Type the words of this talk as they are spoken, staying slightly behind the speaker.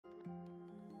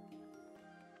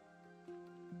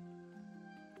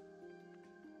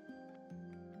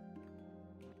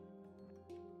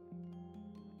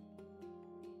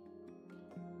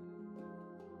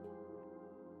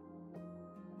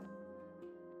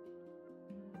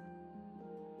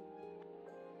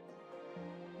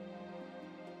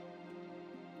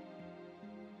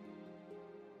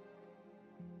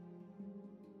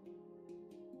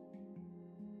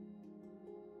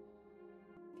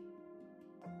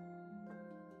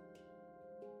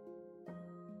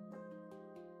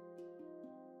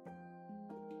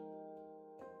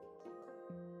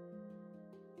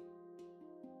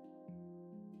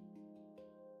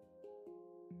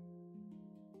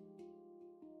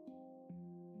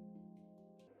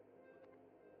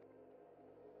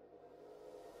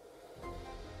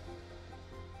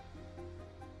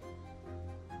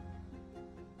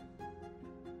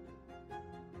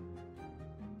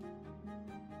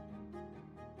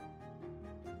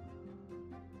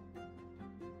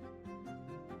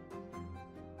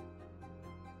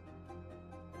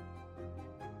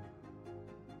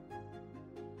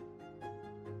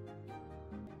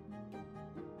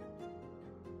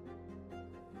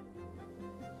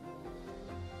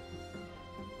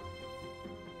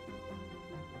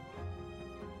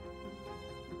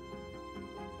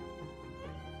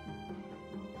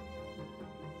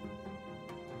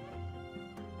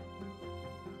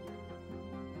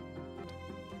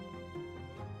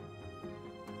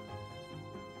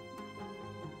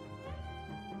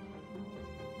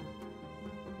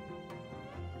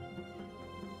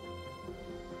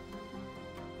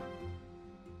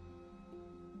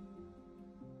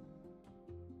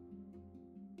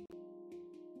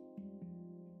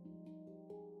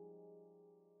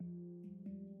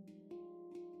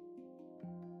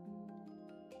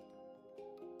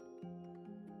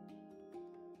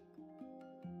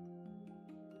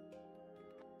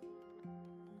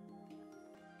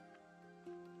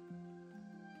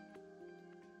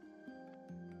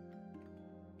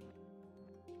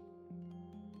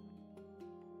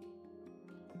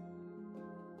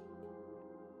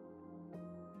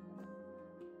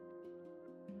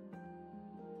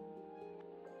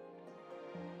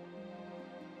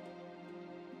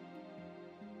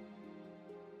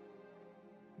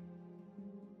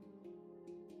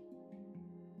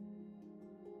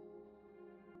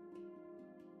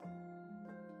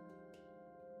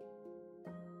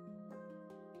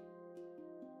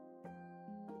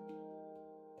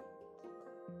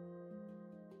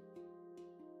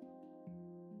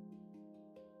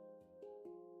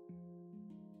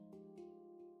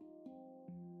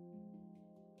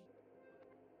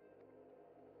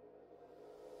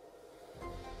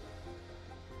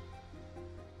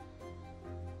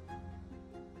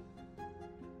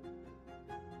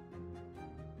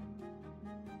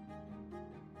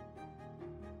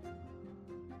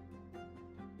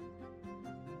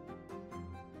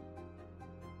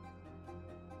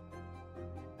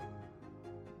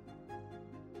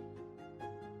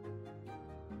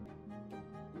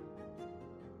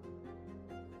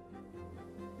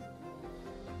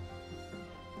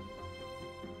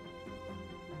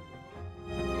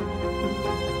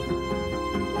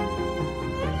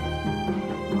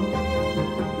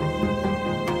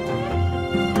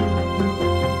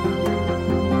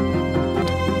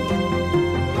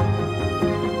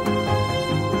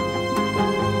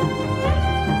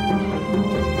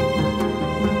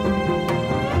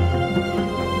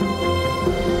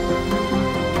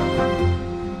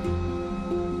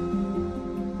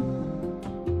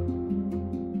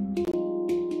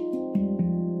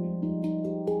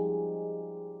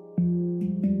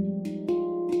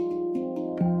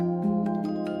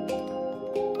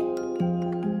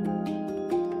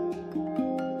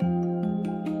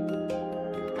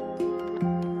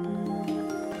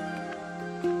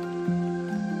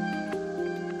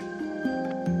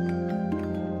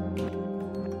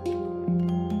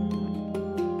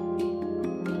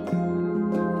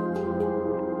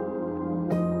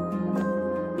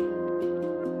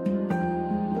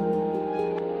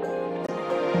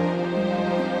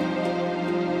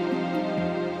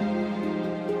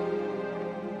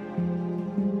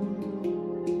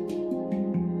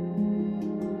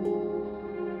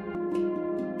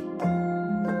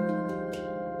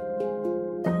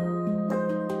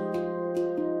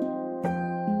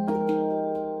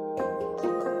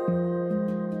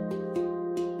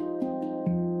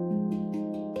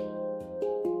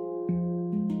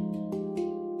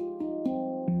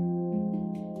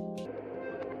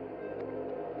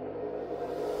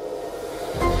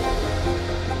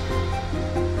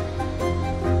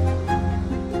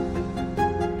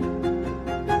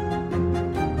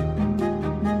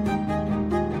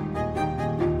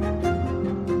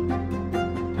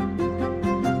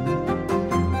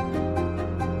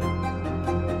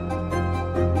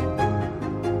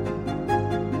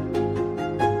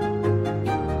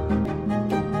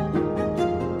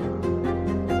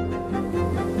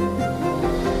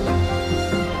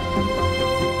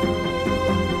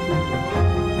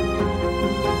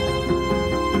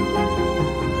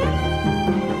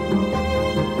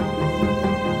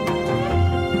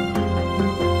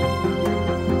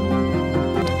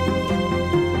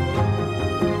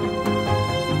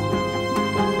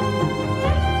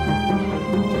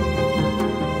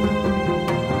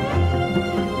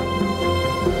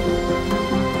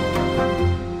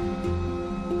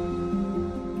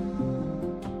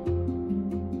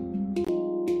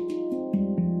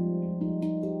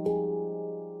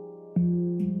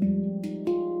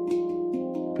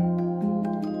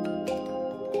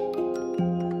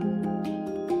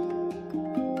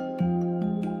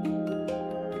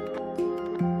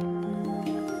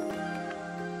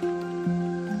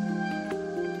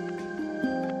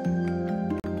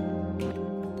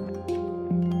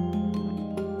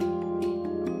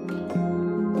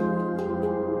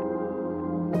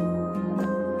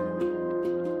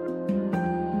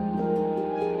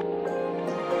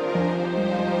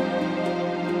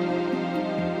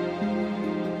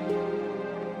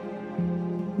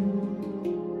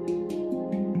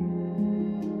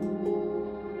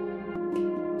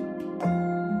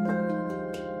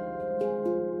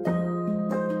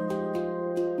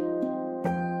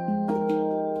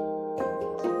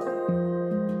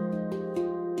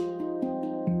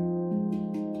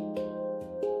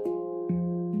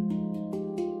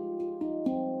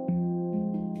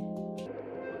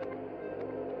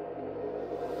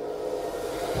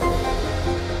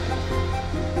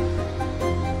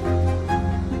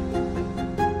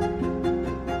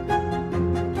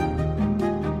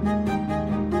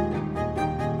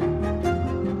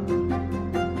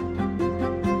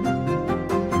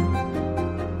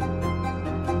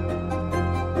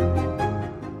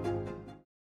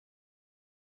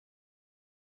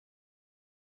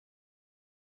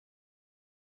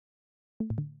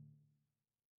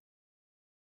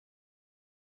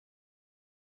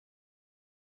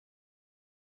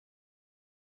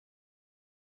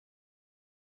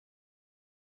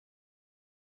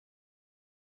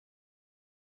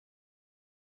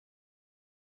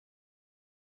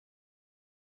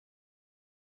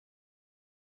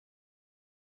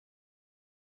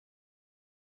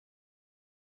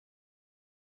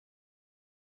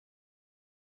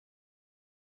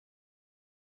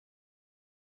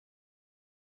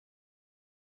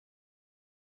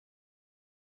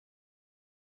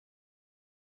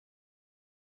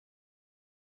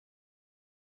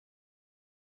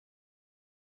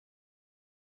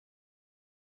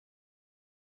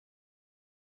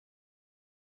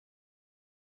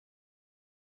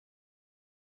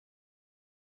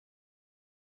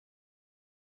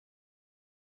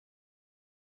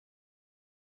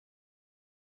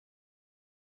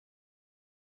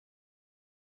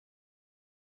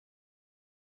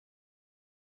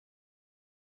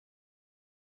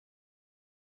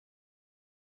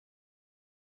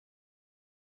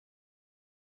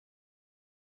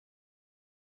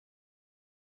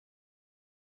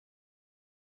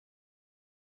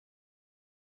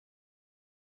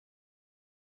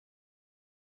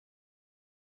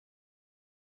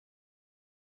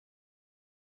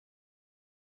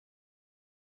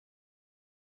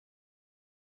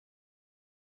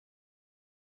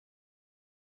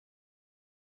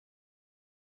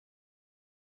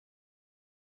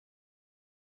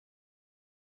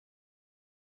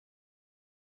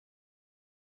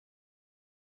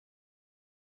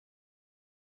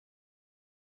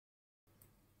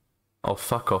Oh,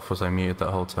 fuck off, was I muted that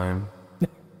whole time?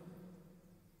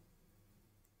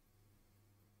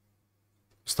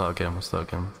 Start again, we'll start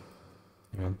again.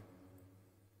 Hang on.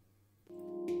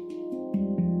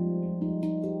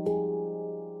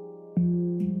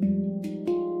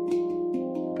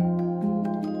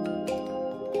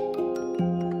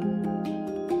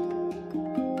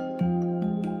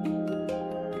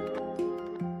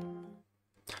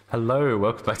 Hello,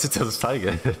 welcome back to Tales of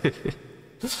Tiger.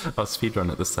 I'll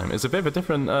speedrun it this time. It's a bit of a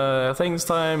different thing this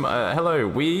time. Hello,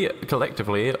 we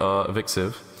collectively are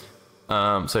VIXXIV.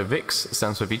 So VIX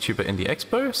stands for VTuber Indie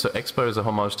Expo. So Expo is a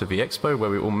homage to VIXXIV, where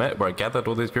we all met, where I gathered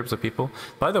all these groups of people.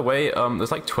 By the way,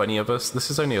 there's like 20 of us. This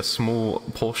is only a small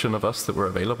portion of us that were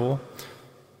available.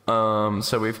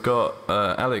 So we've got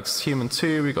Alex Human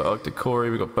 2, we got Arctic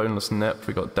Corey, we got Boneless Nep,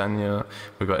 we got Danya,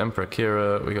 we got Emperor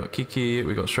Kira, we got Kiki,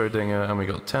 we got Schrodinger, and we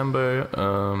got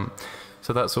Tambo.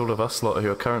 So that's all of us lot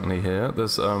who are currently here.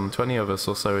 There's 20 of us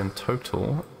or so in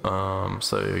total,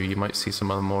 so you might see some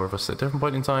more of us at a different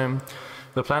point in time.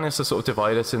 The plan is to sort of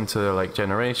divide us into like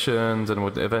generations,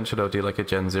 and eventually I'll do like a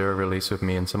Gen 0 release with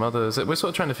me and some others. We're sort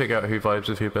of trying to figure out who vibes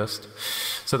with who best.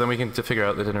 So then we can figure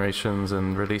out the generations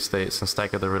and release dates and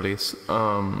stagger the release.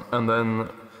 And then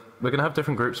we're going to have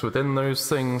different groups within those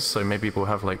things. So maybe we'll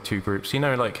have like 2 groups, you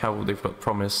know, like how they've got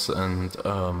Promise and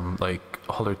like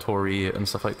Hollow Tori and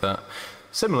stuff like that.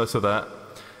 Similar to that.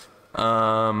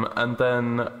 And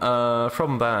then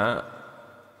from that,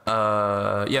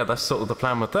 yeah, that's sort of the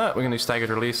plan with that. We're going to do staggered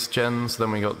release gens,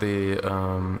 then we got the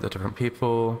different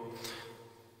people.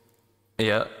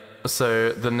 Yeah,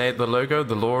 so the logo,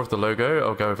 the lore of the logo,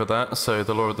 I'll go over that. So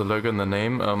the lore of the logo and the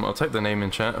name, I'll type the name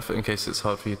in chat in case it's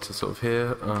hard for you to sort of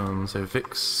hear. So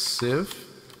VIXXIV,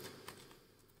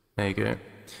 there you go.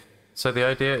 So the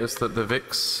idea is that the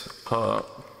VIX part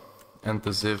and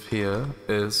the Ziv here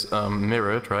is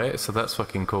mirrored, right? So that's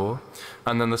fucking cool.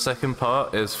 And then the second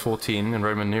part is 14 in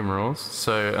Roman numerals.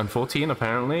 So, and 14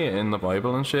 apparently in the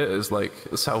Bible and shit is like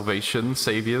salvation,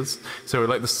 saviors. So we're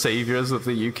like the saviors of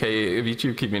the UK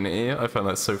YouTube community. I find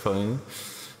that so funny.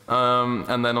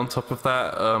 And then on top of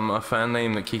that, a fan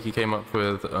name that Kiki came up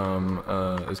with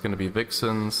is going to be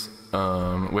Vixens,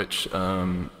 which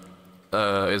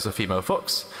is a female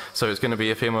fox. So it's going to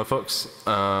be a female fox,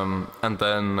 and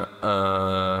then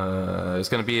it's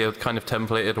going to be a kind of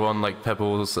templated one like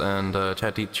Pebbles and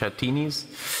Chattinis,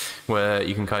 where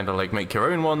you can kind of like make your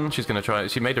own one. She's going to try.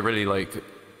 She made a really like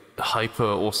hyper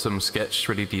awesome sketch,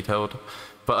 really detailed.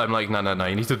 But I'm like, no,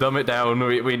 you need to dumb it down.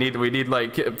 We need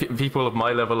like people of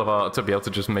my level of art to be able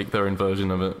to just make their own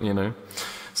version of it, you know.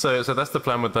 So that's the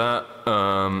plan with that,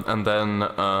 and then,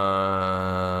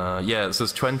 yeah, so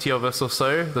there's 20 of us or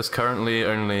so. There's currently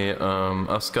only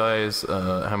us guys.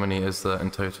 How many is there in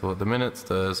total at the minute?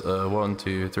 There's 1,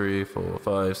 2, 3, 4,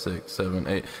 5, 6, 7,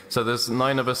 8. So there's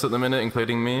 9 of us at the minute,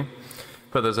 including me.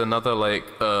 But there's another like,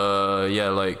 yeah,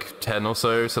 like 10 or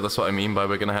so. So that's what I mean by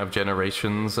we're gonna have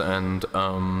generations and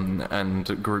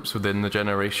groups within the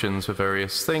generations for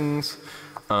various things.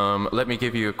 Let me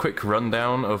give you a quick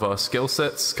rundown of our skill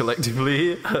sets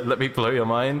collectively. Let me blow your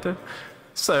mind.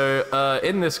 So,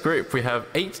 in this group, we have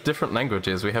 8 different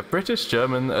languages. We have British,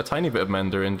 German, a tiny bit of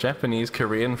Mandarin, Japanese,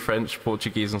 Korean, French,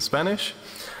 Portuguese, and Spanish.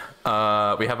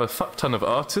 We have a fuck ton of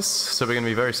artists, so we're going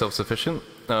to be very self-sufficient.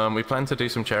 We plan to do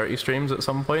some charity streams at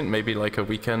some point, maybe like a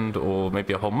weekend or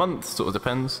maybe a whole month, sort of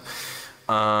depends.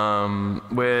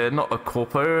 We're not a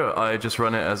corpo. I just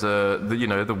run it as you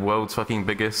know, the world's fucking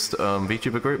biggest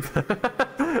VTuber group.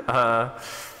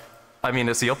 I mean,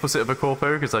 it's the opposite of a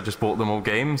corpo because I just bought them all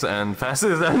games and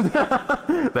passes, and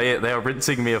they are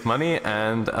rinsing me of money,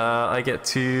 and I get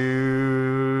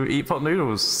to eat pot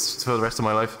noodles for the rest of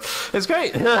my life. It's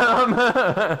great, but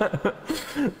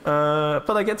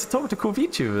I get to talk to cool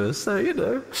VTubers, so you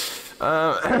know.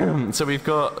 So we've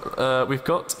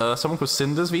got someone called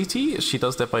Cinders VT. She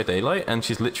does Dead by Daylight, and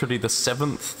she's literally the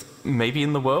 7th, maybe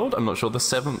in the world. I'm not sure, the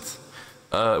 7th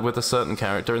with a certain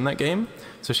character in that game.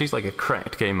 So she's like a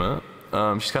cracked gamer.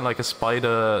 She's kind of like a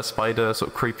spider, sort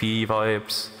of creepy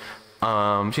vibes.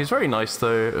 She's very nice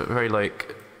though, very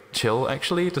like chill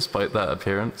actually, despite that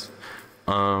appearance.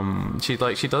 She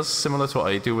does similar to what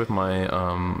I do with my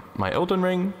my Elden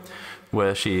Ring,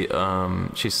 where she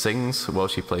sings while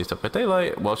she plays Dead by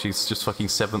Daylight, while she's just fucking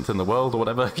 7th in the world or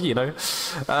whatever, you know.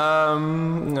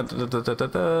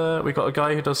 We got a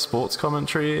guy who does sports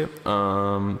commentary,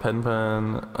 Pen.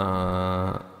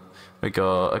 We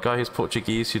got a guy who's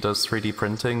Portuguese who does 3D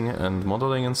printing and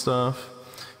modeling and stuff.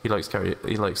 He likes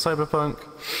cyberpunk.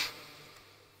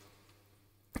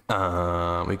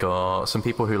 We got some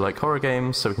people who like horror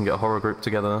games, so we can get a horror group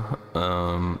together.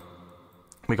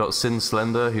 We got Sin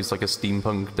Slender, who's like a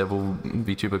steampunk devil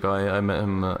VTuber guy. I met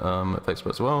him at VIXXIV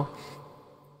as well.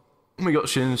 We got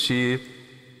Shinshi,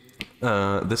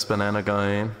 this banana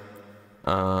guy,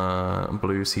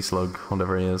 Blue Sea Slug,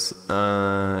 whatever he is.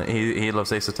 He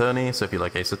loves Ace Attorney, so if you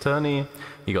like Ace Attorney,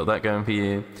 you got that going for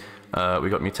you. We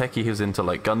got Muteki, who's into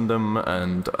like Gundam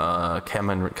and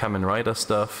Kamen Rider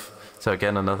stuff. So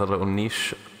again, another little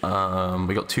niche.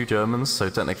 We got 2 Germans, so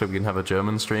technically we can have a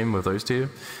German stream with those 2.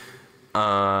 We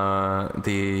got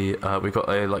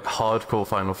a like hardcore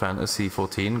Final Fantasy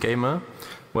 14 gamer,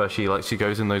 where she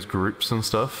goes in those groups and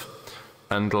stuff,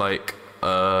 and like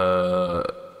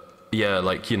yeah,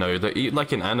 like, you know,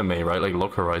 like in anime, right, like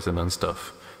Log Horizon and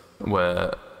stuff,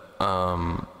 where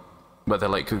they're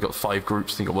like, we've got 5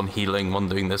 groups, and you got one healing, one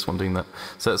doing this, one doing that.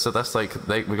 So that's like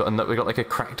we got like a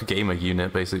cracked gamer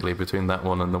unit basically between that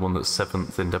one and the one that's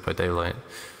 7th in Dead by Daylight.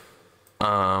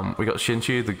 We got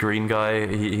Shinchu, the green guy.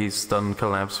 He's done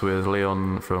collabs with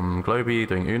Leon from Globy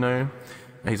doing Uno.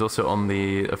 He's also on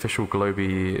the official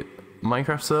Globy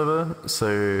Minecraft server,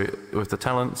 so with the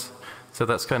talents. So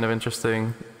that's kind of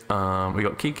interesting. We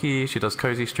got Kiki. She does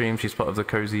Cozy streams. She's part of the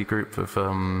Cozy group of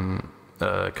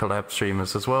collab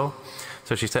streamers as well.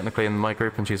 So she's technically in my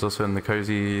group, and she's also in the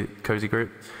Cozy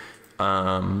group.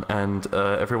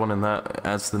 Everyone in that,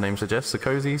 as the name suggests, are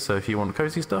cozy. So if you want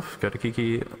cozy stuff, go to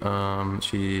Kiki.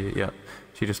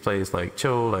 She just plays like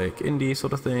chill, like indie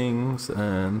sort of things,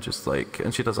 and just like,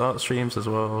 and she does art streams as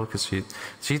well, because she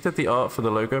did the art for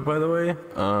the logo, by the way,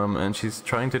 and she's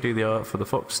trying to do the art for the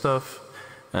Fox stuff,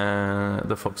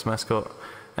 the Fox mascot,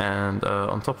 and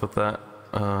on top of that,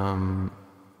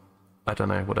 I don't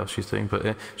know what else she's doing,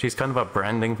 but she's kind of a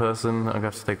branding person. I'm going to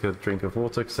have to take a drink of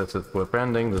water because that's the word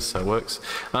branding. This is how it works.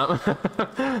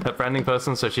 A branding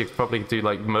person, so she'd probably do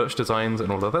like merch designs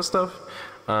and all of that stuff.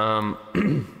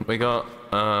 We got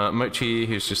Mochi,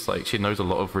 who's just like, she knows a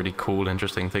lot of really cool,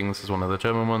 interesting things, is one of the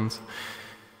German ones.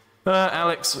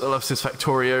 Alex loves his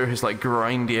Factorio, his like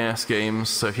grindy ass games.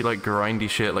 So if you like grindy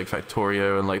shit like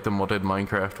Factorio and like the modded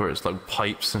Minecraft where it's like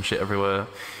pipes and shit everywhere.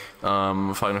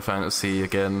 Final Fantasy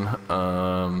again.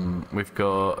 We've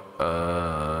got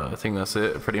I think that's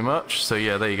it pretty much. So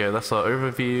yeah, there you go, that's our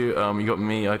overview. You got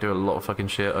me, I do a lot of fucking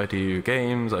shit. I do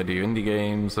games, I do indie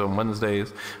games on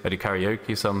Wednesdays, I do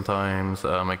karaoke sometimes.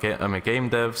 I'm a game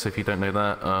dev, so if you don't know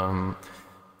that,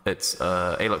 it's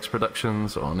Alux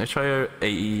Productions on itch.io,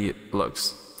 AE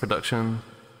Lux Production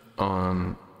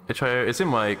on itch.io. It's in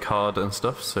my card and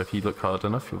stuff, so if you look hard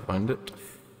enough you'll find it.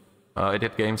 I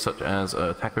did games such as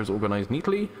Tacos Organized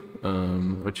Neatly,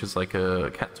 which is like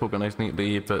a Cats Organized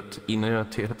Neatly, but in a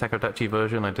Takodachi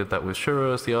version. I did that with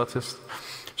Shura as the artist.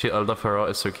 I love her art,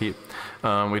 it's so cute.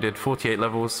 We did 48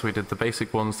 levels. We did the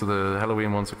basic ones, the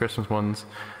Halloween ones, the Christmas ones,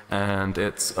 and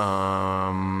it's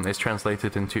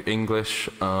translated into English,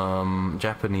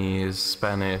 Japanese,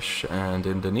 Spanish, and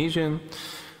Indonesian.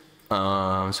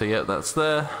 So yeah, that's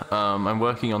there. I'm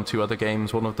working on 2 other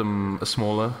games. One of them are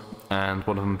smaller and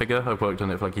one of them bigger. I've worked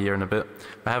on it for like a year and a bit.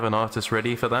 I have an artist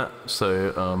ready for that,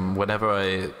 so whenever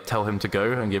I tell him to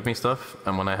go and give me stuff,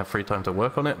 and when I have free time to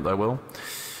work on it, I will.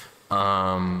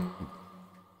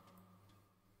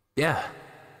 Yeah, I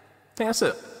think that's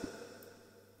it.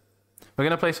 We're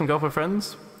gonna play some golf with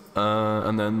friends,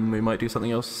 and then we might do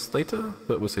something else later,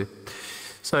 but we'll see.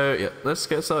 So yeah, let's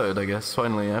get started, I guess,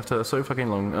 finally, after so fucking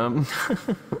long.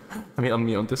 Let me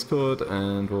unmute on Discord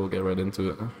and we'll get right into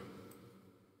it.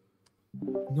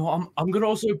 No, I'm gonna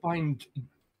also bind...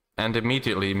 And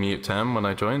immediately mute Tam when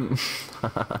I join.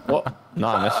 What? No,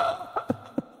 I missed.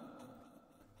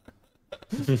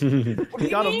 What do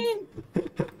you mean?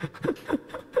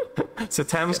 So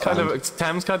Tam's kind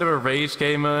of a rage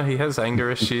gamer. He has anger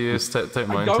issues. Don't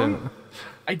mind him.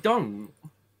 I don't.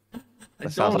 I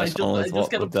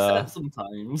just get upset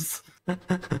sometimes.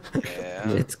 Yeah.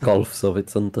 It's golf, so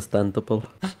it's understandable.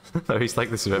 Oh, he's like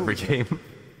this with every game.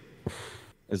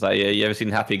 Is that, you ever seen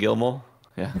Happy Gilmore?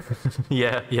 Yeah.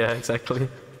 yeah, exactly.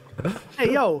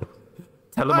 Hey, yo.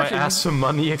 Tell him I asked for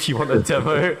money if you want a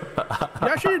demo. You're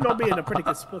actually not being a pretty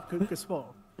good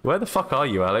spot. Where the fuck are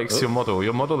you, Alex? Oh.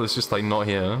 Your model is just like not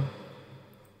here.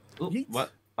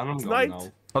 What? I don't know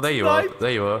now. Oh, there you are.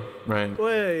 There you are. Right.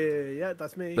 Wait, yeah,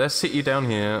 that's me. Let's sit you down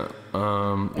here.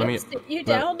 Let me sit you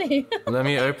down here. Let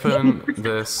me open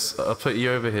this. I'll put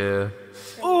you over here.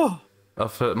 Oh. I'll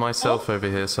put myself over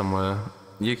here somewhere.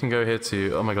 You can go here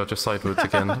too. Oh my god, just sideways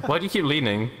again. Why do you keep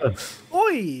leaning?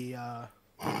 Oi.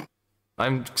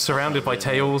 I'm surrounded by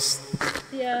tails.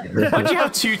 Yeah. Why do you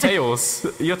have 2 tails?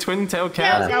 You're twin tail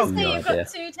cat. Yeah, I was gonna say you've got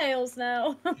 2 tails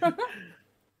now.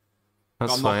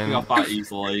 That's I'm fine. knocking off that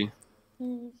easily.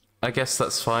 I guess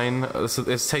that's fine.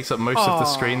 This takes up most of the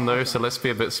screen though, so let's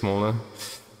be a bit smaller.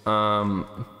 You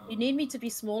need me to be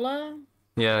smaller?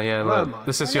 Yeah. Look,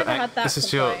 this is your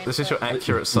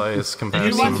accurate size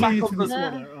comparison.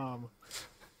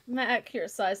 My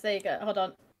accurate size. There you go. Hold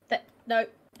on. No,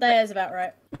 there's about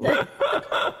right. The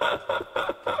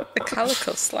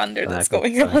calico slander that's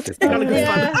going on.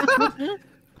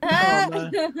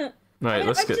 Right,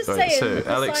 let's get right. So,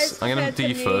 Alex, I'm gonna do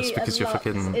you first because you're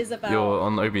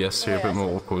on OBS, so you're a bit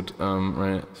more awkward.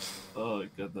 Right. Oh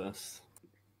goodness.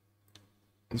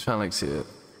 It's Alex here.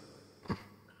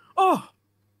 Oh,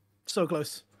 so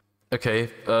close. Okay,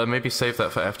 maybe save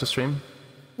that for after stream.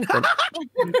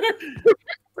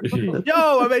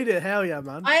 Yo, I made it! Hell yeah,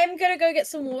 man! I am gonna go get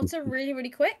some water really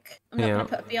quick. I'm not gonna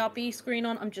put a BRB screen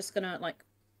on. I'm just gonna like.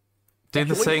 Do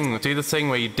the thing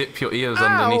where you dip your ears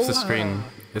underneath the screen.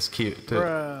 It's cute.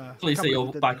 Please say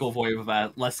you're back all the way over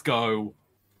there. Let's go.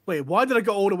 Wait, why did I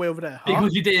go all the way over there? Huh?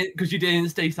 Because you didn't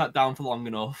stay sat down for long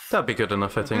enough. That'd be good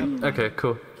enough, I think. Okay,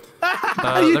 cool.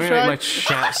 Let me make my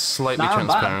chat slightly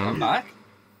transparent. I'm back.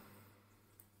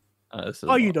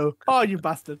 Oh, you know. Oh, you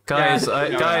bastard. Guys,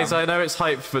 I know it's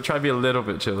hype, but try to be a little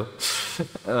bit chiller.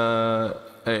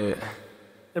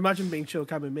 Imagine being chill,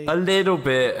 coming me. A little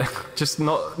bit, just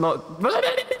not,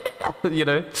 you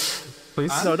know.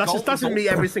 Please. No, that's just me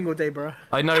every single day, bro.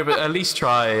 I know, but at least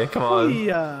try. Come on.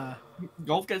 Yeah.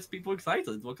 Golf gets people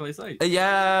excited. What can I say?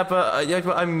 Yeah, but I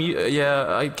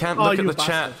can't look at the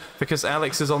chat because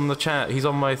Alex is on the chat. He's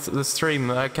on the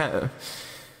stream. I can't.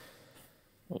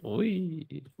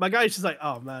 My guy's just like,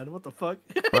 oh man, what the fuck?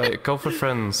 Right, golf with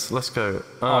friends. Let's go.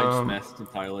 I just messed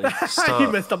entirely. He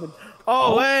messed up.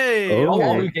 Hey!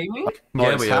 Are we gaming?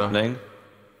 Yeah, we are. Happening.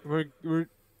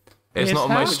 It's not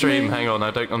on my stream. Hang on,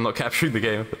 I'm not capturing the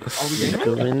game. Are we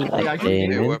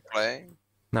gaming? We're playing.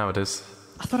 Now it is.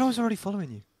 I thought I was already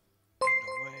following you.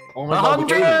 Oh my God,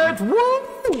 100!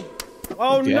 Woo!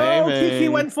 Oh no, Kiki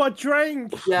went for a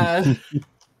drink. Yeah.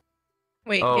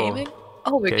 Wait, gaming?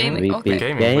 Oh, we're gaming. Okay. We're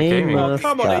gaming. Oh,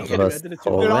 come on, Dude, I'm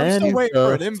still waiting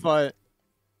for an invite.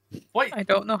 Wait, I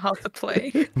don't know how to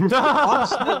play.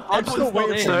 I'm still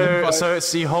waiting for an invite. So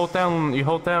it's you hold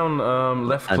down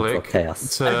left click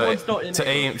to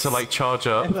aim to like charge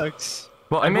up.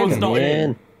 Well, I'm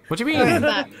in. What do you mean?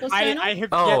 I have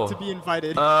yet to be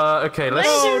invited. Okay, let's.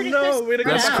 Oh no,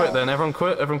 let's quit then. Everyone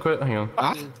quit. Hang on.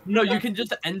 No, you can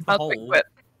just end the hole.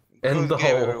 End the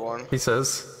hole. He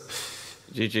says.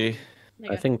 GG.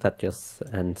 I think that just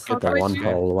ends the one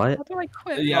hole, right? How do I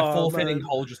quit? Yeah, forfeiting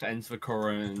hole just ends the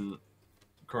current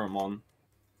one.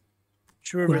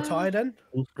 Should we retire then?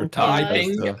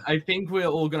 I think we're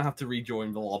all gonna have to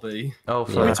rejoin the lobby. Oh,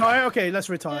 fuck. Retire? Okay, let's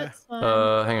retire.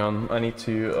 Hang on. I need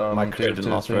to. My career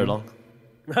didn't last very long.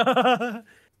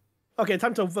 Okay,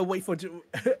 time to wait for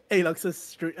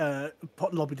Alux's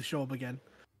lobby to show up again.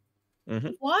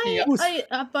 Why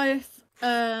are both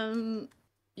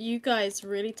you guys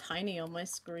really tiny on my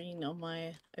screen on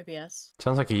my OBS?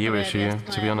 Sounds like a you issue,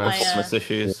 to be honest.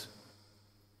 Issues.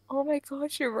 Oh my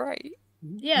gosh, you're right.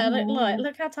 Yeah,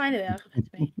 look how tiny they are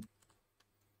compared to me.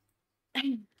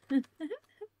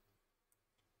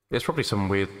 There's probably some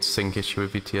weird sync issue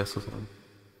with BTS or something.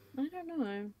 I don't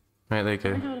know. Right, there you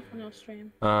go. I heard it on your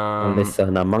stream.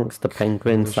 Listen, amongst the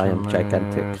penguins, I am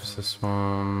gigantic. This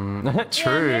one.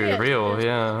 True, real,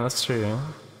 yeah, that's true.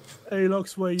 Hey,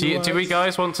 Lux, where you do we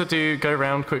guys want to go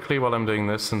around quickly while I'm doing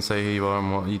this and say who you are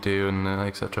and what you do and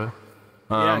etc.?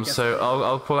 So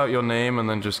I'll call out your name and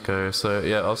then just go. So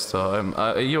yeah, I'll start.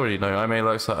 You already know. I'm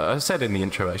Alex. I said in the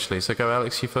intro actually. So go,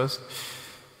 Alex. You first.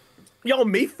 Yo,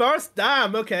 me first?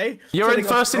 Damn. Okay. You're already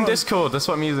first in Discord. That's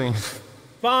what I'm using.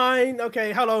 Fine.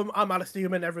 Okay. Hello, I'm Alex the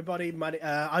Human. Everybody.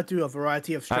 I do a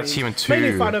variety of streams. That's Human 2.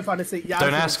 Mainly Final Fantasy. Yeah,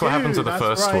 don't ask what happened to the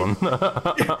first one.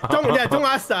 don't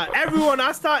ask that. Everyone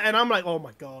asked that, and I'm like, oh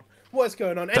my god. What's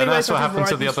going on? Don't ask what happened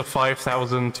to the other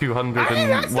 5,200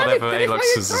 and whatever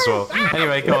Aluxes as well.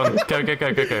 Anyway, go on.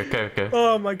 Go.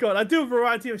 Oh my god, I do a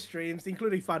variety of streams,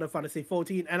 including Final Fantasy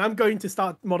 14, and I'm going to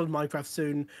start Modern Minecraft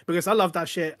soon because I love that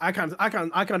shit. I can't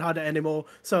hide it anymore.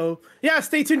 So yeah,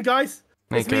 stay tuned, guys.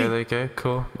 There you go.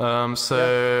 Cool.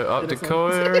 So Arctic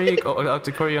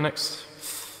Corey, you're next.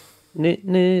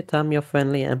 Newt, I'm your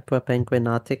friendly Emperor Penguin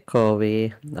Arctic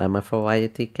Corey. I'm a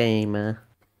variety gamer.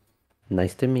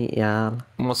 Nice to meet y'all.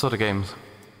 What sort of games?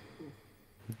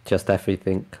 Just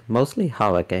everything. Mostly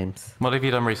horror games. What have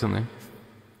you done recently?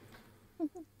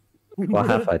 What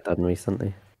have I done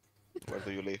recently? Where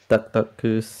do you live? Duck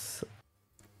Goose.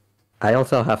 I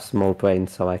also have small brain,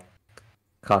 so I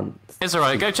can't. It's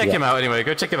alright, go check him out anyway.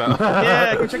 Go check him out.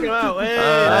 Yeah, go check him out.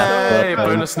 Hey,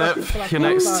 bonus snip. You're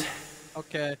next.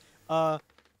 Okay.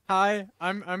 Hi,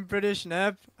 I'm British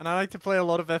Neb, and I like to play a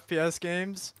lot of FPS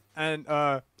games, and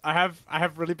I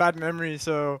have really bad memory,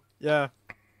 so yeah.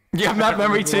 You have bad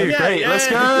memory too. Yeah, Great, yeah. let's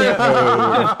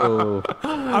go.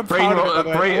 I'm Brain, proud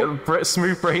of it.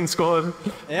 smooth brain squad.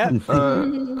 Yeah.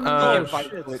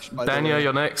 Daniel,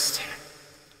 you're next.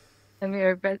 I'm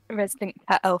your resident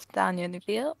pet elf, Daniel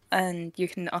Nubile, and you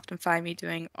can often find me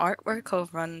doing artwork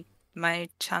over on my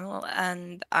channel,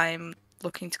 and I'm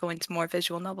looking to go into more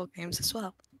visual novel games as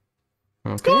well.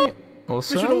 Okay,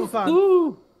 awesome.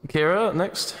 Kira,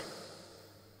 next.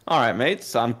 Alright,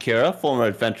 mates, I'm Kira, former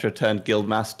adventurer turned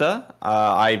guildmaster.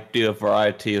 I do a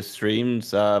variety of streams,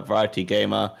 variety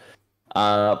gamer.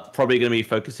 Probably going to be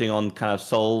focusing on kind of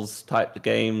Souls type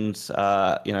games,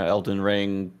 Elden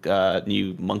Ring,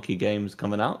 new Monkey games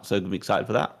coming out, so I'm going to be excited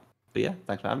for that. But yeah,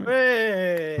 thanks for having me.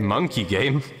 Hey. Monkey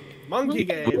game? Monkey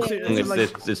game.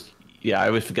 I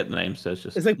always forget the name, so it's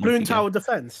just... It's like Bloon Tower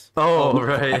Defense. Oh,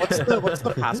 right. What's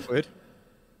the password?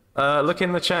 Look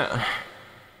in the chat.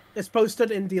 It's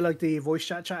posted in the voice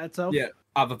chat itself. Yeah,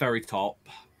 at the very top.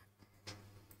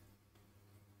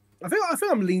 I think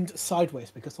I'm leaned sideways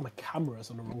because my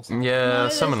camera's on the wrong side. Yeah,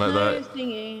 something like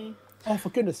that. Oh, for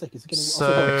goodness sake, it's getting...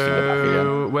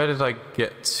 So, where did I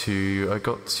get to? I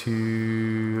got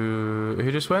to...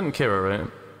 Who just went? Kira, right?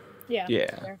 Yeah.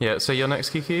 Yeah. Yeah, so you're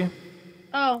next, Kiki?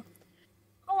 Oh.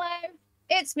 Hello.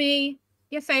 It's me.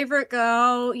 Your favorite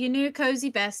girl, your new cozy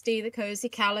bestie, the cozy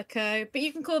calico, but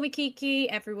you can call me Kiki,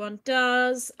 everyone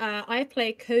does. I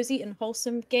play cozy and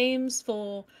wholesome games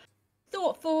for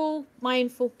thoughtful,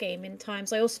 mindful gaming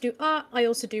times. I also do art, I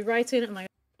also do writing, and I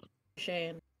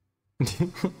also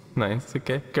Nice,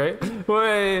 okay, great.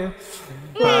 Way!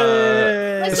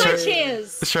 Let's go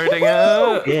cheers!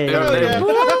 Schrodinger! Thank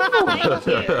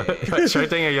you.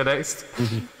 Schrodinger, you're next.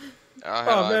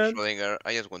 Hello, I'm Schrodinger.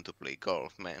 I just want to play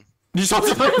golf, man. You just want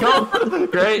to play golf?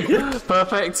 Great,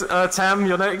 perfect. Tam,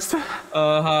 you're next.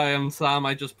 Hi, I'm Sam.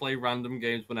 I just play random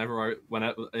games whenever I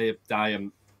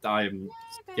am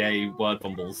gay word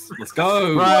fumbles. Let's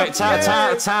go. Right, Tam's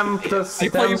from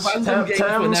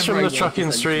the want,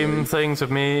 trucking stream things with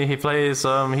me. He plays.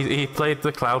 He played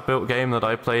the cloud built game that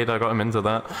I played. I got him into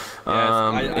that. Yes,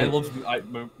 I love.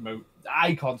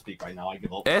 I can't speak right now. I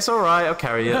give up. It's all right. I'll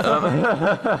carry it.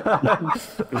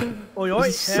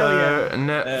 So,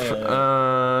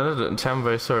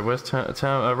 Tambo, sorry, where's Tam?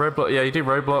 Roblox. Yeah, you do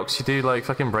Roblox. You do like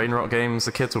fucking brain rot games.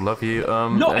 The kids will love you.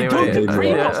 No, anyway, I don't do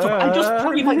brain rot stuff. I just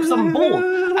play like some ball.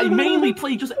 I mainly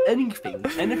play just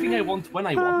anything I want when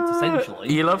I want.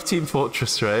 Essentially. You love Team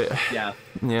Fortress, right? Yeah.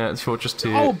 Yeah, it's Fortress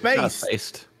 2. Oh,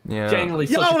 based. Yeah. Genuinely,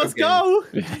 yo, let's go!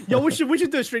 Yo, we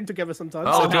should do a stream together sometime.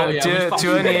 Oh,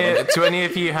 do any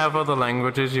of you have other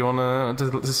languages you want to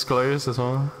disclose as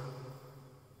well?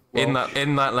 In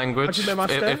that language,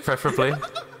 if preferably.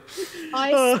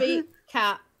 I speak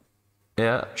cat.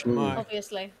 Yeah.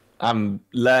 Obviously. I'm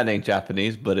learning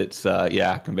Japanese, but it's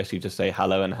I can basically just say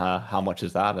hello and how much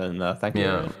is that, and thank you.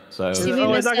 Yeah. So.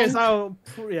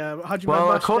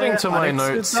 Well, according to my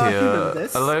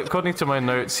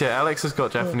notes here, Alex has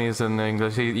got Japanese and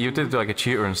English. You did like a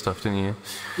tutor and stuff, didn't you?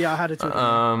 Yeah, I had a tutor.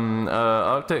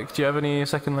 Arctic, do you have any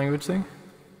second language thing?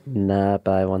 Nah,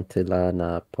 but I want to learn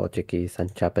Portuguese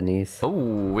and Japanese. Oh,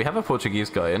 we have a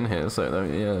Portuguese guy in here, so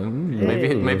yeah,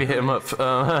 maybe hit him up.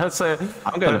 So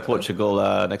I'm going to Portugal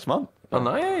next month. Oh,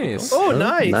 nice! Oh,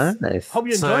 nice! Nice. Hope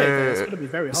you enjoy it. It's going to be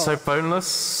very hard. So,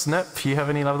 Boneless, Snep, you have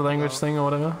any other language thing or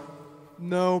whatever?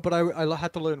 No, but I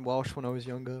had to learn Welsh when I was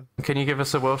younger. Can you give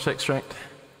us a Welsh extract?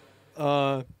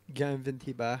 Gan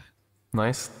vinti bach.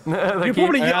 Nice. You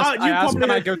probably asked when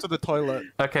I go to the toilet.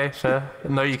 Okay, fair.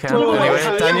 No, you can't. Anyway,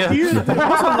 Dania.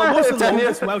 What's the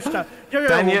longest Welsh time?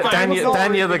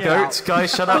 Dania the goat.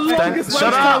 Guys, shut up.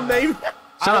 Shut up.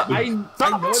 Shut up.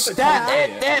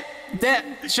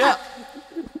 Shut up.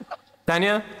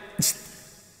 Dania,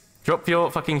 drop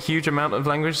your fucking huge amount of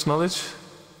language knowledge.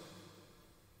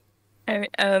 I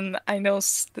know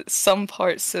some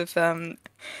parts of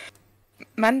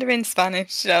Mandarin,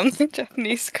 Spanish,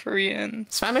 Japanese, Korean.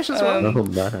 Spanish as well? Oh,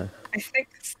 man. I think.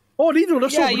 Oh,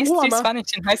 yeah, I used to do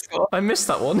Spanish in high school. I missed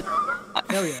that one.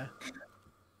 Hell yeah.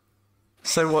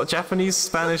 So what, Japanese,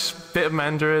 Spanish, bit of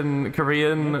Mandarin,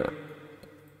 Korean...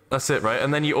 That's it, right?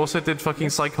 And then you also did fucking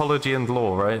psychology and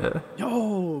law, right?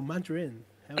 Yo, Mandarin.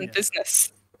 Hell and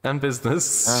business. And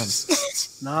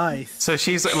business. Nice. So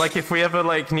she's like, if we ever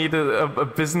like need a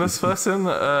business person,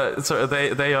 so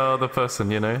they are the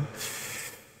person, you know?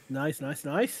 Nice.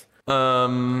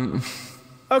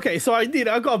 Okay, so I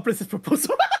got a business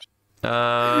proposal.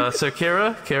 So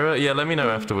Kira, yeah, let me know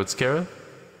afterwards, Kira.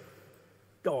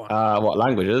 Go on. What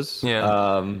languages?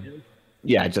 Yeah.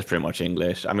 Yeah, just pretty much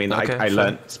English. I mean, Okay, I fair.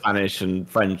 learnt Spanish and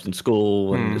French in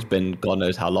school, and it's been God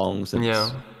knows how long since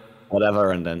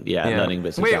whatever, and then learning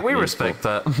bits of We Japanese. respect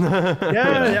that.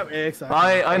 Yeah, exactly.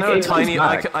 I know It comes tiny.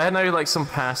 back. I know like some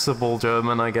passable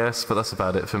German, I guess, but that's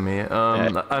about it for me.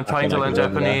 I'm trying to learn can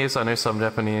learn that. Japanese. I know some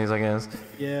Japanese, I guess.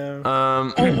 Yeah.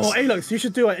 Oh, Alex, you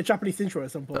should do a Japanese intro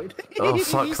at some point. oh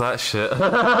fuck that shit.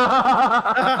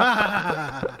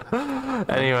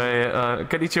 Anyway,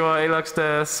 konnichiwa, Alex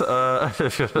desu.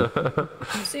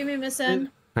 Sumimasen.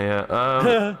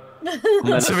 Yeah.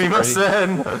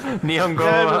 Sumimasen.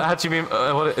 Nihongo. Hajime.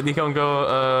 What? Nihongo.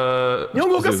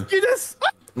 Nihongo ga suki desu.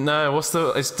 No, what's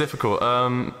the? It's difficult.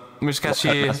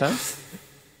 Mushikashi.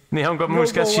 Nihongo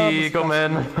mushikashi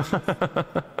gomen.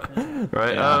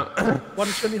 Right.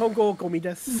 Watashi wa Nihongo gomi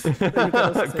desu.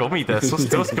 Gomi desu.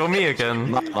 What's gomi again?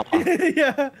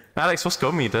 Yeah. Alex, what's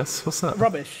gomi desu? What's that?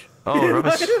 Rubbish. Oh,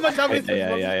 rubbish. My Japanese is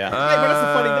rubbish. Yeah. Hey, but that's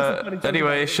a funny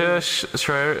Anyway, Shush,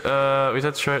 Shro, we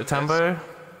did Shro, Tambo.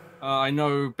 I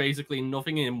know basically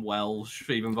nothing in Welsh,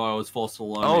 even though I was forced to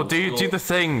learn. Oh, it. do the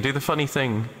thing, do the funny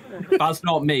thing. That's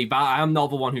not me, but I am not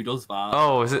the one who does that.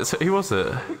 Oh, is it? Who was it?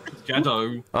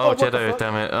 Jeddo. Oh, Jeddo,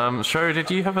 damn it. Shro, did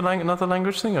you have another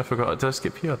language thing? I forgot. Did I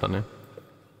skip you? I don't know.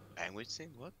 Language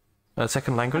thing? What?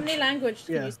 Second How language? many languages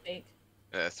can you speak?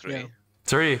 3. Yeah.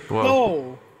 3. Whoa.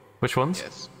 No. Which ones?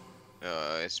 Yes.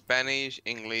 Spanish,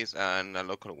 English, and a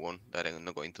local one that I'm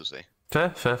not going to say.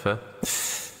 Fair.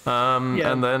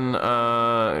 And then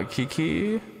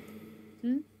Kiki.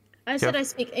 I said I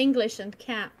speak English and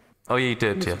cat. Oh, you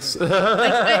did, yes.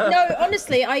 No,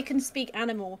 honestly, I can speak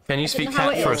animal. Can you I don't speak know how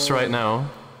cat it for is. us right now?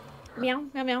 Meow,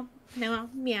 meow, meow, meow,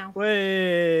 meow.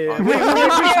 Wait.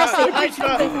 Seriously, I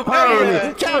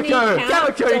can.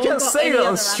 Calico, you can't say that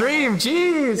on stream,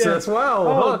 Jesus, wow.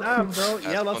 Oh damn, bro!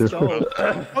 Yeah, let's go.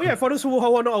 Oh yeah, for those who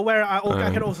are not aware, I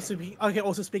can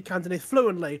also speak Cantonese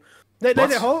fluently. 你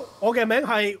哋好，我嘅名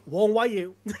係黃偉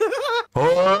耀。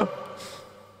Oh,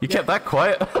 you kept that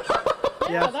quiet.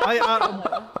 Yeah, I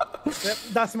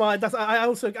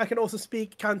can also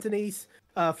speak Cantonese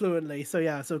fluently. So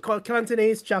yeah, so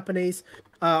Cantonese, Japanese.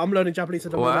 I'm learning Japanese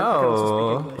at the moment. I can also speak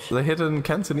Wow, English. the hidden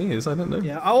Cantonese, I don't know.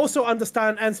 Yeah, I also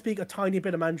understand and speak a tiny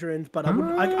bit of Mandarin, but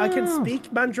I can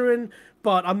speak Mandarin,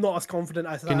 but I'm not as confident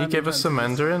as I am. Can you give us some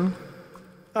Mandarin?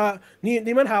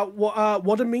 你们好，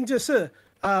我的名字是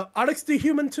Alex the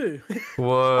Human Too.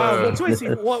 Whoa.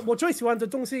 我最喜欢的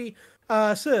东西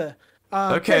是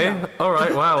Okay,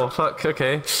 alright, wow, fuck,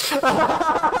 okay.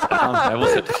 I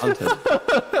wasn't counted.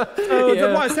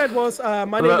 What I said was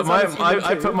my name is Alex the Human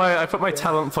Too. I put my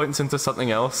talent points into something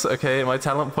else, okay? My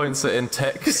talent points are in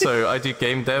tech, so I do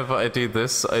game dev, I do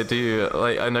this, I do,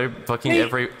 like, I know fucking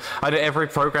every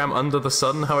program under the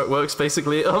sun, how it works,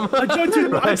 basically. I joined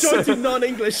in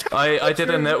non-English. I did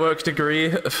a network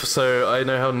degree, so I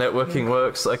know how networking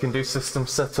works. I can do system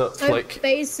setup, So like...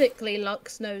 basically,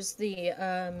 Lux knows the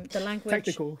language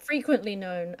Technical. frequently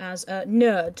known as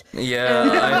nerd.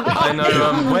 Yeah, I know.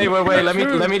 Wait. Let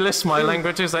me list my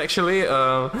languages actually.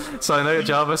 So I know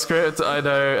JavaScript. I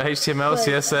know HTML,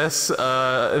 CSS.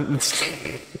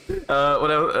 What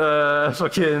else?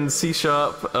 Fucking C#,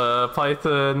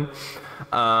 Python.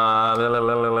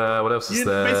 What else is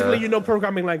there? Basically, you know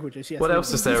programming languages. Yes. What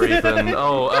else is there even?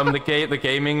 Oh, the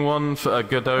gaming one for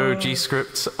Godot,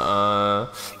 GScript.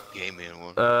 Gaming one.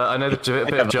 I know a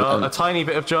tiny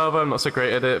bit of Java. I'm not so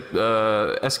great at it.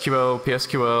 SQL,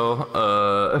 PSQL.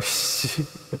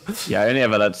 Yeah, I only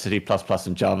ever learned C++ and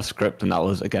JavaScript, and that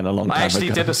was again a long time ago. I actually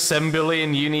did assembly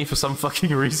in uni for some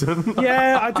fucking reason.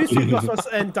 Yeah, I do C++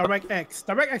 and DirectX.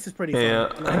 DirectX is pretty fun.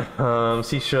 Yeah.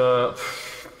 C#.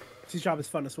 C# is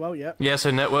fun as well. Yeah. Yeah,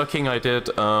 so networking I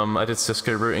did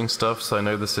Cisco routing stuff, so I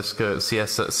know the Cisco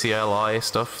CLI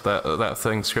stuff, that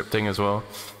thing scripting as well.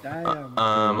 Damn.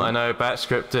 I know batch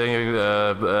scripting,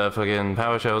 fucking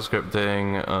PowerShell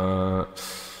scripting.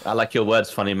 I like your words,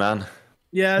 funny man.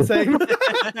 Yeah, same.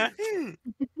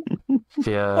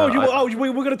 Yeah.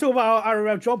 We're gonna talk about our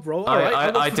IRL job role.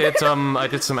 I did some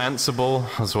Ansible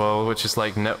as well, which is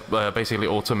like basically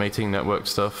automating network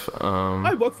stuff.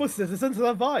 I work for Citizens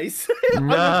Advice. I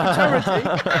work for charity.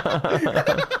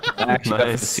 Actually,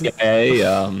 Nice.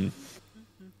 CIA,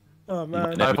 Oh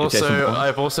man.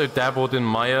 I've also dabbled in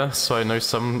Maya, so I know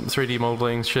some 3D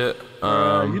modeling shit.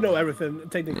 You know everything,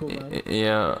 technical man.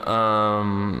 Yeah.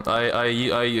 I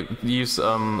use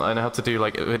I know how to do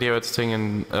like video editing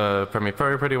in Premiere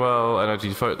Pro pretty well, and I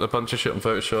do a bunch of shit on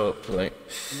Photoshop. Like,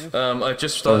 I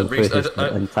just started.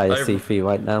 Entire CV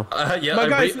right now. Yeah.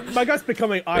 My guy's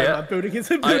becoming Iron Man, building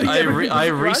his. I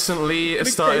recently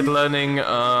started learning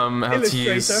how to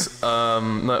use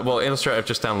Illustrator I've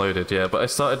just downloaded, yeah, but I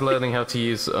started learning how to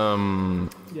use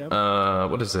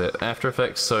what is it, After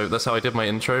Effects. So that's how I did my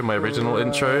intro, my original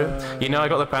intro. You know, I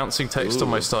got the bouncing text on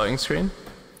my starting screen.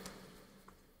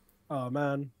 Oh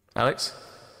man, Alex,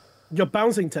 your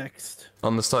bouncing text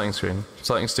on the starting screen, it's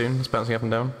bouncing up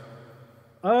and down.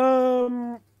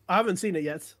 I haven't seen it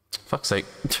yet. Fuck's sake.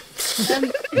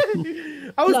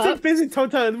 I was too busy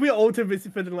talking. We are all too busy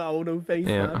fiddling our own things,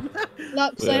 man.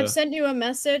 Lux, I've sent you a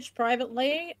message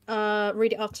privately.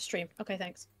 Read it after stream. Okay,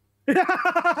 thanks.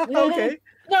 Okay.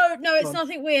 No, it's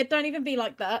nothing weird. Don't even be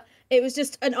like that. It was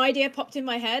just an idea popped in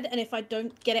my head, and if I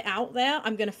don't get it out there,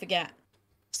 I'm gonna forget.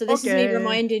 So this is me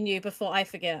reminding you before I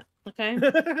forget. Okay.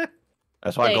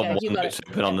 That's why I got one note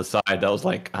open on the side. I was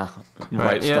like,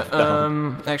 write stuff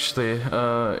down. Actually,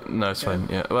 no, it's fine.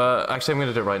 Yeah. Well, actually, I'm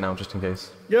gonna do it right now, just in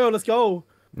case. Yo, let's go.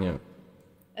 Yeah.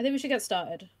 I think we should get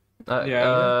started.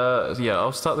 Yeah,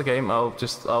 I'll start the game. I'll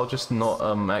just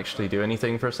not actually do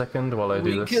anything for a second while I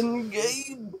do this. We can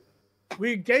game.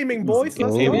 We're gaming, boys.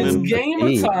 It's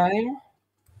game time.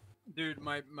 Dude,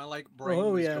 my like brain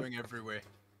was going everywhere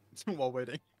while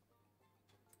waiting.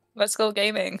 Let's go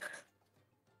gaming.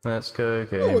 Let's go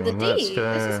gaming. Oh, the D. Let's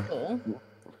go. This is cool.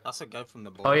 That's a go from the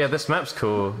boys. Oh yeah, this map's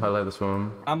cool. I like this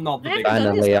one. I'm not the big.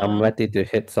 Finally, I'm ready to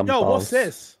hit some balls. Yo, what's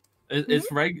this? It's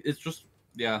It's just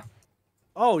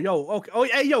Oh, yo, okay. Oh,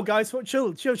 hey, yo, guys,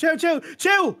 chill.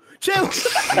 Oh,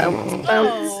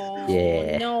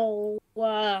 yeah. No.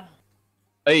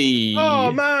 Hey.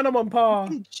 Oh man, I'm on par.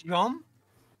 John?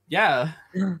 Yeah.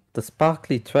 The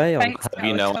sparkly trail. Thanks,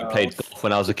 You know, I played golf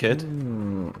when I was a kid.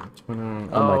 Oh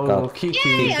my god. Kiki.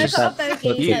 Yay, I got those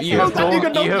games. You have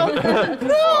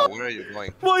Oh, where are you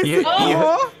going?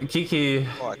 Kiki,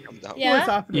 Oh, I come down.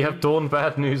 Yeah. you have dawn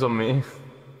bad news on me.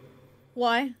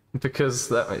 Why? Because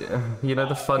that, you know,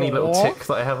 the funny little tick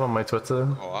that I have on my Twitter.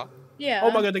 Oh, Yeah.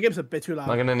 Oh my god, the game's a bit too loud.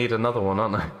 I'm gonna need another one,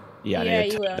 aren't I? Yeah, Yeah, I need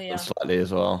you to will, turn it yeah. slightly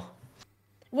as well.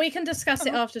 We can discuss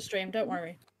it after stream. Don't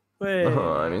worry. Wait,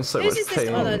 Oh, I'm in so Whose much is this?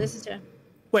 pain. Oh no, this is Jen.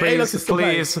 wait, Alex is still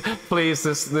playing. Please,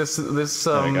 this,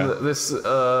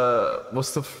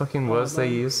 what's the fucking words they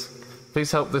use?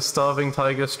 Please help this starving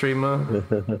tiger streamer.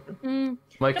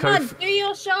 My Come on, do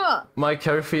your shot. My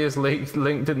Ko-fi is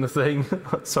linked in the thing.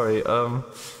 Sorry,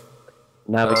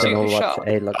 Now we can all watch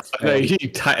Alex. No, you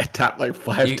tap like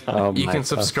 5 times. You can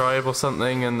subscribe or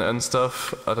something and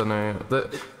stuff. I don't know.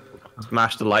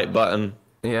 Smash the like button.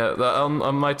 Yeah,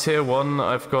 on my tier 1,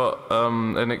 I've got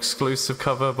an exclusive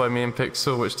cover by me and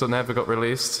Pixel, which never got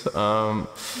released.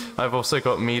 I've also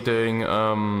got me doing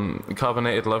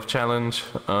Carbonated Love Challenge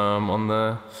on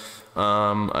there.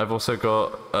 I've also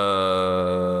got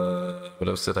what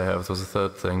else did I have? There was a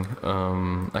third thing.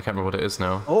 I can't remember what it is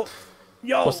now. Oh,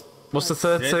 yo. What's the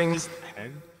third thing?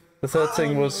 The third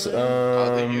thing was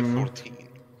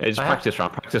It's practice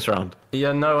round.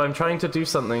 Yeah, no, I'm trying to do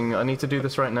something. I need to do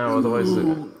this right now, otherwise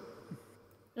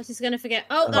This is gonna forget.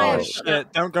 Oh,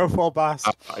 shit! Don't go full blast.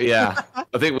 Yeah,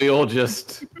 I think we all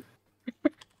just.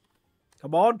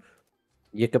 Come on.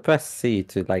 You can press C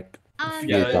to like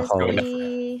view the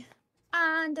whole.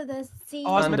 Under the sea.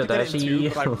 Oh, I was meant to Under get the it in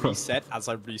 2, but I sea. reset as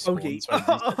I respawned. Okay. So I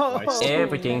reset twice.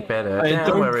 everything better. Hey, Now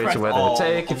don't where it's press weather, all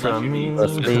take it from me. The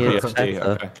sea is Okay.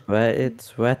 better where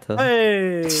it's wetter.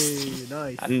 Hey,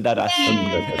 nice. And that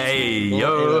Hey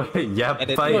yo, yeah,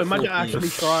 Edit Oh, babe. imagine actually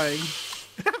trying.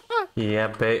 Yeah,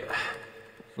 babe.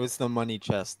 Where's the money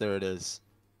chest? There it is.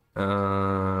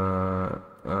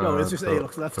 Yo, it's just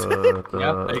Alex left.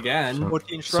 Yep, again.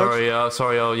 14 strokes.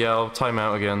 Sorry, I'll time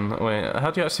out again. Wait,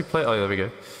 how do you actually play? Oh, there we go.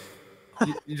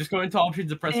 You just go into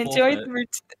options and press I enjoy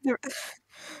forfeit.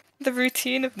 the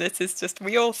routine of this is just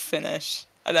we all finish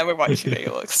and then we're watching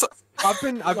Alex. I've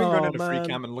been running a free man.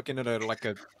 cam and looking at like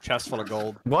a chest full of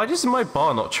gold. Why does my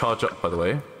bar not charge up, by the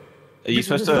way? Are you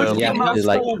supposed to? Yeah, mouse do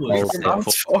like forward.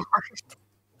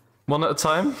 One at a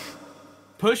time?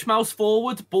 Push mouse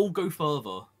forward, ball go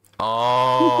further.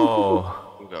 Oh.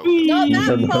 Not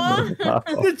that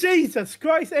far. Jesus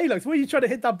Christ, Alex, where are you trying to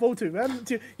hit that ball to, man?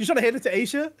 You trying to hit it to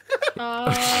Asia?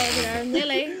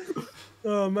 Nearly.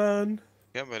 Oh man.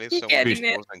 Yeah, man, it's You some getting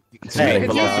it? Hey,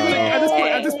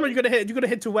 At this point, you're gonna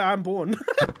hit to where I'm born.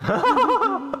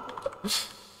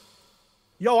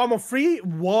 Yo, I'm on free.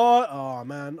 What? Oh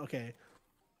man. Okay.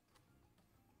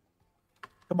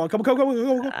 Come on, come on, come on, come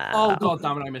on, come on. Oh god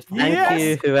damn it! I missed. one. Thank Yes!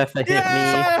 you, whoever hit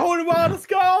Yeah, hold on, let's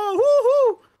go!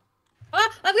 Woohoo! Oh,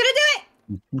 I'm gonna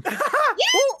do it!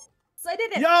 Yes! I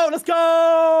did it! Yo, let's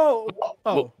go!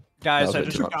 Oh, Guys, That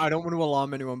was a bit too I don't want to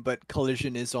alarm anyone, but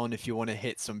collision is on if you want to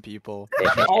hit some people. me.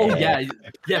 Oh yeah, yeah.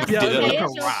 Yeah, Okay, like a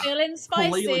you're rat. feeling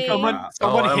Completely spicy. covered.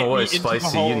 Someone I'm hit always me into the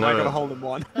spicy, hole you and know I got it. a hole in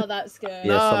one. Oh, that's good.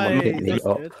 Yeah, someone hit nice. me That's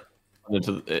up. good.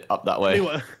 Up that way.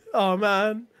 Anyway. Oh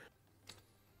man.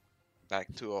 Like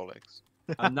 2 Olegs.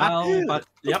 And now, but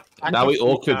yep. Now we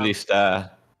awkwardly stare.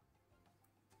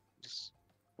 Just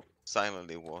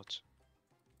silently watch.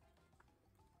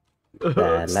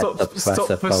 Let the Stop presser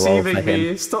go perceiving over me!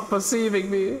 him. Stop perceiving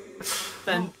me!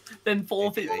 Then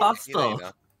forfeit See you faster.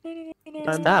 later.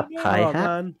 Stop, Oh hi-hat.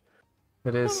 man.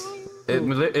 It is.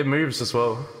 It moves as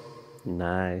well.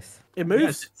 Nice. It Yes,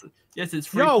 moves. yes,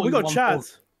 it's Yo, we got 3.14.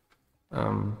 Chaz. Hang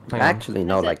on. I actually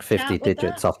know Is it like 50 chat with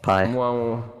digits that? of pi.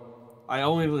 Well, I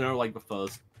only know like the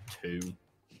first 2.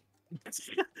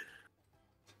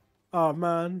 Oh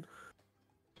man.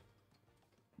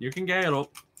 You can get it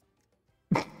up.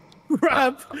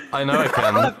 Crab. I know I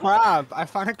can. Crab! I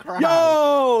found a crab!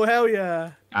 Yo, hell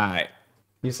yeah. Alright.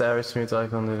 Use the arrow smooth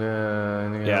icon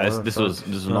to Yeah, this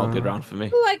was not a good round for me.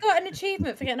 Oh, I got an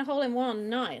achievement for getting a hole in one.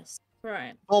 Nice.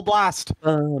 Right. Full blast!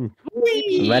 Ran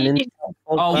into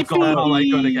Oh god, how am I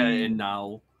gonna get it in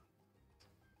now?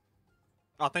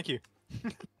 Oh, thank you.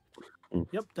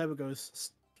 Yep, there we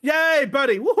goes. Yay,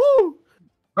 buddy! Woohoo!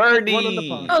 Birdie! One on the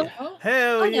pond. Oh,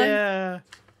 Hell Oh, no. yeah.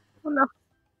 Oh no.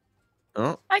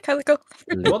 Oh. Hi, Calico.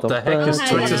 What the heck is Oh,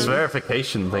 Twitter's hi.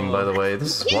 verification thing, by the way?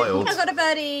 This is wild. I got a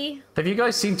birdie. Have you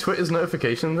guys seen Twitter's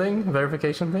notification thing?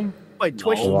 Verification thing? Wait,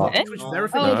 Twitch, What? Twitch Oh,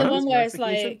 verification. the one where it's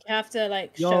Verification? like you have to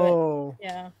like show Yo. it.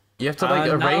 Yeah. You have to like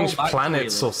Now arrange back to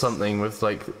planets or Wheelers. something with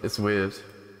like, it's weird.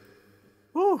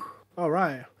 Whew. All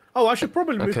right. Oh, I should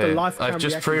probably move the Okay, live cam I've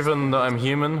just reactions. proven that I'm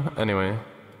human. Anyway.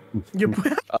 You,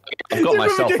 I've got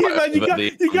myself you, right over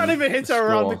you can't even hit her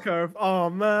around the score. curve. Oh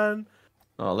man.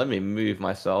 Oh, let me move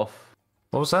myself.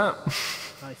 What was that?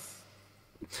 Nice.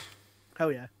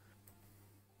 Hell yeah.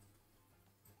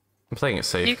 I'm playing it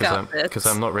safe You got because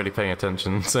this. I'm not really paying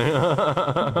attention. So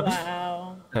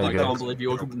Wow. there I you can't go. believe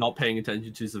you're not paying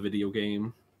attention to the video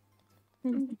game.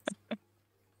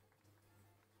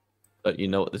 But you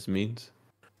know what this means?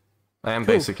 I am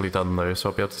Cool. basically done though, so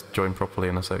I'll be able to join properly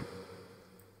in a sec.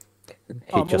 He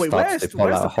Oh, just wait, starts where's- to pull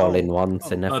where's out the hole in hole?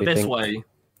 ones and This everything. way.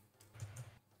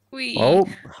 We. Oh,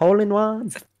 hole in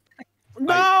one.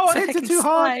 No, I hit it Second too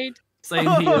hard. slide.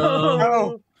 Same here.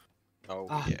 Oh. Oh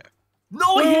Ah. yeah.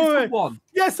 No, Wait, he wait, hit wait. one.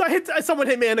 Yes, I hit. Someone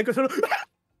hit me and I go. Someone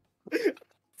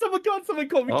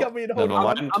caught me, Oh, got me in the never hole.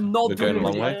 mind. I'm not We're going doing the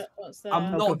wrong it. way. What's that? I'm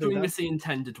I'll not go do doing that. this the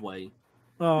intended way.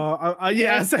 Oh,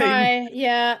 yeah, Let's same. try.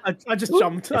 Yeah. I just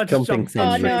jumped. I If just jumping jumped.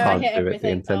 things, you no, I can't hit do it the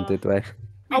everything. intended way.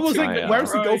 I was like, Yeah.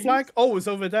 where's the go Right. flag? Oh, it's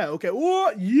over there. Okay.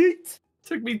 What? Yeet.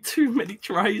 Took me too many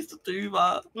tries to do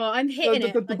that. Well, I'm hitting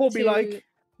it. the ball be too like-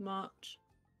 much.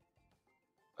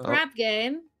 Oh. Grab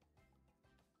game.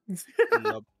 I'm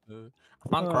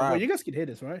on Well, crab. you guys can hear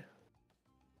this, right?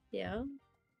 Yeah.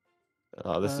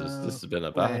 Oh, this has been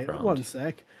a bad Wait, round. one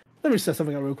sec. Let me set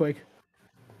something up real quick.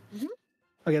 Mhm.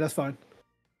 Okay, that's fine.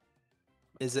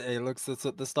 Is it Alex that's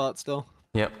at the start still?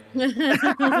 Yep. Oh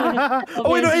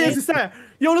wait, no, Obviously. it's there.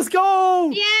 Yo, let's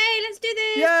go! Yay! Let's do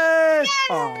this. Yay! Yay!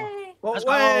 Oh, well, Let's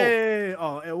go. wait.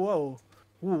 Oh, whoa.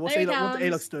 Ooh, what's There he what comes.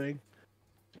 Alex doing?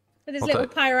 With his What little the-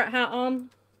 pirate hat on.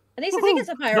 At least I think it's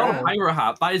a pirate Not hat. a pirate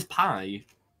hat. That is pie.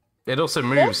 It also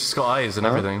moves. It's got eyes and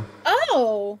Huh? everything.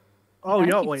 Oh. Oh, yeah,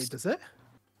 Nice. wait, does it?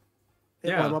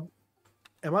 Yeah.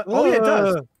 Am I? Oh, yeah, it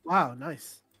does. Wow,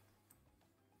 nice.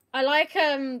 I like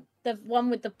the one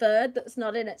with the bird that's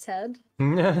not in its head.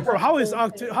 Yeah. Bro, how is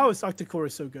Arctic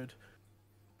Chorus so good?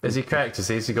 Is he character?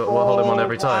 He's got one hold him on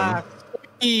every time.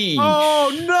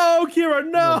 Oh no, Kira,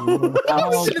 no!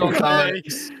 Oh, Shit, God, man.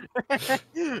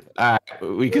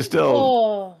 We can still.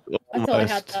 Oh. I thought I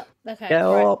had Almost. that. Okay. Get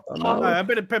right. up. Alright, I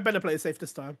better play it safe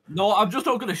this time. No, I'm just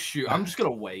not gonna shoot. I'm just gonna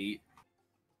wait.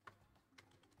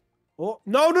 Oh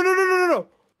no!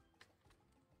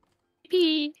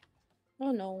 Pee.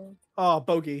 Oh no. Oh,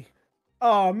 bogey.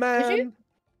 Oh man. you?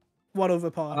 One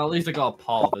over par. At least I got a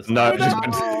part this. No,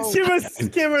 time. just-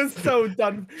 Kira's so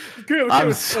done. I'm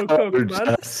Kira's so so cooked,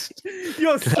 man. just.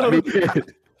 You're so Let me.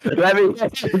 Let me.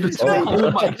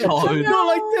 Oh my god. not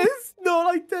like this, not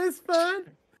like this, man.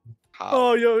 How?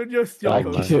 Oh, you're Thank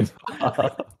cooked. you.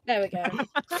 There we go.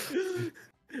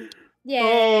 Oh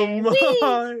Yay. Whee!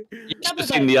 my. Double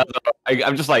Just in the bogey. other.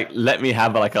 I'm just like, let me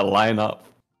have like a lineup.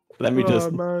 Let me Oh,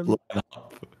 just man. line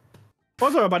up.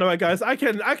 Also, by the way, guys, I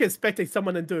can spectate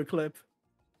someone and do a clip.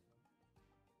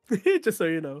 Just so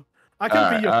you know. I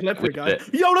can be your we clipper did guy.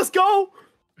 it. Yo, let's go!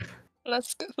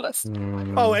 Let's go. Let's.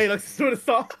 Oh, hey, let's do the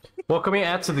start. What can we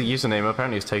add to the username?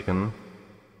 Apparently it's taken.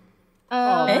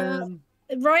 Oh, man.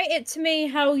 Write it to me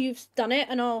how you've done it,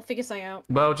 and I'll figure something out.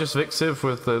 Well, just VIXXIV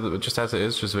with the just as it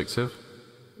is, just VIXXIV.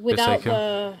 Without taken.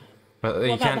 the. But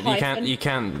you about can't, the you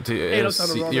can't do. Hey, It's,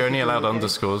 that's on the you're only wrong allowed okay.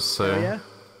 underscores, so Oh, yeah?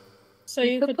 So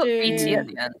you could put do. VT at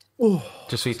the end.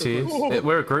 just VTs.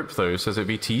 We're a group though, so is it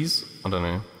VTs? I don't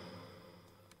know.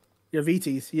 Your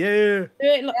VTs. Yeah. Do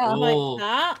it Oh. like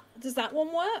that. Does that one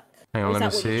work? Hang Or on, is let me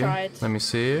that what you see. tried? Let me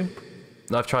see.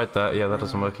 I've tried that. Yeah, that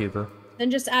doesn't work either.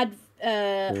 Then just add.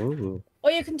 Ooh.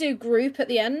 Or you can do group at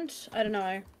the end. I don't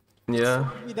know. Yeah.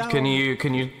 Can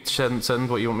you send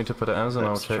what you want me to put it as, and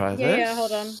Let's I'll check. try Yeah, this.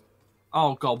 hold on.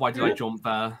 Oh god, why did I jump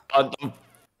there? Oh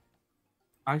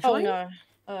Actually, no.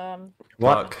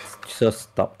 What? Fuck. Just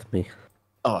stopped me.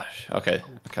 Oh, okay.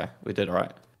 Okay, we did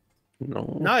alright.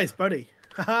 No. Nice, buddy.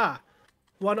 Haha.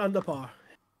 1 under par.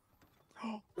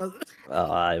 Oh,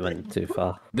 I went too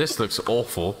far. This looks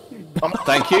awful. Oh,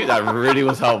 thank you. That really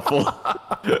was helpful.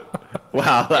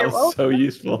 Wow, that was so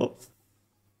useful.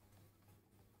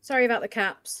 Sorry about the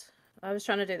caps. I was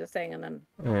trying to do the thing and then.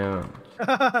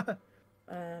 Yeah.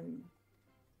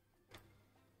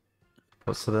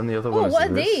 What's then the other one? Oh, Is what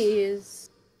are this? these?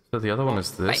 So the other one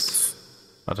is this.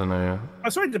 I don't know. I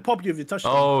was trying to pop you if you touched it.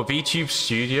 Oh, VTube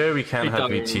Studio. We can't We have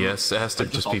don't- VTS. It has to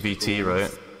just be VT,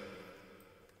 right?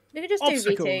 We could just do VT.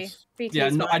 Obstacles. VT yeah,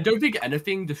 is no, fine. I don't think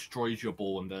anything destroys your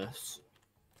ball in this.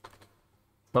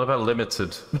 What about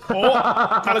limited?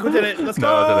 Oh, Calico did it. Let's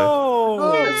No, I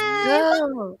go!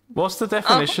 No. What's the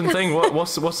definition thing?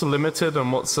 What's the limited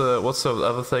and what's the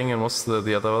other thing and what's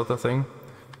the other thing?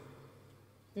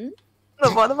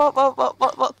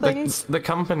 What things? The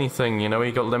company thing, you know,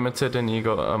 you got limited and you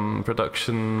got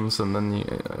productions and then you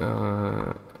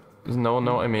no,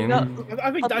 know what I mean?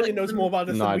 I think Daniel knows more about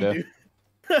this No than we idea.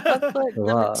 do. Public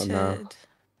What? No. limited.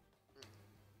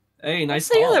 Hey, nice.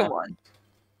 What's the other car. one?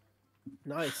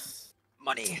 Nice.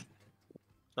 Money.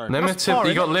 Limited, far,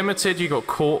 you innit? got limited, you got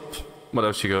corp. What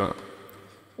else you got?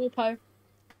 Corpo.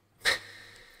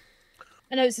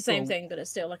 I know it's the same Oh. thing, but it's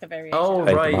still like a variation. Oh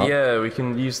Benchmark. right, yeah, we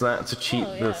can use that to cheat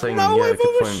Oh, the yeah. thing. No, yeah, I've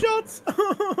good point.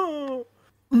 overshot!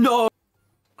 No.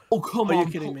 Oh come Are on.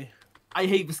 you kidding me? I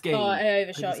hate this game. Oh, I I hate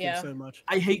overshot, this game yeah. so much.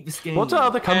 I hate this game. What do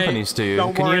other companies do?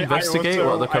 Don't Can worry, you investigate I what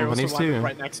also- other companies I also landed do?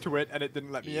 right next to it, and it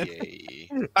didn't let me in. Yay.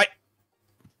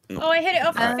 Oh, I hit it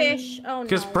off the fish. Oh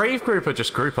Because no. Brave Group are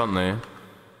just group, aren't they?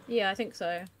 Yeah, I think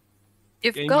so.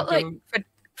 You've Game got like don't-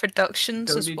 productions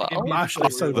don't as need to well. give me- Mash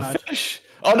is so bad.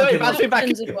 Oh no, it bounced me back.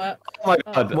 Productions would work. Oh my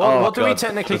god. What do we God.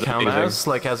 technically That's count amazing. as?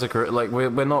 Like as a group? Like we're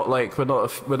not I'm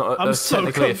so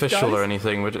technically cooked, official guys. or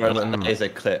anything. We're Right, that is a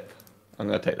clip. I'm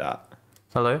gonna take that.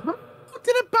 Hello?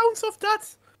 Did it bounce off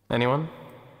that? Anyone?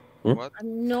 What?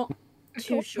 I'm not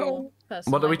too sure.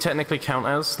 Personally. What do we technically count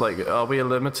as? Like, are we a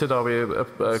limited? Are we a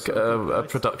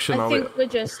production? I Are we? think we're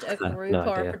just a group no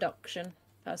or a idea. production,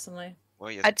 personally.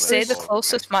 Why you I'd play say the ball?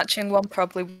 closest matching one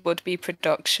probably would be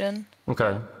production.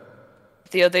 Okay.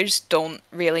 The others don't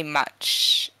really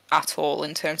match at all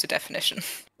in terms of definition.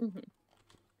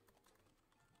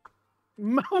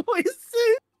 What is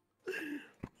it?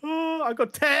 Oh, I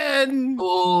got 10!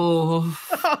 Oh.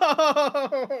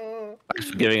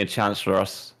 Thanks for giving a chance for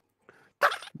us. I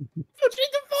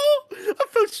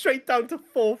fell straight down to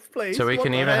 4th place. So we What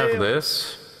can the either have hell?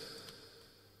 this,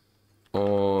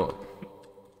 or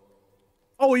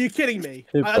Oh, are you kidding me?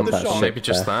 Who I bumped that undershot. shit? maybe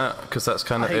just that, because that's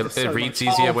kind I of hate it. this It so reads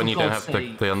much. easier Oh, when for you don't God's have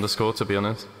sake. the underscore. To be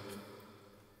honest.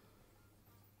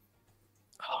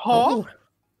 Huh?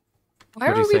 Why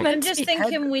What do are you we think? meant I'm to just be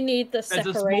thinking we need the a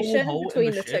small separation hole in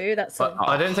between the the ship. two. That's all.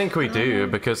 I don't think we do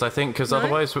because No?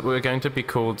 otherwise we're going to be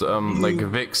called like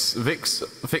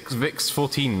VIX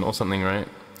 14 or something, right?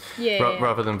 Yeah. yeah.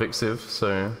 Rather than VIXXIV.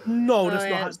 So No, Oh, there's, yeah,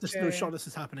 no, that's there's no true. shot this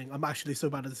is happening. I'm actually so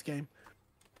bad at this game.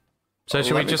 should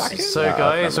we let me just back in. so Yeah,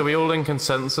 guys, I've are we all in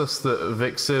consensus that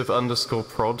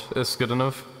VIXXIV_prod is good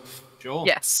enough? Sure.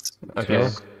 Yes. Okay, Yeah.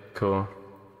 cool.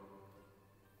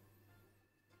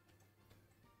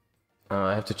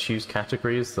 I have to choose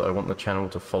categories that I want the channel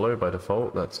to follow by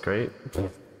default. That's great.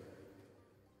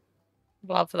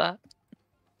 Love that.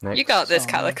 Next. You got this, Oh,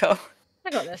 Calico. I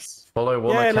got this. Follow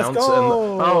one Yeah, let's account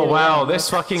go. and oh wow, this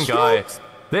fucking guy.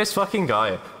 This fucking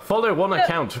guy. Follow one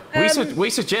account. We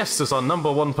suggest as our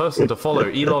 #1 person to follow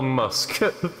Elon Musk.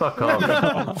 Fuck off.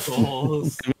 Of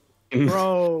course.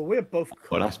 Bro, we're both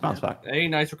Oh, nice bounce back. Hey,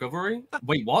 nice recovery.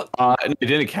 Wait, what? It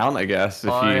didn't count, I guess. If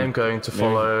I you am going to maybe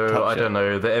follow, touch I it. don't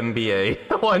know, the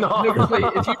NBA. Why not? No, 'cause wait,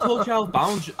 if you touch out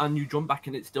bounds and you jump back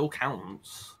in, it still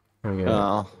counts. There we go.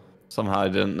 Oh. Somehow I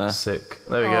didn't know. Sick.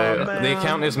 There we Oh, go. man. The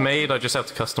account is made. I just have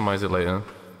to customize it later.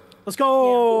 Let's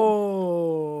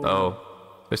go. Oh,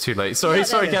 it's too late. Sorry, You got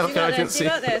sorry, this, Calico. I didn't see. You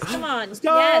got this. Come on. Let's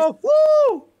go. Yes.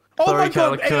 Woo! Oh Sorry, my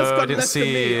god, Calico, Ayo's I got didn't less than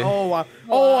me. see. Oh, wow.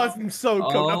 Oh, I'm so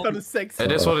cooked. I've done a 6.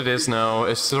 It is what it is now.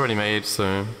 It's already made,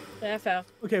 so. There, fell.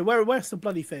 Okay, where's the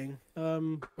bloody thing?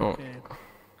 Oh. Okay.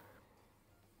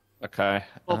 Okay.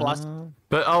 Oh, blast.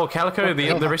 But Calico,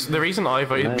 the reason I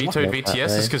vetoed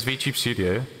VTS is because VTube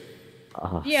Studio.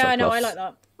 Yeah, I know. I like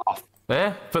that.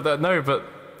 Yeah, but but.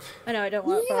 I know. I don't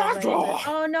want it.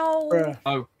 Oh no.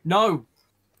 Oh no.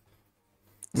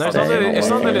 No, it's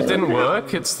not that it didn't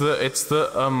work. It's that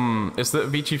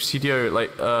VTube Studio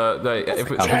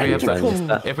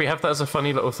if we have that as a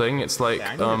funny little thing, it's like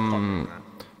Yeah,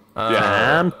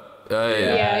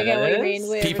 I get what you mean.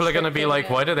 We're people are gonna be like,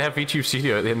 restricting why do they have VTube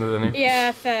Studio at the end of the day? it.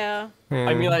 Yeah, fair.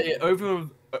 I mean, like it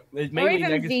mainly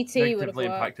even VT would've negatively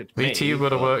worked. impacted me. VT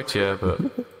would have worked, yeah, but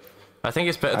I think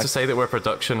it's better to say that we're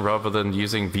production rather than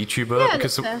using VTuber Yeah,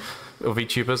 because that's or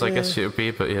VTubers, I guess it would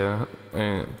be, but yeah.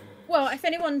 Well, if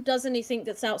anyone does anything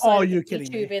that's outside of you're the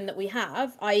kidding me. YouTubing that we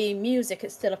have, i.e. music,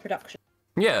 it's still a production.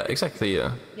 Yeah, exactly,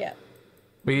 yeah. Yeah.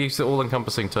 We use the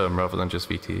all-encompassing term rather than just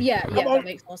VT. Yeah, that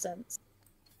makes more sense.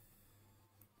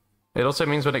 It also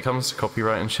means when it comes to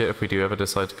copyright and shit, if we do ever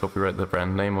decide to copyright the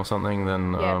brand name or something,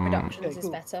 then Yeah, productions is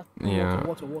better. yeah,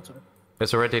 Water.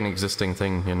 it's already an existing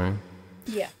thing, you know.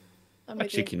 Yeah. I'm A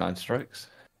with you. cheeky 9 strokes.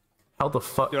 How the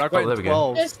fuck? Dude, I got there we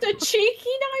go. 12. Just a cheeky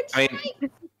I night. mean,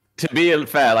 to be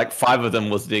fair, like 5 of them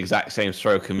was the exact same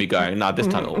stroke, and me going, nah, this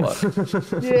time it'll work.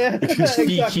 Yeah.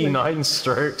 Cheeky exactly. 9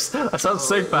 strokes. That sounds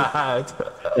so bad.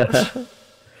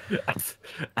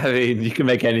 I mean, you can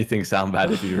make anything sound bad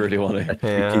if you really want to.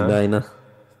 Yeah. Niner.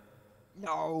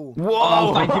 No. Oh,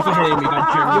 Whoa! thank you for hearing me.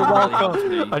 That genuinely really helped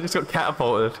me. I just got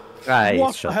catapulted. Right,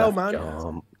 What shut the hell, up, man?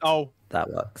 Jump. Oh, That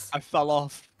works. I fell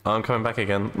off. I'm coming back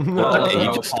again. Oh, Oh,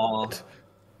 you just... hard.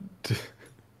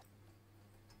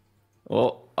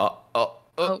 Oh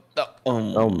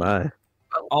my.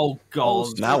 Oh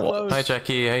god. Now what? Hi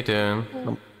Jackie, how you doing?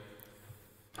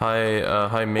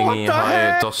 Hi Mingy, the hi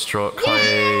heck? Dostrock,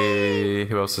 hi...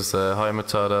 Who else is there? Hi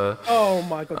Matada. Oh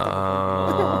my god.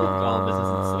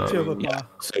 Uh, Silver Yeah, bar.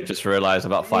 so I just realised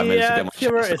about 5 minutes Yeah, ago my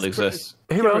Kira chat is still exists.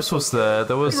 who else was there?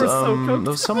 There was You were so there cooked.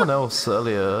 was someone else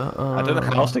earlier. I don't know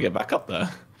how else to get back up there.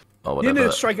 Oh, You whatever.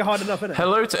 didn't strike it hard enough, innit?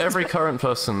 Hello to every current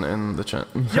person in the chat.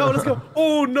 Yo, let's go.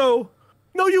 Oh no.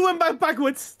 No, you went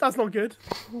backwards. That's not good.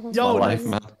 Yo, My life,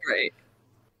 nice. man. Great.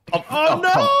 Oh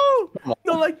no!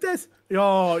 Not like this.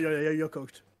 Yo, you're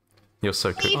cooked. You're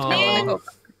so cooked. Evening.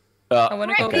 I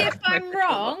want to go Correct me back. if I'm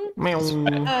wrong. Meow.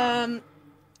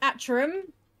 Atrum,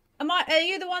 are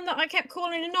you the one that I kept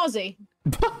calling an Aussie?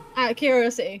 Out of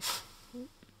curiosity.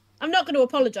 I'm not going to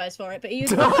apologise for it, but are you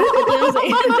the one that called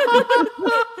me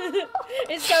Aussie?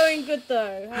 It's going good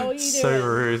though. How are you doing? So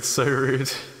rude, so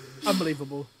rude.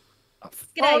 Unbelievable.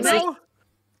 G'day, Oh mate. no!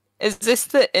 Is this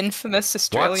the infamous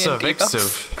What's Australian a debuff?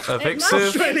 VIXXIV? A VIXXIV?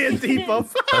 Australian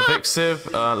debuff. A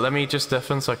VIXXIV, let me just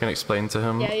deafen so I can explain to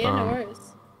him. Yeah, no worries.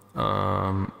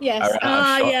 Yes.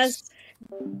 Alright, shots. Yes.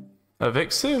 A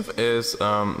VIXXIV is,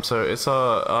 so it's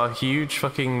our huge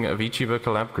fucking VTuber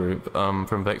collab group,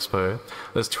 from Vexpo.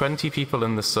 There's 20 people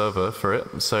in the server for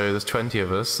it, so there's 20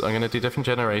 of us. I'm gonna do different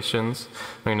generations.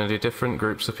 I'm gonna do different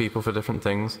groups of people for different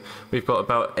things. We've got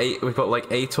like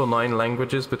 8 or 9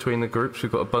 languages between the groups.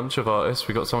 We've got a bunch of artists.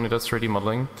 We've got someone who does 3D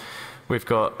modeling. We've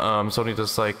got, someone who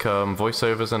does like,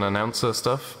 voiceovers and announcer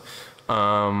stuff.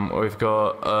 We've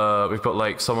got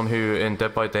like someone who in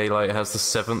Dead by Daylight has the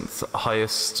 7th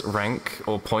highest rank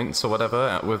or points or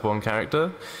whatever with one character.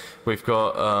 We've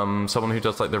got someone who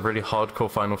does like the really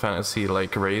hardcore Final Fantasy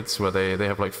like raids where they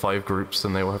have like 5 groups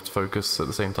and they all have to focus at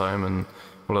the same time and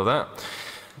all of that.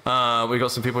 We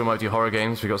got some people who might do horror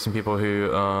games. We got some people who we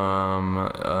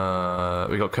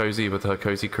got Cozy with her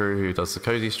Cozy crew who does the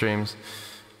Cozy streams.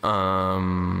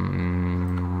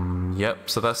 Yep,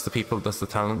 so that's the people, that's the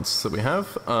talents that we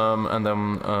have. And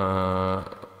then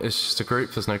it's just a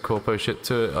group, there's no corpo shit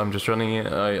to it. I'm just running it.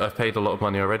 I've paid a lot of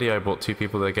money already. I bought 2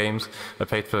 people their games. I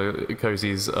paid for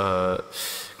Cozy's collab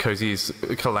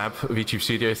VTube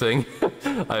Studio thing.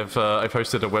 I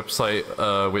posted a website,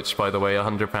 which by the way,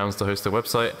 £100 to host a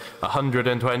website,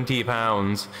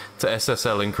 £120 to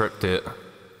SSL encrypt it.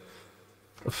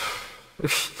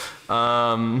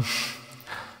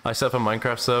 I set up a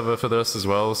Minecraft server for this as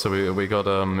well, so we got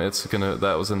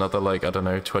that was another like, I don't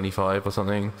know, 25 or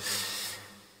something.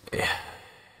 Yeah.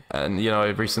 And you know, I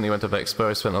recently went to Vexpo,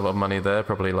 I spent a lot of money there,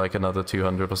 probably like another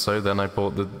 200 or so. Then I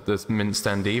bought the Mint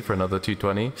standee for another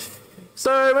 220.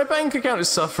 So my bank account is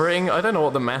suffering. I don't know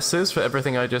what the mass is for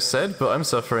everything I just said, but I'm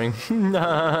suffering.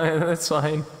 Nah, that's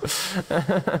fine.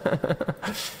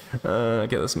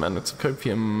 Get this man some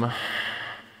copium.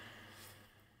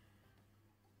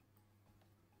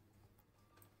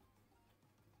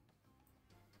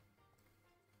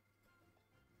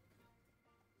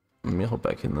 Let me hop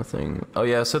back in the thing. Oh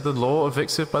yeah, so the lore of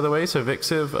VIXXIV, by the way. So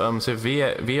VIXXIV, so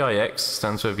VIX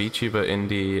stands for VTuber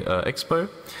Indie Expo.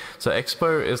 So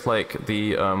Expo is like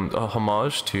the a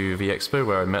homage to VIXXIV,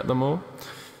 where I met them all.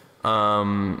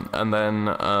 And then,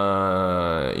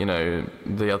 you know,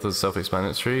 the other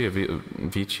self-explanatory,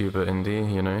 VTuber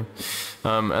Indie, you know.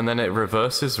 And then it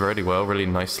reverses really well, really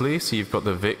nicely. So you've got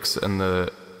the VIX and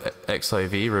the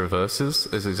XIV reverses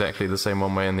is exactly the same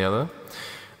one way and the other.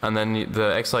 And then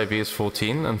the XIV is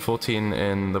 14, and 14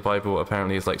 in the Bible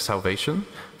apparently is like salvation.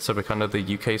 So we're kind of the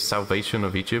UK salvation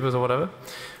of VTubers or whatever.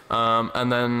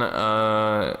 And then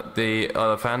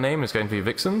the fan name is going to be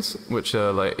Vixens, which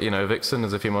are like, you know, Vixen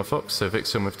is a female fox, so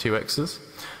Vixen with 2 X's.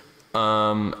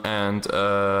 And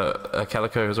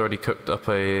Calico has already cooked up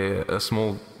a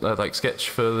small like sketch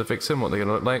for the Vixen, what they're going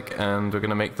to look like, and we're going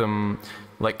to make them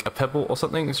like a pebble or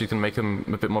something, so you can make them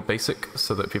a bit more basic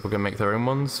so that people can make their own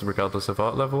ones regardless of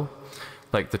art level,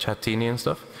 like the Chatini and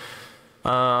stuff.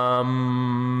 Yeah,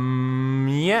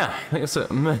 I think that's it.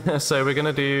 So we're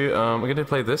gonna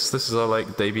play this. This is our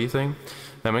like debut thing.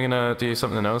 Then we're gonna do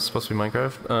something else, possibly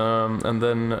Minecraft. And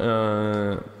then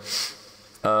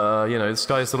you know, the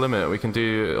sky's the limit. We can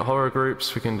do horror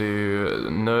groups, we can do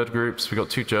nerd groups. We got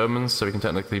 2 Germans, so we can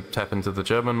technically tap into the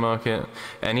German market.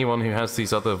 Anyone who has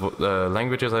these other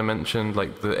languages I mentioned,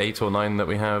 like the 8 or 9 that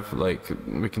we have, like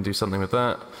we can do something with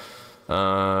that.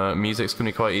 Music's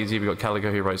gonna be quite easy. We got Calico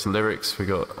who writes lyrics. We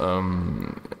got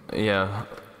yeah.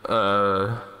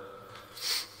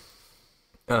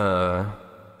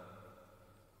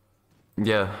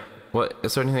 Yeah. What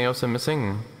is there anything else I'm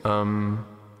missing?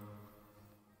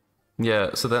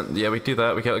 Yeah, so then, yeah, we do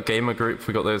that. We get a gamer group.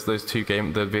 We got those the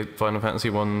Final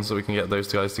Fantasy ones, so we can get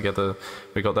those guys together.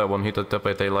 We got that one who did Dead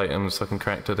by Daylight and was fucking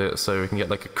cracked at it, so we can get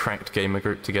like a cracked gamer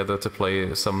group together to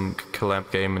play some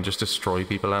collab game and just destroy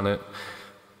people at it.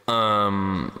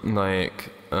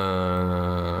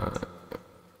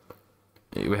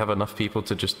 We have enough people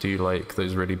to just do like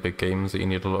those really big games that you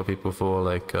need a lot of people for,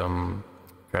 like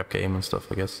Crab Game and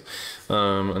stuff, I guess,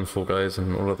 and Fall Guys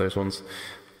and all of those ones.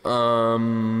 So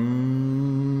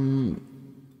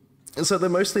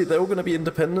they're all going to be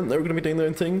independent. They're all going to be doing their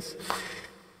own things.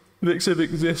 VIXXIV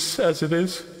exists as it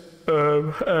is,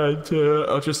 and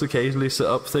I'll just occasionally set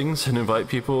up things and invite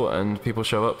people, and people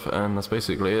show up, and that's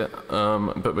basically it.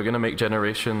 But we're going to make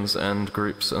generations and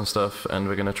groups and stuff, and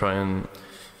we're going to try and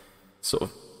sort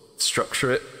of structure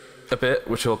it a bit,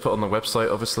 which I'll put on the website,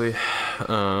 obviously.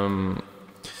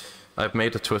 I've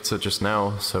made a Twitter just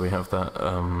now, so we have that.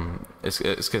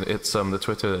 The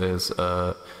Twitter is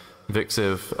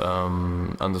VIXXIV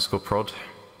 _prod.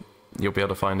 You'll be able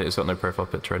to find it. It's got no profile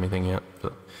picture or anything yet,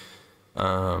 but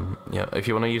yeah. If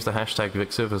you want to use the hashtag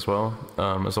VIXXIV as well,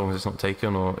 as long as it's not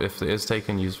taken, or if it is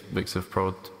taken, use VIXXIV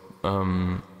prod.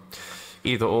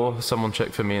 Either or. Someone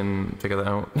check for me and figure that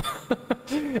out.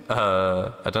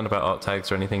 I don't know about art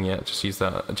tags or anything yet. Just use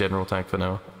that general tag for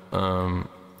now.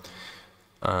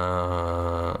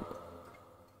 Yeah,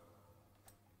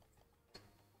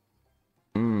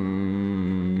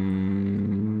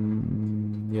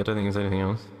 I don't think there's anything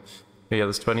else. But yeah,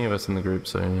 there's 20 of us in the group,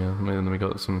 so yeah. And then we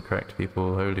got some cracked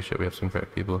people. Holy shit, we have some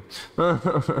cracked people.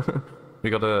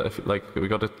 we got a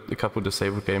couple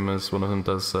disabled gamers. One of them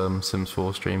does Sims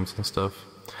 4 streams and stuff.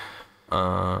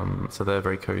 So they're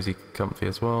very cozy, comfy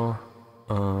as well.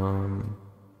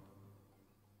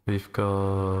 We've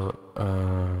got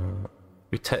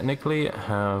we technically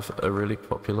have a really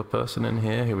popular person in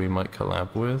here who we might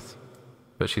collab with,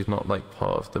 but she's not like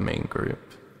part of the main group.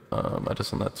 I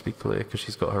just want that to be clear because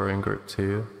she's got her own group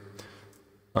too.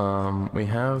 We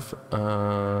have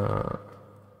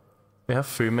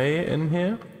Fume in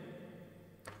here,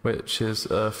 which is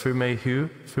Fume Who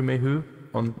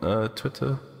on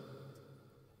Twitter.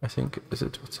 I think, is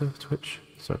it Twitter? Twitch?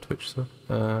 Sorry, Twitch, sir.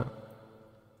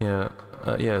 Yeah,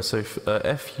 so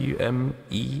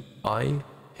FUMEIHUE.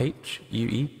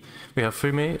 We have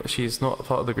Fume. She's not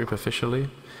part of the group officially,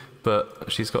 but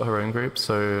she's got her own group,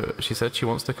 so she said she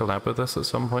wants to collab with us at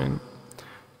some point.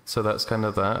 So that's kind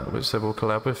of that, which said we'll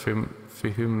collab with Fume.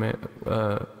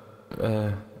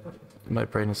 My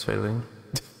brain is failing.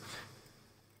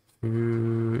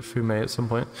 Fume at some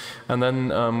point. And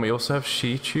then we also have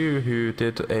Shichu, who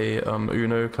did a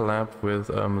Uno collab with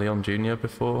Leon Jr.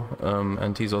 before,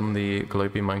 and he's on the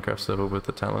Globy Minecraft server with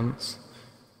the talents.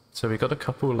 So we got a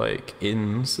couple like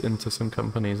ins into some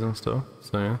companies and stuff.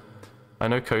 So I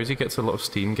know Cozy gets a lot of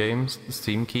Steam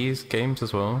keys games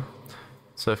as well.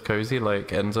 So if Cozy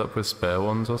like ends up with spare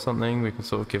ones or something, we can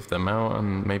sort of give them out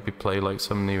and maybe play like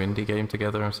some new indie game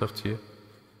together and stuff too.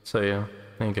 So yeah,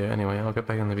 there you go. Anyway, I'll get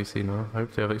back in the VC now.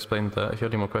 Hopefully I've explained that. If you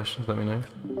have any more questions, let me know.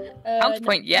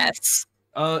 Counterpoint, yes.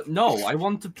 No, I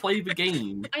want to play the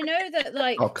game. I know that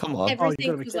like Oh, come on.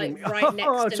 everything be was kidding like me. right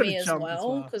Oh, next to me to as jump as well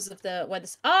well. because of the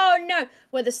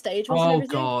where the stage was and Oh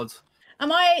everything. god.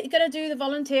 Am I gonna do the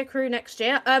volunteer crew next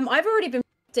year? I've already been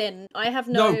in. I have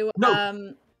no,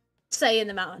 No. say in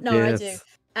the matter. No, I do.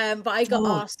 But I got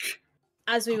asked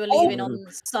as we were leaving on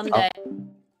Sunday.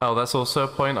 Oh, that's also a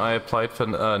point. I applied for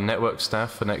network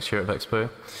staff for next year at Expo.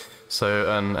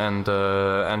 So, and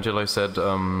Angelo said,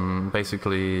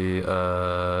 basically,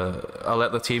 I'll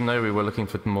let the team know we were looking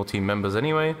for more team members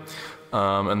anyway.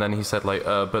 And then he said like,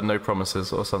 but no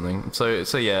promises or something. So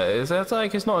yeah, it's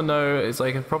like, it's not a no, it's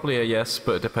like probably a yes,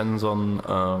 but it depends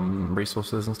on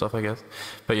resources and stuff, I guess.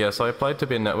 But yeah, so I applied to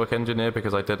be a network engineer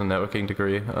because I did a networking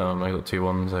degree. I got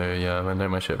 2-1, so yeah, I know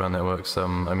my shit about networks. I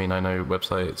mean, I know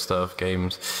website stuff,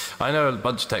 games. I know a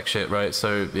bunch of tech shit, right?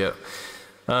 So yeah.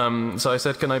 So I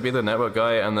said, can I be the network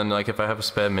guy? And then like, if I have a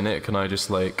spare minute, can I just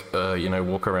like, you know,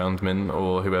 walk around Min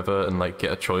or whoever and like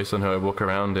get a choice on who I walk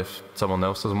around if someone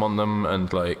else doesn't want them,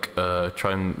 and like,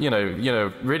 try and, you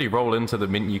know, really roll into the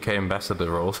Mint UK ambassador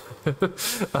role.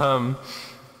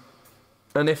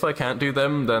 And if I can't do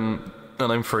them, then,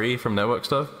 and I'm free from network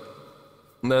stuff,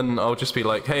 then I'll just be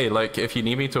like, hey, like, if you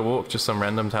need me to walk just some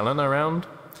random talent around,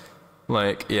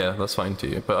 like, yeah, that's fine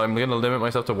too. But I'm gonna limit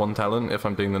myself to 1 talent if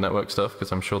I'm doing the network stuff,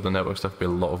 because I'm sure the network stuff will be a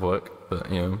lot of work, but,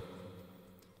 you know.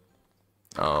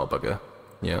 Oh, bugger.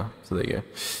 Yeah, so there you go.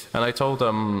 And I told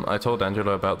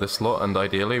Angelo about this lot, and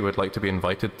ideally we'd like to be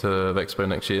invited to VIXXIV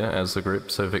next year as a group,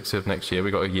 so VIXXIV next year,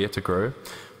 we got a year to grow.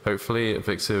 Hopefully at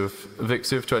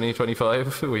VIXXIV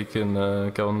 2025, we can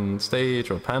go on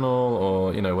stage or panel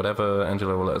or, you know, whatever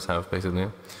Angelo will let us have, basically.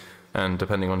 And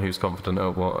depending on who's confident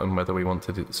or what, and whether we want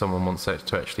to do, someone wants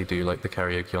to actually do like the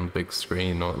karaoke on the big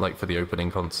screen, or like for the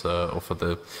opening concert, or for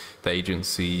the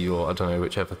agency, or I don't know,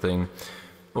 whichever thing.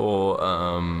 Or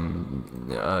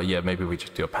yeah, maybe we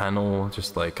just do a panel,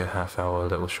 just like a half-hour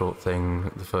little short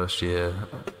thing the first year,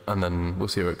 and then we'll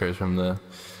see where it goes from there.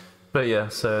 But yeah,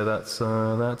 so that's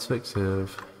VIXXIV.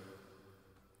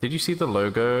 Did you see the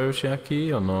logo,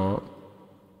 Shaki, or not?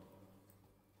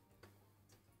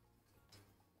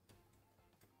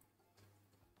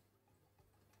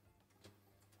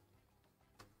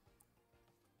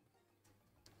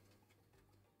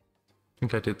 I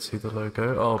think I did see the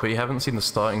logo. Oh, but you haven't seen the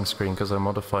starting screen because I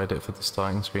modified it for the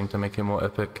starting screen to make it more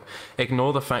epic.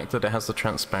 Ignore the fact that it has the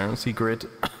transparency grid.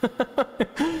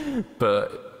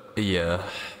 But yeah,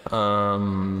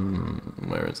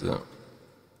 where is it?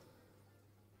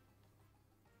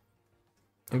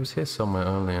 It was here somewhere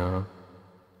earlier.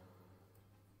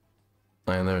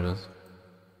 Oh, yeah, there it is.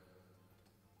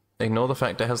 Ignore the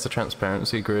fact it has the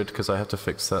transparency grid because I have to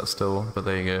fix that still, but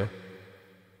there you go.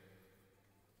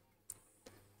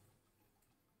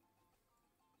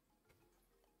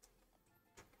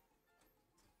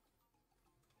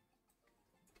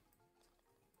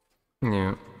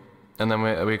 Yeah, and then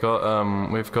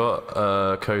we've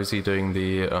got Cozy doing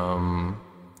the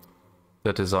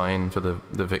design for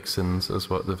the Vixens as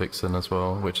well, the Vixen as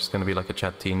well, which is going to be like a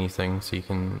Chatini thing, so you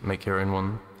can make your own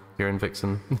one, your own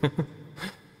Vixen.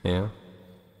 Yeah,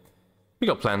 we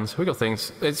got plans, we got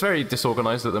things. It's very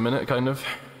disorganized at the minute, kind of.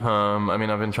 I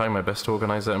mean, I've been trying my best to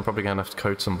organize it. I'm probably gonna have to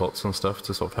code some bots and stuff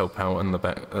to sort of help out in the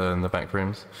back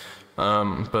rooms.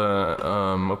 But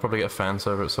we'll probably get a fan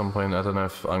server at some point. I don't know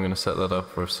if I'm going to set that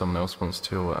up or if someone else wants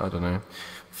to, or I don't know.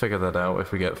 Figure that out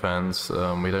if we get fans.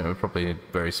 We're probably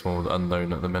very small,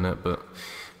 unknown at the minute, but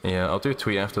yeah, I'll do a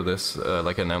tweet after this,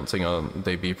 like announcing our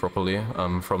debut properly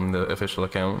from the official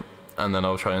account, and then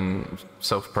I'll try and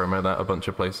self-promo that a bunch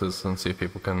of places and see if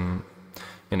people can,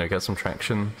 you know, get some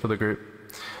traction for the group.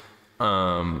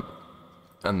 And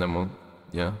then we'll,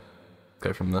 yeah,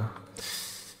 go from there.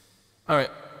 Alright.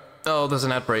 Oh, there's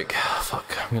an ad break. Fuck,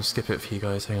 I'm gonna skip it for you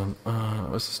guys. Hang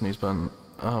on. What's the snooze button?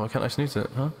 Oh, why can't I snooze it,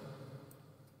 huh?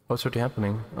 What's already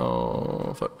happening?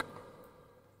 Oh, fuck.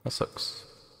 That sucks.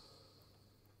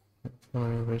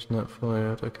 Okay,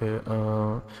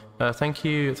 thank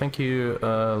you,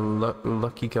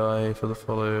 Lucky Guy for the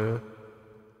follow.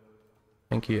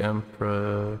 Thank you,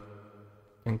 Emperor.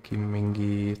 Thank you,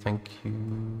 Mingy. Thank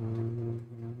you,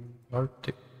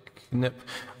 Arctic. Nip.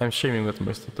 I'm streaming with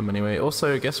most of them anyway.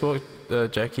 Also, guess what,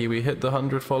 Jackie? We hit the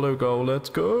 100 follow goal. Let's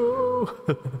go!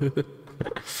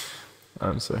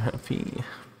 I'm so happy.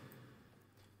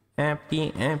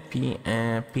 Happy.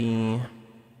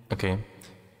 Okay,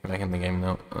 back in the game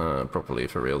now. Properly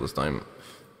for real this time.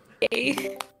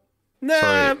 Yay.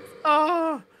 No.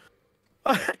 Oh.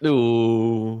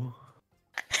 Ooh.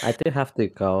 I do have to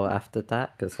go after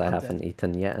that because I haven't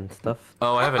eaten yet and stuff.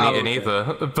 Oh, I haven't eaten either,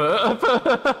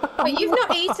 but Wait, you've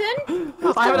not eaten?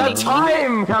 I haven't had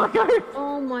time, Calico!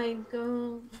 Oh my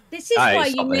god. This is I why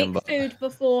ate you make something, food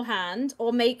beforehand,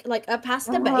 or make like a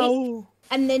pasta bake, Oh.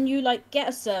 and then you like get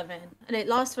a serving, and it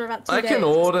lasts for about 2 days. I can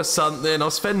order something, I'll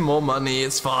spend more money,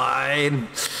 it's fine.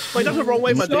 Wait, that's the wrong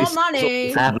way, It's but your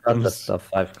money. I have other stuff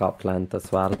I've got planned as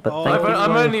well. But Oh. thank you I've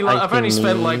for only inviting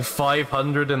spent me. like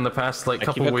 500 in the past like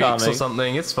Thank you couple for weeks or coming.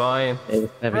 something, it's fine. It was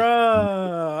very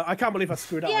Bruh, I can't believe I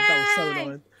screwed up. That was so Yay!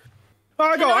 annoying. Oh,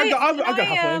 I go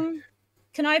halfway.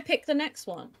 Can I pick the next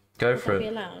one? Go Would for that be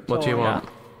it. allowed? What do you Oh, want?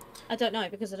 I don't know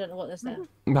because I don't know what there's there.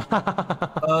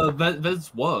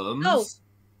 There's worms. Oh,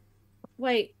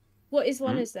 wait. What is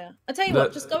one? Is there? I tell you The-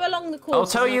 what. Just go along the course. I'll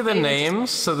tell and you the I'll tell names.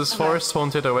 So there's Okay. Forest,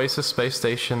 Haunted, Oasis, Space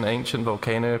Station, Ancient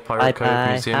Volcano, Pirate Cove,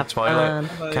 Bye-bye, Museum, have Twilight,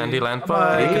 fun. Candyland,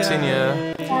 Bye. bye,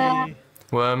 Coutinho, Yay.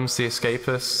 Worms, The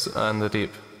Escapists, and The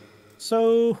Deep.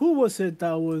 So who was it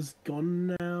that was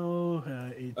gone now?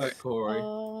 It's Corey.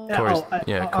 Corey's-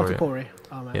 Corey. Corey. Corey.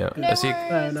 Oh, man. Yeah. Okay. Has he-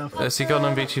 Fair enough. Has he gone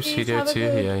on BT Studio too?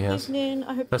 Yeah, he has.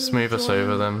 Let's move us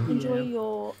over then. Enjoy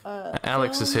your.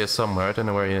 Alex is here somewhere. I don't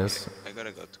know where he is. I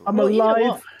gotta go too. I'm What are you gonna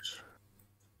alive. watch?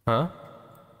 Huh?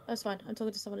 That's fine. I'm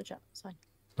talking to someone in chat. It's fine.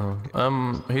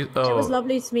 Oh. He, It was oh.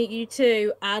 lovely to meet you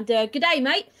too, and good day,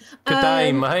 mate. Good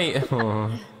day, mate.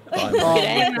 Oh. Good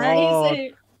day, God.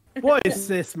 mate. What is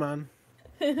this, man?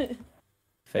 Fake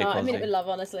I mean it Aussie. with love,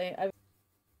 honestly.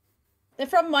 They're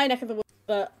from my neck of the woods,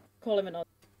 but call him an odd.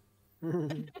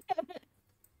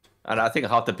 And I think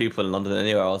half the people in London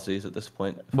anyway are Aussies at this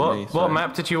point. for What me, what so-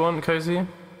 map did you want, Cozy?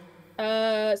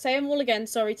 Say them all again.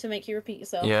 Sorry to make you repeat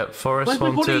yourself. Yeah, Forest, Where's my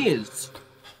bunny Haunted. ears?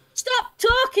 Stop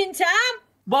talking, Tam.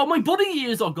 Well, my bunny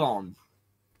ears are gone.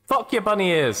 Fuck your bunny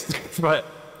ears. Right.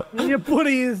 Your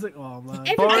buddy is. Oh man.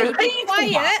 Everybody, be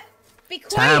quiet. Be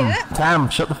quiet. Tam,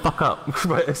 shut the fuck up.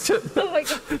 Right. Oh my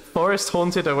god. Forest,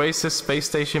 Haunted, Oasis, Space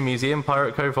Station, Museum,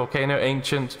 Pirate Cove, Volcano,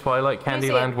 Ancient, Twilight, Candyland,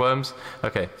 Museum. Worms.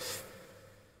 Okay.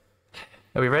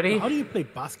 Are we ready? How do you play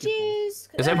basketball? Cheers.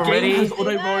 Is everyone Game ready? has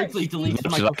unironically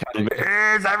deleted my.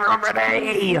 Is everyone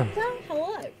ready?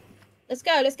 Hello. Let's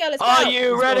go. Let's go. Let's go. Are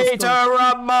you ready to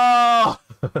rumble?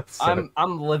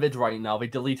 I'm livid right now. They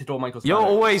deleted all my cosmetics. You're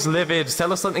always livid.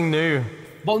 Tell us something new.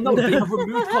 Well, no, they have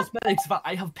removed cosmetics that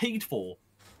I have paid for.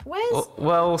 Where's?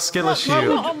 Well, skill Not, issue.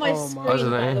 not on my Oh my- screen, I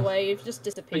don't by the know. way. You've just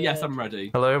disappeared. But yes, I'm ready.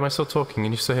 Hello, am I still talking?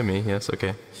 Can you still hear me? Yes,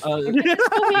 okay. Oh, here,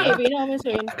 but you're not on my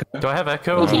screen. Do I have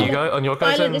echo on you guys on your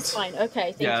guys' Silent end? is fine.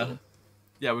 Okay, thank Yeah. you.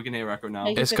 Yeah, we can hear Echo now.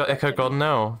 Thank you. It's got echo gone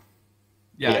now.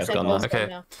 Yeah, it's gone now. Moth Okay.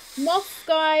 now. Moth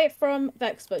guy from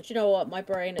Vex, but you know what? My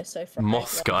brain is so fried.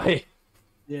 Moth guy.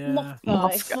 Yeah. Moth guy.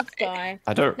 Moth guy.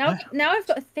 I don't. Now I've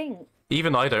got to think.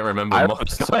 Even I don't remember I Moth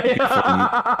was guy.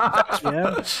 Yeah.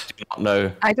 do not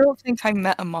know. I don't think I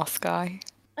met a moth guy.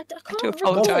 I can't do remember.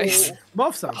 apologise.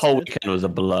 Moth The sounds whole good. weekend was a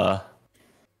blur.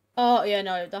 Oh yeah,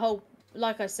 no. The whole,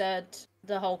 like I said,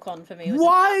 the whole con for me was.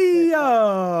 Why?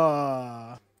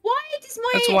 Why does my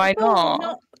That's why phone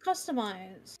not.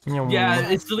 customized? Yeah,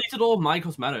 it's deleted all of my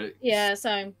cosmetics. Yeah, so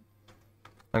I'm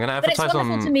gonna But it's advertise on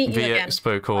wonderful to meet you again.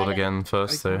 VIXXIV call Friday. again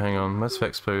first though. Hang on, where's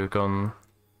VIXXIV gone?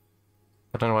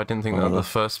 I don't know why I didn't think that was the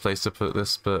first place to put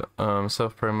this, but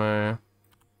self promo.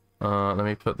 Let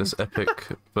me put this epic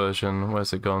version.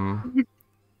 Where's it gone?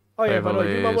 Oh yeah, by the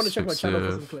way, you might want to Overlays, check my channel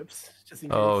for some VIXXIV. clips, just in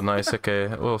case. Oh, nice. Okay.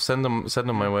 Well, send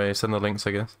them my way. Send the links,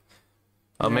 I guess.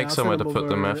 I'll Yeah, make I'll somewhere to send put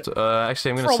them them after.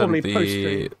 Actually, I'm gonna send probably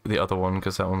post-stream. the other one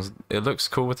because that one's. It looks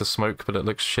cool with the smoke, but it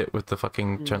looks shit with the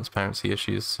fucking transparency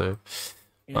issues. So,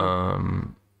 Yeah.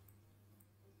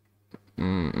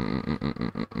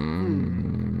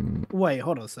 Wait,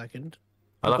 hold on a second.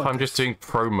 I love got how I'm just this. doing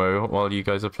promo while you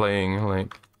guys are playing.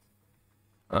 Like,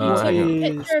 you hang took on. a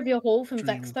Is picture of your haul from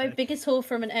Dream Vexpo, Deck. biggest haul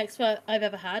from an expo I've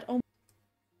ever had. Oh,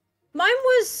 mine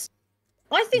was.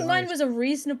 I think mine Nice. was a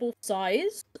reasonable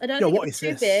size. I don't Yo, think it what was is too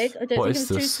this? big. I don't What think it is was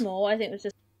too this? small. I think it was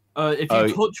just. If you Oh.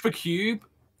 touch the cube,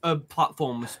 a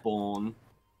platform will spawn.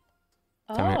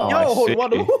 Damn it. Oh. Oh, Yo, I hold see.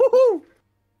 on. Woohoo!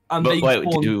 And But they wait,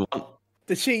 spawn... did you want?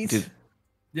 The cheats. Did,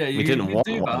 Yeah, you, we didn't you want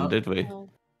do one, that. did we? Oh.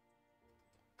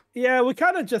 Yeah, we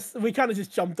kind of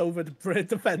just jumped over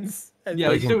the fence. And Yeah,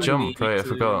 Oh, you you don't can really jump, right? I need to-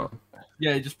 forgot.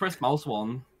 Yeah, just press mouse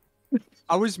one.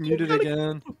 I was muted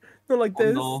again. not like Oh,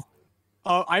 this. no.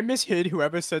 I misheard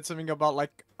whoever said something about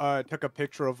like took a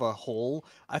picture of a hole.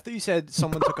 I thought you said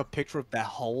someone took a picture of their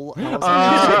hole. And I was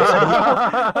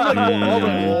like, I'm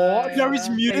like, what? and I was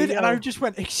muted, Hey, and I yo. just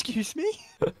went, "Excuse me."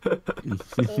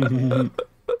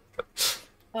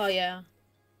 Oh yeah.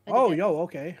 I did Oh, it. yo,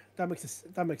 okay. That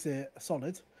makes it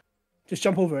solid. Just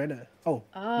jump over, innit? Oh.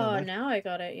 Oh, mind. now I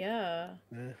got it. Yeah.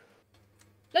 Yeah.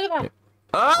 Look at that.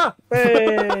 Ah!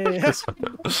 Hey! This-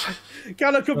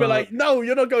 Callum could be like, no,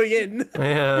 you're not going in.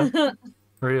 yeah,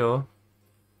 real.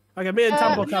 Okay, me and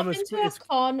Tambo I've not Cameras. been to a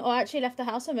con or actually left the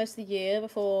house for most of the year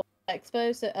before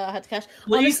Expo, so I had to cash.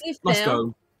 Please, Honestly, let's fail.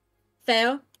 go.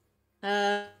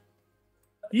 Fail.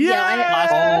 Yeah!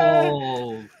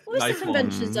 Oh, What was nice the one.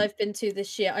 conventions I've been to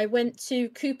this year? I went to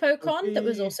CupoCon, that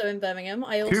was Okay. also in Birmingham.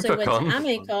 I also went to CupoCon?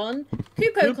 AmiCon.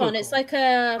 CupoCon, it's CupoCon. like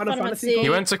a Final Final Fantasy Fantasy. con?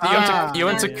 You went to Ah, you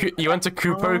went to yeah. you went to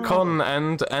CupoCon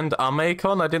and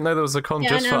AmeCon. I didn't know there was a con Yeah,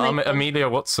 just for and AmeCon. Amelia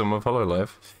Watson with HoloLive.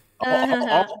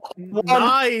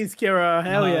 Nice, Kira.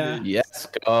 Hell yeah. Yes,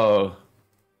 go.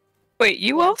 Wait,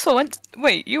 you also went.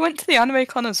 Wait, you went to the anime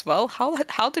con as well.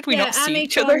 How did we Yeah, not see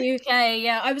each AmiCon other? UK.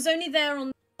 Yeah, I was only there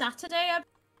on Saturday. I Are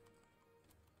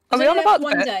was we on only there about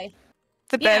one the, day.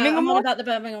 the Yeah, Birmingham I'm on one? about the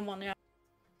Birmingham one. Yeah.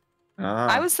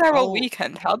 I was there all Oh.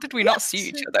 weekend. How did we not see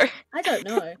each other? I don't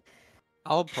know.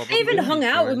 I'll probably. I even hung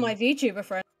out with join. my VTuber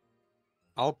friend.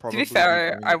 I'll To probably. be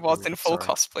fair, join I was too, in full sorry.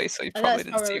 cosplay, so you And probably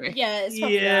that's didn't see probably, me. yeah, it's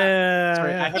probably that. Yeah.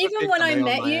 Sorry, I have a Even big when I delay on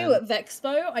met my you end. at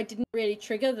Vexpo, I didn't really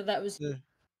trigger that was. Yeah.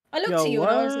 I looked Yo, at you and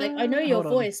I was like, I know what? your Hold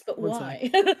on, voice, but one why?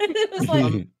 It was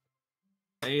like,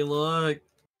 Hey, look.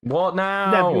 What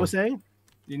Neb, now? you were saying?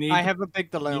 You need. I have a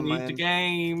big delay You on my need the end.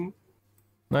 game.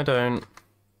 I don't.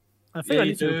 I think Yeah, I you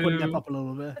need to put Neb do. up a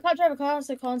little bit. I can't drive a car,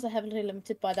 so cons are heavily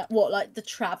limited by that. What, like the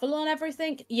travel and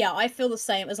everything? Yeah, I feel the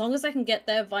same. As long as I can get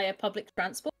there via public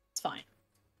transport, it's fine.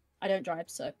 I don't drive,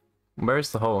 so.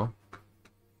 Where's the hole?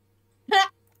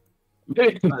 Do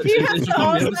you have It's to just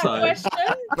on the ask other that side. question?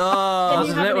 Oh, Then it's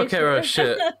you a have an network issue. error.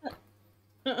 Shit.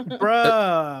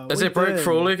 Bruh. Is what it broke you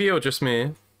for all doing? of you or just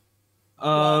me?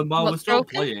 Well, we're What's still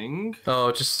broken? playing.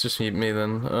 Oh, just me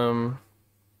then.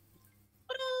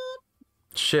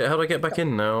 Shit. How do I get back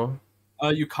in now?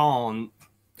 You can't.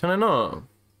 Can I not?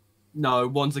 No,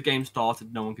 once the game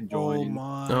started, no one can Oh join.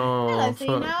 my. Oh, Hello, fuck.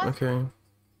 Athena. Okay.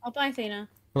 I'll buy Athena.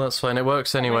 Well, that's fine. It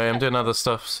works anyway. I'm doing other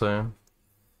stuff, so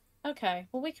Okay,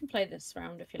 well, we can play this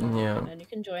round if you like, Yeah. and then you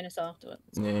can join us afterwards.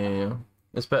 yeah.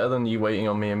 It's better than you waiting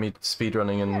on me and me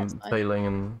speedrunning and it's fine. failing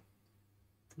and.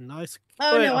 Nice.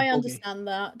 Oh, Wait, no, I okay. understand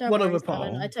that. Don't One worry, over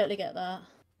Stalin. par. I totally get that.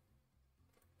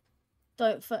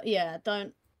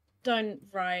 Don't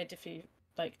ride if you,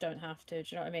 like, don't have to. Do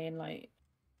you know what I mean? Like,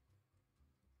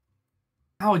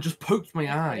 Ow, it just poked my I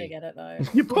totally eye. get it, though.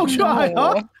 You poked your eye,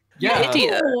 huh? Yeah.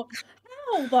 Idiot. Ow!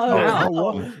 Ow, though! Oh,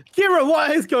 what? Kira, what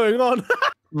is going on?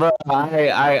 Bro,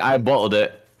 I bottled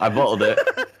it. I bottled it.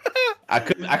 I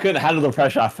couldn't handle the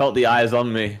pressure. I felt the eyes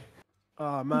on me.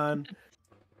 Oh man.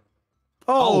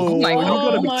 Oh, Oh, my you God.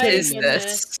 gotta be my What kidding is me.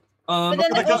 this? But then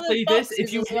Can I all just the say this?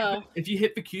 boxes as well. If you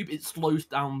hit the cube, it slows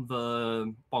down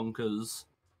the bonkers.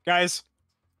 Guys,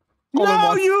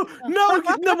 No, you no,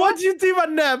 no, what did you do,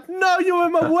 man, Neb? No, you were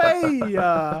in my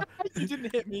way. you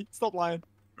didn't hit me. Stop lying.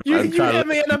 You I'm trying hit to-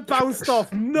 me and then bounced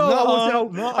off. No,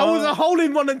 I was a hole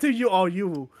in one until you. Oh,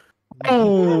 you.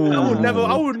 Oh.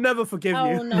 I would never forgive Oh,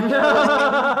 you. no.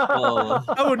 Oh,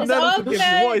 I would It's never forgive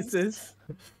you. What is okay. this?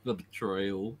 the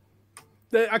betrayal.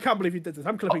 I can't believe you did this.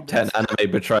 I'm clipping Top 10 this.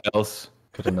 anime betrayals.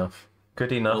 Good enough.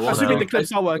 Good enough. Well, Assuming now. the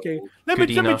clips are working. Let Good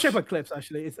me enough. check my clips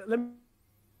actually. Let me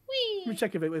Whee!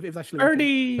 check if it's actually working.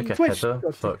 Ernie. Okay, Twitch. header.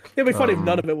 Fuck. It'd be funny if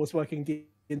none of it was working the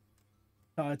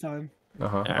entire time.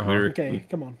 Uh-huh, Yeah, uh-huh. we Okay,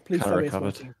 come on. Please Kinda tell me it's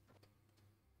recovered. working.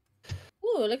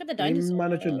 Ooh, look at the Game dinosaurs.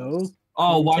 manager, no.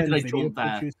 Oh, why did I Content video jump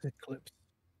there? producer clips.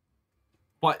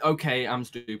 But okay, I'm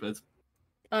stupid.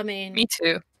 I mean, Me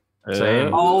too.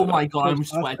 Same. Oh my god, I'm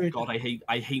Clips are swear to great. God, I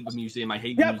hate the museum. I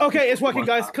hate. the Yep, museum. okay, it's working,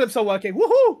 guys. Clips are working.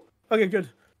 Woohoo! Okay, good.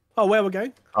 Oh, where we're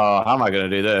going? Oh, how am I gonna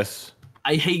do this?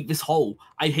 I hate this hole.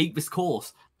 I hate this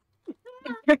course.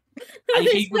 I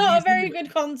it's hate not a when very museum-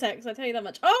 good context, I tell you that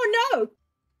much. Oh no!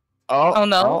 Oh,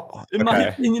 no. In my okay.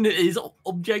 opinion, it is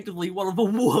objectively one of the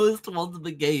worst ones in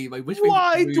the game. I wish.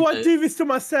 Why we do I removed it. do this to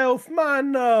myself,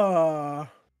 man? Yeah.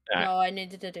 No, I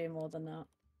needed to do more than that.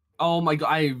 Oh my god,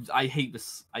 I hate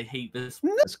this. I hate this.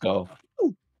 Let's go.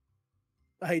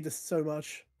 I hate this so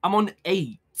much. I'm on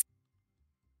 8.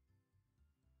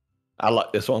 I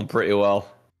like this one pretty well.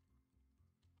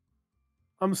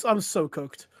 I'm so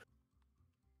cooked.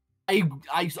 I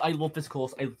love this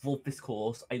course. I love this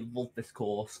course. I love this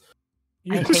course.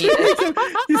 You, I hate it.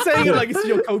 He's saying it like it's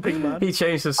your coping, man. He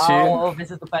changed his tune. Oh, this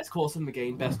is the best course in the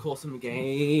game. Best course in the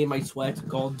game. I swear to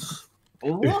God.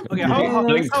 Oh, Okay, how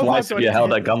Blink hard twice do if I you need to held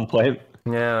hit at gunpoint.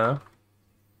 Yeah.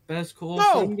 best course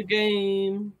No. in the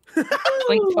game.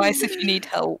 Blink twice if you need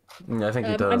help. Yeah, I think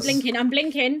he does. I'm blinking. I'm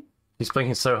blinking. He's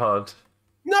blinking so hard.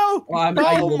 No! Well,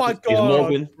 I Oh love my this game. He's god,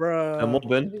 Morgan. bruh. And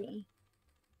Morbin.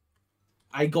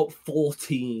 I got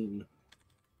 14.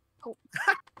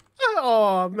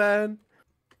 Oh man.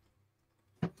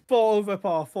 4 over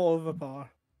par, 4 over par.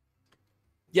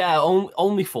 Yeah,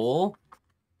 only 4.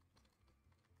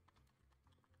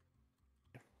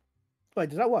 Wait,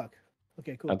 does that work?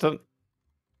 Okay, cool. I don't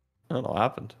know what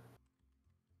happened.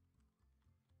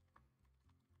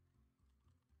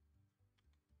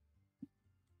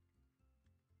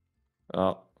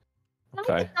 Oh.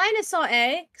 Okay. Dinosaur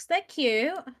eggs. They're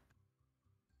cute.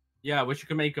 Yeah, I wish you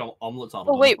could make omelets out of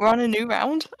Oh them. wait, we're on a new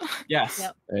round? Yes.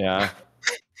 Yep. Yeah.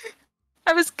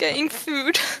 I was getting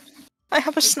food. I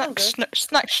have a It's all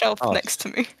snack shelf Oh. next to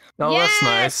me. Oh, that's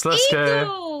nice. Let's go.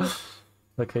 Eagle!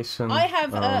 Location. I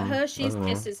have I Hershey's don't know.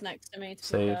 Kisses next to me. To be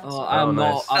Save. fair, Oh, so- I'm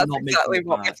nice. not. I'm That's not exactly making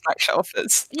what my that. snack shelf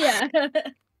is. Yeah.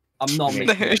 I'm not The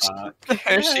making Hershey- that. The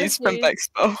Hershey's from Hershey's.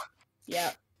 Expo.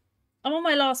 Yeah. I'm on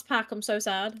my last pack. I'm so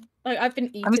sad. Like I've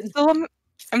been I'm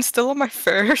eating. still on my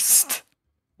first.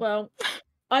 Well,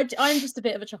 I'm just a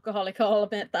bit of a chocoholic. I'll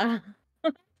admit that.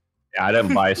 Yeah, I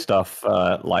don't buy stuff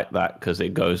like that because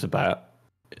it goes about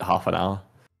half an hour.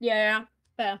 Yeah,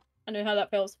 fair. I know how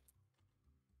that feels.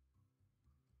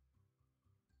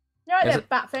 You're right Is there, it-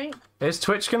 bat thing. Is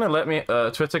Twitch gonna let me?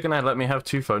 Twitter gonna let me have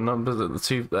 2 phone numbers,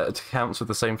 2 accounts with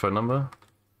the same phone number?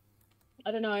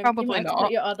 I don't know. Probably you might have to not.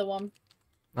 put your other one.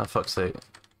 Oh, fuck's sake.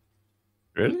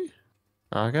 Really?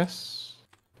 I guess.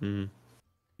 Hmm.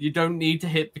 You don't need to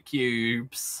hit the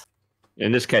cubes.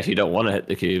 In this case, you don't want to hit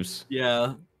the cubes.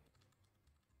 Yeah.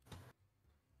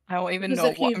 I don't even Because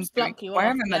know the what I'm cubes doing. block you Where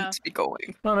off, am I meant yeah. to be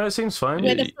going? No, no, it seems fine.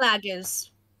 Where the flag is.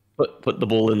 Put the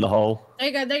ball in the hole. There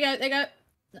you go. There you go. There you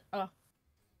go. Oh.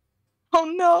 Oh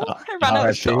no! I ran out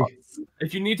of shots.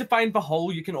 If you need to find the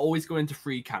hole, you can always go into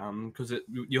free cam because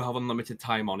you have unlimited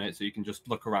time on it, so you can just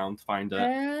look around to find it.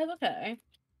 Okay.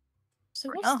 So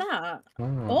Fair what's enough. that?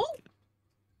 Oh.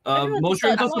 Oh, everyone Most just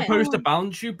rooms are started supposed to playing.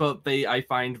 bounce you, but I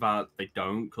find that they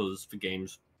don't because the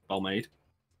game's well made.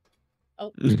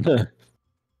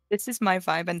 This is my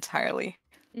vibe entirely.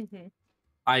 Mm-hmm.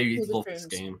 I the love this rooms.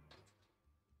 game.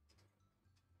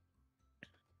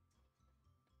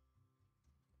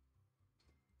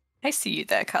 I see you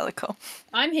there, Calico.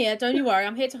 I'm here. Don't you worry.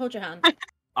 I'm here to hold your hand.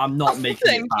 I'm not making it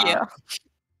Thank back. you.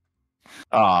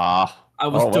 Ah. I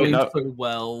was Oh, wait, doing no. so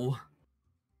well.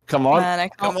 Come on. Man, I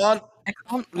can't, Come on. I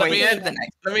can't Let wait me for in. the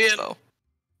next Let me in. expo.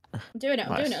 I'm doing it.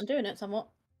 I'm doing Nice. it. I'm doing it somewhat.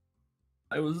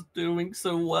 I was doing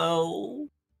so well.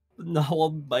 Now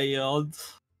I'm bad.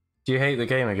 Do you hate the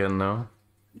game again, though?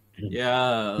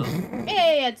 Yeah.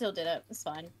 Yeah, I still did it. It's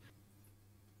fine.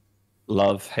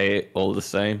 Love, hate, all the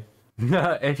same.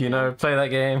 If you know, play that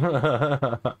game.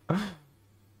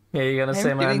 Yeah, you're gonna I'm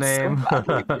say my doing so name.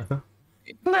 badly.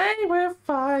 Play with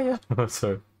fire. Oh,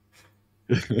 sorry.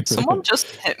 Someone just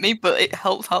hit me, but it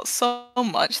helped out so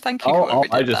much. Thank you. Oh, whoever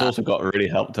I did just that. also got really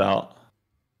helped out.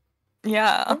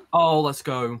 Yeah. Oh, let's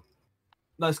go.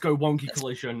 Let's go, wonky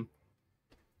collision.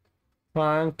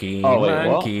 Monkey, Oh, wait, what?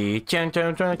 monkey. Chun,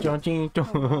 chun, chun, chun, chun, chun.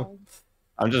 Oh,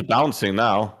 I'm just bouncing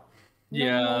now.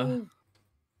 Yeah. no.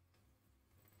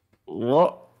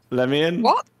 What? Let me in.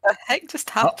 What the heck just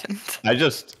happened? I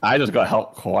just got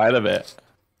helped quite a bit.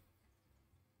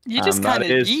 You just that kind of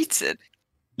is- yeeted.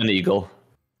 An eagle.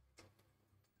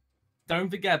 Don't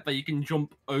forget that you can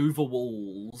jump over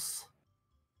walls.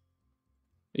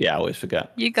 Yeah, I always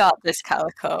forget. You got this,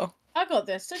 Calico. I got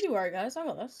this. Don't you worry, guys. I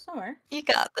got this. Don't worry. You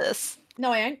got this.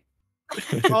 No, I ain't.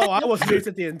 Oh, I was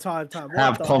muted the entire time. What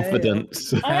Have the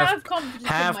confidence. I have confidence. in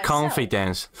Have myself.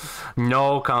 confidence.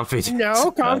 No confidence. hell?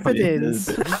 No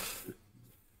confidence.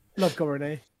 Love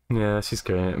Renee. Yeah, she's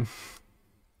great.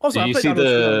 Also, Did I you played see Arnold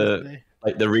Schwarzenegger the today.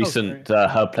 like the recent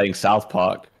her playing South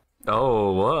Park?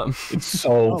 Oh, what? It's so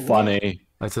Oh, wow. funny.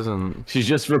 I didn't. She's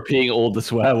just repeating all the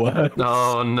swear words.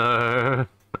 Oh, no.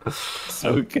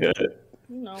 So good.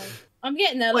 No, I'm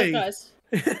getting there, Wait. look, guys.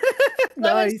 Slow and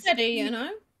Nice. steady, you know.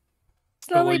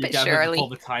 Slowly you but get it surely. before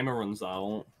the timer runs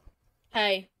out.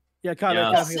 Hey, Yeah, kind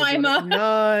Yeah. of. Timer.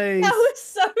 Nice. that was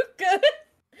so good.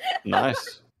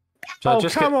 Nice. Shall I Oh,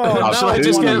 just come get, on, shall I now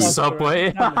just I get a wanna-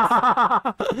 Subway?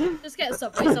 Just get a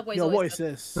Subway. Subway's Yo, what always is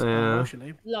good. this? Yeah.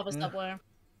 Actually, Love a Subway,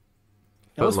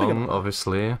 I was But thinking long, about-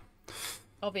 obviously.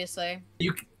 obviously.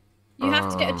 You You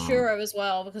have to get a Um, churro as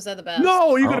well because they're the best.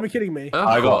 No, you're gonna Oh. be kidding me. Oh,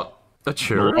 I got a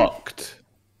churro? blocked.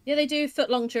 Yeah, they do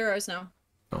foot-long churros now.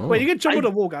 Oh. Wait, you can jump on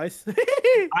the wall, guys.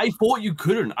 I thought you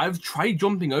couldn't. I've tried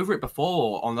jumping over it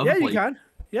before on other Yeah, you places. can.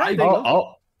 Yeah, I- there you go.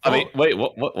 Oh, I mean, wait,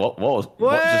 what just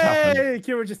happened?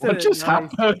 Kira just did What it. just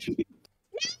Nice. happened?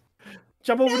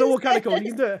 Jump over the wall, Calico. You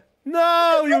can do it.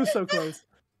 No, you were so close.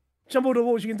 Jump over the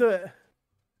walls. You can do it.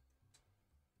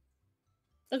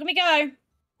 Look at me go.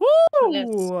 Woo!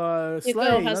 Your Slay,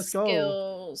 girl has let's go.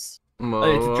 skills.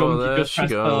 It's a jump, you there just she press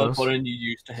the goes. button you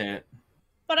used to hit.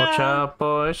 But Watch out,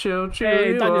 boy, she'll chew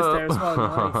Hey, you Daniel's up. there as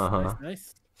well.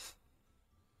 Nice.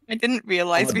 I didn't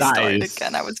realize Oh, we started nice.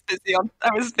 again. I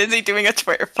was busy doing a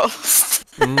Twitter post.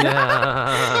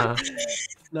 Yeah.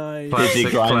 Nice. Busy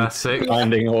Classic.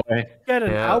 grinding away. Get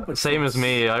an Yeah, Albert. same as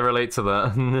me. I relate to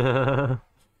that.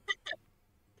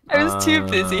 I was too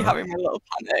busy having my little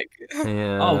panic.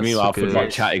 Yeah. Oh, that's Meanwhile, good. football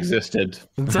chat existed.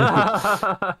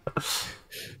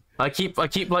 I keep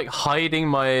like hiding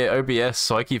my OBS,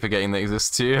 so I keep forgetting they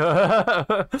exist too.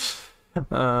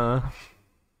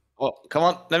 Oh, come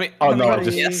on, let me. Oh no, I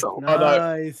just. Nice. Oh no.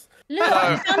 Nice. look,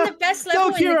 I found the best level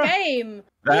in the Kira. game.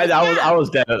 I was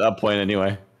dead at that point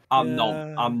anyway. I'm Yeah,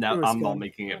 not Kira's not gone.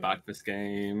 making it back this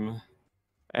game.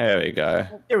 There we go.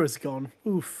 Kira's gone.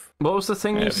 Oof. What was the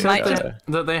thing There you we said go.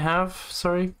 that they have?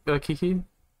 Sorry, Kiki.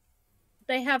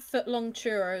 They have foot-long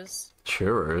churros.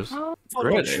 Churros.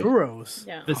 Really? Churros.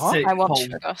 Yeah. The Huh? sick I want pulse-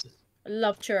 churros. I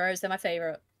love churros. They're my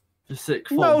favorite. The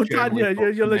sick No, pulse generally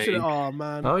Tanya, you're fucks literally. me. Oh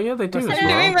man. Oh yeah, they do That's as I'm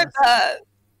okay. doing well. my best.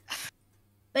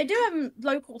 They do have them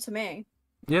local to me.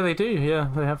 Yeah, they do. Yeah,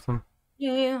 they have them.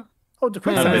 Yeah, yeah. Oh, the I've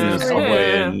been in princess. Subway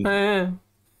yeah, and- yeah.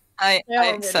 I They are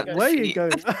really accept good. Where are you defeat.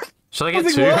 going? Shall I I get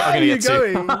think, two? where I'm are gonna you get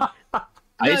two. going?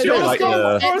 I used to No, get no, like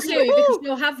no. the. Get two, because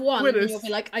you'll have one and Winners. you'll be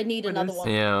like, I need another one.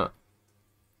 Yeah.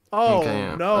 Oh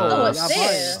Okay, no. Oh, it's yeah,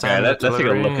 this. fine. Standard let's take a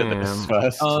look at delivery, this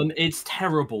first. It's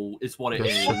terrible, is what it Just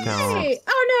is. check out. Hey,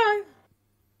 oh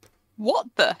What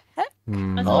the heck?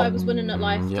 no! I thought I was winning at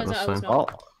life. Yeah, Turns that's out I was fine.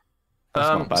 not. Oh, that's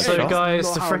not a bad So shot. guys,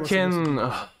 Not the how I was supposed to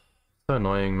frickin' so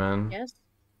annoying, man. Yes.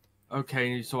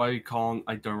 Okay, so I don't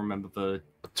remember the.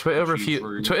 Twitter Choose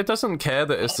room. Twitter doesn't care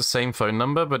that it's the same phone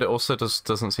number, but it also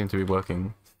doesn't seem to be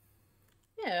working.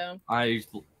 Yeah.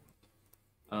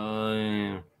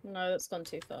 No, that's gone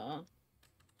too far.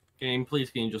 game,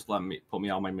 please can you just put me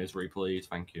out of my misery, please?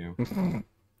 Thank you.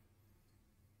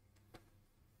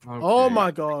 Oh Okay,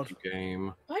 my god.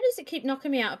 game. Why does it keep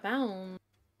knocking me out of bounds?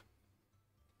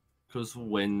 Because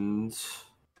wind.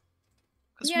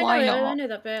 Yeah, why no, I not? know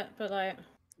that bit, but like.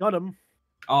 Got him.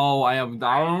 Oh, I am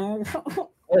down.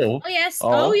 Oh, Oh yes. Oh.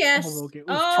 Oh yes. Oh, okay. Oof.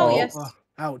 Oh yes.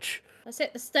 Ouch. That's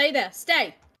it. Stay there.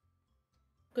 Stay.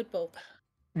 Good ball.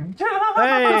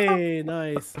 Hey,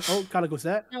 nice. Oh, Calico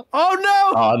set. No. Oh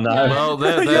no! oh no.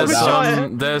 Well, You haven't shot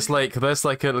it. there's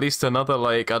like at least another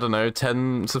like I don't know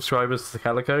 10 subscribers to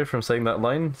Calico from saying that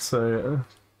line. So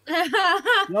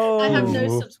No. I have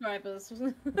no subscribers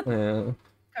yeah.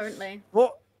 currently.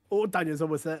 What? Oh, Daniel's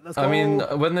almost there. Let's go. I mean,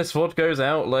 when this VOD goes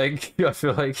out, like I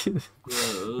feel like it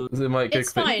might go.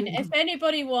 It's fine. If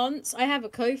anybody wants, I have a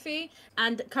Ko-fi,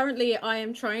 and currently I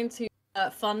am trying to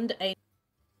fund a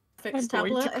fixed I'm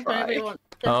going tablet. to If cry. anybody wants.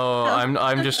 to Oh, help.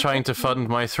 I'm just trying to fund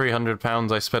my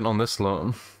 £300 I spent on this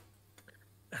lot.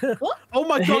 What? Oh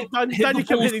my god, hit Daniel the kept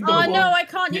balls hitting the Oh wall. no, I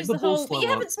can't Hit use the the ball whole. But you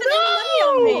slower. haven't spent any money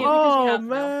on me. because you Oh have now.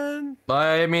 man.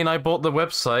 I mean, I bought the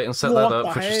website and set What that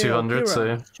up, the which was hell, 200. So,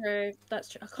 Kira? That's true. That's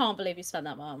true. I can't believe you spent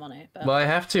that amount of money. But but I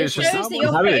have to. it It's shows just, that I'm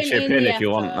you're I'm happy to putting chip in the if you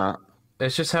want effort. that.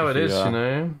 it's just how it If is, you, you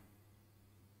know.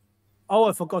 Oh,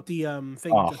 I forgot the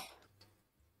thing. Oh.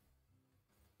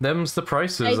 Them's the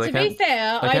prices. Hey, I to can't. be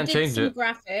fair, I I can't did change some it.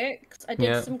 graphics. I did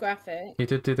Yeah. some graphics. You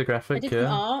did do the I graphic, did yeah.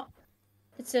 some art.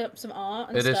 Did some art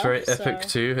and It stuff. is very so... epic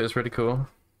too. It's really cool.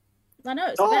 I know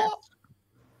it's the best.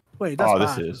 Wait, that's Oh, bad.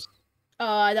 this is.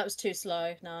 Oh, that was too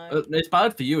slow. No. It's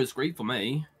bad for you. It's great for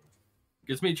me.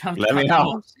 Gives me a chance. Let to me catch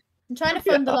out. up. I'm trying to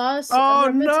fund the last. Oh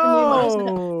I'm meant to be new models.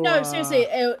 no! No, seriously,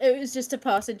 it was just a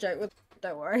passing joke.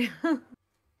 Don't worry.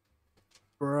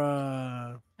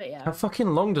 Bruh. But yeah. How fucking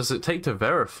long does it take to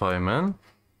verify, man?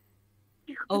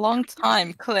 A long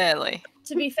time, clearly.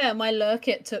 To be fair, my lurk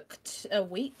it took a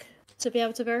week to be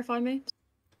able to verify me.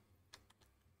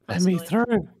 Let me Personally.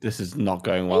 through. This is not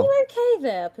going Are well. you okay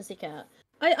there, pussycat?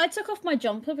 I took off my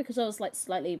jumper because I was like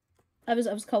slightly. I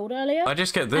was cold earlier. I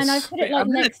just get this. And I put it like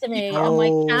next to me, and Oh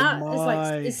my cat is my.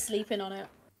 like is sleeping on it.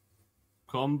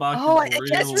 Come back. Oh, to the it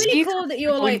gets real- It's really You cool that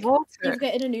you're Drink like water. you've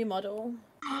getting a new model.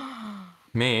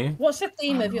 Me? What's the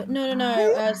theme of your?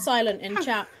 No, silent in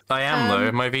chat. I am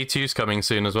though. My V2's coming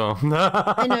soon as well.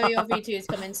 I know your V2 is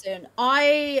coming soon.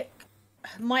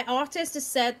 My artist has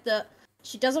said that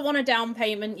she doesn't want a down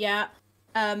payment yet.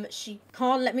 She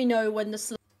can't let me know when the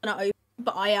slot's gonna open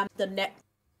but I am the next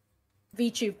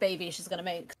VTube baby she's gonna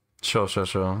make. Sure. So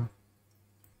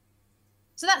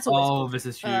that's always Oh, cool. this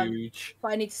is huge.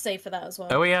 But I need to save for that as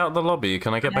well. Are we out of the lobby?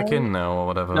 Can I get back in now or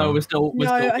whatever? No, we're still No,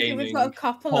 gaming. I think we've got a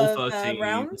couple Whole of 13.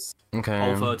 rounds. Okay.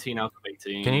 All 13 out of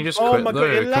 18. Can you just Oh quit my God,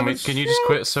 though? 11 Can you just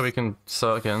quit so we can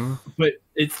start again? But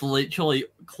it's literally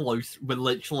close. We're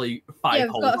literally 5 Yeah,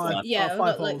 we've holes got, left. yeah, we've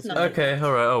got like holes, nothing. Okay,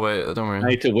 alright, oh wait, don't I worry.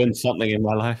 need to win something in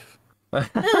my life.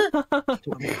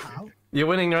 You're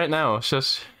winning right now,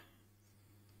 shush.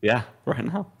 Yeah, right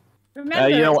now. Remember,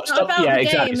 you know what, it's not stop- about yeah, the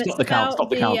exactly, game, stop it's the count, about stop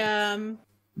the count. friends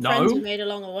we No, made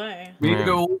along the way. we need to Yeah.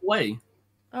 go all the way.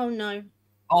 Oh no.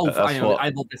 Oh, That's I know. what- I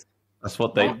love this. That's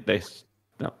what they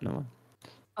no.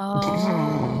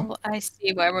 Oh, I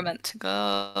see where we're meant to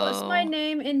go. What's my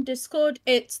name in Discord?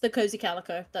 It's the Cozy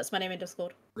Calico. That's my name in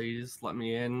Discord. Please let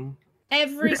me in.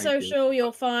 Every Thank you. social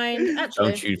you'll find. Actually,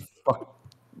 Don't you fuck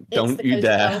it's don't the you Cozy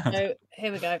dare. Calico.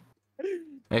 Here we go.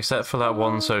 Except for that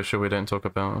one social we don't talk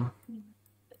about.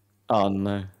 Oh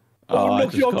no. Oh, I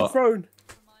knock you just off the got throne.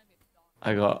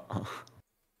 I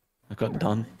got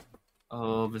done.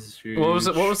 Oh, this is huge. What was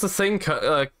it? What was the thing?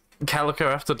 Calico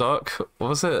After Dark? What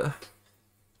was it?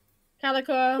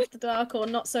 Calico After Dark or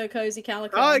Not So Cozy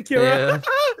Calico. Hi, Kira.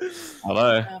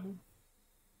 Hello. Um,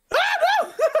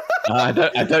 I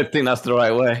don't think that's the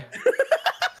right way.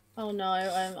 oh no,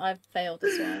 I've failed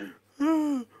this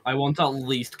one. I want to at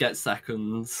least get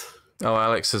seconds. Oh,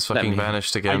 Alex has fucking me-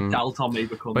 vanished I again. doubt I'll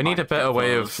maybe come We need a back better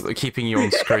way of first. keeping you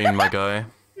on screen, my guy.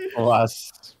 Wow,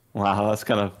 that's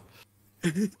kind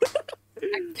of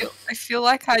I feel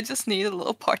like I just need a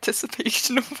little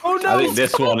participation. Oh no! I think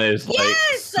this one is like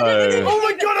Yes! I think so. this Oh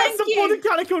my god, I Thank support the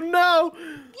Calico now!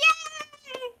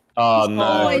 Oh no!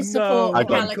 Always support no. I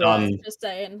got Calico. done. Just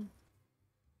saying.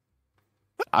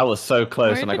 I was so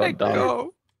close Where and I did got done.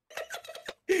 go?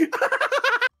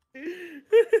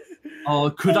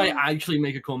 Oh, could I actually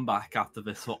make a comeback after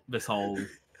this whole?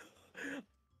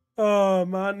 Oh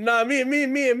man, nah, me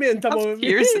and I have Tabo,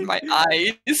 tears in my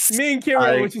eyes. me and Kira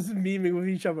I- were just memeing with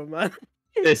each other, man.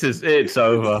 It's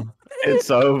over. It's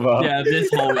over. Yeah, this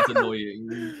hole is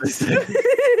annoying.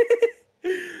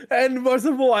 And most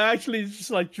of all, I actually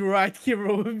just like dragged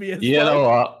Kira with me as You know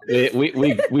well.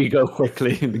 what? We go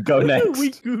quickly. Go next.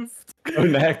 We goofed. Go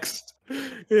next.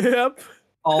 Yep.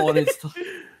 Oh, and it's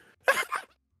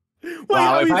Wait,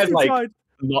 Wow, oh, if he's I had, too like- tired.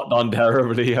 Not done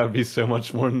terribly. I'd be so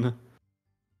much more. Oh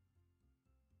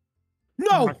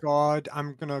No! my god,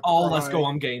 I'm gonna. oh, let's cry. go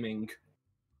on gaming.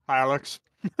 Hi, Alex.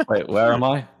 Wait, where am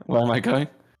I? Where am I going?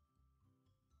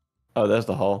 Oh, there's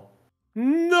the hole.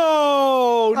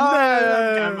 No! No!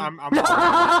 I'm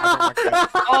I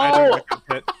don't like that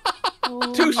pit.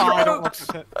 Two Oh, I don't like strokes!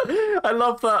 the pit. I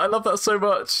love that. I love that so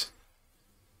much.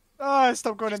 Oh,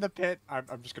 stop going in the pit. I'm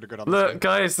just gonna go down. Look, the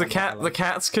guys, the I'm not the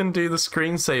cats can do the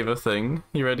screensaver thing.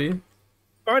 You ready?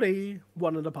 Alrighty,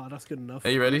 one in the part, that's good enough. Are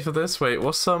you ready for this? Wait,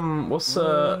 what's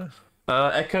Echo?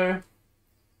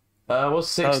 What's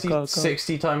 60, go.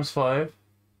 60 times 5?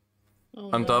 Oh,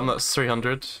 I'm no. dumb, that's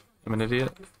 300. I'm an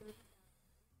idiot.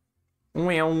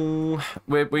 Well,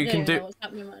 we I can don't know do what's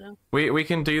happening right now. we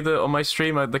can do the on my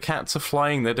stream. The cats are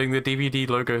flying. They're doing the DVD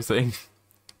logo thing.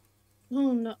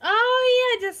 Oh no!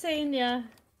 Oh yeah, just saying, yeah.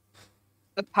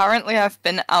 Apparently, I've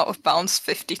been out of bounds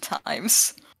 50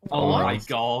 times. Oh What? my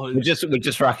god. We're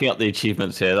just racking up the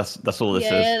achievements here. That's all this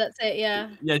Yeah, is. that's it. Yeah,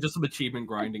 Yeah, just some achievement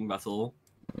grinding battle.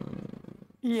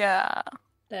 Yeah.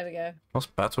 there we go. What's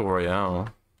Battle Royale?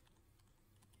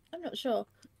 I'm not sure.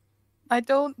 I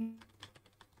don't.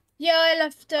 Yeah, I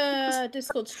left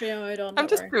Discord stream mode on. I'm don't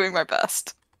just worry. doing my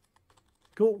best.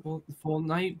 Cool.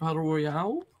 Fortnite Battle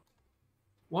Royale?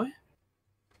 What?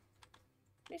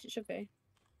 Yes, it should be.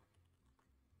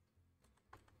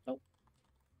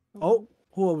 Oh,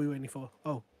 who are we waiting for?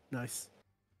 Oh, nice.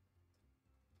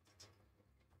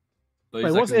 30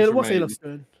 Wait, what's seconds what's remain. Alox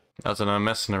doing? I don't know. I'm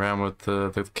messing around with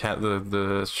the cat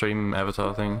the stream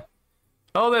avatar thing.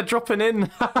 Oh, they're dropping in.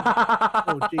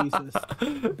 Oh Jesus,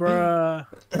 bruh,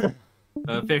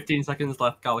 15 seconds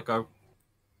left, Calico.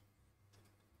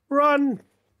 run!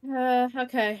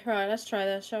 Okay, right. Let's try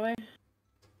this, shall we?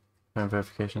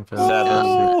 Verification for 7,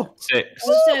 Oh! 6,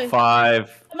 Oh,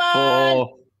 5, Come on!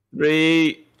 4,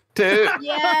 3, 2.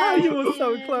 Yeah, You were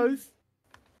so close.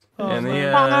 Oh, In the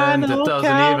man. end, it Final doesn't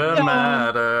even countdown.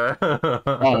 matter.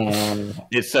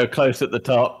 It's so close at the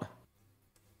top.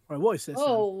 Right, what is this? then?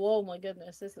 Oh my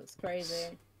goodness, this looks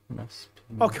crazy.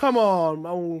 Oh, come on! My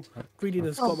own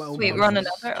greediness got my own. Wait, way. we're on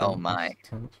another. Oh my.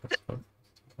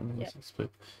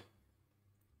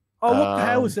 Oh, what the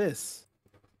hell Um, is this?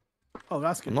 Oh,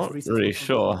 that's good. I'm not really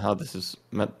sure how this is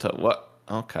meant to work.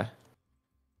 Okay.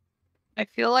 I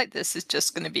feel like this is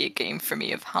just going to be a game for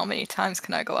me of how many times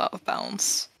can I go out of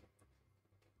bounds.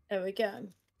 There we go.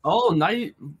 Oh,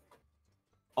 night.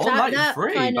 Oh, That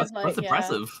 93. kind of That's like, yeah.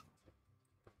 impressive.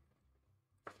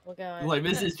 We're going. Like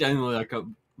this is genuinely like a.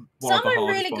 Some I'm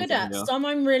really good at, some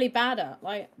I'm really bad at.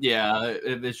 Like. Yeah,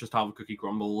 it's just how the cookie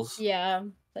crumbles. Yeah,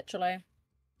 literally.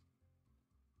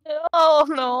 Oh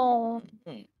no!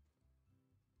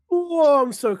 Oh,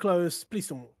 I'm so close. Please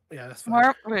don't. Yeah, that's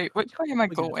fine. Wait, which way am I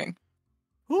going?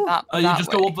 Ooh. You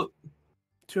just go up.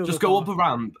 Just go up a a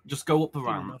ramp. Just go up the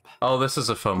ramp. Oh, this is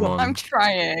a fun one. I'm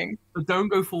trying. But don't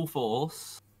go full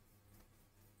force.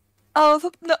 Oh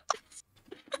no!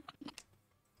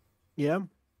 Yeah.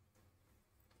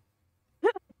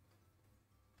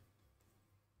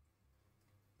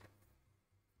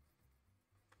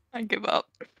 I give up.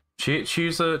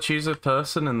 Choose a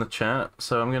person in the chat.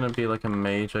 So I'm gonna be like a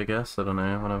mage, I guess. I don't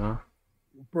know, whatever.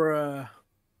 Bruh.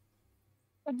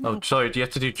 Oh, sorry. Do you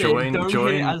have to do join mage?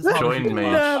 Join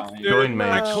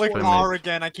mage. I click join R mage.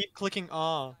 again. I keep clicking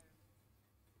R.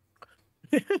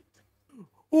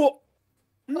 Oh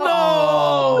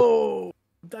no!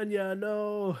 Danya,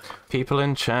 no. People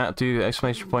in chat do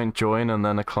exclamation point join and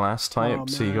then a class type. Oh,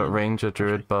 So you got man. ranger,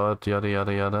 druid, bard, yada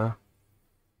yada yada.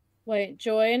 Wait,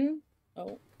 join.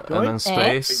 Oh. And then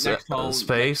space, Next hole,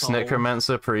 space, next hole.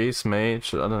 necromancer, priest,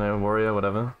 mage. I don't know, warrior,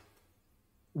 whatever.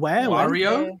 Where?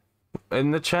 Wario?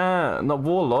 In the chat, not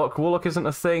warlock. Warlock isn't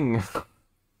a thing.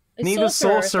 Is Neither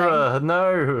sorcerer a sorcerer.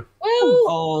 No. Well,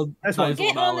 Oh, That's that what- is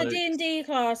get one on the Alex. D&D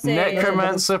classes.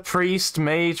 Necromancer, priest,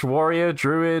 mage, warrior,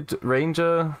 druid,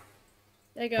 ranger.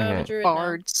 There you go, I'm a Okay. druid now.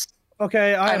 Bards.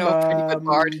 Okay, I I'm know a pretty good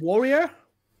bard. warrior,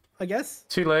 I guess.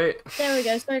 Too late. There we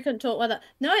go. Sorry I couldn't talk about that.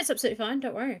 No, it's absolutely fine.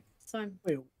 Don't worry. It's fine.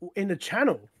 Wait, in the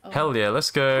channel? Oh. Hell yeah,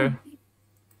 let's go.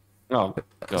 Oh,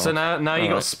 God. So now you got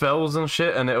Alright. spells and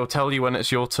shit, and it'll tell you when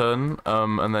it's your turn.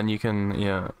 And then you can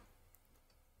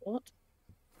What?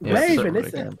 Yeah, Where so- even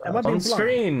is it? Am I being on blind?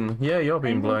 screen. Yeah, you're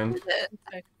being blind. Is it? I'm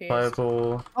so confused.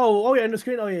 Fireball. Oh, yeah, on the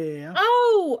screen. Oh, yeah.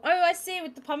 Oh, I see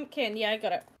with the pumpkin. Yeah, I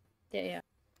got it. Yeah.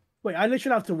 Wait, I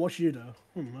literally have to watch you though.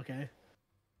 Okay.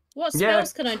 What Yeah.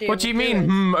 spells can I do? What do you with mean?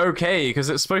 druids? Okay, because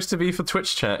it's supposed to be for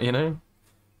Twitch chat, you know.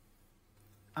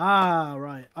 Ah,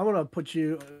 right. I want to put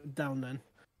you down then,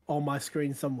 on my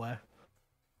screen somewhere.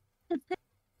 I'm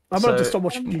gonna just So- stop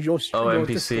watching your stream. Oh,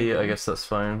 NPC. I guess that's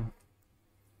fine.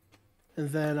 And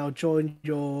then I'll join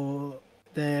your.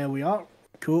 There we are.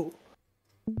 Cool.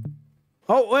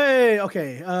 Oh wait,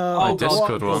 okay. My Oh,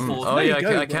 Discord what- one. what- Oh there yeah, you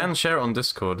go, I bro. can share it on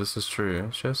Discord. This is true.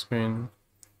 Share screen.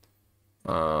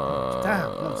 Damn, that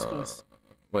was close.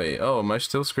 Wait. Oh, am I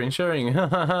still screen sharing?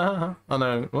 Oh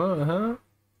no. What? Huh?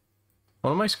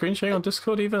 What am I screen sharing on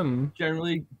Discord even?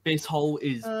 Generally, this hole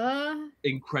is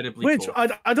incredibly Which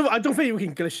tough. I don't think we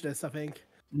can glitch this. I think.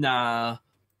 Nah.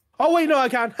 Oh wait, no, I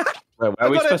can. Where are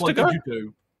we got it. supposed to What go? did you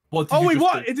do? What did Oh you wait, just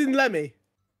what? do? It didn't let me.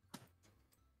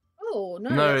 Oh no.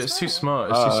 No, that's it's too not. smart.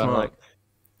 It's too Oh, smart. like-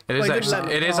 It is Wait, didn't actually let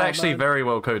me- it is oh, actually man. very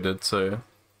well coded. So I'm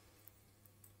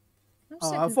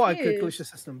Oh, so I thought I could glitch confused. the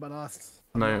system, but that's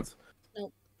no.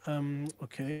 Nope.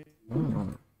 Okay.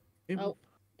 Mm. Oh,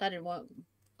 that didn't work.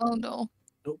 Oh no.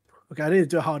 Nope. Okay, I need to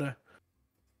do it harder.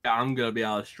 Yeah, I'm gonna be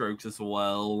out of strokes as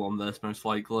well on this, most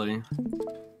likely.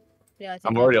 Yeah, I think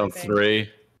I'm I already might on be. 3.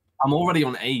 I'm already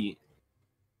on 8.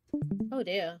 Oh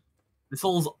dear. This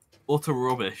hole's utter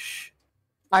rubbish.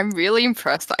 I'm really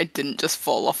impressed that I didn't just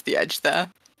fall off the edge there.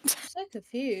 I'm so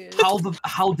confused.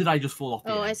 How did I just fall off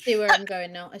the Oh, I edge? see where I'm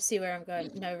going now. I see where I'm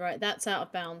going. No, right, that's out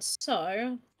of bounds.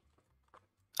 So,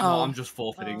 No, Oh, I'm just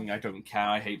forfeiting. I don't care.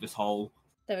 I hate this hole.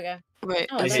 there we go. wait.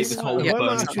 Oh, I hate that's this not- whole Where am I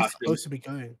burn actually passion. supposed to be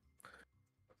going?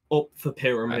 Up for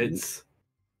pyramids.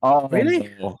 Oh,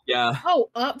 Really? Yeah. Oh,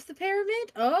 up the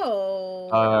pyramid? Oh.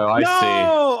 Oh, I no!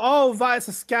 see. Oh, that's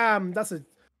a scam. That's a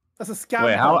scam.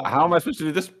 Wait, hole. how am I supposed to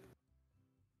do this?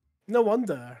 No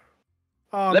wonder.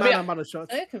 Oh Let man, me- I'm out of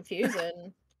shots. So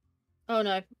confusing. Oh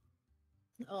no.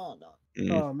 Oh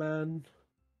no. Oh man.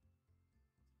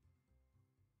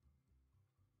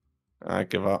 I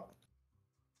give up.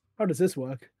 How does this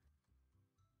work?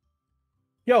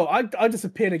 Yo, I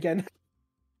disappeared again.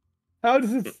 How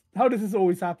does this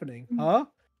always happening? Huh?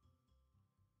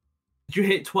 Did you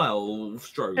hit 12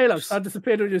 strokes? Hey, look, I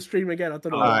disappeared on your stream again. I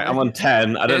don't know. Alright, I'm on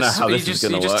 10. I don't know how this is you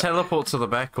gonna just work. teleport to the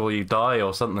back or you die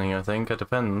or something. I think it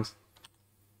depends.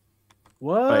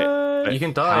 What? Wait, You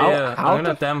can die. how- Yeah, how I'm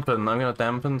gonna the- dampen. I'm gonna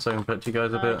dampen so I can put you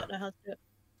guys a I bit. don't know how to do it.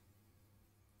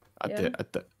 I Yeah.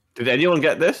 did. Did anyone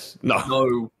get this? No.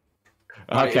 No.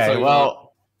 Right, Okay, so,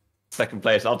 well, second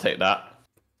place. I'll take that.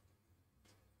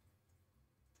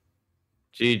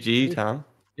 GG, Tam.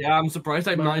 Yeah, I'm surprised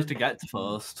I managed to get to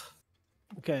first.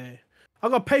 Okay. I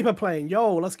got paper plane.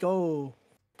 Yo, let's go.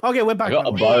 Okay, we're back. I got by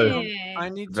a the way. bow. Yeah. I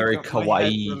need Very to go. My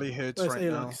head kawaii. really hurts Where's right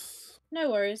now. Alex?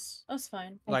 No worries. That's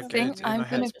fine. Like, I think it's in I'm my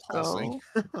head gonna disgusting.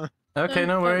 go. Okay,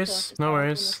 no Don't worries, force no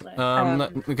yourself, worries.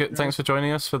 honestly. Thanks for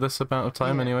joining us for this amount of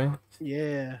time, Yeah. anyway.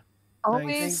 Yeah. Thanks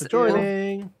Always for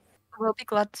joining. We'll be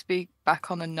glad to be back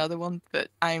on another one, but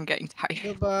I am getting tired.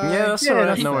 Goodbye. Yeah, that's Yeah, alright,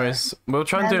 that's no fair. worries. We'll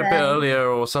try and do it a bit Bye-bye. earlier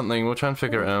or something. We'll try and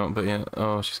figure it out. But yeah,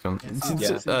 oh, she's gone.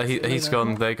 Yeah. He's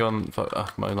gone. They're gone. Fuck, oh,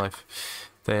 my life.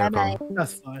 They are Bye-bye. gone.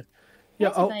 That's fine. Yeah.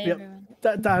 That's Oh, okay, yep. everyone.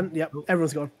 Dan. Yep.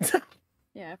 Everyone's gone.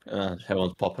 Yeah.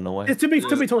 Everyone's popping away. to be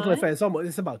totally Fine. fair,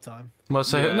 it's about time. Well,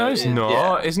 so Yeah, no, it's not.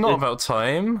 yeah. It's not about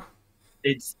time.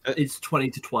 It's 20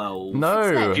 to 12.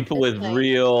 No, People with It's like-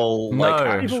 real, No.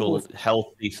 like, People actual with-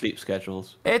 healthy sleep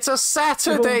schedules. it's a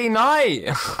Saturday night.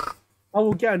 I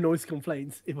will get a noise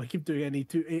complaints if I keep doing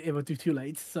if I do too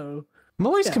late. So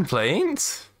Noise Yeah.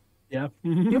 complaints. yeah.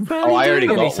 You're barely Oh, I already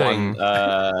doing got anything. one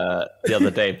the other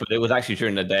day, but it was actually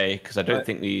during the day because I don't Right.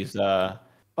 think these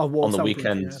Oh, wall on the soundproof,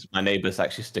 weekends my neighbors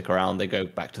actually stick around. They go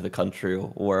back to the country or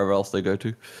wherever else they go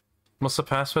to. What's the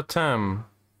password, Tam?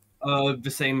 The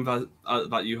same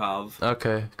that you have.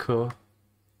 Okay, cool.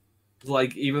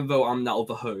 Like, even though I'm now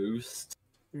the host,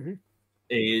 Mhm.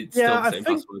 it's Yeah, still the I same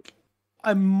think- password.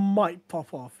 I might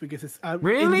pop off because it's in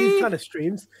Really? these kind of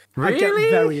streams. I Really? get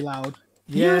very loud.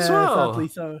 You Yeah, as well? sadly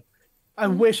so. I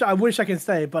wish I can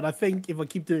stay, but I think if I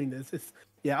keep doing this, it's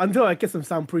until I get some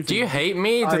soundproofing. Do you hate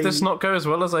me? Did this not go as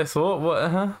well as I thought?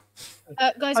 What?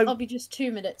 Guys, I- I'll be just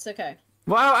 2 minutes, okay?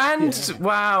 Wow, and Yeah.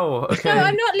 wow. Okay. No,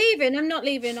 I'm not leaving. I'm not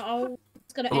leaving. I'll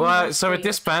just gonna. end Well, the so we're stream.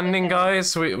 disbanding, Okay.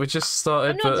 guys. We just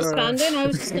started, I'm not but disbanding. I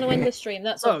was just gonna end the stream.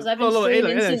 That's all. Oh, Because I've been look,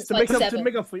 streaming Alex, since to like make up 7.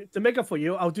 to make up for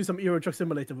you, I'll do some Euro Truck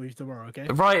Simulator with you tomorrow. Okay.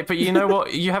 right. But you know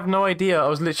what? You have no idea. I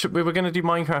was literally we were gonna do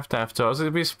Minecraft after. I was gonna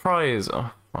be surprised.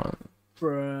 Oh, fine.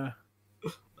 Bruh.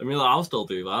 I mean, I'll still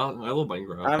do that. I love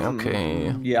Minecraft.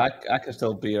 Okay. Yeah, I can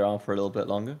still be around for a little bit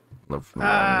longer.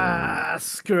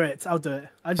 Screw it. I'll do it.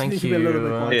 I just Thank need to be a little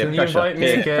bit you. quieter. Can you pressure. invite me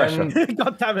Yeah, again? pressure.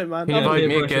 God damn it, man. Can you Yeah, invite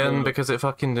me pressure, again bro. because it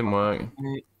fucking didn't work?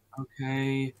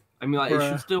 Okay. I mean, like,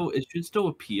 Bruh. it should still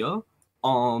appear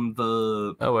on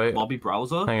the Oh wait, lobby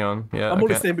browser. hang on. Yeah. I'm only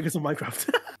Okay. staying because of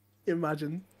Minecraft.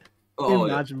 Imagine. Oh,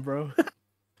 yeah. Imagine, bro.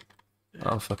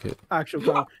 Oh fuck it. Actual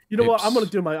call. You know what? I'm Oops.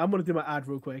 gonna do my ad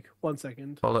real quick. 1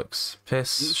 second. Bollocks.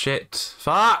 Piss. Shit.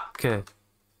 Fuck.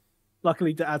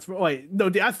 Luckily, the ads. Wait, no,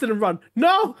 the ads didn't run.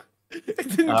 No, it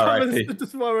didn't come R.I.P.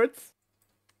 as the words.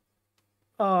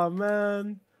 Oh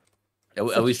man.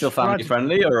 Are we still family Tragic.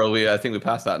 friendly, or are we? I think we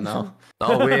passed that now.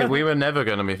 Oh, we were never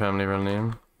gonna be family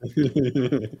friendly.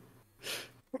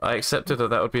 I accepted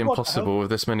that would be What the impossible with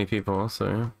this many people.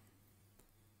 So.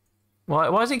 Why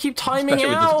does it keep timing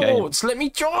Especially with this game. out? Let me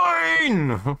join!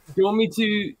 Do you want me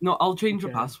to? No, I'll change the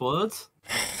Okay. password.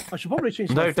 I should probably change.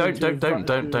 No, my thing don't.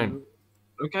 to-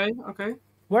 Okay, okay.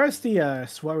 Where's the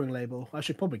swearing label? I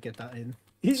should probably get that in.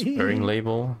 Swearing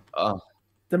label. Oh,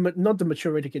 Not the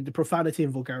maturity kid, the profanity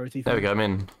and vulgarity. There we thing. go, I'm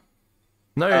in.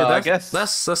 No, I that's,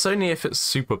 guess- that's only if it's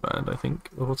super bad, I think.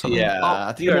 Or something. yeah. Oh,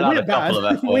 I think you're Yeah, allowed we a are bad. couple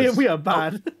of F we, words. we are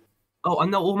bad. Oh,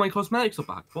 and now all my cosmetics are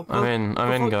back. What the- I'm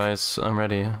the in, fuck? guys. I'm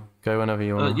ready. Go whenever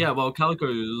you want. Yeah, well,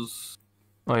 Calico's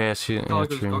Oh, yeah, yeah,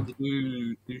 Calico's true. gone to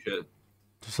do shit.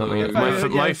 Something. Yeah, My, yeah,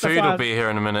 my that's food will fine. be here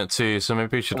in a minute too, so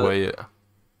maybe we should wait.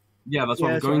 Yeah, that's what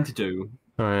Yeah, I'm going sorry. to do.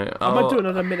 Alright, I might do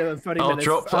another minute and 30 I'll minutes.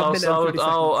 drop. a minute and 30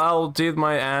 I'll do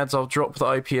my ads. I'll drop the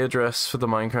IP address for the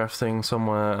Minecraft thing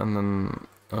somewhere, and then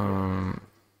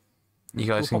you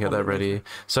guys can We'll get pop that on it ready.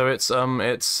 So it's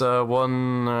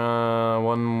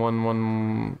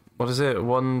 111. What is it?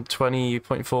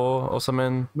 120.4 or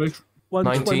something?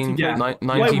 19. Yeah. Wait,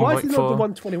 why is it not the 19.4.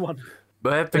 121?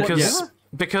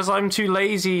 Because I'm too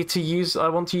lazy to use. I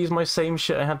want to use my same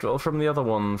shit I had from the other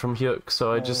one from Hyuk,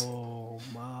 so I just. Oh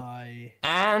my.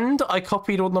 And I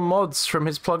copied all the mods from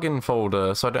his plugin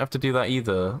folder, so I don't have to do that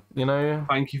either. You know.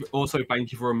 Thank you. Also,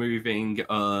 thank you for removing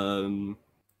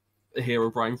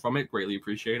Hero Brian from it. Greatly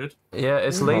appreciated. Yeah,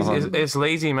 it's lazy. It's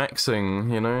lazy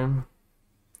maxing. You know.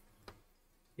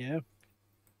 Yeah.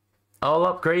 I'll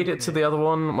upgrade it to the other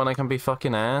one when I can be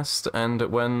fucking assed, and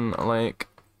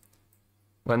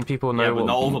when people know Yeah, but what.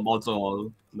 not all the mods are. Not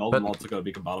all the But- mods are going to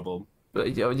be compatible.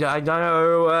 But, yeah, I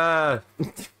know.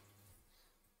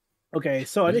 Okay,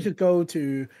 so I need to go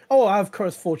to. Oh, I have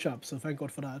Curse 4 chaps, so thank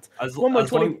God for that. As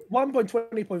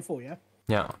 1.20.4, yeah?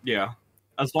 Yeah. Yeah.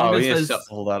 As long Oh, as yeah, there's set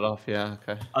all that off. Yeah.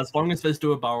 Okay. as long as there's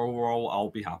do a barrel roll, I'll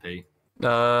be happy.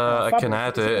 I can fabric.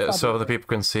 add Is it a it so fabric other thing? people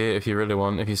can see it if you really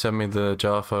want. If you send me the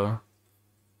Jaffa.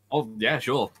 Oh yeah,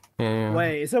 sure. Yeah.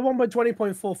 Wait, is that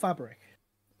 1.20.4 fabric?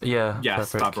 Yeah.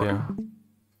 Yes, fabric, fabric. yeah.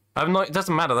 I'm not. It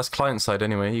doesn't matter. That's client side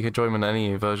anyway. You could join in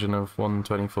any version of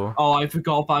 1.24. Oh, I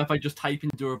forgot about if I just type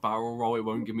into a barrel roll, it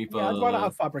won't give me the. Yeah, I'd rather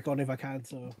have Fabric on if I can.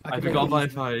 So I forgot about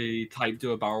if I type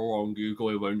to a barrel roll on Google,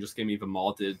 it won't just give me the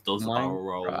mod. It does the barrel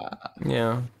roll.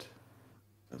 Yeah.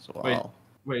 As well.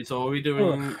 Wait. So are we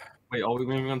doing? Wait, are we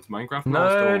moving on to Minecraft? now, or No,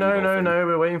 still no, on no, Golfing? no.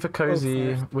 We're waiting for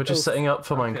Cozy. first. We're just Go setting up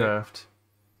for Okay. Minecraft.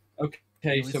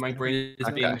 Okay, so my brain is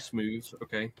Okay. being smooth.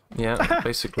 Okay. Yeah,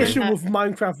 basically. issue with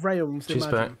Minecraft realms. She's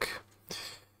imagine. back.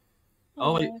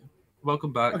 Oh wait,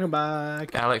 welcome back. Welcome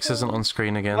back. Alex isn't on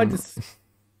screen again. I just...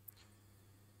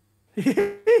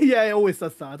 yeah, it always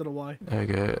does that. I don't know why. There we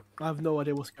go. I have no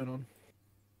idea what's going on.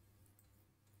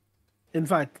 In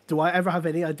fact, do I ever have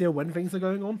any idea when things are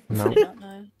going on? No. I don't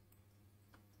know.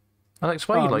 Alex,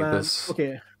 why are you like man. this?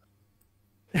 Okay.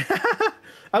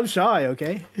 I'm shy,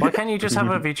 okay? Why can't you just have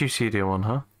a VG Studio one,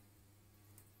 huh?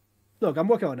 Look, I'm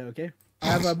working on it, okay? I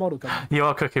have a model coming. You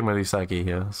are cooking with Usagi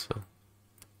here, so.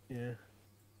 Yeah.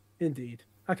 Indeed.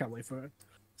 I can't wait for it.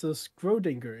 So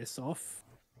Schrodinger is off.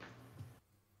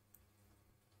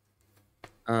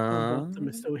 Bottom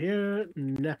is still here.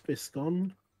 Nep is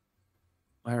gone.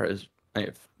 Where is? I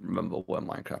remember where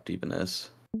Minecraft even is.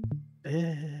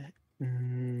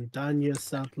 Danya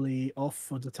sadly off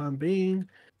for the time being.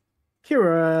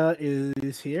 Kira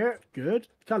is here. Good.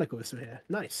 Calico is still here.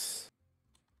 Nice.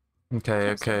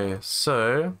 Okay,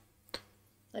 so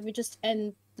Let me just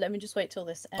wait till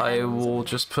this ends. I will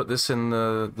just put this in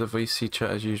the VC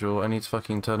chat as usual. I need to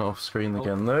fucking turn it off screen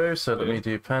again though, so let me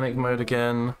do panic mode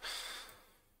again.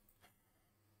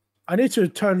 I need to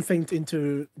turn things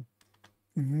into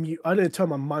mute. I need to turn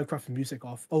my Minecraft music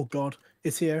off. Oh god,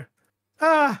 it's here.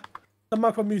 Ah, the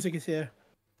Minecraft music is here.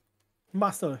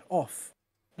 Master off.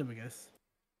 There we go.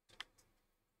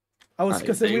 I was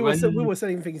because we were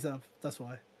setting things up. That's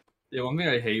why. Yeah, one thing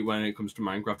I hate when it comes to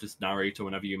Minecraft is narrator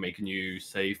whenever you make a new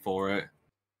save for it.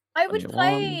 I would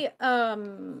play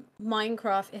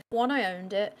Minecraft if one, I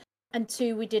owned it, and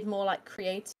two, we did more like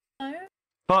creative mode.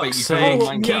 Fuck's you sake,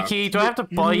 play Minecraft. Kiki, do I have to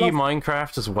buy you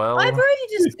Minecraft as well? I've already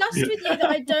discussed with you that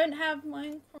I don't have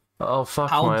Minecraft. Oh fuck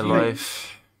How my do you-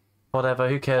 life. Whatever,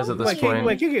 who cares at this Wait, point?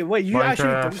 wait, you actually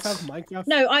don't Minecraft. have Minecraft?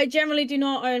 No, I generally do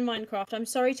not own Minecraft. I'm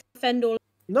sorry to offend all.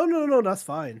 No, that's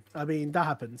fine. I mean, that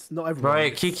happens. Not everyone.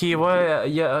 Right, Kiki, why?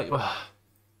 Yeah.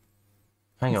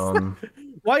 Hang on.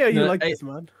 Why are you No, like I- this,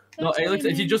 man? No, That's what I Alex,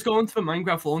 if you mean. just go onto the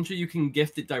Minecraft launcher, you can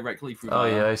gift it directly through Oh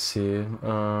there. yeah, I see.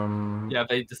 Yeah,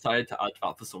 they decided to add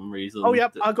that for some reason. Oh,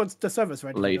 yep, I got the servers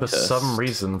ready. Later. For some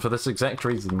reason, for this exact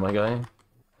reason, my guy.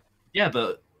 Yeah,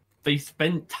 but they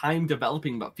spent time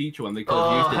developing that feature when they could Oh,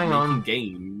 have used it hang making on.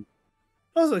 game.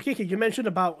 Also, Kiki, you mentioned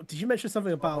about. Did you mention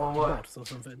something about what? mods or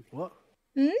something? What?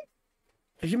 Hmm?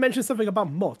 Did you mention something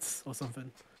about mods or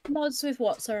something? Mods with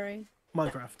what? Sorry.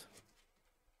 Minecraft.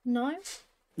 No.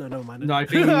 No, no, mind. No, I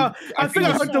think I think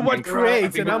I it's heard the word Minecraft. create, I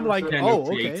think and I'm like, yeah, oh,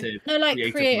 no, okay. No, like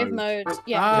creative mode.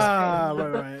 Yeah. just Ah,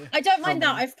 creative mode. right. I don't mind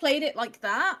that. Okay. I've played it like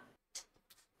that,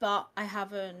 but I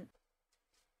haven't.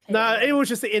 played Nah, it it was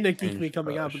just the inner geek Change me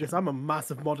coming out version. because I'm a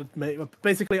massive modded mate.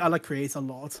 Basically, I like create a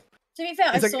lot. To be fair,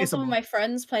 I It's like- saw it's a some of mod. my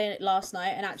friends playing it last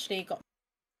night and actually got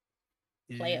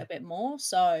to play it a bit more.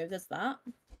 So there's that.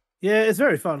 Yeah, it's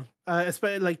very fun.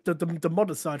 Especially like the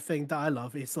modded side thing that I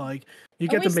love. It's like you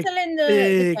Are get we to make. still in the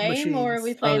big game, or are we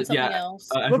machines. playing yeah, something else?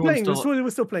 We're everyone's playing. still, We're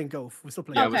still playing golf. We're still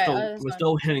playing. yeah, Okay, we're that's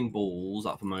still fine. hitting balls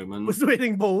at the moment. We're still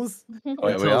hitting balls. Oh,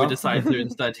 yeah, we So we are. decided to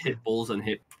instead hit balls and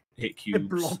hit Hit cubes.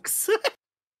 blocks.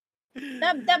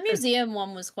 That museum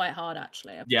one was quite hard,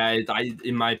 actually. Yeah,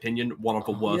 in my opinion, one of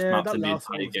the worst maps that in the last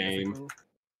one entire was game. difficult.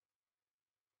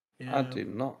 I Yeah. do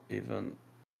not even.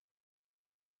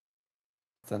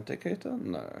 Authenticator?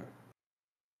 No.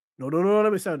 No,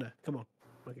 let me sound there. Come on.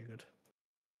 Okay, good.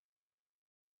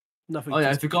 Nothing. Oh yeah,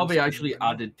 I just forgot they because- actually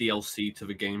added DLC to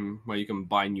the game where you can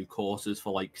buy new courses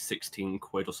for like 16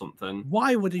 quid or something.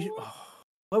 Why would he? Oh,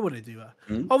 why would they do that?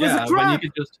 Hmm? Oh, there's Yeah, a when you trap.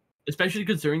 could just, especially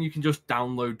considering you can just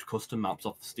download custom maps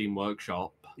off the Steam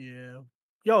Workshop. Yeah.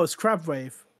 Yo, it's Crab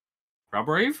Wave. Crab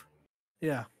Rave?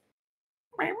 Yeah.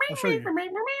 I'll show you.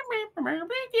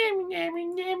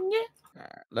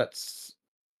 Alright, let's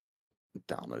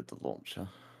download the launcher.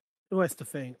 Where's the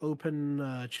thing?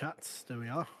 Open chats. There we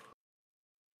are.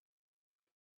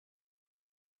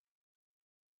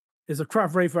 There's a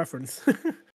Crab Rave reference.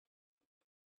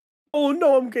 Oh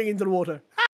no, I'm getting into the water.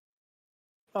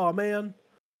 Oh man.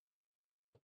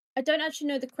 I don't actually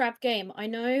know the crab game. I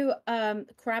know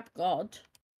Crab God.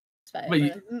 That's about Wait,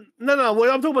 it, though. No.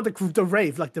 Well, I'm talking about the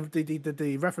rave, like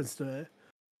the reference to it.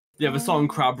 Yeah, the song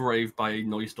Crab Rave by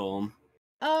Noistorm.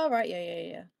 Oh right,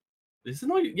 yeah. Is it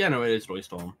Noise? Yeah, no, it is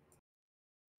Noistorm.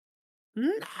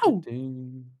 No.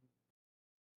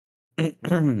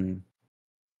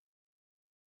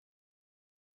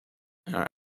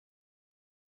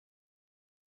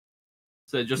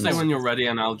 So just say when you're ready,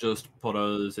 and I'll just put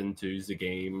us into the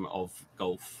game of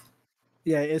golf.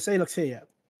 Yeah, it's Alex here yet.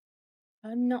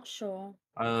 I'm not sure.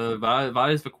 That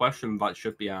is the question that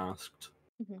should be asked,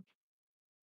 Mhm.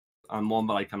 and one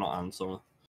that I cannot answer.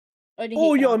 Only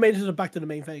Oh, he yo, I can. made it back to the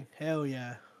main thing. Hell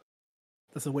yeah.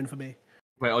 That's a win for me.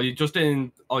 Wait, are you just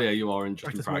in? Oh yeah, you are in just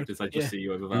Practice in mode. practice. I just Yeah. see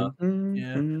you over there.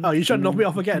 Yeah. Oh, you trying to knock me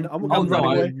off again? I'm Oh, no, running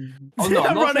away. Oh no,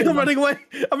 I'm running away.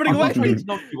 I'm running I'm not trying away. to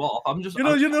knock you off. I'm just.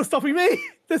 You're not stopping me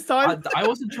this time. I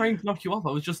wasn't trying to knock you off.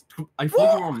 I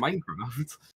thought you were on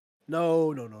Minecraft.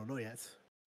 No, not yet.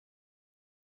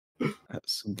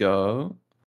 Let's go.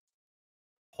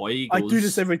 I do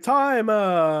this every time.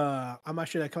 I'm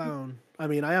actually a clown. I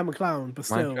mean, I am a clown, but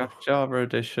still. Minecraft Java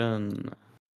Edition.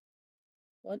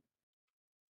 What?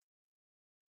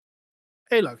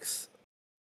 Hey, Lux.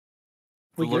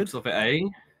 The We looks good? of it, eh?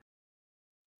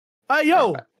 Hey,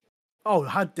 yo! Oh,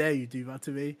 how dare you do that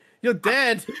to me? You're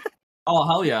dead! Oh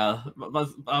hell yeah,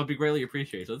 that would be greatly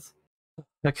appreciated.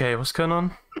 Okay, what's going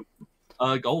on?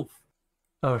 Golf.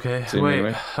 Okay, See you wait,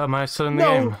 anyway. am I still in the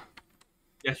No! game?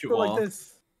 Yes, you Go are. like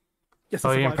this. Yes, Oh,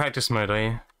 I you're in survived. practice mode, are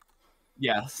you?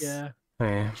 Yes. Yeah.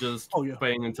 Yeah. Just Oh, yeah.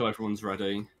 waiting until everyone's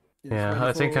ready. Yes, Yeah, ready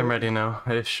I think I'm for- ready now.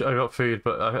 I got food,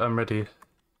 but I'm ready.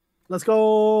 Let's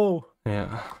go!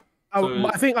 Yeah. So-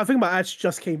 I think my ads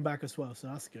just came back as well, so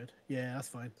that's good. Yeah, that's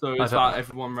fine. So I is don't- that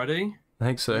everyone ready? I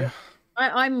think so. Yeah.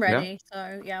 I'm ready,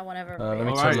 so yeah, whenever. Let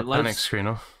me Alright, turn the panic let's- screen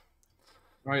off.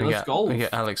 Right, We let's get, go. we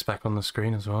get Alex back on the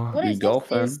screen as well. What You is golf,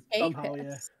 this? Somehow,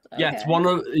 Escapist? Yeah,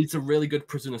 it's a really good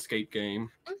prison escape game.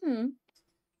 Mm-hmm.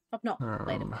 I've not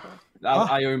played it before.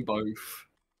 I own both.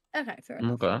 Okay, fair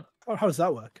enough. Okay. Oh, how does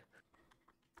that work?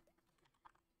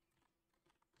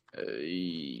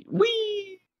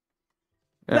 Wee.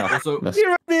 Yeah. Also, that's- You're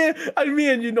right there, and me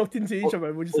and you knocked into each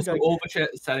other. We're just also like, all the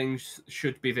settings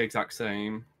should be the exact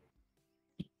same.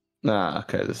 Nah,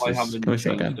 okay, this I is... haven't Can we see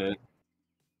changed again? it.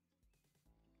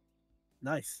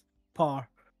 nice. Par.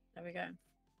 There we go.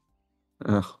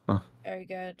 Oh. Very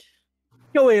good.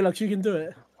 Go away, Lux, you can do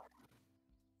it.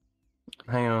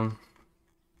 Hang on.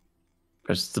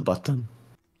 Press the button.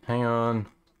 Hang on.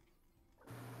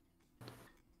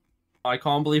 I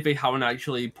can't believe they haven't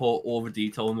actually put all the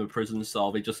detail in the prison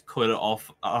cell. They just cut it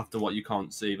off after what you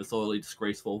can't see. That's totally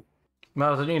disgraceful.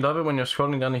 Mal, don't you love it when you're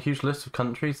scrolling down a huge list of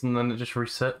countries and then it just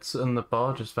resets and the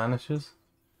bar just vanishes?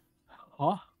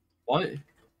 Huh? What?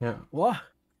 Yeah. What?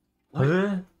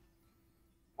 Huh?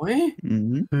 What?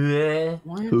 Mm-hmm. Huh?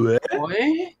 What?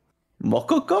 What?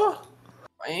 Mokoko?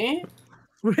 What?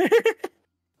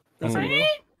 That's Mm.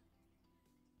 it.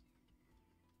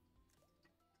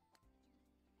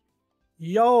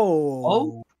 Yo.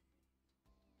 Oh.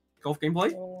 Golf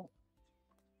gameplay? So,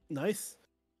 Nice.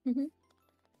 Mhm.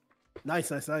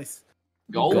 Nice.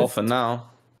 Golf? Golfing now.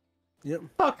 Yep.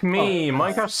 Fuck me, Oh,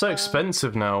 Minecraft's so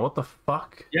expensive now, what the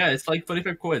fuck? Yeah, it's like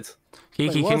 35 quid.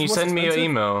 Kiki, Wait, can you what's send me your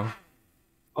expensive? email?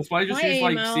 That's why I just My use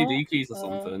like email, CD keys or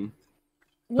something.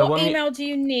 what one you- email do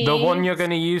you need? The one you're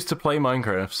gonna use to play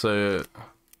Minecraft, so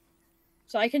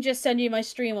So I can just send you my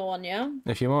streamer one, yeah?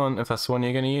 if you want, if that's the one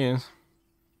you're gonna use.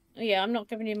 Yeah, I'm not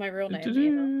giving you my real name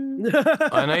either.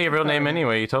 I know your real name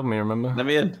anyway, you told me, remember? Let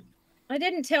me in. I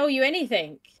didn't tell you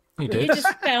anything. You You did.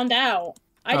 just found out.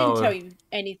 I didn't Oh. tell you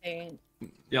anything.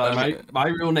 Yeah, like, my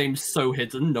real name's so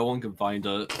hidden, no one can find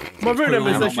it. My real name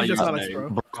Totally is not actually my just Alex, username.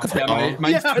 bro. Yeah,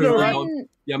 mine's Yeah, I know, totally right? not. Mine-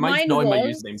 Yeah, mine's mine not in my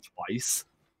was- username twice.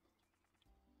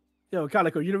 Yo,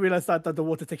 Calico, you didn't realize that the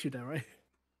water takes you there, right?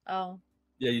 Oh.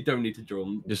 Yeah, you don't need to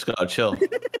jump. Just gotta chill.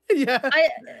 Yeah.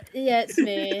 Yeah, it's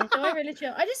me. Do I really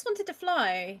chill? I just wanted to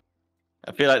fly.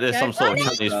 I feel like there's some sort of Yeah,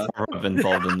 Chinese proverb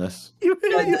involved in this. You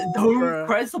really Don't bruh.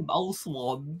 press the mouse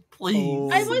one, please. Oh.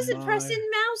 I wasn't my. pressing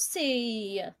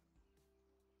mousey.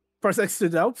 Press X to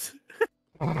doubt.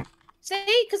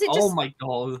 See? Because it just. Oh my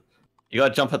god. You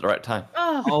gotta jump at the right time.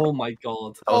 Oh, Oh my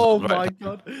god. That was Oh the right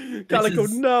my time. god. Calico,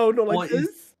 is- no, not like what is-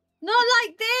 this. not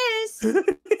like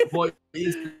this. What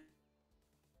is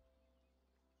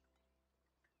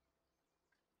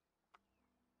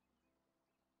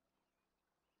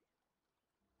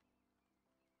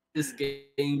this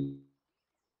game?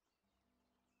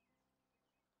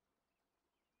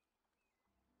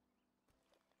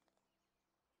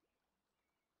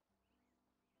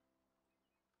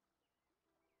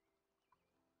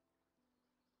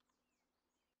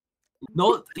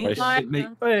 Not Wait.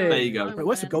 there you go. Wait,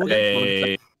 what's the goal again?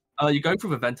 Hey. You're going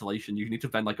through the ventilation. You need to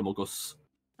vent like a Mogus.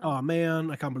 Oh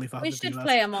man, I can't believe I have We to do should that.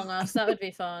 play Among Us. That would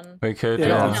be fun. We could, Yeah.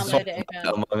 yeah. Download it again.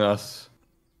 Among Us.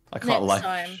 I can't Next lie.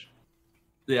 time.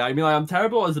 Yeah, I mean, like, I'm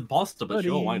terrible as a imposter, but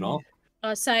sure, why not?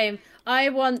 Same. I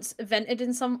once vented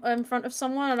in front of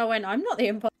someone, and I went, "I'm not the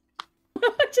imposter."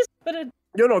 I just put a.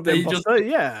 You're not the Yeah, you just- imposter,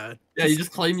 yeah. Yeah, you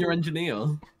just claim you're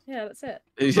engineer. Yeah, that's it.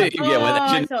 Yeah, when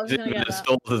I thought I was gonna engineer get that.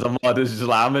 installs as a mod, it's just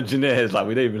like, I'm engineer. It's like,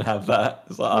 we don't even have that.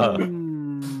 It's like,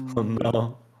 oh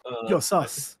no. You're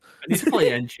sus. I need to play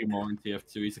Enchi more in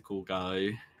TF2. He's a cool guy.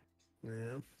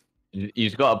 Yeah.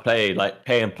 You've got to play, like,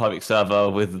 pay in public server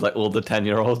with, like, all the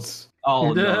 10-year-olds.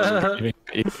 Oh, no.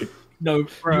 No,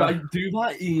 Bruh. I do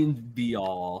that in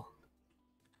VR.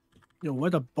 Yo, where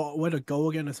the goal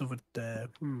again is over there.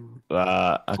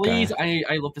 Okay. Please, I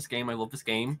love this game. I love this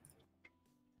game.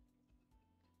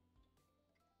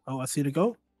 Oh, I see the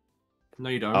goal. No,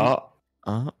 you don't.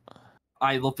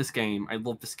 I love this game. I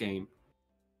love this game.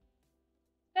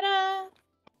 Ta-da!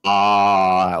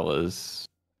 That was...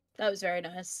 That was very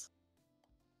nice.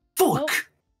 Fuck! Oh,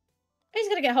 he's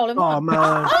gonna get hole in Oh one. man.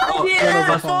 Oh, yeah,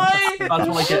 that's what I get. Oh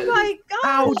my god!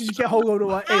 How did you get hold on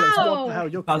what? Alex, what the hell?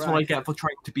 You're That's what I cracked. get for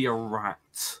trying to be a rat.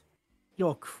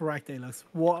 You're cracked, Alex.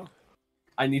 What?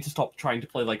 I need to stop trying to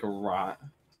play like a rat.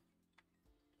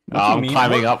 I'm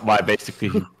climbing up by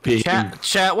basically being...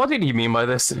 Chat, what did you mean by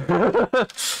this?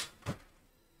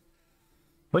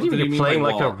 What do you did mean you mean playing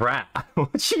by like a what? rat?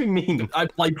 What do you mean? I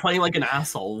like playing like an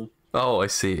asshole. Oh, I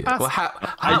see. Well,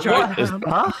 I tried.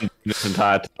 this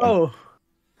entire time. Oh.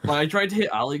 Like, I tried to hit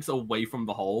Alex away from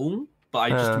the hole, but I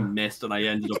just missed, and I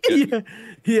ended up.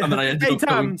 Yeah. And then I ended Hey, up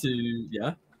going Tam.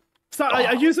 to So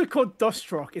I use a code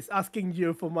Dustrock. It's asking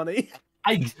you for money.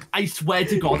 I swear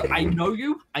to God, I know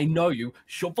you.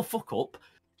 Shut the fuck up.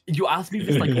 You ask me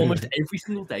this like almost every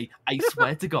single day. I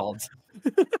swear to God.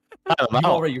 I don't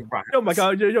know. You are a rat. Oh my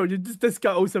god, yo, this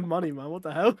guy owes some money, man. What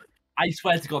the hell? I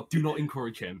swear to God, do not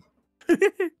encourage him.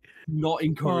 Not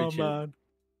encourage him. Man.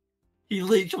 He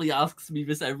literally asks me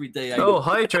this every day. Oh,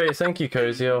 hydrate. Thank you,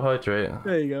 Cozy. Oh, hydrate.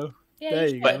 There you go. Yeah, There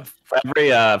you you go.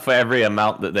 For every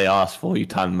amount that they ask for, you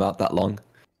time them out that long.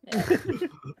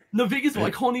 The thing is,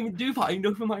 I can't even do that. I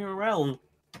know from my IRL.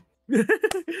 He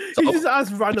just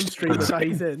asks random streamers that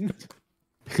he's in.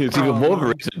 It's even more of a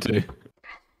reason to.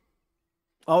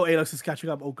 Oh, Alex is catching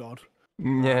up. Oh god.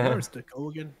 Yeah. Where's the goal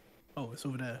again? Oh, it's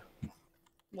over there.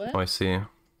 What? Oh, I see.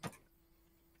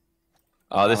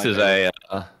 Oh, this is a...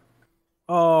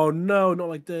 Oh no, not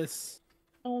like this.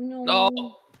 Oh no.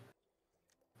 No.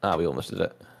 Ah, we almost did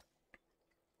it.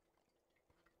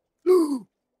 Ooh.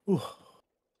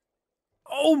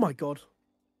 Oh my god.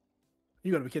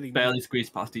 You gotta be kidding me. Barely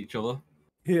squeezed past each other.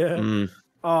 Yeah. Mm.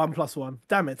 Oh, I'm +1.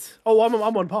 Damn it. Oh, I'm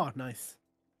on par. Nice.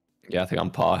 Yeah, I think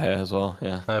I'm par here as well.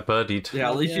 Yeah. Birdied. Yeah,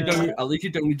 at least you don't. At least you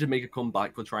don't need to make a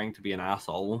comeback for trying to be an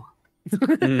asshole.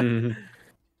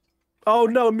 Oh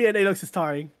no, me and Alex is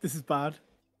tying. This is bad.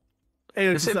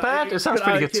 Alex Is it bad? It sounds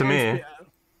pretty good to me.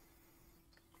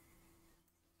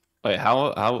 Wait,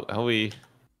 how we?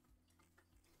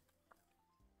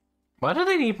 Why do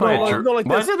they need my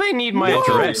Why do they need my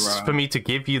address for me to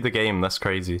give you the game? That's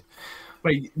crazy.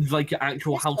 Wait, like your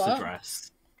actual house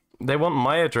address? They want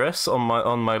my address on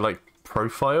my like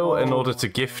profile in order to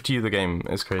gift you the game.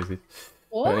 It's crazy.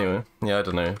 What? But anyway, yeah, I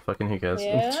don't know. Fucking who cares?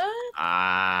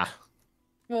 Yeah.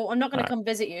 Well, I'm not gonna come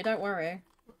visit you. Don't worry.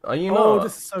 Are you Oh, not?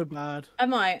 this is so bad. I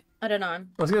might. I don't know. I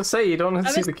was gonna say you don't want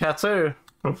to see the Kato.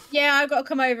 Yeah, I've got to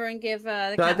come over and give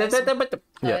the cat.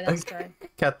 Yeah, that's true.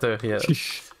 Kato. Yeah.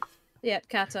 Yep,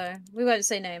 Kato. We won't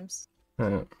say names.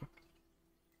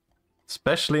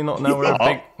 Especially not now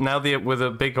we're with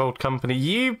a big old company.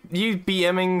 You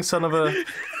BMing son of a.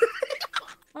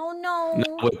 Oh no.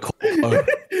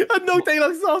 I knocked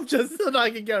Alex off just so that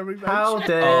I can get a revenge. How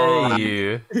dare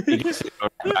you? You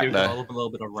got a little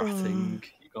bit of ratting.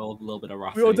 You got a little bit of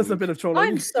ratting. We all just a bit of trolling.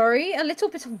 I'm sorry. A little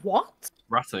bit of what?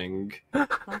 Ratting. Oh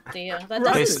dear. That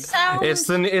doesn't sound. It's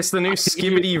the new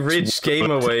Skibbity Ridge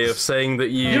gamer way of saying that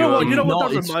you. You know what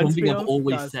that It's reminds something me I've of?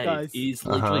 always Guys, said. guys. It's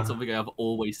literally something I've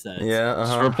always said. Yeah.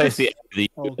 Just replace the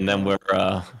and then we're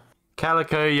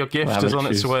Calico, your gift is on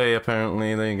its way.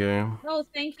 Apparently, there you go. Oh,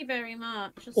 thank you very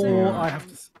much. Or I have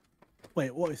to.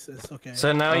 Wait, what is this? Okay.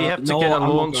 So now you have to get a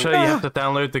launcher. You have to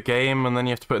download the game, and then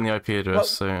you have to put in the IP address.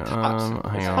 So hang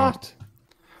on.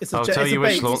 I'll tell you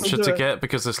which launcher to get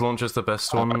because this launcher is the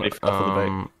best one.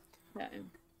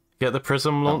 Get the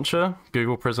Prism launcher,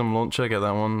 Google Prism launcher. Get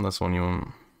that one. That's the one you want.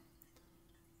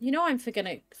 You know I'm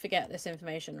gonna forget this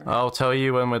information, right? I'll tell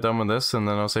you when we're done with this, and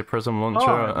then I'll say Prism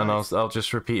launcher, and I'll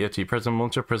just repeat it to you. Prism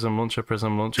launcher, Prism launcher,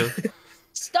 Prism launcher.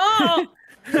 Stop!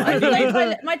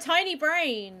 my tiny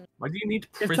brain. Why do you need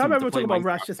If Prism Tam to ever play talk about Minecraft?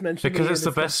 Rash, just mention Because me it's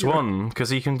and the best computer. one,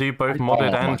 because you can do both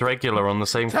modded and regular on the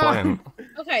same client.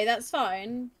 Okay, that's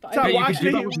fine. But Tam, you what can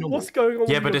do that actually, with normal. what's going on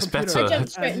Yeah, with but your it's computer better. I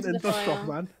jumped straight into the Dust Rock, fire.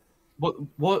 man?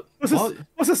 What?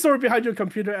 What's the story behind your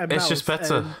computer and It's mouse? just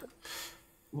better.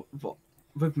 and- What?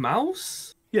 With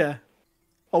mouse? Yeah.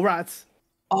 Oh, rats.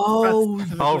 Oh,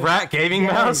 Oh, Rat Gaming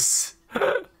Yeah. Mouse?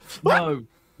 no.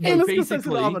 Hey, No, let's go sense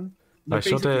in the basically, oven. no, I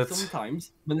sure basically, did.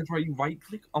 sometimes whenever I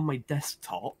right-click on my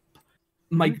desktop,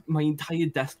 my entire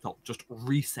desktop just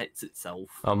resets itself.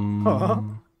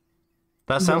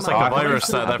 That sounds No, like a I can virus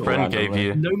actually that have friend one, gave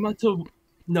you. No matter.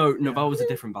 No, that was a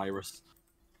different virus.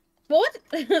 What?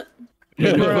 Hey,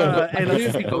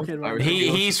 let's Because okay, right.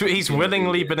 He's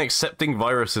willingly been accepting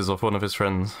viruses off one of his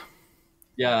friends.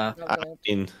 Yeah. Oh, I God.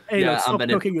 mean, Hey, Yeah, stop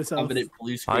cooking I'm yourself. in it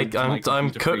blue screen to my I'm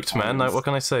computer cooked, 3 man. Like, times. what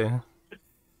can I say?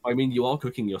 I mean, you are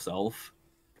cooking yourself.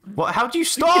 What? How do you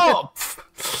stop?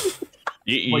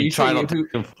 you Well, you try say not if to. you-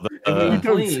 If you were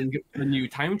playing the new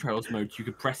time trials mode, you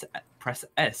could press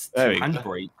S There to we go.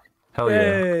 handbrake. Hell yeah.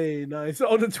 Hey, nice.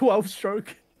 On the 12th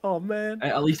stroke. Oh, man.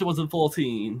 At least it wasn't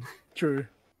 14. True.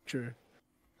 True.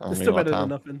 I It's mean, still what better than time?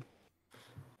 nothing.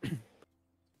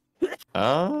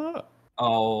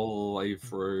 Oh, I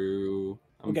threw.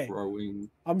 I'm Okay. throwing.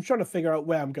 I'm trying to figure out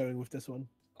where I'm going with this one.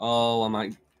 Oh,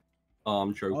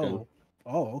 I'm joking. Oh.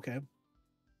 Oh, okay.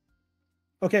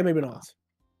 Okay, maybe not.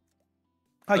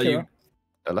 Hi, Are Kira. you-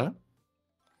 Hello?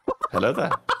 Hello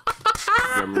there.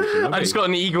 I just got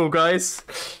an eagle, guys.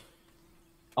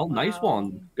 Oh, nice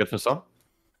one. Good for some.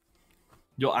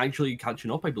 You're actually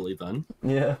catching up, I believe. Then.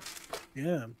 Yeah.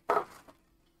 Yeah.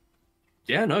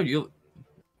 Yeah, no, you.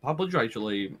 How would you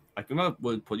actually? I think that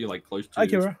would put you like close to Hi,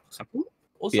 Kira. second.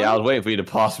 Or Yeah, I was so? waiting for you to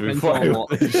pass me Depends before I on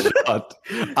what- opened the shot.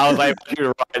 I was like, "You're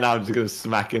right now. I'm just gonna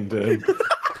smack into him."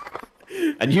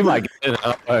 And you might get in.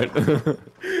 I won't.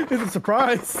 It's a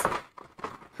surprise.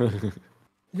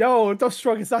 Yo, Dust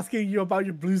Strong is asking you about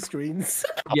your blue screens.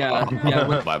 Yeah,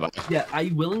 yeah, Bye bye. yeah.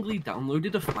 I willingly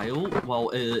downloaded a file while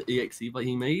VIXXIV that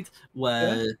he made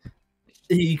where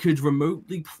he could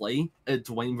remotely play a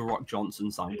Dwayne The Rock Johnson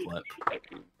sound clip.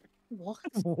 What?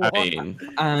 I mean,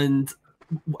 And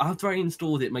after I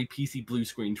installed it, my PC blue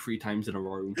screened 3 times in a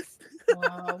row.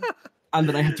 Wow. And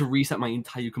then I had to reset my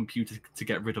entire computer to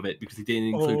get rid of it because it didn't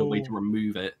include a way to Oh.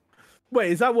 remove it.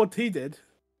 Wait, is that what he did?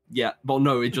 Yeah, well,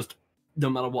 no, it just, no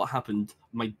matter what happened,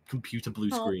 my computer blue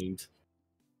screened.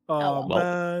 Oh, well.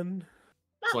 man.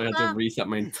 So I had to reset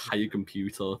my entire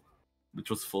computer, which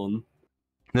was fun.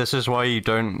 This is why you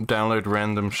don't download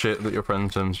random shit that your friend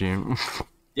sends you.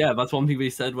 Yeah, that's one thing they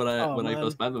said when I Oh, when I man.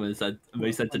 first met them. They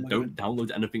said to Oh my don't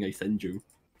download anything I send you.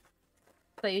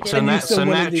 But you did. So, And you still so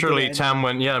willingly did naturally, it. Tam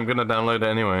went, yeah, I'm gonna download it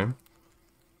anyway.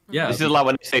 Yeah, this is like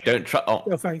when they say don't try. Oh,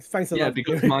 Yo, thanks a yeah, lot.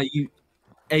 because my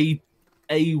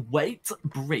a weight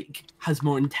brick has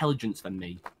more intelligence than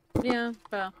me. Yeah,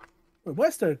 but Wait,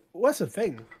 what's the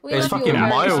thing? we It's love fucking you, Harry.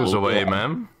 miles away,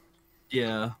 man.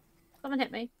 Yeah. Someone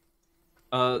hit me.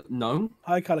 No.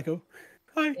 Hi, Calico.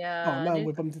 Hi. Yeah, Oh, man, dude.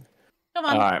 we're bumped. Come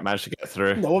all on. right, managed to get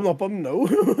through. No, I'm not bummed, no.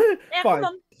 Yeah, Fine.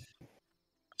 come on.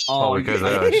 Oh, we go I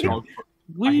there, hate actually. dogs.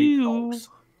 I hate dogs.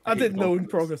 I hate didn't know in dogs.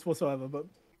 progress whatsoever, but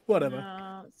whatever.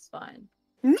 No, it's fine.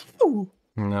 No!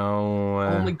 No.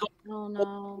 Oh my god. Oh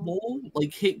no. Wall?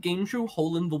 Like hit game show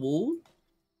hole in the wall?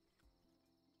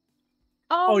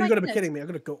 Oh, my you gotta be goodness. kidding me. I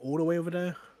gotta go all the way over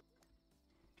there.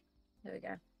 There we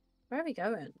go. Where are we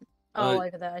going? Oh, Uh,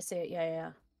 over there. I see it. Yeah,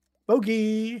 yeah.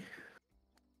 Bogey!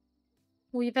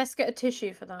 Well, you best get a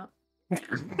tissue for that.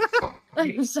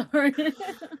 I'm sorry.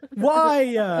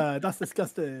 Why? That's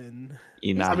disgusting.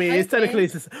 Enough. I mean, it's Okay. technically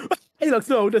it's just... Hey, look,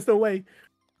 no, there's no way.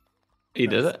 He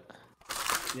did it.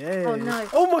 Yeah. Oh, no.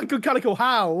 Oh my god, Calico,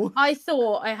 how? I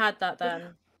thought I had that then.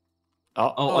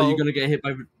 Oh, Oh, are Oh. you gonna get hit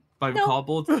by the No.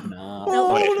 cardboard? Nah.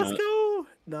 Oh, wait, let's no. go!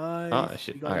 Nice. oh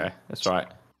shit. You got Okay, it. that's right.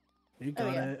 You There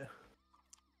got we go. it.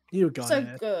 You got So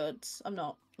it. good. I'm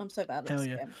not. I'm so bad at Hell this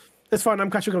yeah. game. It's fine. I'm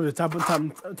catching up with Tam. It's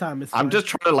I'm fine. just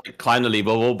trying to like climb the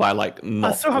lever wall by like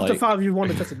not. I still have like... to find you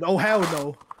want to test it. Oh hell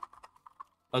no!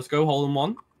 Let's go hole in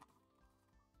one.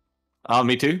 Oh,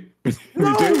 me too. me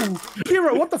No, too.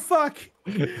 Kira, what the fuck?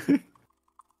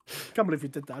 Can't believe you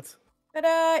did that.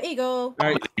 Ta-da! Eagle.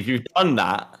 Right. If you've done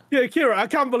that, Yeah, Kira, I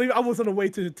can't believe I was on the way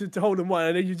to hold in one,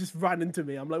 and then you just ran into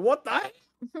me. I'm like, what the heck?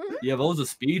 Yeah, that was a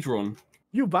speed run.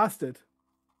 You bastard!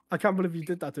 I can't believe you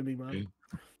did that to me, man.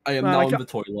 I am Man, I now in can't-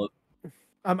 the toilet.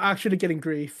 I'm actually getting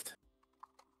griefed.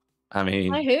 I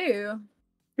mean, By who?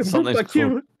 Something's Like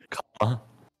you. karma.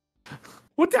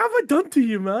 What have I done to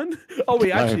you, man? Oh wait,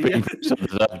 No, actually, but yeah. you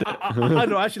deserved it. I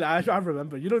know. Actually, I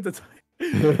remember. You know the time.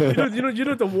 you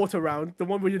know the water round, the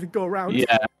one where you go around.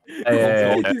 Yeah.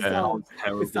 It's yeah. that one.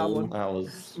 Terrible. It's that one. That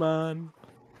was Man.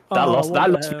 that Oh, lost. what That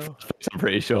the lost. hell? I'm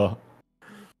pretty sure.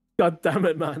 God damn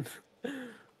it, man.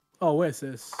 Oh, where's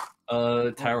this?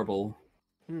 Terrible.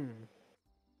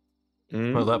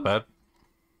 Not that bad.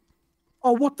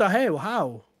 Oh, what the hell?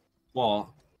 How? What?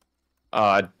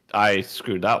 I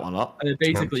screwed that one up.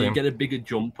 Basically, you Same. get a bigger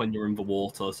jump when you're in the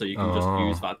water, so you can just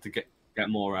use that to get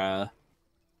more air.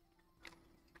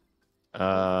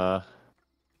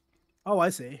 Oh, I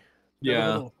see.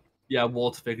 Yeah. Yeah,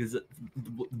 water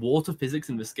physics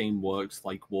in this game works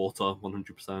like water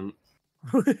 100%.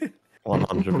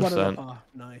 100%. Oh,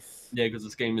 nice. Yeah, because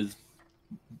this game is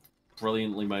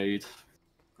brilliantly made.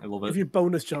 I love If it. you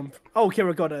bonus jump. Oh,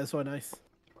 Kira got it as well. Nice.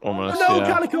 Almost. No, yeah.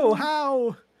 Calico,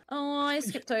 how? Oh, I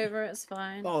skipped over it. It's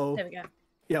fine. Uh-oh. There we go.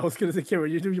 Yeah, I was gonna say Kira,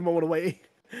 you might want to wait.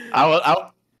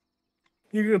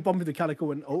 You're gonna bump into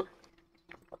Calico and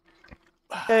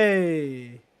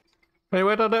hey. Hey,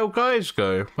 where did little guys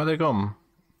go? Where they gone?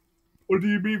 What do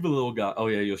you mean, the little guy? Oh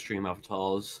yeah, your stream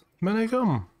avatars. Where they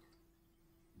gone?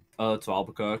 To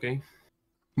Albuquerque.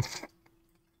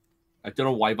 I don't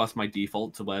know why that's my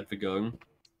default to where they're going.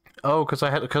 Oh, because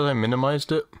I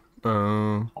minimized it.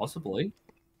 Possibly.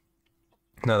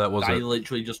 No, that I wasn't.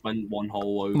 literally just went one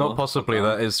hole over. Not possibly.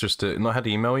 Okay. That is just it. Not had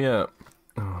email yet.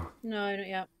 No, not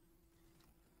yet.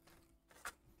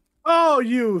 Oh,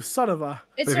 you son of a.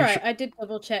 It's Have you alright. I did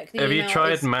double check. The Have you email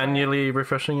tried is manually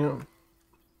refreshing it?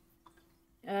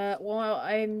 well,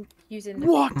 I'm using the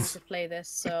What? phone to play this,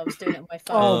 so I was doing it on my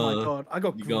phone. Oh my god, I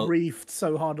got you got- griefed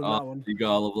so hard on that one. You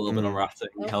got a little bit of ratting.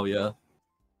 Oh. Hell yeah.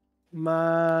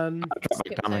 Man,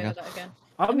 Skipped over that again.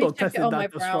 I'm Let me not check it testing on my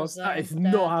that. That browser is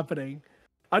instead. not happening.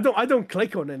 I don't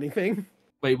click on anything.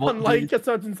 Wait, what? Unlike a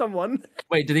certain someone.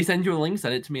 Wait, did he send you a link?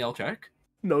 Send it to me. I'll check.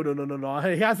 No.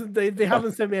 He hasn't. They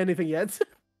haven't sent me anything yet.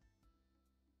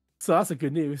 So that's a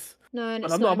good news. No, and But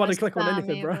it's I'm not in my about to click on spam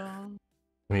anything, bro. either.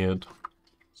 Weird.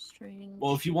 Strange.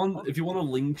 Well, if you want a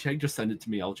link check, just send it to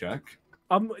me. I'll check.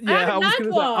 I was gonna had say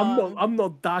one. I'm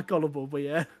not that gullible, but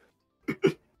yeah.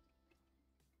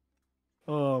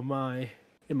 Oh my!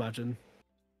 Imagine.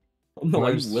 No,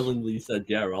 I Nice. willingly said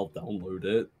yeah. I'll download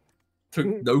it.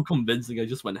 Took no convincing. I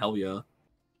just went hell yeah.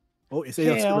 Oh, is he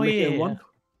gonna make it in one?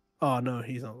 Oh no,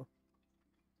 he's not.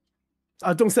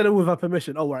 Don't send it without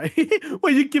permission. Oh right.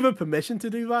 Well, you give her permission to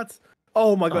do that?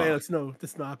 Oh my god, Oh. Alex, no,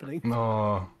 this is not happening.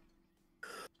 No.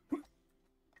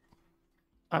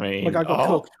 I mean, My guy got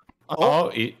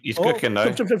cooked. He's cooking though.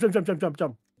 Jump!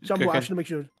 Jump! Will cooking. actually make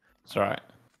sure. It's alright.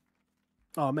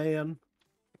 Oh man.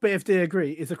 But if they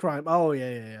agree, it's a crime. Oh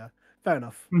yeah. Fair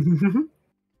enough.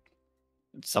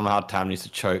 Somehow Tam needs to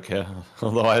choke here,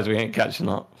 otherwise we ain't catching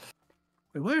up.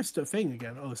 Wait, where's the thing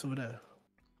again? Oh, it's over there.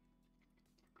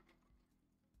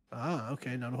 Ah,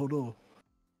 okay, now hold on.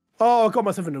 Oh, I got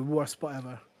myself in the worst spot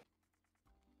ever.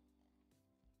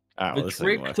 Oh, The this isn't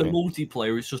trick to working.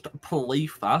 multiplayer is just play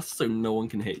fast so no one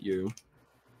can hit you.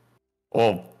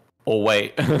 Or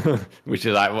wait, which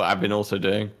is like what I've been also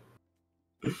doing.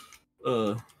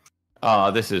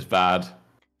 Oh, this is bad.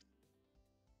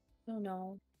 Oh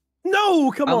no.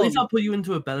 No, come At on. least I'll put you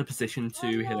into a better position to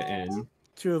hit it in.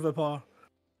 Two of a par.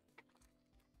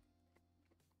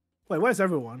 Wait, where's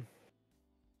everyone?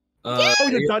 Oh,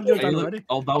 you're done already?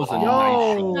 Oh, that was a Yo!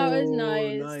 nice shot. That was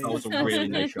nice. That was a really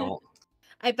nice shot.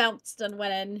 I bounced and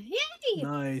went in. Yay!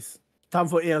 Nice. Time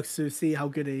for Alex to see how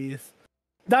good he is.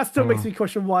 That still makes me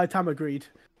question why Tam agreed.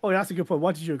 Oh, yeah, that's a good point.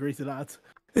 Why did you agree to that?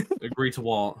 Agree to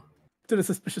what? To the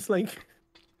suspicious link?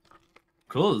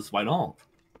 Cause why not?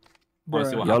 I want to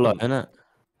see what YOLO, happens. innit?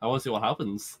 I want to see what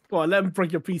happens. Well, let him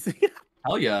break your PC.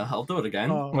 Hell yeah, I'll do it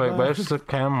again. Oh, Wait, man. where's the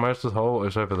cam? Where's the hole?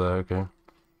 It's over there. Okay.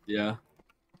 Yeah.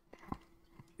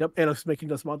 Yep, Alex making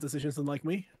the smart decisions unlike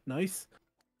me. Nice.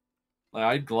 Like,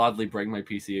 I'd gladly break my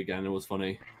PC again. It was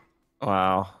funny.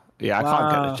 Wow. Yeah, I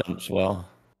can't get the jumps well.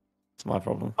 It's my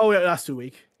problem. Oh, yeah, that's too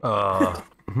weak. There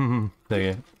you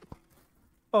go.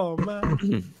 Oh,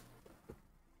 man.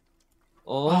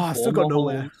 Oh, I still four got more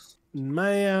nowhere. holes.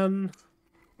 Man.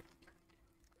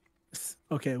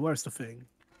 Okay, where's the thing?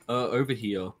 Over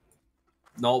here.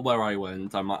 Not where I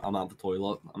went. I'm out the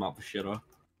toilet. I'm out the shitter.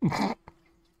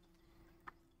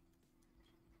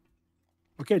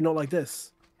 Okay, not like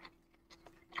this.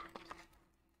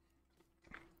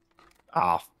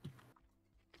 Ah,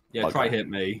 Yeah, Okay. try hit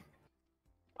me.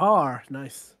 R,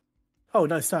 nice. Oh,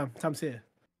 nice, Tam. Tam's here.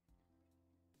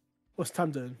 What's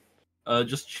Tam doing?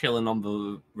 Just chilling on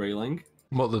the railing.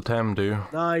 What the Tam do?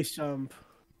 Nice jump.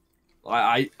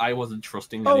 I wasn't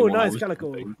trusting Oh, anyone. I nice, was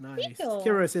Calico. jumping. Nice. Cool.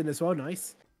 Kira's in as well,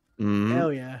 nice. mm,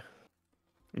 Hell yeah.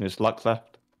 there's luck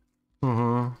left.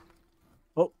 Mm-hmm.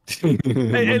 Oh,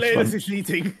 Layla's is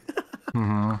eating.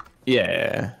 Mm-hmm.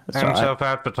 Yeah, that's And all right.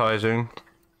 self-advertising.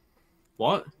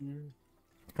 What?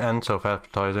 And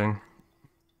self-advertising.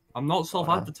 I'm not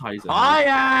self-advertising. I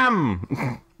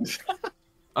am!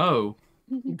 Oh.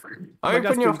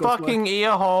 Open your fucking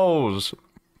ear holes!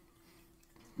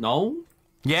 No?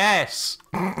 Yes!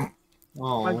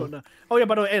 Oh. I got no. Oh yeah,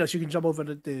 by the way, Layla, you can jump over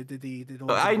the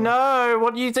door. I know!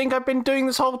 What do you think I've been doing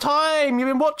this whole time? You've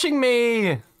been watching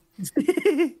me!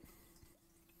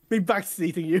 Me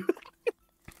backseating you.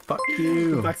 Fuck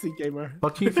you. Backseat gamer.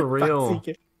 Fuck you for real.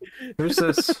 Who's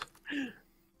this?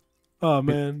 Oh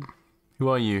man. Who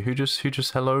are you? Who just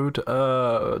helloed?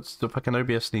 The fucking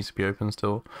OBS needs to be open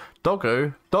still.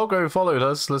 Doggo followed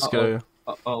us. Let's go.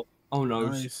 Oh no.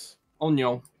 Nice. Oh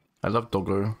no. I love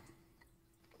Doggo.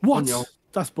 What? no.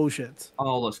 That's bullshit.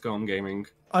 Oh, let's go on gaming.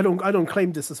 I don't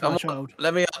claim this as my Come on, child.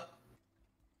 let me.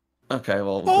 Okay,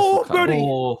 well. Oh, this will kind of- birdie!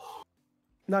 Oh.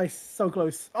 Nice, so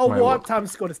close. Oh, Wait, what? what?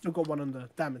 Tam's got still got one under.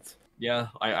 Damn it. Yeah,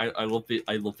 I love it.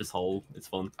 I love this hole. It's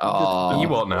fun. Oh, You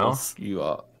what now? You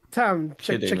are. Tam,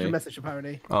 check Kidding your me. message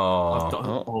apparently.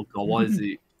 Oh. Oh god, what is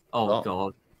he? Oh Oh.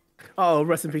 god. Oh,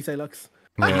 rest in peace, Alux.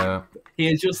 Yeah. He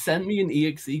has just sent me an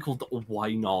exe called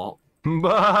Why Not?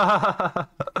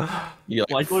 You're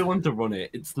Why do I want to run it?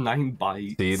 It's 9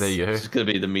 bytes. See, there you go. It's gonna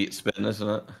be the meat spin, isn't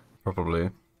it? Probably.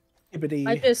 Hibbity.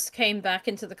 I just came back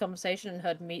into the conversation and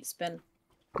heard meat spin.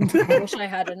 I wish I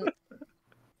hadn't.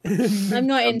 I'm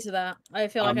not into that. I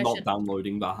feel I'm like I not should.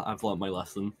 downloading that. I've learnt my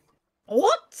lesson.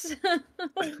 What?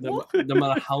 No, no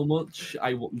matter how much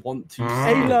I want to,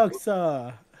 Alux,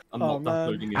 I'm oh, not man.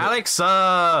 downloading it.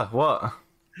 Alexa! What?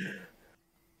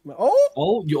 Oh,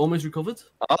 Oh, you almost recovered?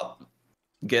 Oh,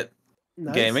 get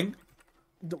nice. gaming.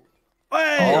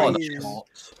 Hey! Oh,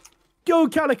 nice. Go,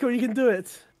 Calico, you can do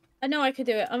it. I know I could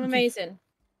do it. I'm amazing.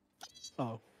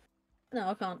 Oh. No,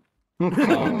 I can't.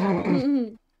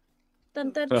 Oh,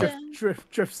 Dun, dun, dun.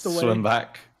 Drifts away. Swim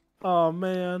back. Oh,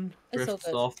 man. It's all drifts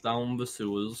good. off down the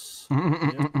sewers.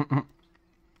 Do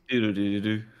do do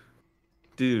do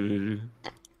do do.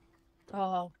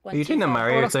 Oh, Are you doing the Oh,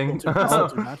 Mario that's thing? not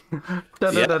too bad.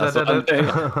 Yeah, that's what I'm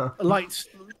doing. Lights.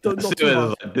 Not Let's too do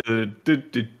hard. it. Do, do,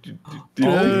 do, do, do, do.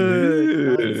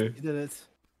 Good. Nice. You did it.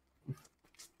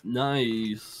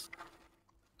 Nice.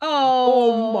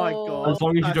 Oh my Oh god. As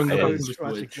long as you don't That's go so back to the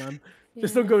tragic, Switch. man.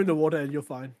 Just don't go in the water and you're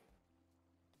fine.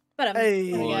 But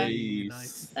Hey, Nice.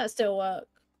 nice. that still works.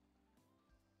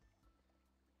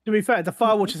 To be fair, the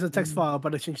file watch is a text file,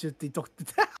 but it changes the doctor.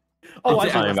 Oh, Is I it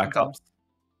do coming that back up? sometimes.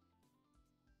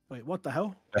 Wait, what the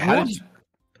hell? How did you-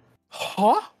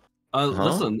 Huh? Huh?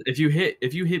 Listen, if you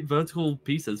hit vertical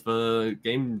pieces, the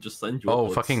game just sends you. Oh,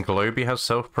 upwards. fucking Globy has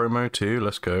self-promo too.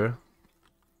 Let's go.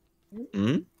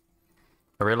 Hmm?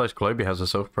 I realized Globy has a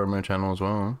self-promo channel as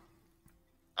well.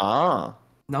 Ah.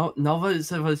 Now that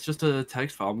it's just a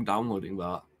text file, I'm downloading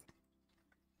that.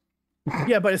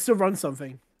 Yeah, but it still runs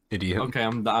something. Idiot. Okay,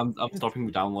 I'm stopping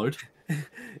the download.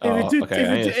 Oh, okay,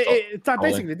 I need to stop that trolling.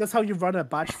 basically, that's how you run a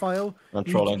batch file. I'm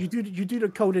You, trolling. you do the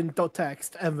code in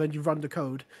 .text, and then you run the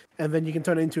code, and then you can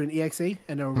turn it into an exe,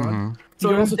 and it'll run. Mhm. You So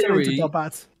can in also turn it theory- into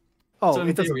 .bat. Oh, so in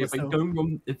it doesn't. theory, But if I still. don't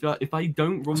run, if I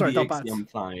don't run Sorry, the not exe, bad. I'm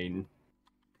fine.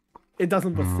 It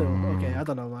doesn't, but still. Okay, I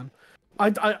don't know, man.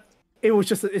 It was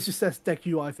just it's just a deck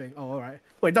UI thing. Oh, all right.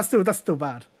 Wait, that's still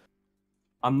bad.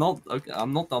 I'm not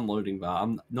downloading that.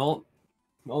 I'm not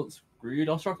screwed,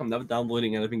 Osrock. I'm never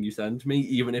downloading anything you send me,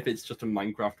 even if it's just a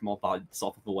Minecraft mod that's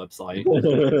off of the website.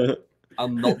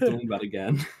 I'm not doing that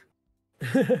again.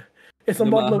 It's a No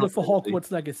mod matter loader how for quality.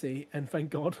 Hogwarts Legacy, and thank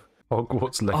God.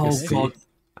 Hogwarts Oh Legacy. god.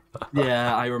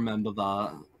 Yeah, I remember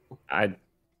that.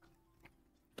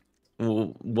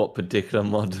 What particular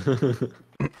mod?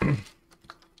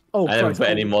 Oh, I never Christ, put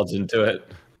oh. any mods into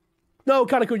it. No,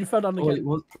 Calico, you fell down Oh, wait, again.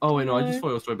 what? Oh wait, no, I just No. thought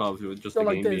it was about just Not the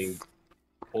like game this. being.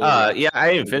 boring. Yeah,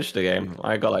 I didn't finish the game.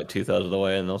 I got like 2/3 of the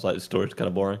way, and I was like, the story's kind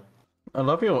of boring. I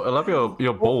love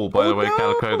your ball, by the way, no!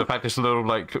 Calico. The fact it's a little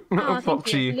like Oh, thank you.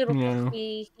 foxy. Little Yeah.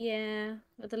 foxy, yeah,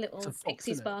 with a little It's a fox,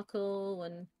 pixie isn't it? sparkle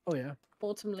and Oh yeah,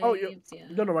 autumn leaves. Oh, yeah.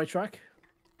 you're on the right track.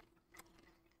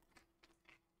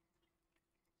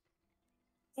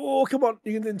 Oh, come on,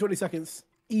 you can do it in 20 seconds.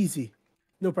 Easy,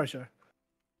 no pressure.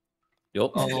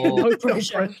 Yup. Oh, No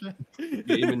pressure.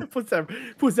 Gaming. puts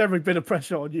every bit of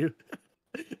pressure on you.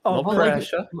 Oh, No Oh, man.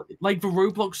 pressure. like the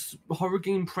Roblox horror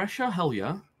game pressure? Hell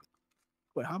yeah.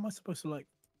 Wait, how am I supposed to like?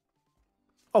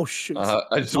 Oh shoot!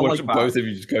 I just Not watched like that. both of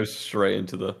you just go straight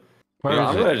into the. Where Yeah,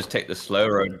 is I'm it? gonna just take the slow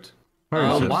road. Where is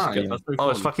Oh, it? why? gonna- That's so Oh,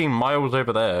 it's fun. fucking miles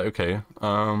over there. Okay. Why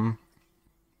Oh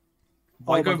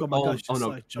my go? God, my Oh, gosh, oh just, no,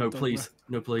 like, no, jumped please,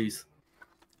 no, please.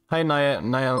 Hey, Live.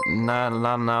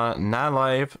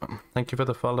 Thank you for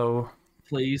the follow.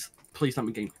 Please let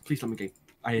me game. Please let me game.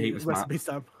 I hate this map. Recipe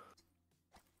Sam.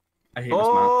 I hate this map.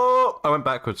 Oh, I went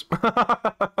backwards.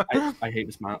 I hate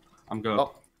this map. I'm going.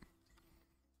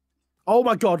 Oh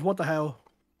my god, what the hell?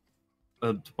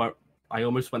 I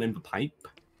almost went in the pipe.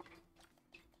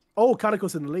 Oh,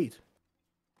 Calico's in the lead.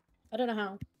 I don't know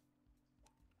how.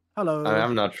 Hello.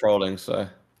 I'm not trolling, so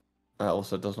that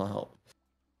also does not help.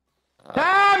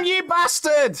 Damn you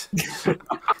bastard!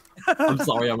 I'm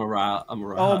sorry, I'm a rat.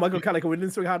 Oh my god, Calico, we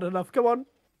didn't swing hard enough. Come on.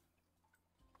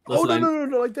 Listen,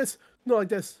 no, like this. Not like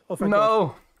this. Oh, thank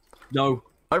God. No! No.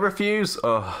 I refuse.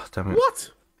 Oh, damn it. What?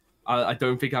 I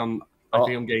don't think I'm... I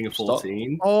think I'm getting a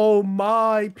 14. Oh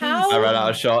my PC. How I ran out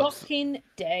of shots. fucking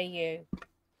dare you?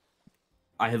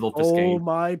 I love this game. Oh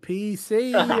my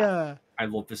PC. I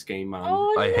love this game, man.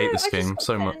 Oh, I hate no, this I just game got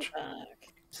so sent much. back.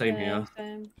 Same here.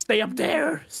 Stay up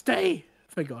there. Stay.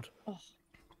 Thank God. Who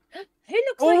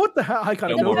looks Oh, like what the hell? I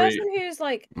can't Don't the worry. person who's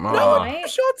like No, white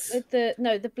shots. with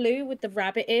the blue with the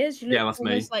rabbit ears? You look Yeah, that's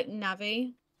me. almost like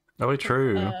Navi. Oh,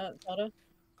 true. Fodder.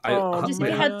 Oh, Just if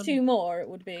you man. had two more, it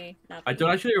would be Navi. I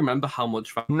don't actually remember how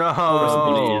much No.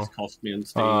 money it's cost me on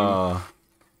Steam.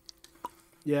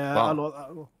 Yeah, Wow. I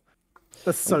love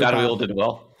that's so I'm glad we bad. all did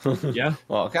well. Yeah.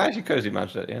 Well, okay, actually, Cozy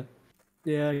managed it, yeah.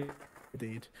 Yeah,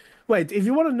 indeed. Wait, if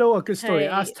you want to know a good story, Hey,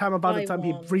 ask Tam about the I time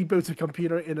he won. rebooted a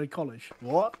computer in a college.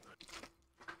 What?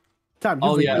 Tam, you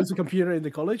Oh, yeah. rebooted a computer in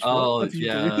the college? Oh, what did you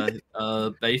yeah.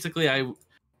 do? Basically, I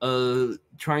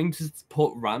trying to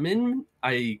put RAM in.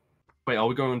 Wait, are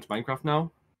we going into Minecraft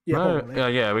now? Yeah, No,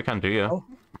 probably. yeah, we can do, yeah. Oh.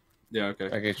 Yeah, okay.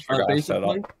 Okay, figure out how to set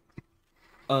Basically,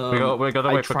 up. We gotta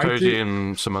I wait for tried Koji to-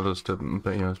 and some others to,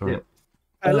 but yeah, as well. Yeah.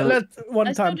 Let one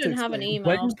I still time don't to have an explain. email,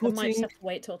 When so I might just putting- have to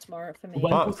wait till tomorrow for me.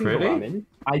 when What, putting really? the RAM in,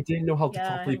 I didn't know how to Yeah, I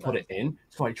properly have put that. it in,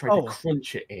 so I tried Oh. to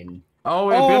crunch it in. Oh,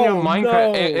 it'd be on your Oh,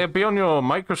 Minecraft. no. It'd be on your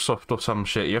Microsoft or some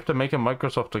shit. You have to make a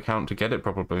Microsoft account to get it,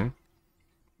 probably.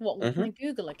 What with my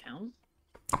Google account?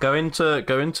 Go into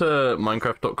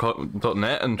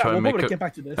Minecraft.net and Yeah, try we'll and make probably it get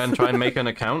back to this. and try and make an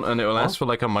account, and it will ask for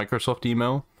like a Microsoft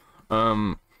email.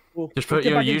 Just put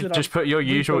get back into that just put your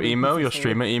usual rebuilding email, your business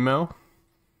streamer email,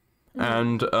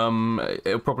 and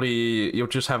it'll probably you'll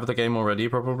just have the game already,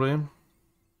 probably.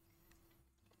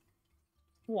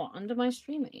 What, under my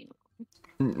stream email?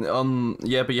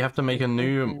 Yeah, but you have to make a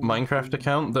new Minecraft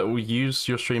account that will use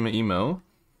your streamer email,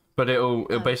 but it'll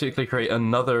basically create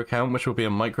another account which will be a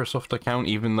Microsoft account,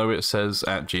 even though it says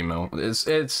at Gmail.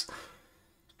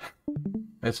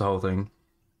 It's a whole thing.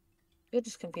 You're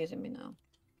just confusing me now.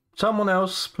 Someone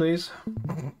else, please.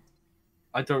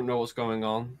 I don't know what's going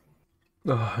on.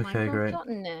 Oh, okay, great.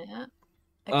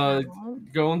 Minecraft.net.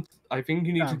 Go on. I think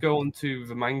you need to Yeah. go onto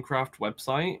the Minecraft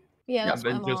website. Yeah, that's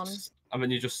and what then I'm on. and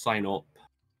then you just sign up.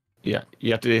 Yeah,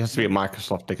 it has to be a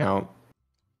Microsoft account.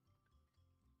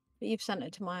 But you've sent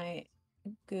it to my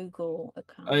Google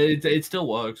account. It still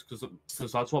works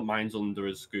because that's what mine's under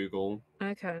is Google.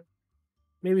 Okay.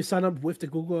 Maybe sign up with the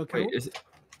Google account. Wait, is it?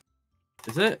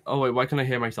 Is it? Oh wait, why can I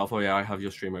hear myself? Oh yeah, I have your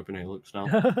stream open here. Looks now.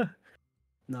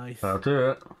 Nice. I'll do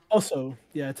it. Also,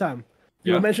 yeah, Tam,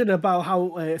 you Yeah. mentioned about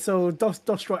how so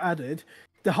Dostro added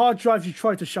the hard drive you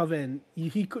tried to shove in.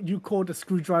 You called a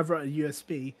screwdriver a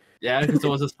USB, Yeah, because it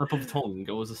was a slip of tongue.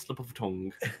 It was a slip of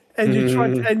tongue. and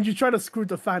you tried to screw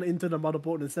the fan into the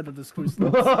motherboard instead of the screw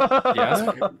slots.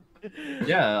 Yeah,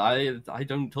 yeah. I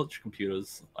don't touch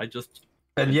computers. I just.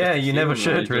 And yeah, you never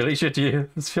assume that I should, really, should you?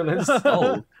 Phyllis?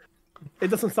 Oh, It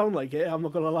doesn't sound like it. I'm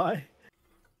not gonna lie.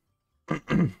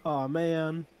 Oh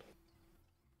man.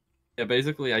 yeah.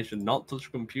 Basically, I should not touch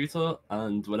a computer,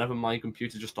 and whenever my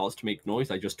computer just starts to make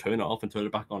noise, I just turn it off and turn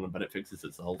it back on, and then it fixes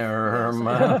itself.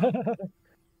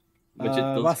 Which it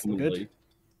does That's commonly. good.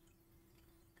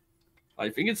 I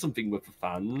think it's something with the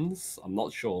fans. I'm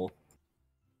not sure.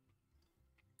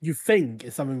 You think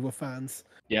it's something with fans?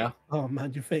 Yeah, Oh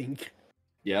man, you think?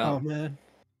 yeah, Oh man.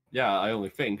 yeah. I only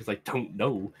think because I don't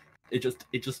know. It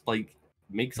just like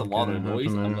makes a lot of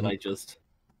noise, and then I just.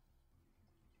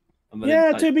 And then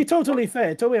Yeah, I- to be totally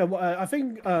fair, I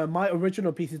think my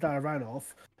original PC that I ran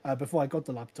off before I got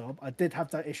the laptop, I did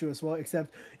have that issue as well.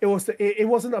 Except it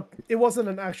wasn't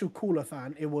an actual cooler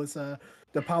fan. It was the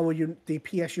the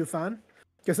PSU fan.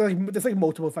 Because there's like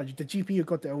multiple fans. The GPU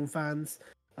got their own fans.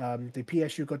 The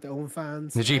PSU got their own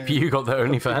fans. The GPU got their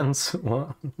OnlyFans?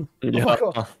 What? Oh my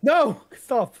God. No,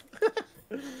 stop.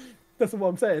 That's what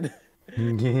I'm saying.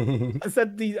 I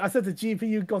said the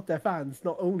GPU got their fans,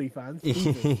 not only fans.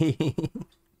 Jesus.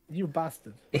 You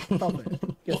bastard. Stop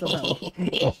it. Get some help.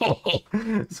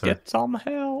 Get some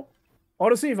help.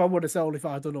 Honestly, if I would have said OnlyFans,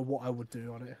 I don't know what I would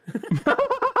do on it.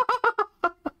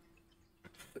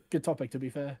 good topic, to be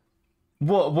fair.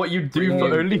 What you do for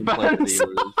OnlyFans?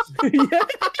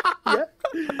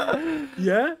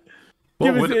 Yeah.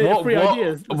 What Give us free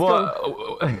ideas. Let's go.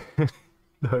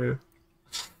 No.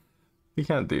 You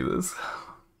can't do this.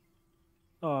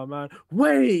 Oh man,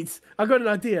 wait! I got an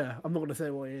idea. I'm not gonna say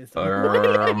what it is.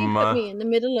 You put me in the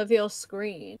middle of your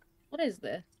screen. What is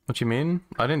this? What do you mean?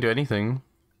 I didn't do anything.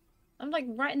 I'm like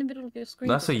right in the middle of your screen.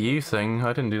 That's a you thing.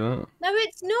 I didn't do that. No,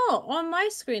 it's not. On my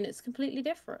screen, it's completely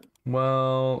different.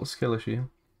 Well, skill issue.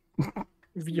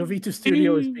 Your V2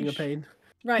 Studio is being a pain.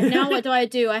 Right, now what do I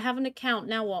do? I have an account,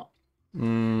 now what?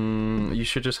 You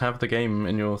should just have the game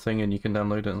in your thing and you can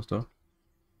download it and stuff.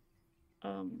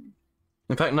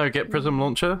 In fact, no, get Prism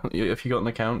Launcher. If you got an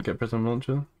account, get Prism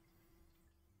Launcher.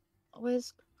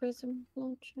 Where's Prism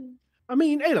Launcher? I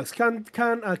mean, Alex, can kick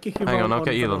you. Hang on, I'll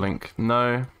get you the link.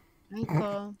 No.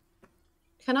 Can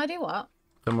I do what?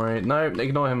 Don't worry. No,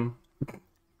 ignore him.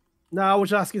 No, I was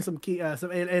just asking some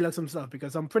Alex some stuff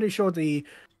because I'm pretty sure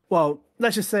well,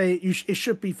 let's just say it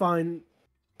should be fine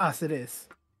as it is.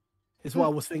 Is what I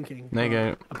was thinking. There you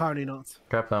go. Apparently not.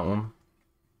 Grab that one.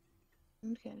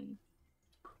 Okay.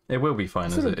 It will be fine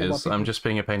as it is. I'm just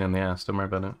being a pain in the ass. Don't worry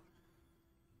about it.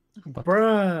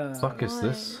 Bruh. Fuck is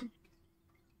this?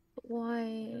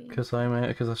 Why? Because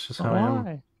that's just how I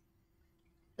am.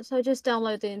 So just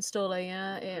download the installer,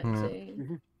 yeah?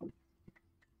 EXE.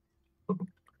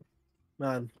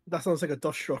 Man, that sounds like a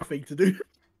dust shock thing to do.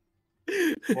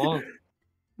 What?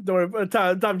 Don't worry,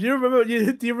 Tam, do you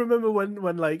remember when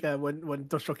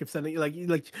Dustrock kept sending like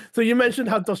so you mentioned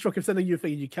how Dustrock kept sending you a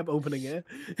thing and you kept opening it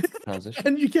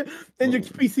and your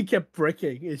PC kept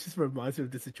breaking. It just reminds me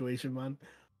of the situation, man.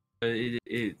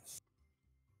 It's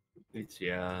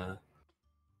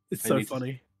so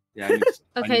funny. Yeah.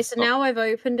 Okay, so now I've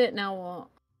opened it. Now what?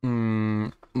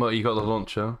 Well, you got the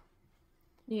launcher.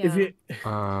 Yeah. If you...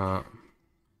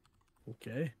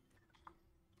 Okay.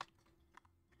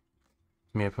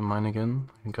 Let me open mine again.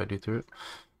 I can guide you through it.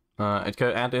 I'd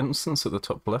go add instance at the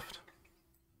top left.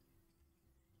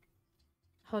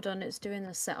 Hold on, it's doing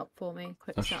the setup for me.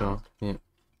 Quick Oh, setup. sure.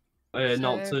 Yeah.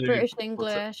 Not So, to British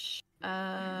English.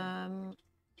 Where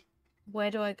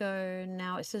do I go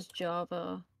now? It says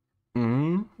Java.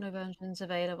 No versions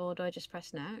available. Do I just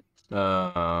press next?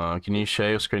 Can you share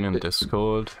your screen in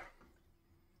Discord?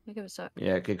 I'll give it a sec.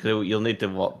 Yeah, because you'll need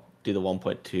to do the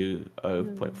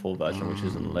 1.20.4 version, which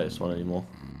isn't the latest one anymore.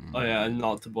 Oh yeah,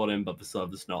 not to put in, but the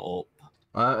server's not up.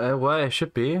 Well, it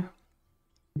should be.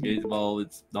 Well,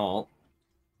 it's not.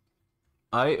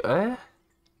 It's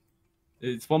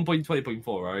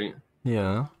 1.20.4, right?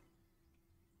 Yeah.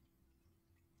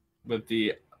 With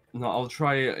the... No, I'll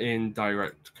try it in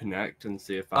direct connect and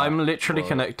see if that I'm literally works.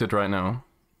 connected right now.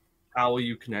 How are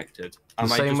you connected? The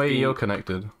same way you're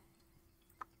connected.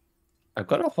 I've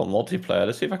got it off on multiplayer.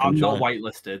 Let's see if I can I'm join. not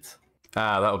whitelisted.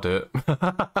 Ah, that'll do it.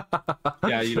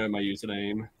 Yeah, you know my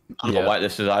username. I'm not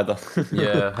whitelisted either.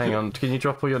 Yeah, hang on. Can you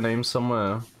drop all your names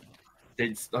somewhere?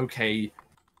 It's okay.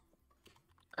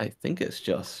 I think it's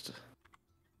just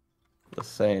the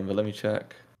same, but let me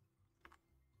check.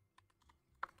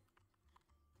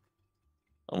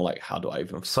 I'm like, how do I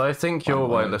even... So I think you're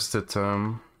whitelisted,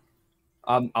 Tom.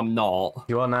 I'm not.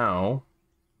 You are now.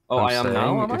 Oh, I am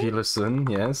now, am If I? you listen,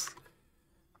 yes.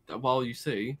 Well, you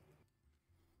see.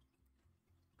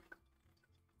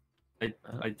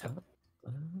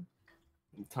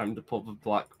 Time to put the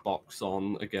black box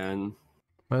on again.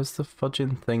 Where's the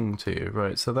fudging thing to you?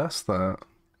 Right, so that's that.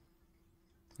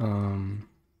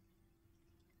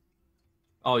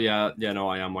 Oh yeah, no,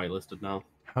 I am whitelisted now.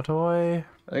 How do I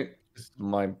think this is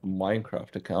my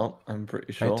Minecraft account, I'm pretty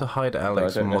I sure. need to hide But I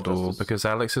Alex's don't know if this model is- because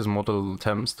Alex's model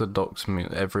attempts to dox me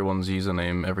everyone's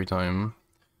username every time.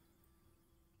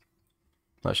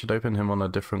 That should open him on a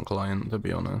different client, to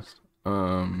be honest.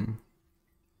 Don't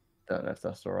know if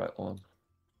that's the right one.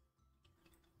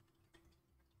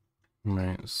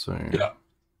 Right, so Yeah.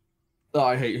 Oh,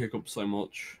 I hate hiccups so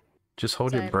much. just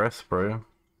hold your Same. breath, bro.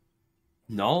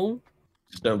 No.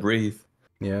 Just don't breathe.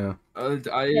 Yeah,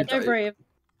 Yeah, don't breathe.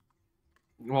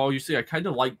 Well, you see, I kind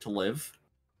of like to live.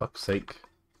 fuck's sake.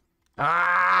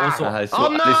 Ah! Also, I Oh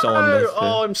at least someone no! does too.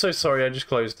 Oh, I'm so sorry. I just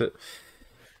closed it.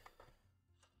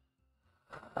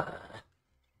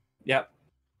 Yep.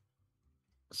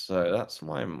 So that's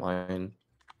my mine.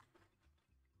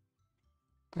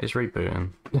 It's rebooting.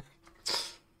 Yeah,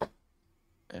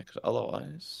 because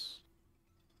otherwise...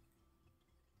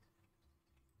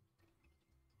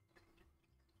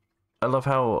 I love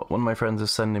how one of my friends is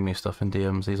sending me stuff in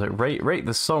DMs. He's like, rate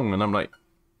this song, and I'm like,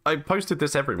 I posted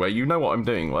this everywhere. You know what I'm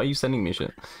doing. Why are you sending me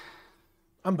shit?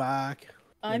 I'm back.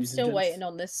 I'm ladies and still gents. waiting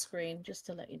on this screen, just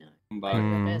to let you know. But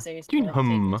We're busy, so Do you I'll take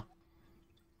hum? it.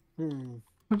 Hmm.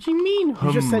 What do you mean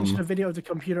You just sent you the hum? video of the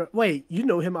computer. Wait, you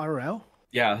know him IRL?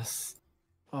 yes,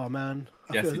 Oh man.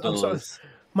 yes, he I'm sorry. does.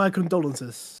 My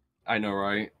condolences. I know,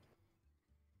 right?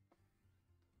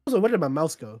 Also, where did my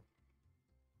mouse go?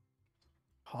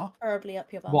 Huh? Preferably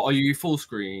up your What butt. are you full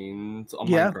screened on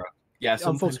Yeah. Minecraft? Yeah, I'm full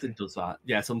sometimes screen. it does that.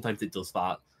 Yeah, sometimes it does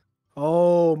that.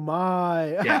 Oh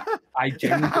my. Yeah, I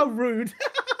genuinely. How rude.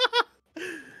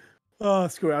 Oh,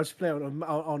 screw it. I'll just play it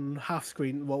on half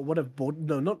screen. Well, what a board.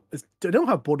 No, not. They don't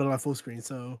have borderline full screen,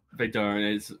 so. They don't.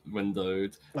 It's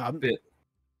windowed. But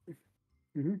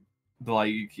Mhm.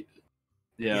 like,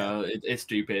 yeah, it's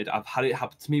stupid. I've had it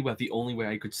happen to me where the only way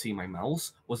I could see my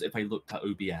mouse was if I looked at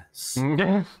OBS.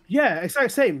 Yeah. Yeah,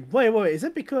 exact same. Wait. Is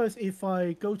it because if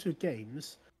I go to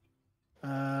games,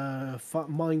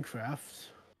 Minecraft,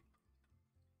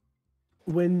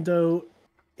 window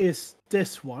is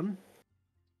this one,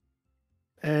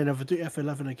 and if I do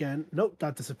F11 again, nope,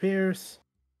 that disappears.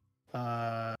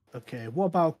 Okay, what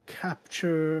about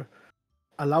capture,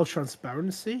 allow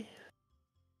transparency?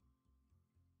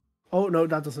 Oh no,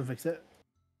 that doesn't fix it.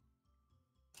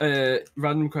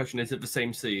 Random question: is it the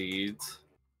same seed?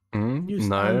 Use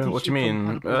No. What do you anti-cheat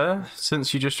mean? compatible.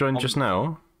 Since you just joined just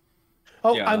now?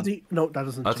 Oh, Yeah. no, that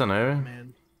doesn't. I don't know.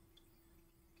 Man.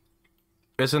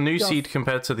 It's a new Yeah. seed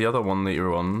compared to the other one that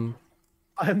you're on.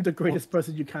 I am the greatest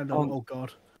person you can know. Oh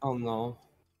god. Oh no.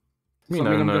 Me So,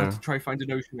 no, I'm no. gonna have to try find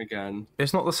an ocean again.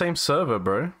 It's not the same server,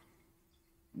 bro.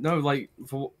 No, like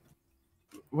for.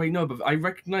 Wait, no, but I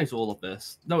recognize all of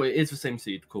this. No, it is the same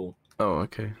seed. Cool. Oh,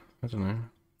 okay. I don't know.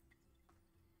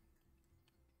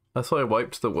 I thought I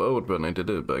wiped the world when I did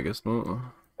it, but I guess not.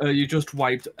 You just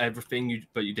wiped everything,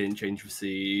 but you didn't change the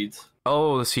seed.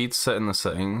 Oh, the seed's set in the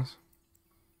settings.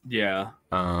 Yeah.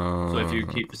 So if you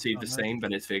keep the seed the nice. same,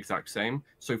 then it's the exact same.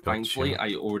 So thankfully, I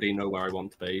already know where I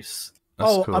want to base.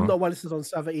 That's Oh, cool. I'm not while this is on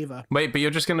server either. Wait, but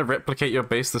you're just gonna replicate your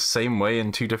base the same way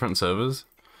in 2 different servers?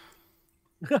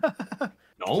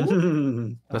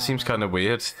 No. That seems kind of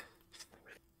weird.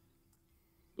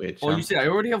 Weird. Well, you champ. see, I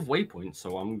already have waypoints,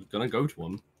 so I'm gonna go to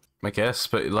them. I guess,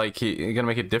 but like you're gonna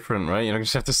make it different, right? You're not gonna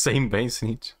have the same base in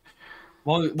each.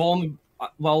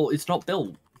 Well, it's not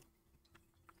built.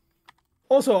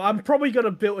 Also, I'm probably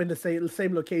gonna build in the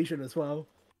same location as well,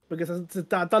 because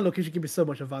that location gives me so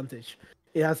much advantage.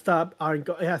 It has that iron.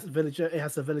 It has villager. It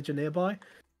has a villager nearby,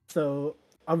 so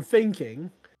I'm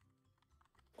thinking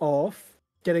of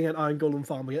getting an iron golem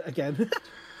farm again,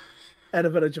 and a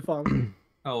villager farm.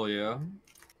 Oh yeah.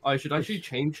 I should actually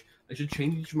change. I should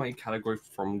change my category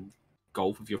from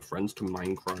golf with your friends to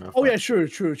Minecraft. Oh yeah, true.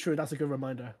 That's a good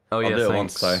reminder. Oh I'll yeah, do it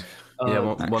thanks. once though.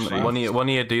 Yeah, actually, one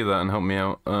of you do that and help me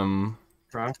out.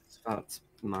 That's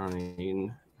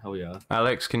mine. Hell yeah.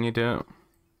 Alex, can you do it?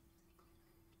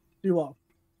 Do what?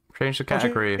 Change the Oh,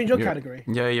 category. change your You're- category.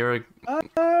 Yeah, you're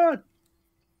a.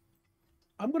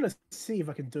 I'm gonna see if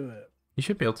I can do it. You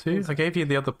should be able to. I gave you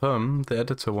the other perm, the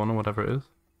editor one or whatever it is.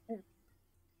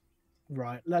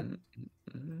 Right.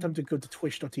 Time to go to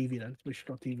twitch.tv then.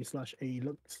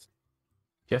 Twitch.tv/alux.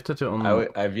 You have to do it on.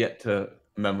 I've yet to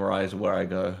memorize where I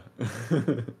go.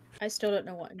 I still don't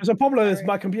know what. Because the problem is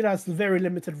my computer has very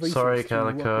limited resources. Sorry, to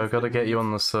work Calico. I've with got to it. get you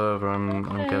on the server. I'm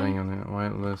Okay. getting on the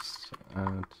whitelist.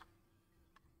 Add.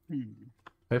 Hmm.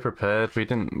 We're prepared. We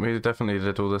definitely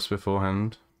did all this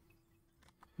beforehand.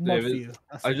 Not for David, you.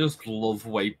 That's I it. just love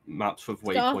maps with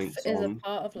Stuff waypoints is a on.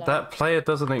 part of life. That player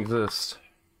doesn't exist.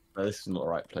 No, this is not the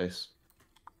right place.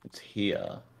 It's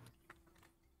here.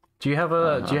 Do you have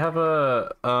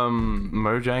a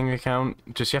Mojang account?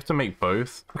 Just you have to make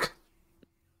both.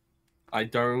 I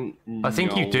don't. I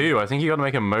think you know. do. I think you got to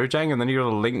make a Mojang and then you got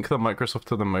to link the Microsoft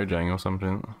to the Mojang or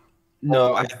something.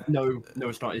 No, no,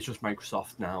 it's not. It's just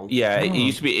Microsoft now. Yeah, it Oh.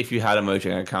 used to be if you had a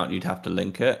Mojang account, you'd have to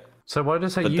link it. So why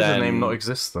does that But username then- not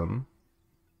exist then?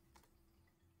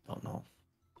 I don't know.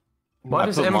 Why I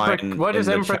does put Emperor mine Why does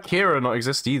in the Emperor chat. Kira not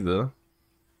exist either?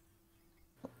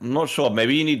 I'm not sure.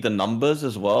 Maybe you need the numbers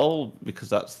as well because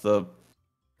that's the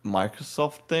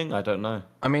Microsoft thing. I don't know.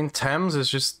 I mean, Tams is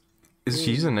just his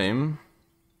username.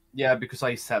 Yeah, because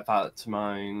I set that to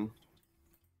mine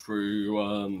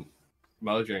through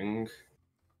merging.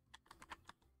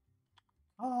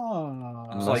 Ah.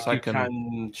 So, Unless like I you can-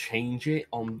 can change it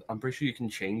on. I'm pretty sure you can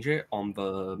change it on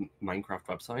the Minecraft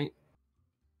website.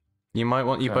 You might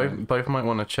want you Okay. both might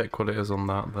want to check what it is on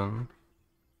that then.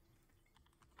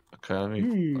 Okay, let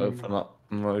me Hmm. open up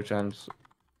Mojang's.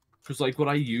 Because like what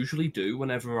I usually do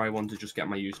whenever I want to just get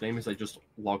my username is I just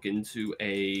log into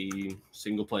a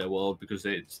single player world because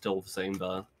it's still the same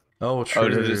there. Oh, true. Oh,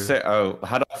 does it say? Oh,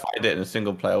 how do I find it in a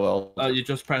single player world? You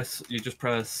just press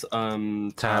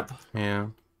Tab. Yeah.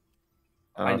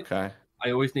 Okay. I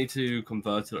always need to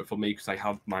convert it for me because I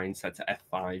have mine set to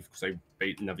F5 because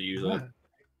I never use it. What?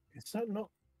 Is that not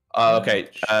Oh, okay.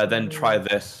 Then try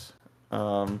this.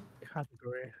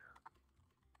 category?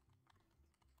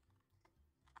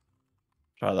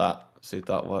 Try that. See if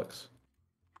that works.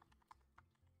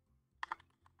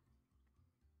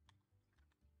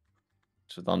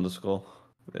 Just underscore,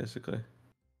 basically.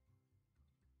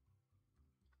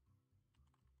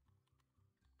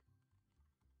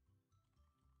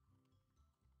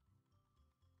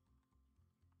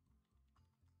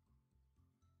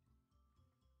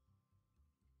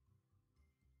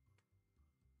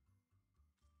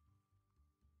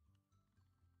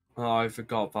 Oh, I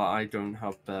forgot that I don't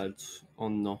have beds. Oh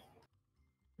no.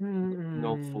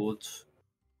 No Hmm. food.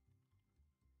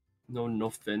 No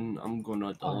nothing. I'm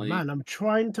gonna die. Oh man, I'm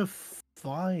trying to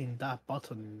find that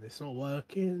button. It's not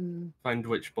working. Find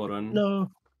which button? No.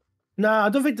 Nah, I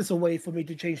don't think there's a way for me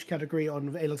to change category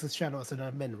on Alex's channel as an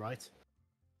admin, right?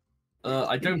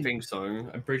 I don't think so.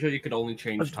 I'm pretty sure you could only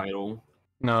change title.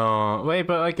 No, wait,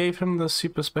 but I gave him the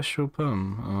super special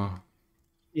perm. Oh.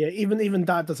 Yeah, even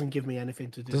that doesn't give me anything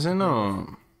to do. Does it not?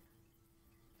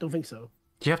 Don't think so.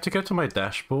 Do you have to go to my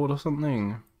dashboard or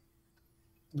something?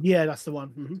 Yeah, that's the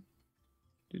one.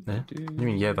 Yeah? You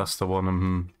mean, yeah, that's the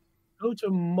one. Go to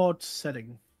mod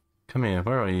setting. Come here,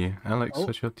 where are you? Alex, Oh,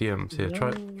 what's your DMs? Here,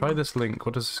 no. try this link.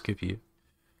 What does this give you?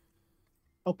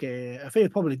 Okay, I think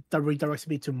it probably redirects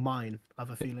me to mine, I have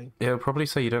a feeling. It'll probably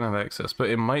say you don't have access, but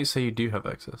it might say you do have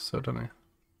access, so I don't know.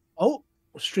 Oh,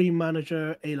 stream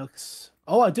manager, Alex.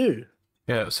 Oh, I do.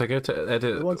 Yeah, so go to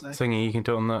edit thingy, you can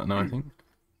do it on that now, I think.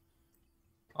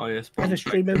 Oh, yes. And the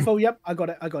stream info, yep, I got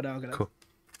it. Cool.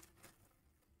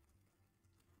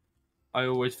 I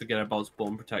always forget about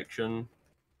spawn protection.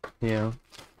 Yeah.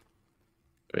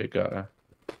 There you go.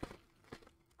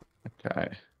 Okay.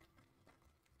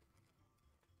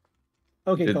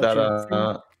 Okay, Did gotcha.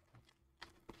 that,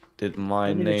 did my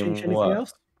Want me to change name anything work?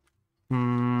 else?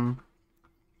 Oh,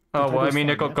 The well, I title's mean,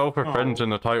 it fine, got yeah? goal for friends Oh. in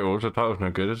the title, so the title's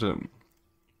no good, is it?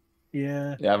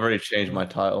 Yeah. Yeah, I've already changed my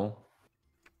title.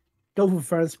 Go for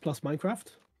friends plus Minecraft.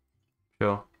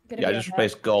 Sure. Yeah, I just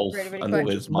replaced golf and Or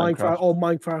with just Minecraft. Or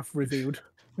Minecraft revealed.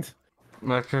 That's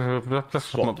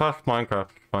Minecraft,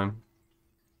 fine.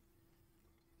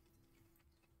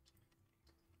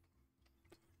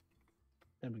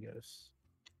 There we go.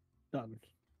 Done.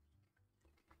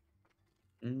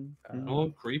 Oh,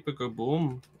 creeper go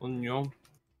boom. On your.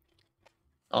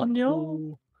 On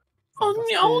your.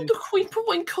 Oh, the creeper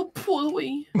went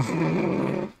kapooey.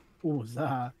 What was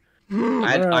that?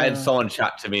 I had someone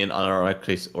chat to me and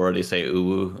unironically already say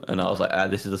uwu, and I was like,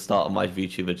 this is the start of my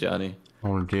VTuber journey.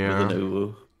 Oh With dear. an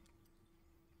uwu.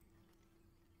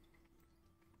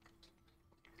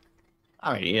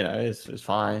 I mean, you know, it's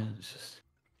fine. It's just,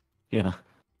 you know.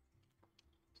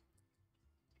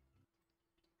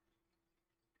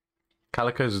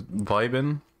 Calico's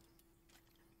vibing.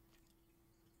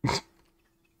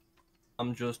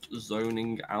 I'm just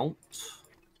zoning out.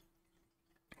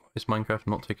 Does Minecraft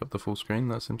not take up the full screen?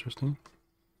 That's interesting.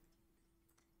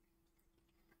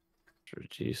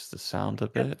 Reduce the sound a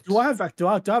bit. Do I have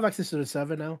access to the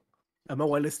server now? Am I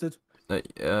whitelisted?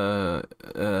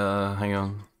 Hang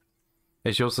on.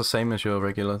 Is yours the same as your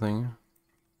regular thing?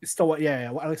 It's still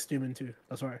yeah, Alex Human too.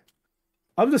 That's right.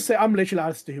 I'm just saying, I'm literally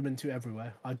Alex the Human 2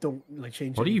 everywhere. I don't like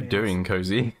change. What are you anything else. doing,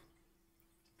 Cozy?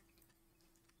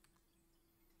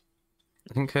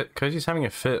 I think Cozy's having a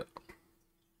fit.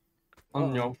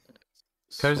 On your.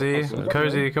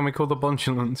 Cozy, can we call the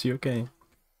Bonchulants? You okay?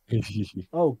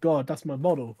 Oh god, that's my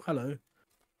model. Hello.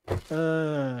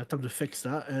 Time to fix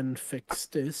that and fix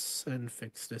this and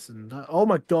fix this and that. Oh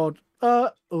my god.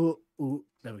 There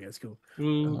we go. It's cool.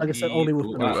 Like I said, only with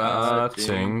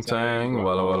ting tang,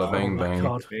 walla walla bang bang.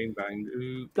 God. Bang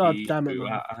bang. God damn it,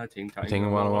 man.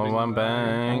 Ting walla walla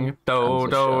bang. Do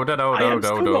do do do I do am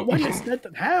still do not do.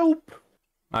 whitelisted. Help!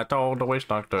 I told the witch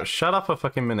doctor. Shut up a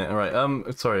fucking minute.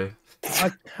 Alright, sorry.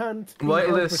 I can't be held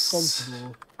Whitelist.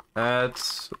 responsible.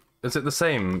 Is it the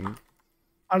same?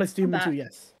 Alex the Human back. 2,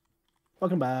 yes.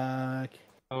 Welcome back.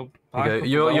 Oh, Okay,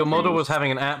 your model was having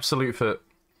an absolute fit.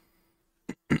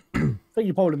 I think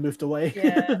you probably moved away.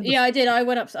 Yeah, I did. I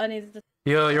went up. I needed to.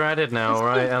 You're added now,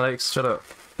 right, Alex? Shut up.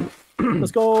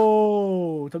 Let's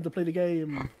go! Time to play the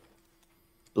game.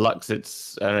 Lux,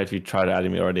 it's, I don't know if you tried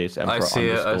adding me already. It's Emperor I see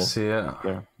it. I underscore. see it.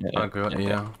 Yeah. I got it.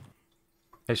 Yeah.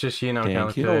 It's just you now,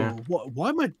 Thank you.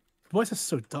 Calico. Why is this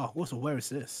so dark? Where is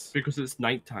this? Because it's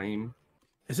nighttime.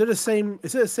 Is it the same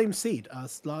seed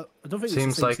as I don't think it's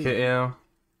Seems the same like seed. it. Yeah.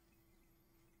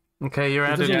 Okay, you're It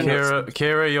added, doesn't Kira.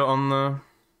 Kira, you're on the.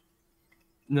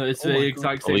 No, it's Oh my the God.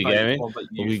 exact Are same we gaming? one that Are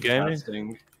we you gaming?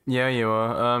 testing. Yeah, you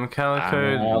are.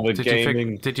 Calico, we're did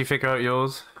gaming. did you figure out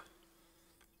yours?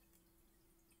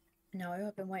 No,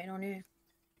 I've been waiting on you.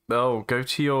 Oh, go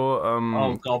to your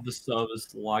Oh god, the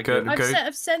server's lagging.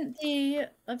 I've sent the.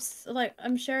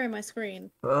 I'm sharing my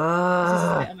screen. This is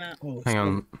the bit I'm at. Oh, Hang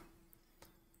on.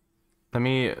 Let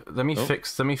me Oh.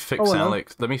 fix hello.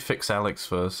 Alex. Let me fix Alex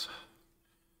first.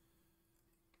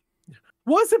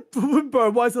 Why is it,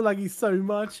 bro? Why is it lagging so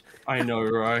much? I know,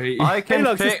 right? I can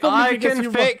look, it's probably I because can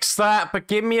you fix that, but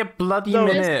give me a bloody No.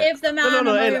 Just minute. give the man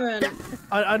no, a hey, moment.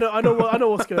 I know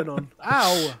what's going on.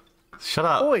 Ow! Shut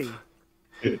up. Oi!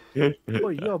 Oi,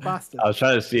 you're a bastard. I was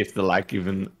trying to see if the lag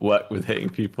even worked with hitting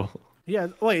people. Yeah.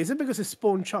 Wait, is it because it's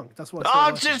spawn chunk? That's what.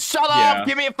 Oh, just shut up! Yeah.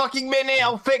 Give me a fucking minute.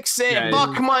 I'll fix it. Yeah,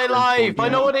 Fuck it's my life. I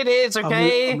know what it is.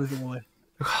 Okay. I'm moving away.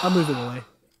 I'm moving away.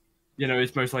 You know,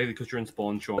 it's most likely because you're in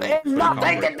spawn chunk. It's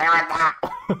nothing to do with that.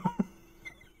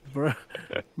 Bro,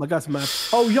 my guy's mad.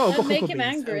 Oh, yo, Don't got make cocoa him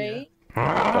beans. angry.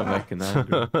 Don't make an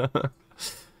angry.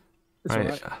 It's Right.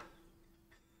 alright.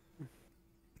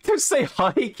 Don't say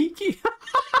hi, Kiki.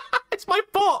 It's my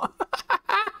bot.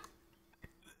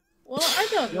 Well, I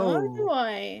don't know, Yo. do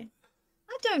I?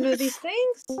 I don't know these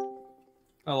things.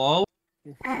 Hello?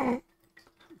 Hello.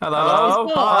 Hello.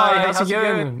 Hi. Hi, How's it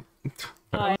going?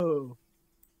 Oh.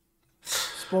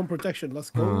 Spawn protection. Let's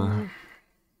go.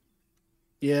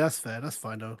 Yeah, that's fair. That's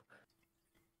fine though.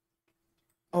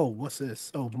 Oh, what's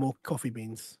this? Oh, more coffee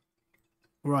beans.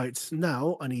 Right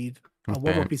now, I need one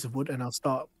more Okay. piece of wood, and I'll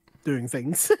start doing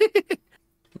things.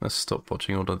 Let's stop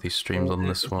watching all of these streams on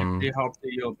this If one. you help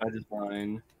that your bed is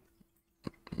mine.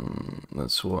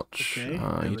 Let's watch. Okay, You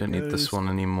there we don't need this go. one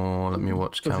anymore. Let me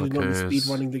watch Because you're not speed Calico's.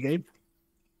 running the game.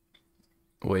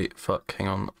 Wait, fuck. Hang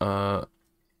on.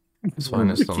 It's fine.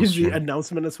 It's not on Gives the stream.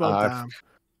 announcement as well. Damn.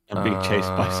 I'm being chased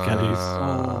by skellies.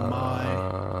 Oh my.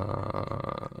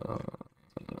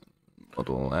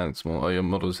 Model, Alex, oh, your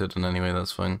model's hidden anyway,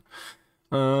 that's fine.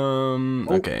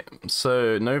 Okay,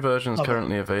 so no versions Okay.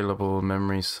 currently available,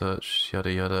 memory search,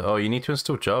 yada yada. Oh, you need to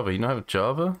install Java. You don't have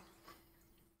Java?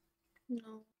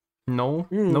 No.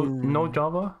 No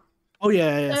Java? Oh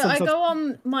yeah. So Some I stuff- go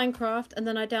on Minecraft and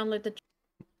then I download the.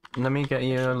 Let me get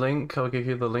you a link. I'll give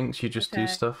you the links. You just do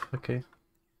Okay. stuff. Okay.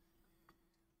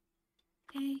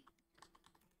 Okay.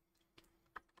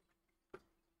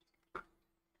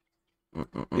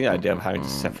 The idea of having to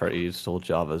separately install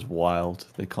Java is wild.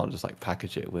 They can't just like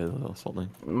package it with or something.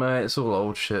 Mate, it's all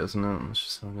old shit, isn't it? It's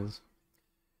just how it is.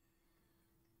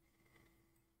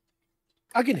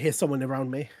 I can hear someone around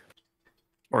me.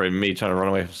 Or even me trying to run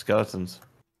away from skeletons.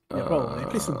 Yeah, probably.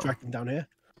 Please don't drag them down here.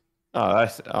 I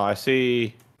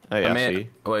see. Oh, yeah, I see.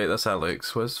 Wait, that's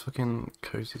Alex. Where's fucking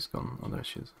Cozy's gone? Oh, there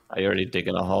she is. Are you already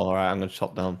digging a hole? Alright, I'm gonna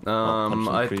chop down. punch some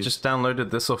I trees. just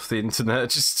downloaded this off the internet.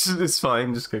 Just it's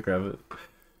fine. Just go grab it.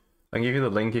 I can give you the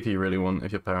link if you really want,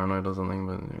 if you're paranoid or something.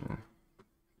 But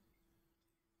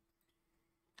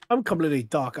I'm completely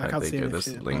dark. I right, can't there see you go.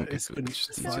 anything. This but link it's is been- just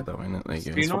it's easy fine. that way, innit? There you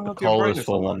Do go. you That's not what have the your coal is brightness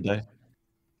for on one then? day.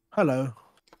 Hello.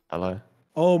 Hello.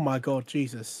 Oh my god,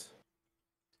 Jesus.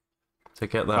 So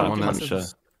get that Can't one, punch and, her.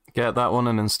 get that one,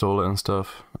 and install it and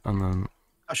stuff, and then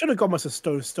I should have got myself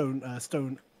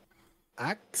stone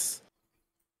axe.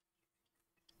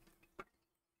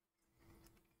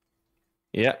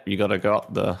 Yeah, you gotta go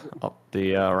up the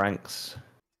ranks.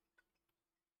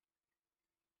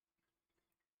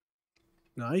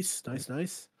 Nice.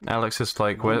 Alex is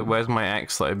like, where's my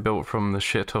axe that I built from the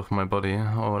shit off my body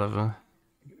or whatever,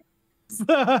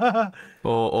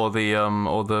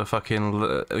 or the fucking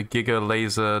Giga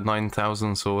Laser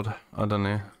 9000 sword. I don't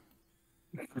know.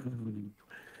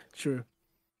 True.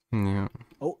 Yeah.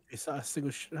 Oh, is that a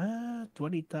single? Do I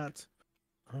need that?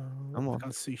 Come I on.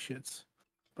 can't see shit,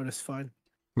 but it's fine.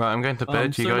 Right, I'm going to bed.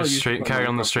 You still not guys used to playing carry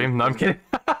on the Minecraft stream. No, I'm before. kidding.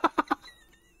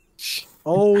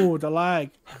 Oh, the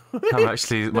lag. I'm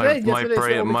actually Today, yes, it is the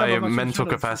only time my I've actually mental shut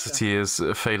up, capacity is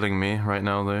failing me right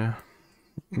now though.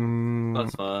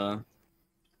 That's fair.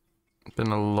 Been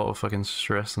a lot of fucking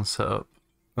stress and setup.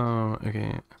 Oh,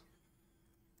 okay.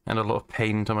 And a lot of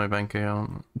pain to my bank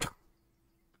account.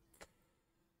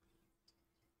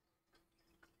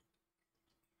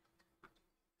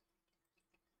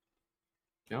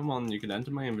 Come on, you can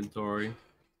enter my inventory.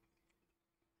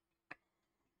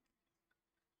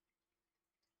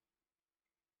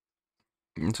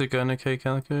 Is it going okay,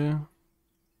 Calico?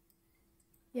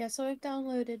 Yeah, so I've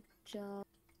downloaded Java.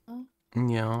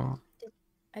 Yeah.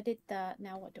 I did that.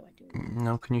 Now what do I do?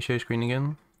 Now can you share screen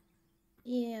again?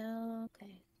 Yeah,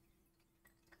 okay.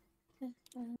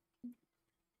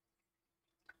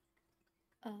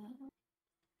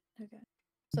 Uh,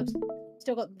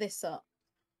 Still got this up.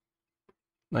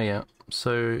 Oh yeah.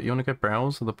 So you want to go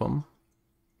browse at the bottom?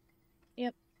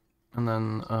 Yep. And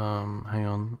then hang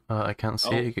on. I can't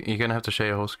see it. You're gonna have to share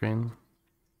your whole screen.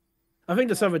 I think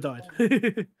the server died.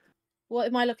 What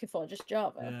am I looking for? Just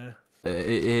Java?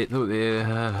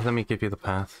 Yeah. Let me give you the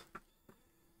path.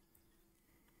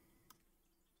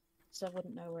 So I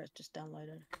wouldn't know where it's just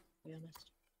downloaded, to be honest.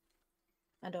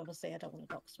 And obviously I don't want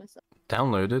to dox myself.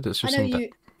 Downloaded? It's just in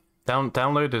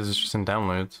downloaded is just in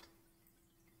downloads.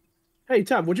 Hey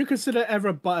Tam, would you consider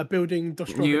ever building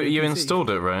Dostroga? You installed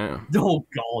it, right? Oh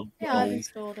god. Yeah, I've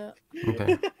installed it.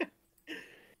 Okay.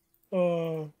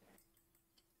 Oh.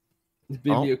 It's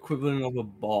been the equivalent of a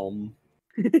bomb.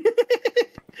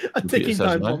 A ticking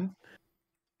time bomb.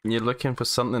 You're looking for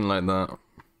something like that.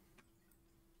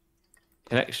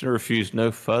 Connection refused.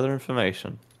 No further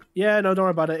information. Yeah, no, don't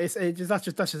worry about it. That's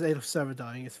just Adolf's server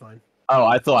dying. It's fine. Oh,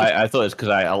 I thought it's because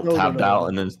I alt-tabbed no, out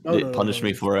and then it punished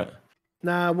me for it.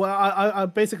 Nah, well, I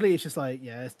basically it's just like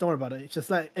don't worry about it. It's just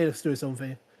let Adolf do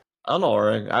something. I'm not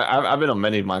worrying. I've been on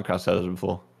many Minecraft servers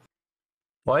before.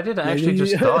 Why did it actually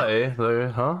just die though,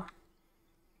 huh?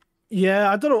 Yeah,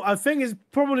 I don't know. I think it's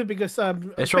probably because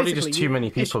it's probably just too many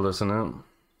people, isn't it?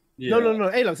 Yeah. No,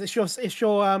 Alex, it's your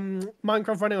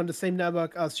Minecraft running on the same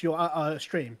network as your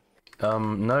stream.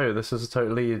 No, this is a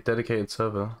totally dedicated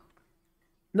server.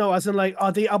 No, as in like,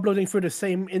 are they uploading through the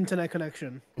same internet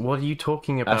connection? What are you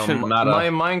talking about? My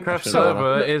Minecraft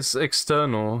server is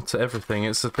external to everything.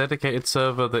 It's a dedicated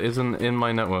server that isn't in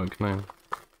my network. No.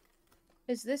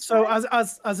 Is this so? right?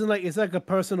 As in like, it's like a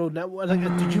personal network. Like,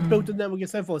 did you build the network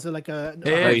yourself, or is it like a?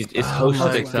 It's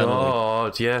hosted externally. Oh my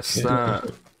god! Yes,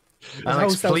 that.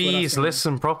 Alex, please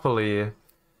listen properly.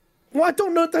 Well, I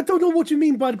don't know what you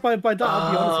mean by that. I'll be honest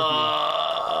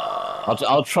with you.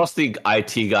 I'll trust the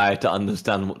IT guy to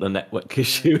understand what the network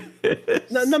issue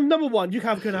is. Number one, you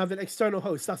can have an external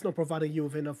host that's not providing you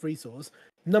with enough resource.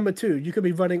 Number two, you could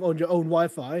be running on your own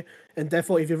Wi-Fi, and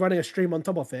therefore, if you're running a stream on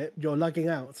top of it, you're lagging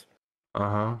out.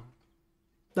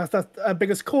 That's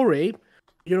because Corey,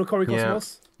 you know Corey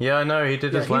Cosmos? Yeah, I know, he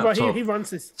did his laptop. He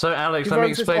runs this. So Alex, let me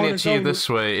explain it to you this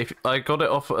way. If I got it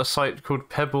off a site called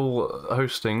Pebble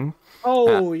Hosting.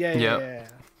 Oh, yeah.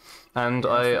 And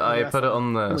I put it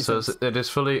on there, so it is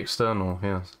fully external,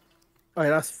 yes. Oh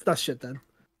yeah, that's shit then.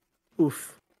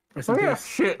 Oof. Why that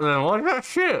shit then? Why is that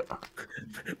shit?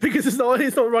 Because it's not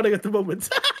running at the moment.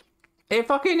 It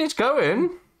fucking is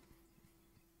going.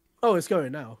 Oh, it's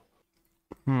going now.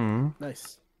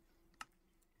 Nice.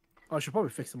 I should probably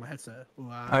fix my headset.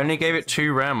 I only gave it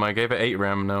 2 RAM. I gave it 8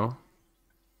 RAM now.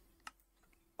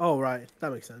 Oh right,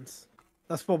 that makes sense.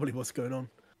 That's probably what's going on.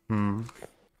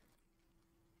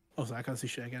 Oh, sorry, I can't see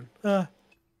shit again.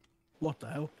 What the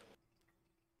hell?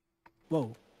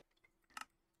 Whoa.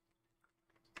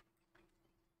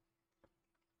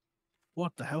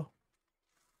 What the hell?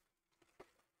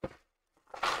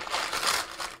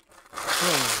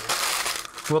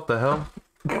 Whoa. What the hell?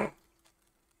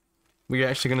 We're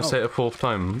actually going to say it a 4th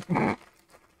time.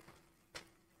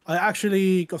 I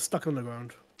actually got stuck on the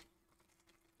ground.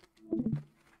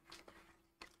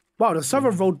 Wow, the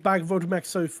server rolled back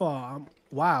so far.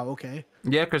 Wow, okay.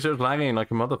 Yeah, because it was lagging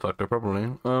like a motherfucker, probably.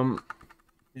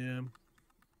 Yeah.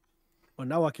 Well,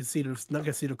 now I can see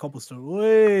the cobblestone.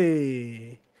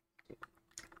 Way.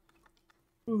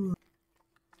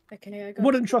 Okay, I got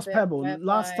Wouldn't trust Pebble.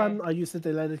 Last time I used it,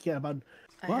 they let it get about.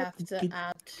 I have to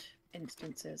add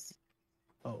instances.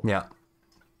 Oh. Yeah.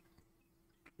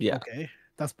 Yeah. Okay,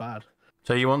 that's bad.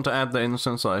 So you want to add the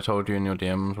instance that I told you in your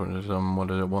DMs, which is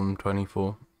what is it,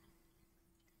 124?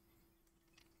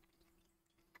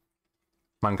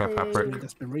 Minecraft Fabric.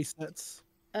 That's been resets.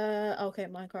 Okay,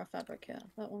 Minecraft Fabric, yeah,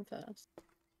 that one first.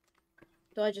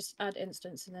 Do I just add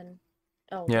instance and then?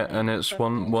 Oh. Yeah, and it's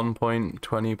 1.20.4.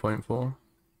 1.20.4.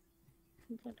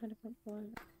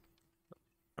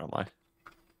 Am I?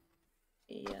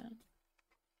 Yeah.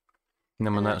 And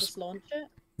then when that's just launch it.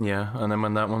 Yeah, and then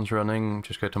when that one's running,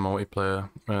 just go to multiplayer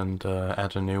and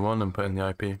add a new one and put in the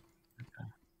IP.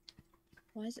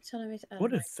 Why is it telling me to add?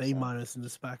 What if they minus in the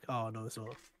spec? Oh no, it's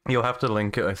not. You'll have to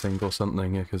link it, I think, or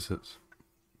something, yeah, because it's.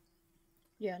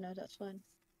 Yeah, no, that's fine.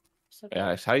 So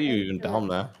Yeah, how are you even down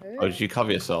there? Or did you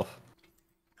cover yourself?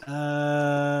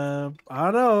 I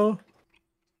don't know.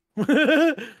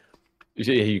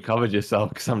 Yeah, you covered yourself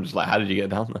because I'm just like, how did you get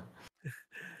down there?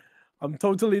 I'm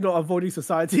totally not avoiding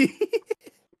society.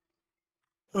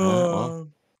 Well.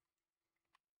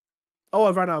 Oh,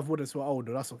 I ran out of wood as well. Oh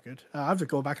no, that's not good. I have to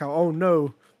go back out. Oh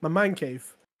no, my man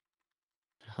cave.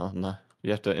 Oh no,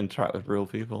 you have to interact with real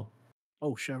people.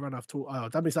 Oh shit, I ran out of torches. Oh,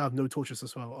 that means I have no torches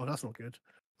as well. Oh, that's not good.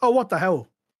 Oh, what the hell?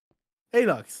 Hey,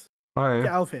 Lux. Hi.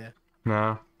 Get out of here.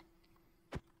 No.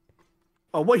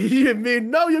 Oh, what you mean?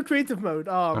 No, you're creative mode.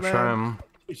 Oh I'll man. show him.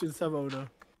 You should sub owner.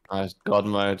 Nice God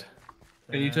mode.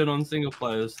 Can you turn on single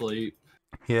player sleep?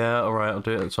 Yeah, alright, I'll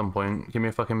do it at some point. Give me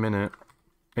a fucking minute.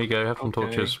 Here you go, have some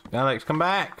torches. Alex, come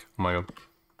back! Oh my god.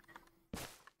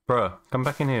 Bruh, come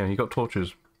back in here, you got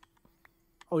torches.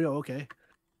 Oh, yo, okay.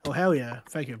 Oh, hell yeah.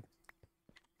 Thank you.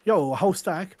 Yo, a whole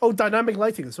stack. Oh, dynamic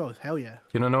lighting as well. Hell yeah.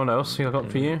 You know no one else I got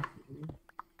for you?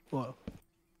 What?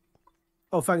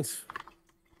 Oh, thanks.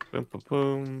 Boom, boom,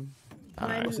 boom.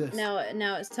 Mine, what's this? now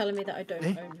it's telling me that I don't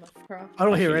Eh? own Lovecraft. I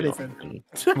don't hear Actually, anything.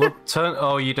 Well, turn.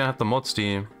 Oh, you don't have the mods, do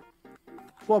you?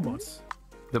 What mods?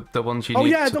 The ones you Oh,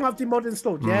 need. yeah, I to... don't have the mod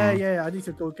installed. Yeah, yeah, I need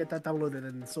to go get that downloaded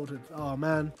and sorted. Oh,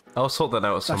 man. I'll sort that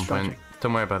out at some That's point. tragic.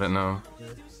 Don't worry about it now.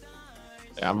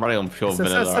 Yeah, I'm running on pure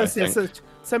vanilla, I think.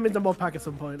 Send me the mod pack at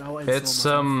some point. I'll install It's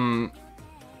myself.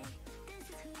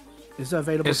 Is it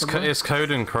available? it's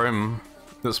code in Chrome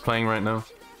that's playing right now.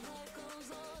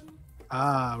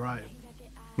 Ah, right.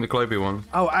 The Globy one.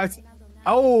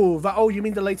 Oh, you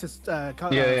mean the latest?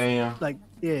 Yeah. Like,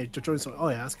 yeah, join. Oh,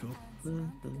 yeah, that's cool.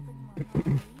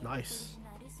 Nice.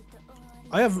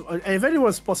 I have. If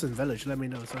anyone spots in village, let me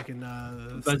know so I can.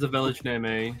 There's a village near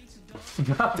me.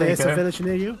 There's a village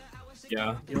near you.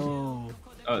 Yeah. Yo.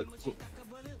 Uh,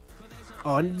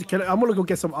 Oh, I'm gonna go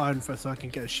get some iron first so I can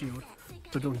get a shield,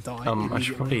 so I don't die. I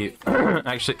should immediately. probably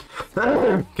actually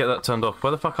get that turned off.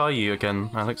 Where the fuck are you again,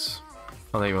 Alex?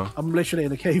 Oh, there you are. I'm literally in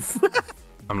the cave.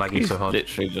 I'm lagging so hard.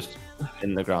 Literally just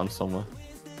in the ground somewhere.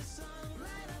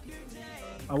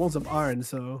 I want some iron,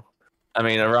 so. I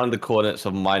mean, around the coordinates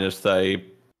of minus 30,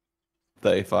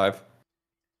 35.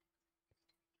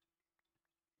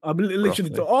 I'm literally.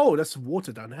 Roughly. Oh, that's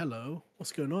water down. Hello.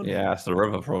 What's going on? Yeah, that's the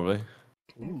river probably.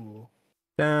 Ooh.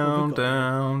 Down, What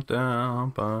have we got down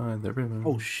by the river.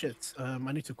 Oh shit. I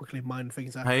need to quickly mine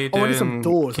things out. How you Oh, I need some doing,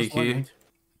 doors. That's what I Kiki?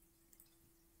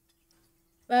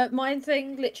 need. Mine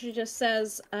thing literally just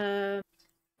says,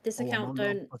 this Oh, account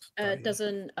no, what's that?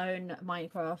 doesn't own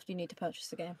Minecraft. You need to purchase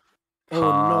the game. Oh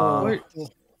no. Oh,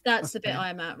 That's the bit bad.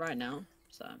 I'm at right now.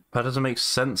 So, That doesn't make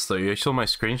sense though. You saw my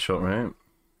screenshot, right?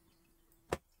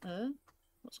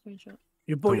 what screenshot?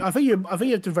 you bought. I think you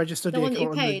have to register The one that you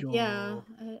account under paid. your- Yeah,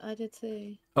 I did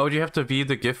see. Oh, do you have to view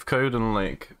the gift code and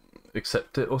like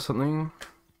accept it or something?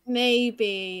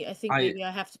 Maybe I think I- maybe I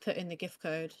have to put in the gift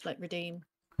code, like redeem.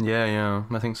 Yeah,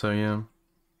 I think so. Yeah.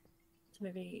 So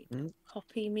maybe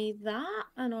copy me that,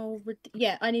 and I'll.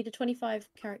 Yeah, I need a 25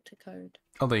 character code.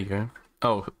 Oh, there you go.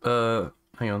 Oh,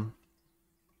 hang on.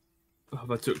 Oh,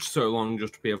 that took so long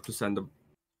just to be able to send a.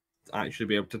 Actually,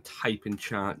 be able to type in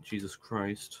chat. Jesus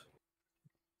Christ.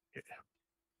 Yeah.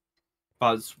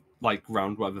 That's like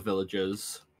round where the village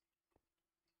is.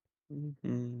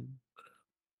 Mm-hmm.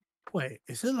 Wait,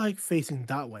 is it like facing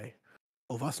that way?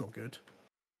 Oh, that's not good.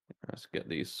 Let's get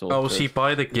these sorted. Oh, so you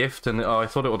buy the gift and I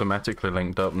thought it automatically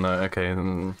linked up. No, okay.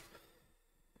 Then...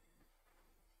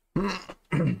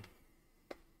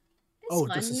 Oh,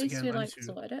 Fine, this is at least again, we I need like to-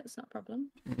 sorted it. It's not a problem.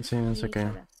 It's okay.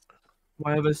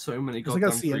 Why are there so many Because I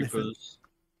goddamn can't see anything. creepers?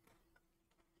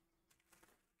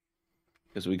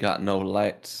 Because we got no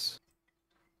lights.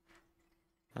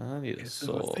 I need a So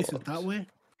sword. face it that way.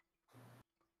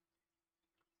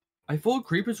 I thought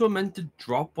creepers were meant to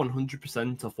drop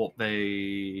 100% of what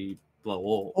they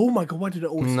blow up. Oh my god, why did it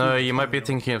all? No, sleep? you might be Oh,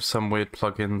 thinking of some weird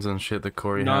plugins and shit that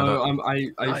Corey had. No, up. I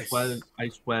Nice.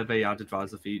 swear they added that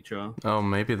as a feature. Oh,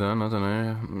 maybe then. I don't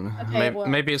know. Okay, Maybe, well-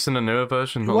 maybe it's in a newer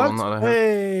version, not the What? one that I have.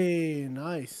 Hey,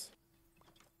 nice.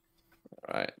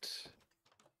 Right.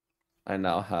 I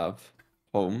now have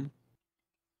home.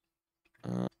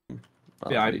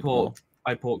 Yeah, I need more.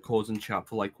 put cause in chat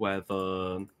for like where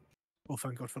the Oh,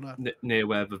 thank God for that. near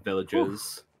where the village Whew.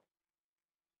 is.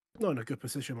 Not in a good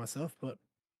position myself, but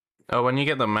Oh, when you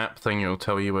get the map thing, it'll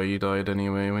tell you where you died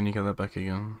anyway when you get that back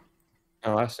again.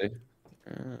 Oh, I see.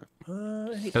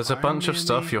 There's a bunch of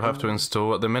stuff you'll have to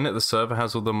install. At the minute, the server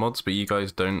has all the mods, but you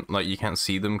guys don't, like, you can't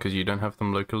see them because you don't have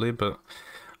them locally, but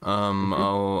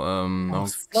I'll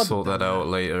it's flooded sort that down out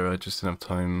there. later. I just didn't have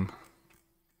time.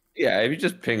 Yeah, if you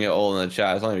just ping it all in the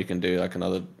chat, as long as we can do like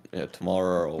another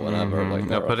tomorrow or whenever. Like,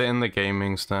 I'll put it in the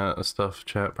gaming stuff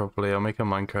chat properly. I'll make a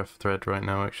Minecraft thread right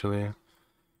now, actually.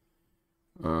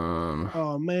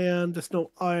 oh man, there's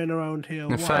no iron around here. In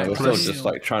Why fact, we're the still let's- just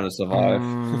hell? like trying to survive.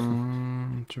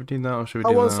 Should we do that or should we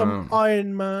I do want that? some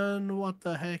iron, man. What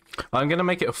the heck? I'm gonna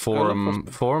make it a forum.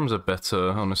 first. Forums are better,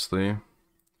 honestly.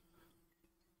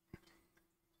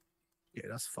 Yeah,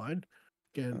 that's fine.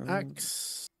 Get an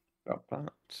axe. Got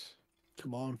that.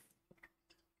 Come on.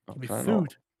 I'll Give me try food.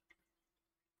 not.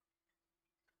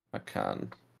 I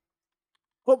can.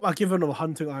 Oh, I'll give him a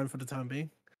hunting iron for the time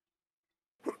being.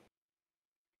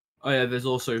 Oh yeah, there's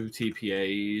also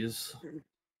TPAs.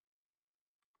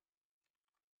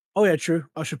 Oh yeah, true.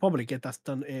 I should probably get that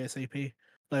done ASAP.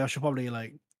 Like I should probably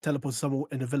like teleport to someone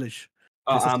in the village.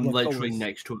 This is I'm like literally always.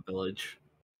 next to a village.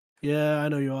 Yeah, I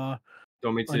know you are. Do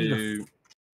you want I me need to to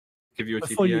give you a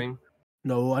before you- TPA?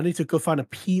 No, I need to go find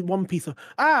one piece of.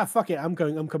 Fuck it. I'm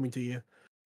coming to you.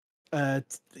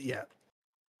 Yeah.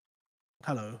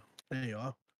 Hello. There you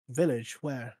are. Village.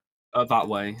 Where? That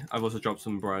way. I've also dropped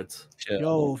some bread.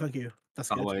 Yo, thank you. That's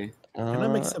That good. way. Can I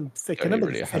make some fish? Can I don't make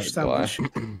really a fish have it, do I?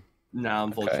 sandwich? No,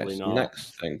 unfortunately so not.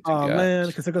 next thing to Oh get man,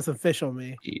 because I got some fish on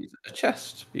me. is a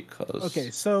chest because Okay,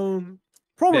 so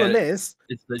problem Yeah, is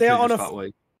It's they're literally on just a that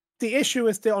way. the issue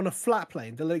is they're on a flat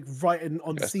plane. They're like right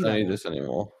on the guess sea I don't need level. this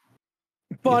anymore.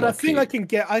 But I not think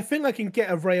key. I think I can get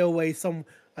a railway some.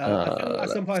 I think at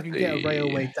some point I can get a let's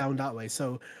railway see. down that way.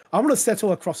 So I'm gonna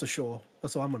settle across the shore.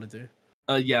 That's what I'm gonna do.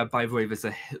 Yeah, by the way, there's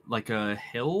a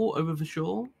hill over the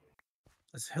shore.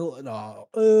 It's Hilton.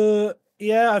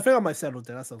 Yeah, I think I might settle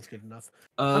there. That sounds good enough.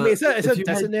 I mean, is there if a you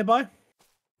desert head- nearby?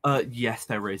 Yes,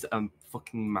 there is.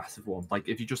 Fucking massive one. Like,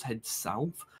 if you just head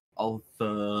south of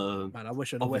the Man, I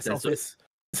wish I knew of where the south desert,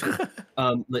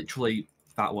 is. literally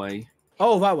that way.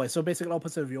 Oh, that way. So basically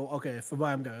opposite of your. Okay, from where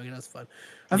I'm going, okay, that's fine.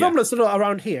 I think Yeah. I'm gonna settle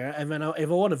around here, and then if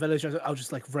I want a village, I'll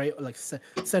just like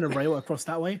send a rail across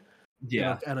that way.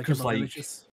 Yeah, and I get because my like,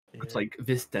 villages. it's like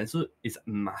this desert is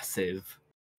massive.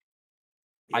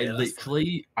 Yeah, that's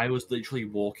fine. I was literally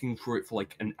walking through it for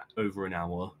like over an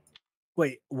hour.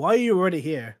 Wait, why are you already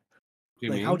here? Do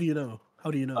you Like, mean? how do you know? How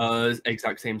do you know?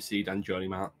 Exact same seed and journey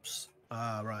maps.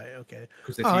 Right, okay.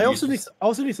 Because I also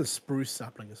need some spruce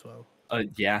sapling as well.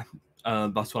 Yeah.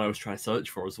 That's what I was trying to search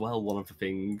for as well. One of the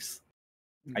things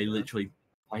I literally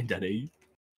find any.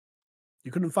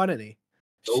 You couldn't find any.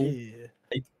 No. Shit.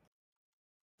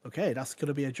 Okay, that's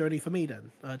gonna be a journey for me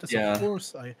then. Just Yeah. of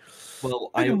course I. Well,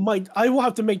 I will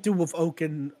have to make do with oak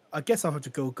and I guess I'll have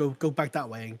to go back that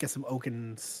way and get some oak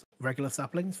and regular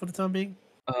saplings for the time being.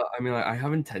 I mean, I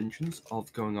have intentions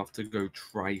of going off to go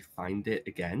try find it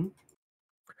again.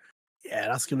 Yeah,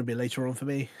 that's gonna be later on for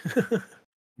me.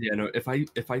 Yeah, no. If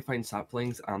I find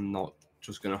saplings, I'm not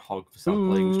just gonna hog the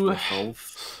saplings to Ooh.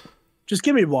 myself. Just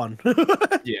give me one.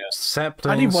 Yeah.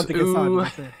 Saplings. I need one to get ooh.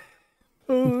 started.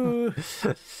 Ooh.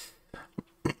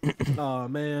 Oh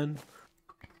man.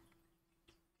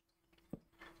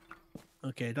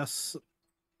 Okay, that's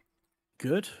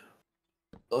good.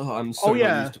 Oh, I'm so yeah.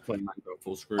 not used to playing Minecraft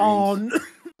full screen. Oh no.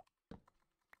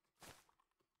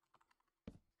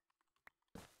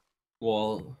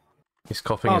 Well, He's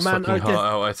coughing Oh, his man, fucking okay. heart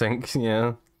out, I think.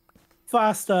 Yeah.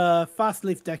 Fast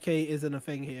leaf decay isn't a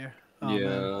thing here. Oh, yeah.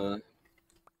 man.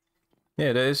 Yeah,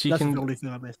 it is. You That's can. the only thing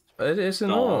I missed. It is not.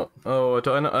 not. Oh,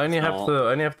 I only It's have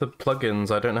not. the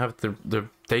plugins. I don't have the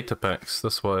data packs.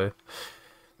 That's why.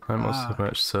 I must have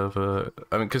matched server.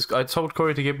 I mean, because I told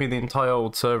Corey to give me the entire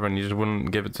old server, and he just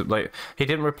wouldn't give it to. Like, he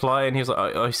didn't reply, and he was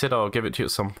like, I said I'll give it to you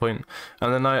at some point,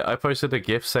 and then I posted a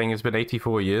GIF saying it's been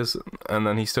 84 years, and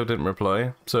then he still didn't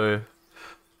reply. So.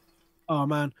 Oh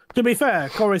man. To be fair,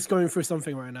 Corey's going through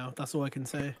something right now. That's all I can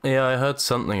say. Yeah, I heard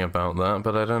something about that,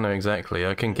 but I don't know exactly.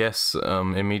 I can guess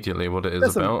immediately what it is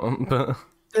There's about, but.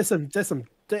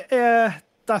 Yeah,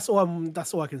 that's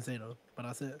all I can say though. But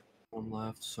that's it. One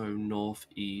left, so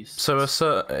northeast. So I was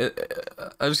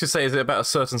gonna say, is it about a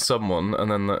certain someone, and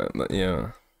then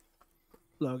yeah.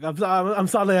 Look, I'm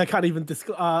sorry, I can't even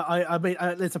discuss. I mean,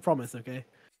 it's a promise, okay?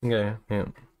 Yeah, yeah.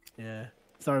 Yeah.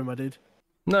 Sorry, my dude.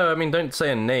 No, I mean, don't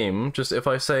say a name. Just if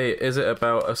I say, is it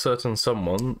about a certain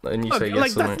someone, and you say yes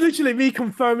Like or that's no. literally me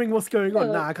confirming what's going on.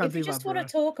 Look, Nah, I can't if do you that. just want bro. to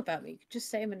talk about me, you can just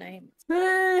say my name.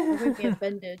 I won't be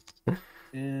offended.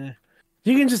 Yeah.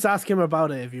 You can just ask him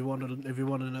about it if you want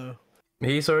to know.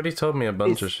 He's already told me a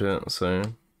bunch of shit, so.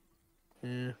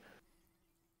 Yeah.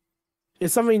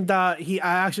 It's something that I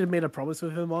actually made a promise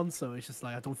with him on, so it's just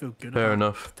like I don't feel good Fair about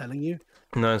enough. telling you.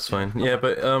 No, it's fine. Yeah,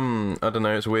 but I don't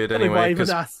know. It's weird Why anyway even because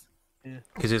ask?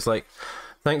 he's like,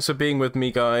 thanks for being with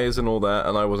me, guys, and all that,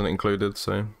 and I wasn't included,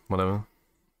 so whatever.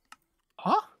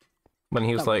 Huh? When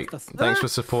he was like, thanks for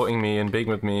supporting me and being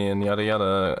with me and yada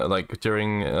yada, like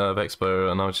during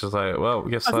Vexpo, and I was just like, well,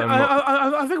 yes, I'm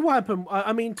not. I think what happened.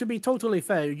 I mean, to be totally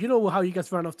fair, you know how you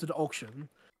guys ran off to the auction.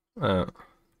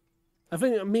 I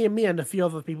think me and a few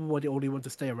other people were the only one to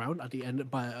stay around at the end.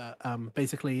 But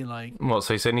basically, like. What?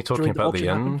 So he's only talking during the about the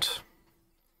auction end? happened.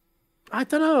 I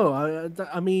don't know.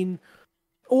 I mean,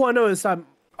 all I know is I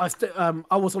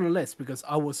was on the list because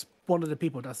I was one of the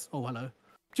people that's. Oh, hello.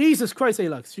 Jesus Christ,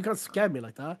 Alux, you can't scare me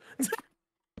like that.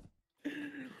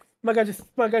 my guy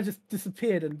just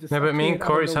disappeared and just. No, but me and appeared out of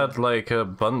Corey's nowhere. had like a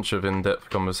bunch of in-depth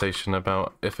conversation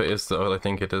about if it is, I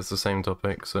think it is the same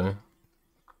topic. So.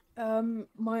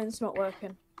 Mine's not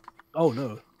working. Oh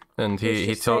no. And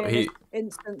he told he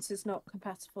instance is not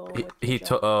compatible. he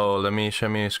told. Oh, let me show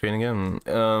me your screen again.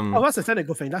 Oh, that's a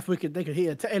technical thing. That's wicked. They could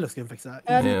hear. Taylor's can fix that.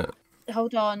 Yeah.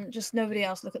 Hold on, just nobody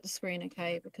else look at the screen,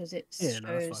 okay? Because it Yeah,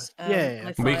 no, that's shows. fine. Yeah.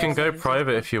 my We can files go and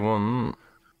private stuff. if you want.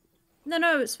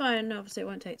 No, it's fine. No, obviously, it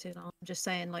won't take too long. I'm just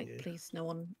saying, like, Yeah. please, no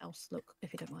one else look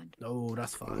if you don't mind. No,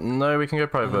 that's fine. No, we can go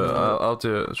private. I'll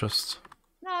do it. Just.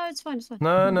 No, it's fine. It's fine.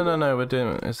 No. We're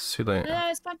doing it. It's too late. No,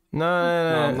 it's fine. No.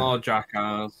 No, I'm not a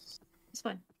jackass. It's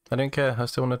fine. I don't care. I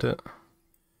still want to do it.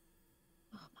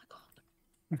 Oh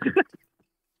my god.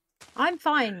 I'm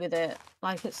fine with it.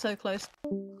 Like, it's so close.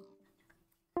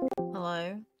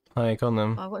 Hello. Hi, go on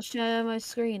then. I watched my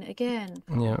screen again.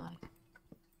 Yeah. Hi.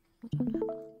 There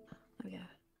we go.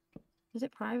 Is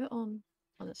it private on?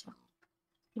 Oh, that's fine.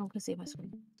 No one can see my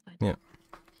screen. It's fine. Yeah.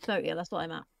 So yeah, that's what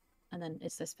I'm at. And then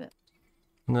it's this bit.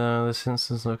 No, this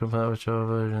instance not compatible with Java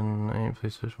version 8.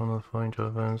 Please switch one of the following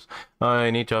Java versions. Oh, I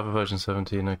need Java version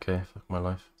 17. Okay, fuck my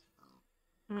life.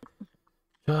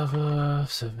 Java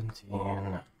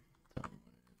 17.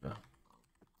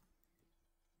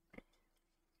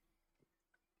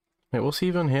 Wait, what's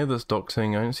even here that's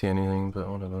doxing? I don't see anything, but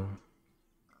whatever.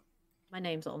 My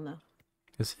name's on there.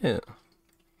 Is it?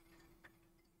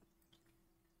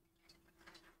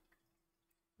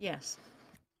 Yes.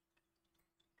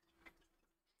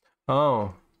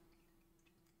 Oh.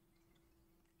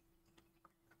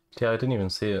 Yeah, I didn't even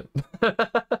see it.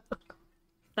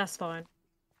 That's fine.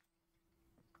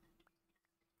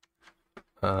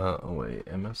 Oh wait,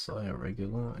 MSI or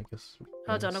regular? I guess.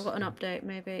 Hold on, I've got an update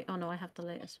maybe. Oh no, I have the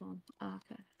latest one. Oh,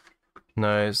 okay.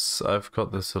 No, I've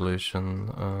got the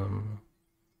solution.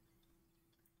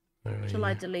 Shall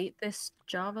I delete this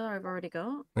Java I've already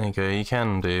got? There you go, you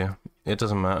can do. It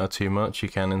doesn't matter too much, you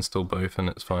can install both and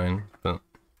it's fine, but...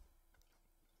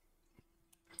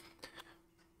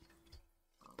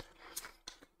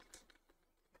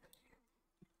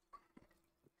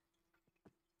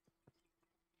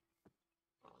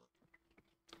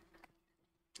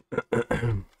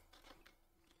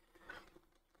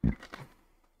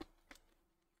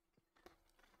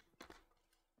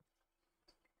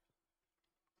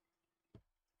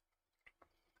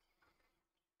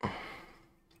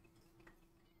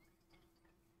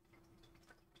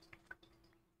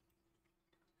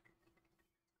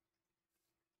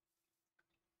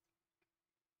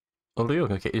 Although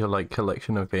your like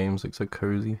collection of games looks so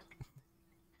cozy.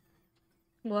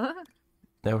 What?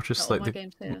 They were just Not all like my the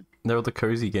games here. they're all the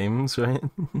cozy games, right?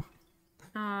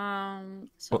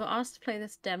 So I got asked to play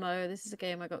this demo. This is a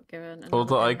game I got given. All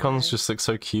the another icons demo. just look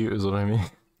so cute, is what I mean.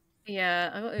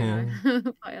 Yeah, I got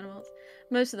Uno. Party Animals.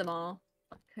 Most of them are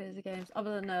cozy games,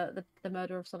 other than the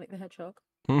murder of Sonic the Hedgehog.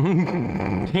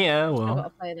 Yeah, I've got well. to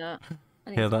play that. I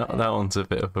need Yeah, to that play it. that one's a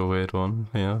bit of a weird one.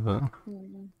 Yeah, but.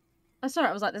 I saw it.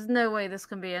 I was like, "There's no way this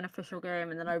can be an official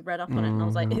game," and then I read up on it, and I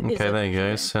was like, "It is." Okay, an there you official go.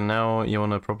 game. So now you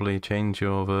want to probably change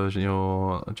your version,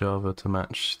 your Java to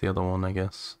match the other one, I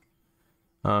guess.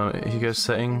 If you go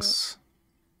settings,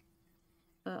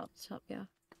 Up top, yeah.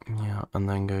 yeah, and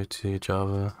then go to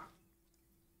Java,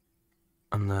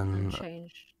 and then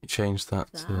change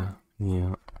that to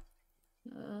yeah.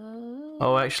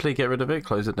 Oh, actually, get rid of it.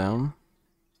 Close it down.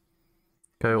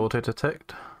 Go auto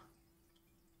detect,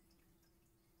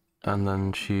 and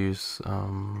then choose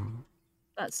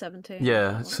That's 17.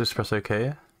 Yeah, so just press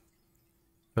OK.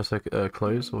 Press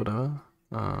close or whatever.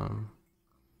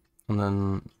 And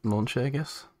then launch it, I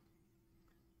guess.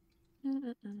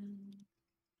 You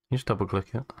just double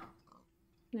click it.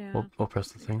 Yeah. Or press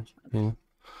the thing. Yeah.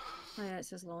 Oh yeah, it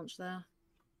says launch there.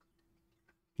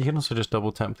 You can also just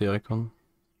double tap the icon.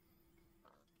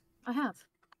 I have.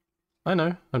 I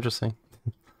know, I'm just saying.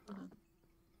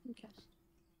 Okay.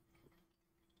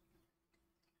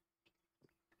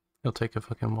 It'll take a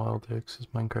fucking while though, 'cause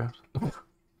it's Minecraft.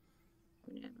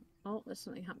 Yeah. Oh, there's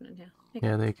something happening here.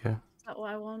 Yeah, there you go. Is that what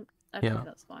I want? Okay, Yeah.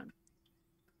 that's fine.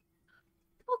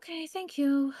 Okay, thank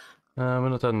you. We're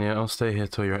not done yet. I'll stay here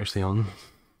till you're actually on.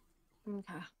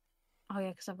 Okay. Oh yeah,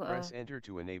 because I've got Press enter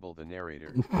to enable the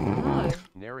narrator. No.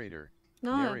 Narrator.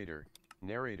 No. Narrator.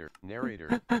 Narrator.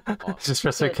 Narrator. Off. Just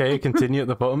press OK, continue at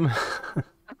the bottom.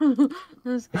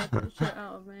 That scared the shit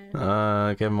out of me.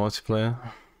 Get multiplayer.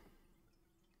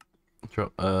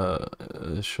 Drop,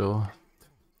 sure.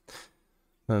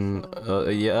 Then,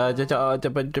 yeah,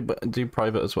 do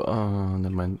private as well. Oh,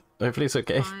 never mind. Hopefully it's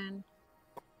okay. Fine.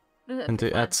 And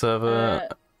do add server.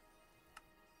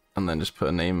 And then just put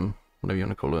a name, whatever you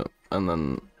want to call it. And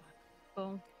then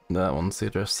Cool. That one's the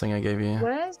address thing I gave you.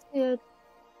 Where's the?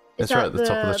 It's right at the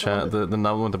top of the chat. The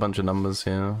number with a bunch of numbers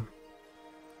here.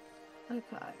 Okay.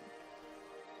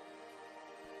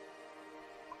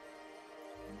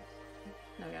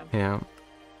 There we go. Yeah.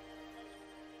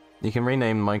 You can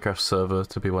rename Minecraft server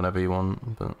to be whatever you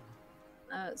want, but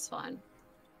It's fine.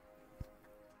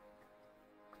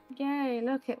 Yay!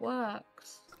 Look, it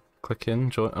works. click in,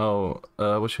 join. Oh,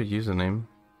 what's your username?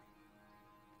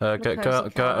 Go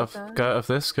out of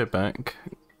this. Go back.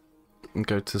 And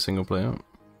go to single player.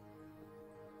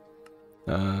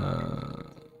 Give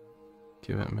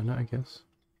it a minute, I guess.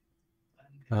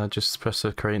 Just press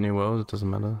the create new world. It doesn't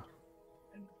matter.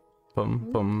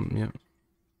 Boom, yeah.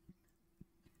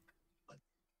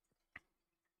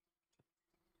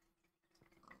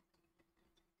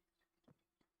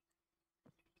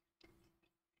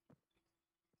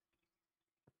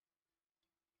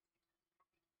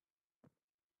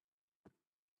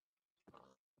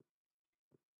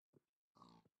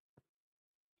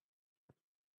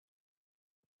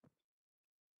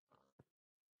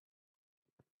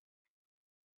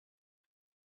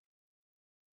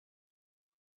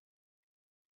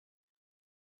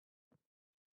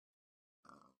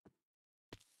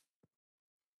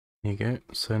 There you go.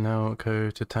 So now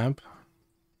go to tab.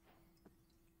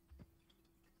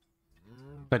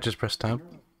 I just press tab.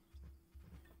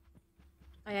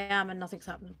 I am, and nothing's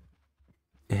happening.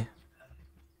 Yeah.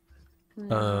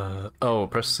 Oh,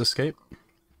 press escape.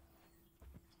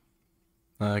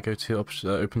 Go to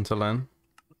option open to LAN.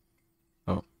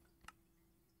 Oh.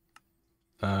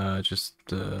 Just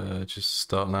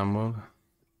start LAN world.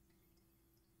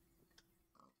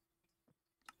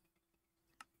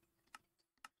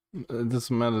 It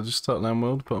doesn't matter, just start LAN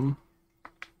world button.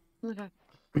 Okay.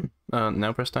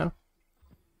 Now press tab.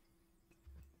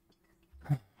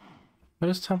 Why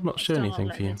does tab not show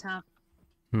anything for you?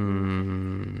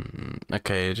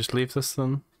 Okay, just leave this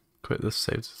then. Quit this,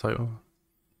 save the title.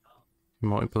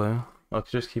 Multiplayer. I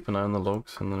could just keep an eye on the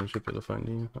logs and then I should be able to find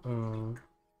you.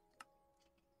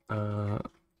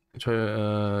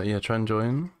 Try and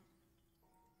join.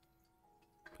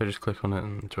 So just click on it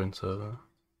and join server.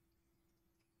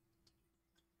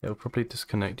 It'll probably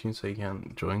disconnect you so you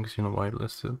can't join because you're not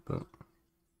whitelisted, but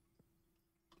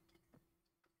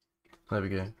there we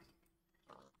go.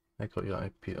 I got your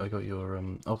IP. I got your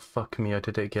Oh fuck me! I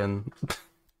did it again.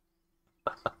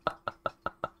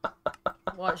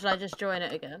 What, should I just join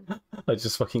it again? I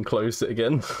just fucking closed it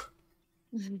again.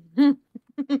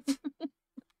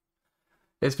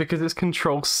 It's because it's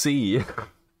Control C.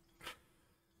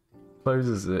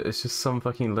 Closes it. It's just some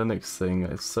fucking Linux thing.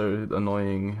 It's so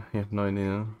annoying. You have no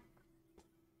idea.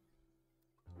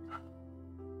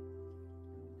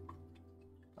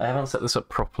 I haven't set this up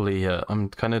properly yet. I'm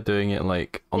kind of doing it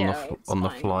like on the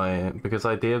fly because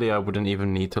ideally I wouldn't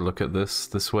even need to look at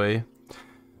this way.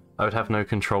 I would have no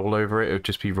control over it. It would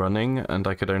just be running, and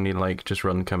I could only like just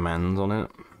run commands on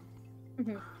it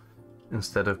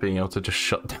instead of being able to just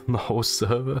shut down the whole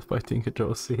server by doing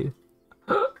Control C.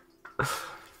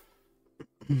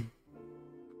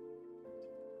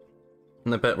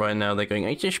 And I bet right now they're going,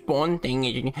 it's a spawn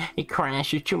thing, it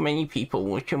crashes, too many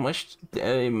people, too much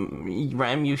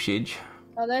RAM usage.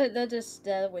 Oh, they're just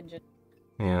whinging.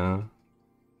 Yeah.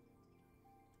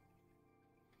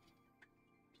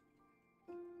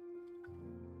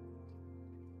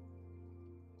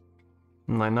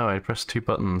 I know, I pressed 2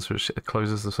 buttons, which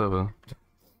closes the server.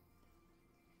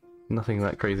 Nothing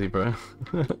that crazy, bro.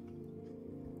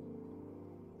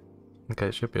 Okay,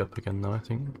 it should be up again now, I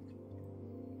think.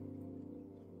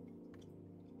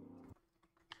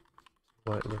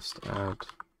 Whitelist add.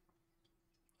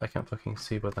 I can't fucking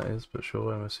see where that is, but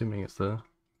sure, I'm assuming it's there.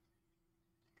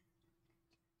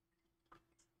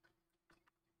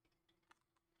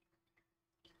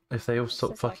 If they all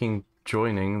stop fucking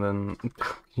joining, then can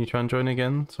you try and join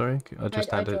again? Sorry, I just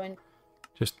had it. Joined.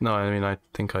 Just no, I mean I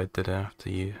think I did it after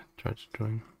you tried to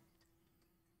join.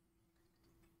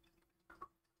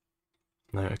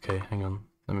 No, okay, hang on.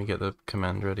 Let me get the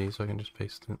command ready so I can just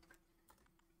paste it.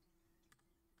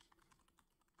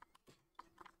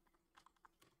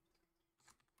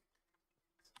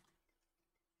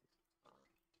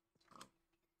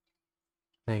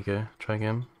 There you go, try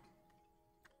again.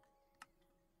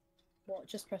 What,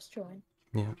 just press join?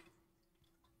 Yeah.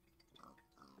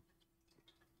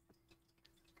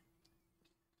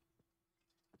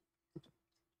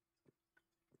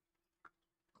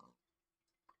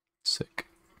 Sick.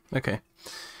 Okay,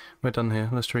 we're done here.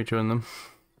 Let's rejoin them.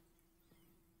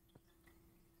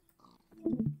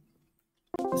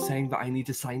 Saying that I need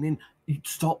to sign in. You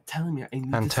stop telling me I need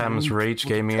to sign in. And Tam's rage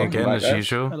gaming again as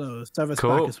usual. Hello, Server's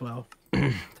cool. back as well.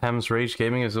 Tam's Rage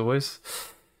Gaming as always.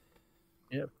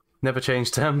 Yep. Never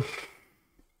change, Tam.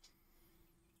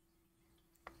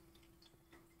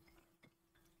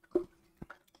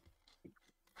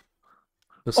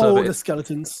 The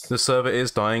skeletons. The server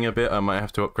is dying a bit. I might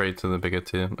have to upgrade to the bigger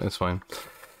tier. It's fine.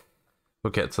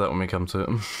 We'll get to that when we come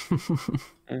to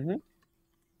it.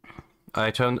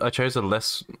 I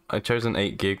chose an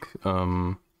 8 gig.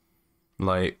 The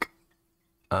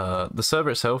server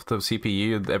itself, the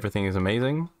CPU, everything is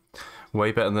amazing.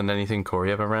 Way better than anything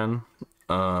Corey ever ran.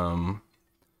 But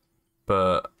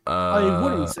I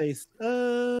wouldn't say.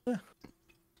 I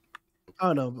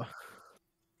don't know.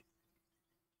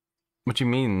 What do you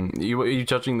mean? Are you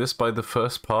judging this by the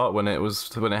first part when it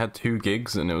had 2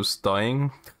 gigs and it was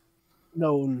dying?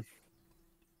 No.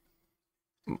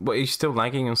 What, are you still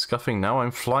lagging and scuffing now?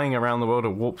 I'm flying around the world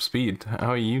at warp speed.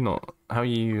 How are you not? How are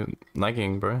you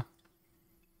lagging, bro?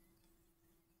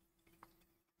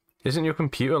 Isn't your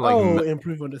computer like? Oh,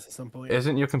 improve on this at some point.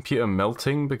 Isn't your computer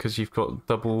melting because you've got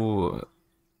double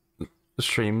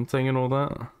stream thing and all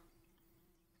that?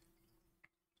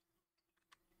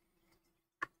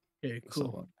 Okay,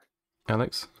 cool.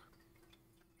 Alex?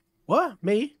 What?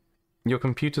 Me? Your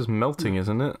computer's melting,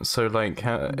 isn't it? So like,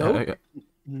 how? Nope.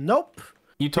 Nope.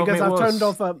 You told because me it I've was. turned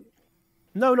off.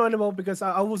 No, not anymore. Because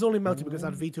I was only melting because I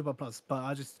had VTuber Plus,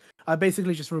 but I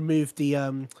basically just removed the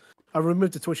I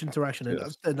removed the Twitch interaction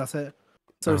and that's it.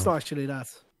 So it's not actually that.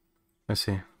 I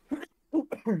see.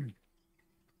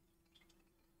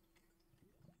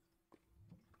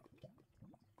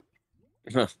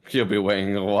 You'll be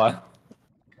waiting a while.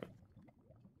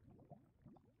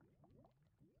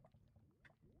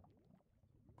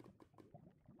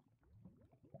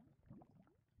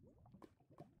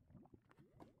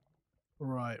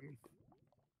 Right.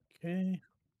 Okay.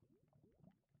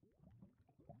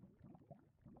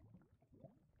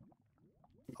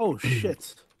 Oh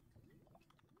shit.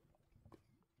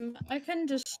 I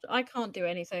can't do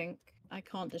anything. I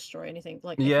can't destroy anything.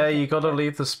 Like Yeah, you gotta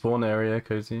leave the spawn area,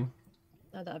 Cozy.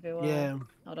 Oh, that'd be wild. Yeah.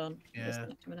 Hold on. Yeah. Just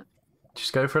a minute.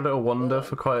 Just go for a little wander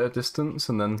for quite a distance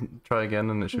and then try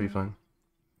again and it should be fine.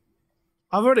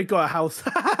 I've already got a house.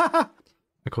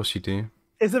 Of course you do.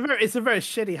 It's a very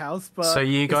shitty house, but So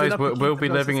you it's guys enough to will keep be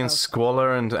the living in closest house.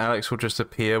 squalor and Alex will just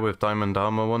appear with diamond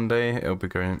armor one day. It'll be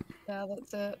great. Yeah,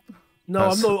 that's it. No,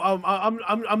 I'm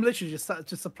not. I'm literally just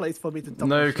a place for me to. Dump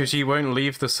No, my because shit. you won't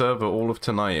leave the server all of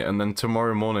tonight, and then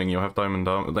tomorrow morning you'll have diamond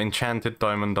armor, enchanted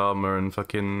diamond armor, and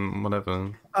fucking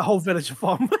whatever. A whole village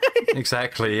farm.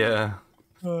 Exactly, yeah.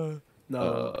 No,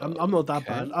 I'm not that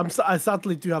bad. I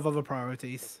sadly do have other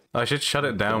priorities. I should shut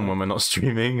it down when we're not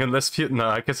streaming, unless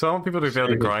no, because I want people to be able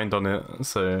to grind on it.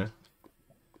 So.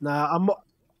 Nah, I'm.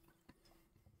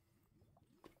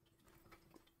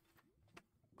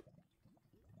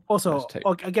 Also,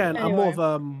 again, I'm more of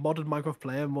a modern Minecraft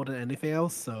player more than anything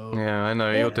else. So. Yeah, I know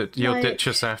you'll ditch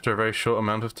us after a very short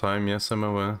amount of time. Yes, I'm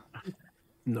aware.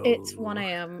 No. It's 1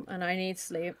 AM and I need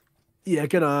sleep. Yeah,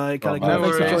 good night. No Thanks for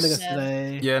joining worries. us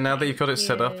today. Yeah, now that you've got it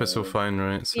set up, it's all fine,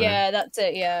 right? So, Yeah, that's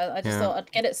it. Yeah, I just Yeah. thought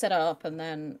I'd get it set up and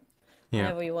then Yeah.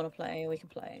 whenever you want to play, we can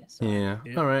play. So. Yeah.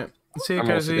 All right. See you, I'm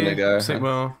also Cozy. gonna go. Sleep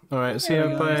well. All right. See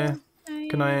you. Bye.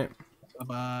 Good night. Bye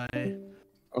bye.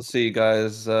 I'll see you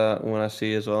guys when I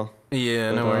see you as well.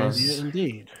 Yeah, no worries. Yeah,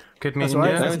 indeed. Good That's meeting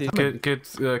right, you. thanks for coming. Good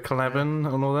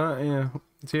collabing and all that. Yeah.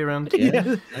 See you around.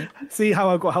 Yeah. See how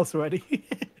I got house already.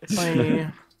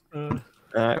 Bye.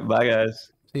 All right, bye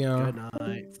guys. See ya. Good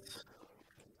night.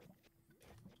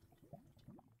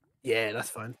 Yeah, that's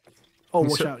fine. Oh, You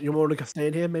watch sit- out! You're more like a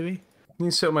staying here, maybe. You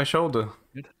can sit on my shoulder.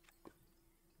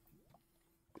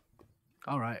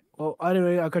 All right. Well,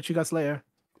 anyway, I'll catch you guys later.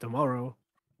 Tomorrow.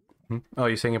 Oh,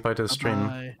 you're saying about the stream?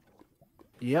 Bye.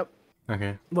 Yep.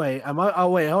 Okay. Wait, am I? Oh,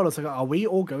 wait, hold on a second. Are we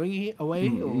all going away?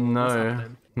 Or what's No,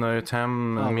 happening? no.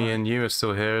 Tam, Oh, me, right. and you are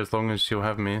still here as long as you'll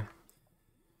have me.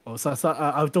 Oh, so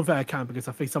I don't think I can because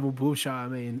I think someone will shout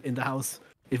at me in the house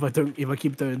if I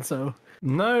keep doing so.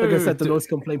 No. Like I said, the noise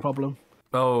complaint problem.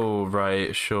 Oh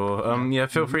right, sure. Yeah,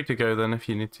 feel free to go then if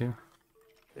you need to.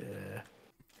 Yeah.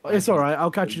 It's all right. I'll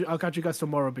catch you guys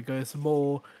tomorrow because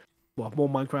more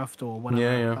Minecraft or whatever.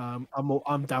 Yeah.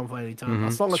 I'm down for any time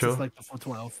as long as sure. it's like before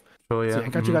 12. Sure, yeah. So,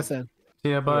 catch you guys then.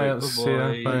 See ya, bye. Alright, See ya,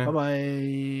 bye-bye. bye. Bye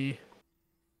bye.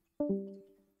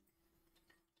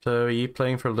 So, are you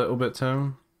playing for a little bit,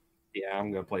 Tom? Yeah,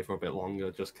 I'm gonna play for a bit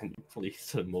longer. Just can you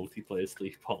please multiplayer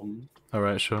sleep on?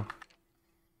 Alright, sure.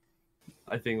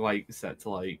 I think like set to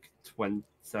like 20,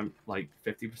 like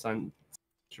 50%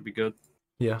 should be good.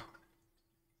 Yeah.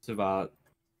 So that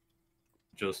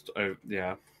just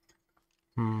yeah.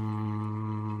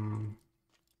 Hmm.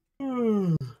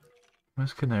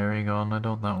 Where's Canary gone? I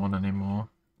don't want that one anymore.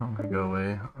 I'm gonna go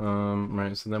away.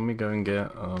 Right, so then we go and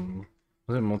get,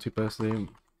 was it multiplayer sleep?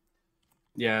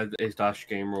 Yeah, it's Dash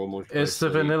Game Roll multiplayer. It's the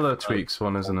sleep. vanilla tweaks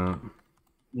one, isn't it?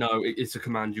 No, it's a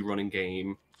command you run in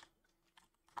game.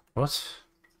 What?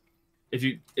 If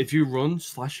you run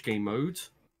 /game mode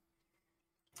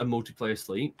and multiplayer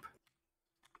sleep,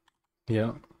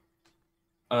 Yeah.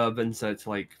 then set it to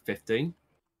like 50,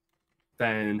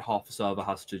 then half the server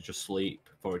has to just sleep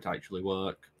for it to actually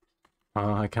work.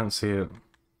 I can't see it.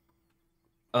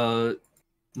 No,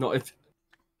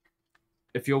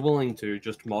 if you're willing to,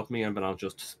 just mod me and then I'll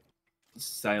just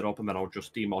set it up and then I'll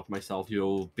just demod myself.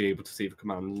 You'll be able to see the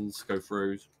commands go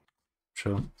through.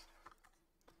 Sure.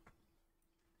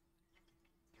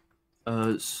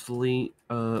 Sleep,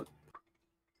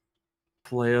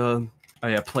 player, oh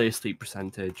yeah, player sleep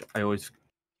percentage. I always.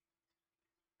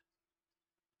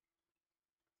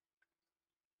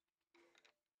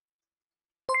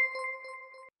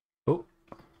 Oh.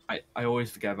 I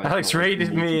always forget about Alex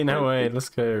raided me! No way, multiplayer. let's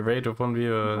go. Raid with one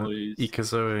viewer. Boys.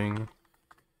 Ikazoing.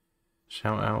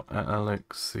 Shout out at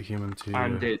Alex, the human too.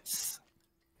 And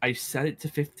I set it to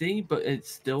 50, but it's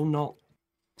still not.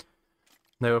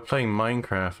 They were playing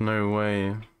Minecraft, no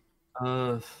way.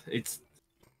 It's.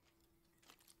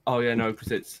 Oh yeah, no,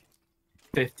 because it's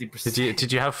 50%.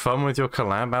 Did you have fun with your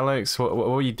collab, Alex? What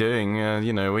were you doing?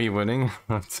 You know, were you winning?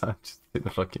 I just did the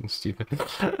fucking stupid.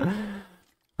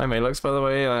 Hi Malux, by the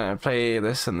way, I play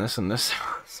this and this and this.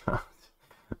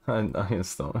 I'm gonna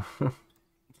stop.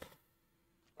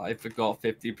 I forgot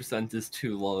 50% is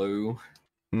too low.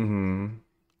 Mm-hmm.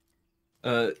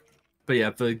 But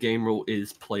yeah, the game rule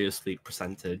is player sleep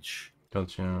percentage.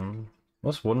 Gotcha.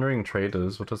 What's Wandering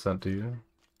Traders? What does that do?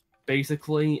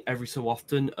 Basically, every so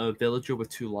often, a villager with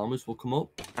 2 llamas will come up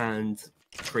and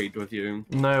trade with you.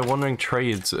 No, Wandering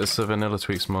Trades is a vanilla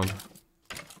tweaks mod.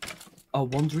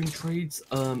 Wandering trades.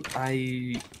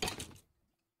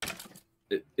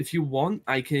 If you want,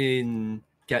 I can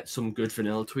get some good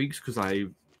vanilla tweaks because I.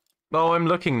 Oh, I'm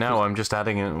looking now. I'm just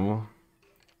adding it. Ooh.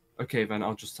 Okay, then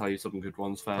I'll just tell you some good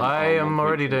ones. Then I am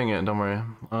already doing it. Don't worry.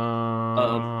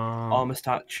 Armor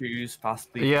statues, fast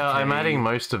speed. Yeah, I'm decay. adding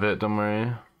most of it. Don't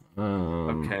worry.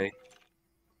 Okay.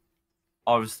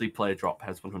 Obviously, player drop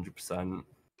has 100%.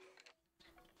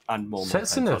 And more.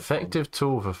 Sets an effective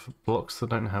tool for blocks that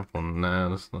don't have one. Nah,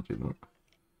 let's not do that.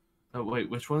 Oh wait,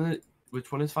 which one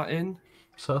is that in?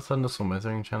 South Thunderstorm,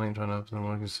 Weathering Challenge, trying to have some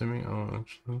more consuming. Oh,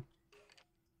 actually.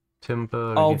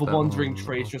 Timber. Oh, the Wandering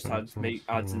Trades just adds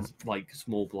as like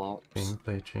small blocks.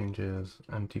 Gameplay changes.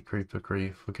 Anti-creeper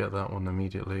grief. Forget that one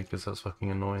immediately because that's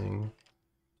fucking annoying.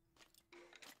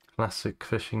 Classic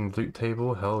fishing loot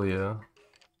table. Hell yeah.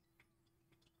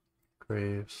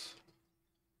 Graves.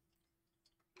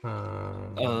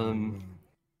 I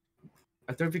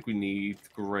don't think we need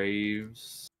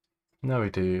graves. No, we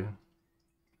do.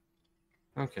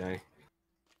 Okay.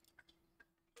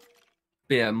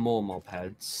 But yeah, more mob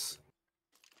heads.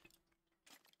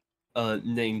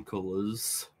 Name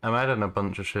colors. I'm adding a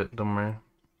bunch of shit, don't worry.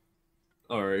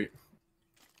 Alright.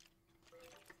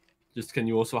 Just can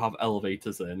you also have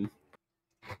elevators in?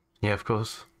 Yeah, of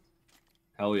course.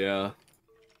 Hell yeah.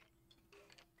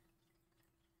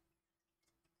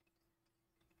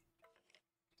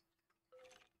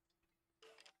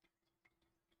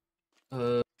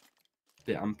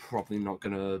 Yeah, I'm probably not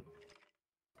gonna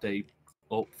stay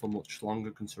up for much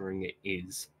longer considering it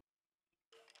is.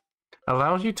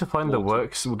 Allows you to find the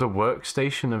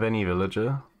workstation of any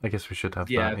villager. I guess we should have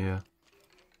that, yeah.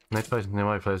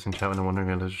 Nearby players in chat when a wandering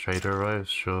villager trader arrives,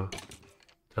 sure.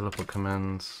 Teleport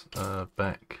commands,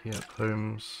 back, yep,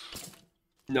 homes.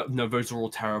 No, those are all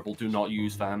terrible. Do not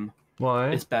use them.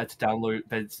 Why? It's better to download.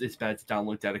 It's better to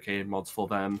download dedicated mods for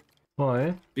them.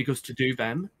 Why? Because to do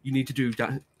them, you need to do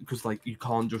that. Because like you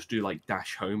can't just do like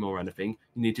dash home or anything.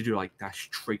 You need to do like dash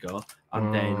trigger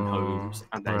and then homes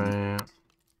and then. Right.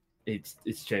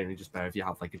 It's generally just better if you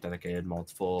have like a dedicated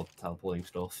mod for teleporting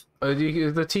stuff. The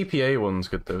TPA one's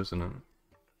good though, isn't it?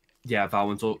 Yeah, that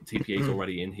one's TPA's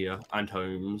already in here, and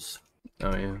homes.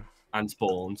 Oh yeah. And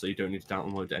spawn, so you don't need to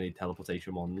download any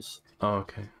teleportation ones. Oh,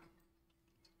 okay.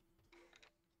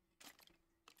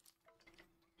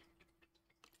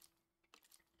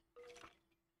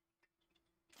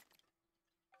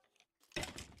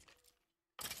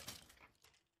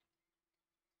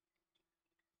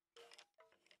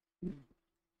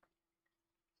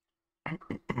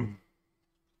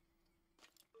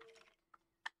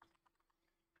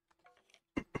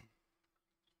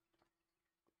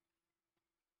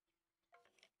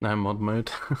 Now mod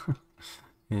mode.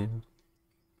 Yeah.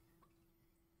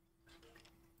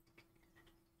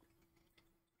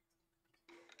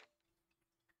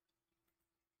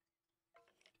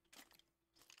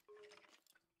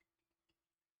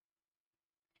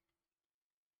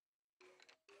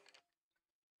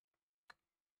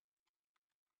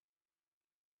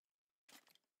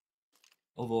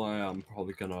 Although I am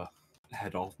probably gonna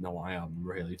head off now. I am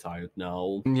really tired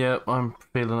now. Yep, I'm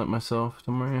feeling it myself,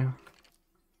 don't worry.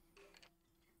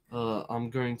 I'm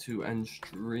going to end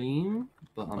stream,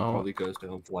 but I'm Oh. probably going to stay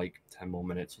on for like 10 more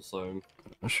minutes or so.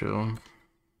 Sure.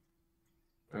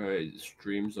 Alright,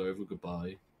 stream's over,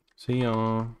 goodbye. See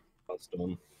ya. That's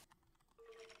done.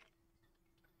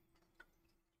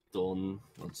 Done.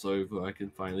 That's over. I can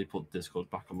finally put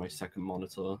Discord back on my second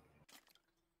monitor.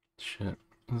 Shit.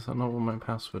 Is that not what my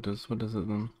password is? What is it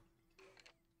then?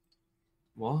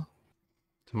 What?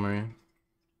 Don't worry.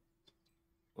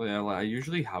 Well, yeah, like I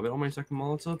usually have it on my second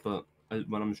monitor, but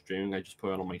when I'm streaming, I just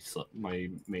put it on my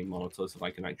main monitor so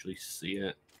I can actually see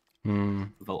it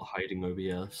without hiding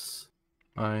OBS.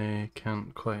 I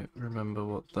can't quite remember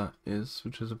what that is,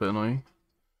 which is a bit annoying.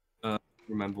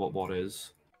 Remember what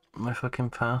is? My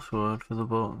fucking password for the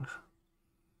box.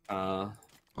 Oh.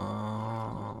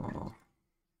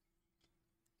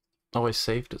 Oh, I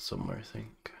saved it somewhere, I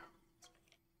think.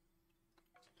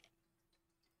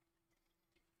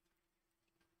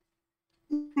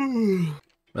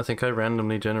 I think I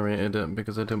randomly generated it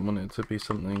because I didn't want it to be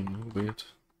something weird.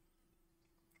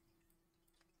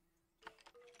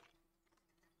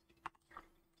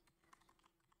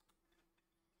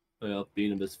 I've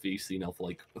been in this VC now for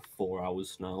like 4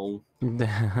 hours now.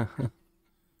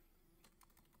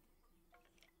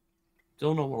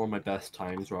 Still not one of my best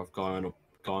times where I've gone it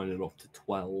up to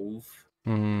 12.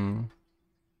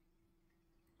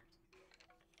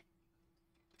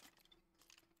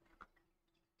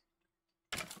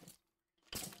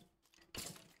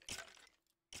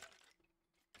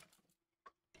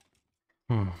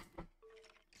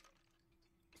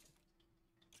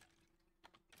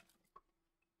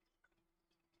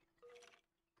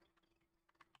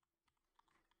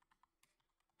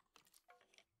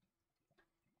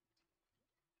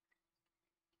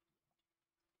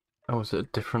 Oh, was it a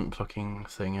different fucking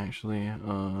thing actually?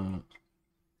 I'm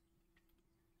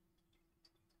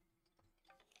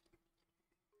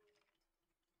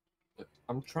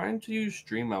trying to use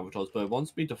Stream Avatars, but it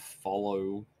wants me to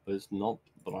follow, but it's not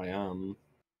that I am.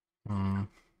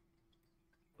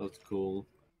 That's cool.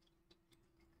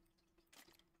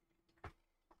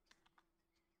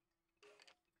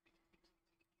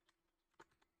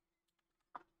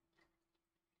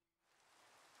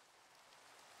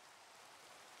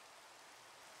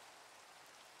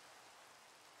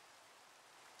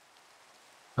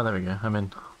 Oh, there we go, I'm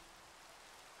in.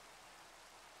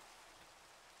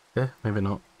 Yeah, maybe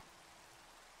not.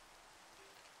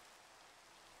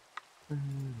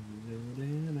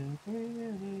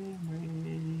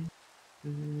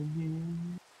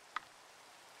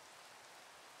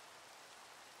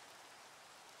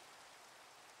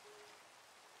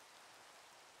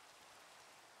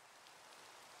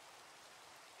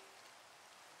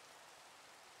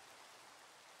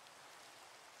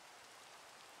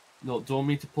 No, do you want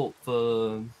me to put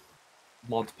the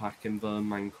mod pack in the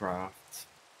Minecraft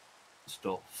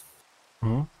stuff?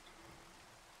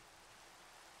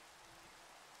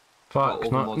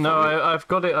 Fuck, no, I've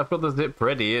got it, I've got the zip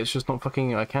ready, it's just not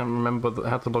fucking, I can't remember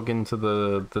how to log into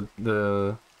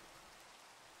the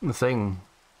thing.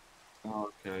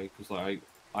 Oh, okay, because like,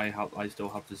 I still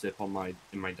have the zip on my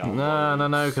downloads.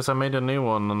 No, because I made a new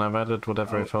one and I've added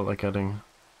whatever I felt like adding.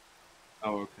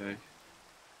 Oh, okay.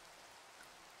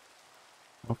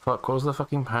 Oh fuck, what was the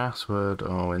fucking password?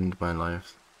 Oh, end my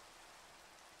life.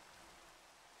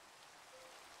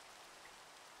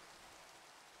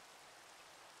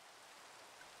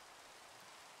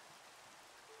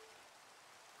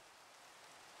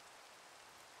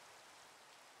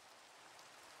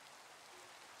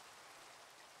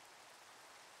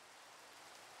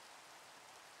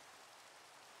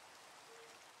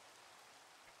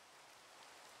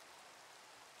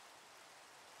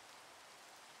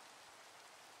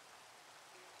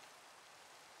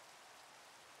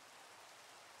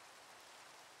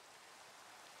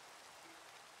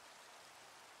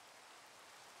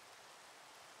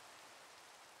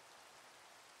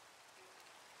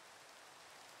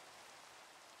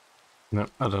 No,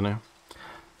 I don't know.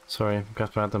 Sorry, I've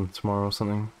got to add them tomorrow or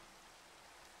something.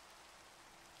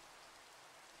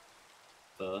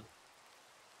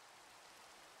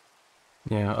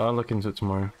 Yeah, I'll look into it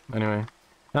tomorrow. Anyway.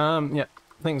 Yeah.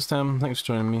 Thanks, Tim. Thanks for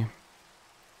joining me.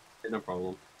 No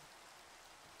problem.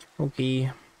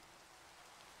 Okay.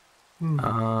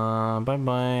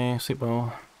 Bye-bye. Sleep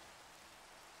well.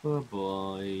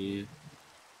 Bye-bye.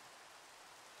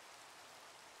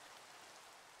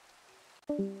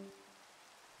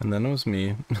 And then it was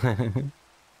me.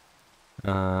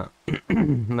 Let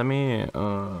me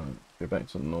go back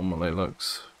to normal it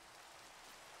looks.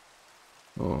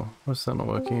 Oh, what's that not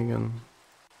working again?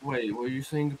 Wait, were you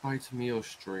saying goodbye to me or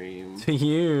stream? To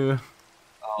you.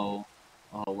 Oh,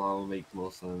 that'll make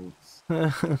more sense.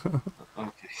 Okay.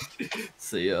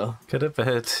 See ya. Go to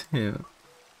bed. Yeah.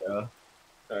 Yeah.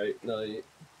 Alright, night.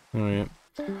 Alright.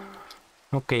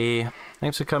 Okay.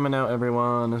 Thanks for coming out,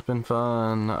 everyone. It's been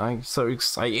fun. I'm so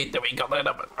excited that we got that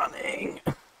up and running.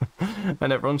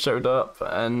 And everyone showed up,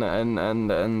 and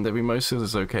the remote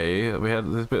is okay. We had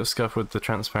a bit of scuff with the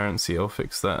transparency. I'll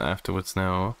fix that afterwards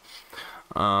now.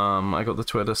 I got the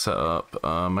Twitter set up.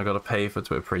 I got to pay for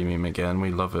Twitter Premium again.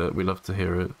 We love it. We love to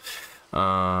hear it.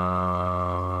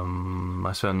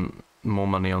 I spent more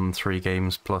money on 3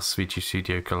 games plus VG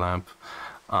Studio collab.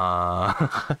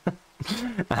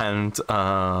 And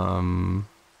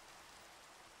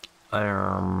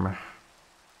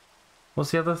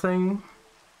what's the other thing?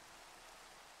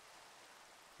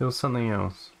 There was something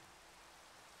else.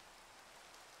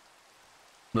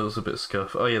 There was a bit of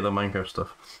scuff. Oh yeah, the Minecraft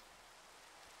stuff.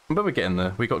 But we're getting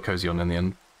there. We got cozy on in the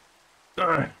end.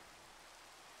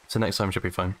 So next time should be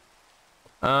fine.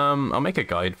 I'll make a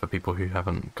guide for people who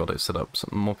haven't got it set up. So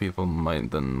more people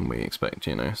might than we expect,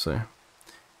 you know, so.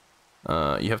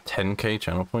 You have 10k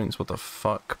channel points? What the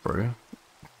fuck, bro?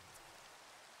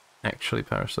 Actually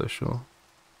parasocial.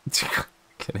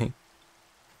 Kidding.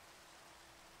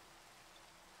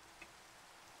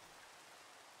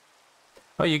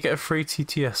 Oh, you get a free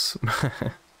TTS.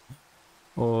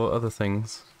 Or other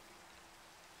things.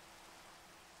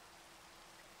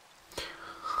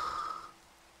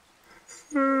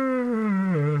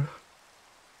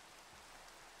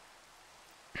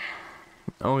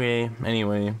 Okay,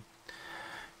 anyway.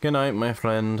 Good night, my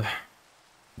friend.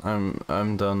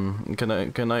 I'm done.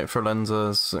 Good night for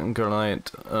Lenzas, and good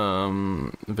night,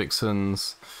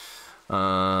 Vixens.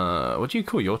 What do you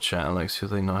call your chat, Alex? Do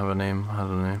they not have a name? I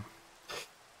don't know.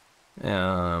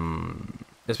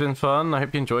 It's been fun. I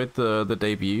hope you enjoyed the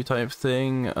debut type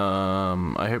thing.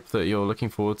 I hope that you're looking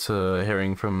forward to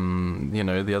hearing from, you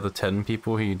know, the other 10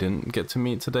 people who you didn't get to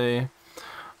meet today.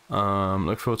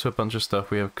 Look forward to a bunch of stuff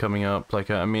we have coming up.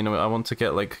 Like, I mean, I want to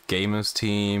get like gamers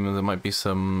team. There might be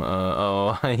some.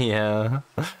 Oh yeah,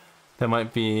 there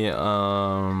might be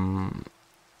some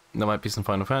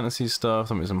Final Fantasy stuff.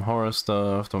 There might be some horror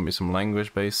stuff. There might be some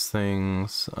language-based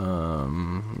things. Maybe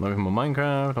more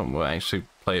Minecraft. We'll actually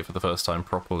play it for the first time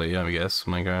properly, I guess.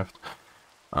 Minecraft.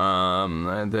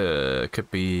 There could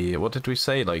be, what did we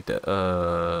say, like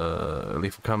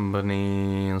Lethal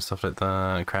Company and stuff like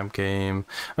that, Crab Game.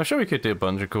 I'm sure we could do a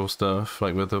bunch of cool stuff,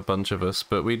 like with a bunch of us,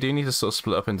 but we do need to sort of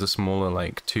split up into smaller,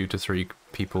 like 2 to 3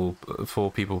 people,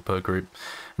 4 people per group,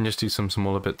 and just do some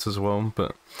smaller bits as well.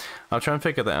 But I'll try and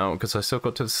figure that out, because I still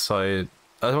got to decide.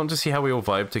 I want to see how we all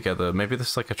vibe together. Maybe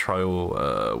this is like a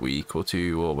trial week or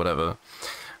 2 or whatever.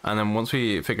 And then once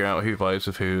we figure out who vibes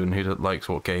with who and who likes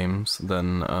what games,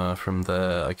 then from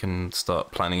there I can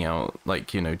start planning out,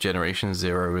 like, you know, Generation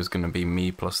 0 is going to be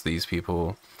me plus these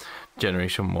people.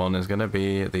 Generation 1 is going to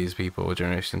be these people.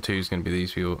 Generation 2 is going to be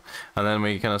these people. And then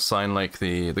we can assign, like,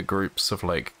 the groups of,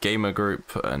 like, gamer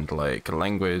group and, like,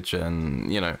 language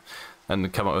and, you know,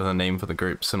 and come up with a name for the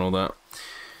groups and all that.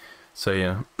 So,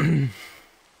 yeah.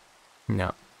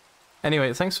 Yeah.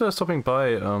 Anyway, thanks for stopping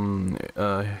by,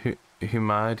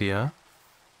 Humadia.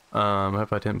 I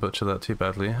hope I didn't butcher that too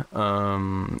badly.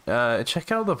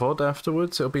 Check out the VOD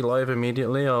afterwards. It'll be live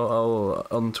immediately. I'll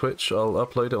on Twitch. I'll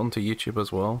upload it onto YouTube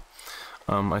as well.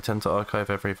 I tend to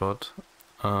archive every VOD.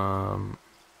 Or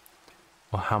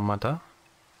Hamada?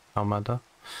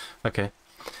 Okay.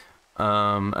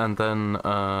 And then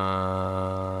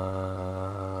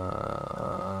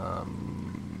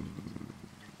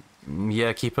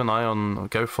yeah, keep an eye on.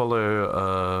 Go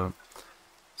follow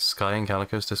Sky and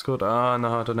Calico's Discord. No,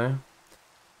 I don't know.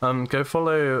 Go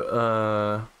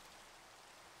follow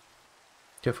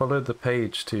the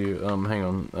page to hang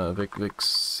on,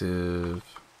 VIXXIV,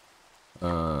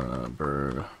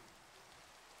 bro.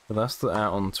 But that's the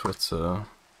on Twitter,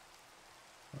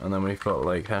 and then we've got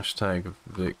like hashtag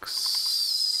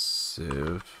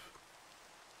VIXXIV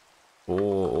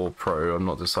or pro. I'm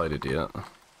not decided yet.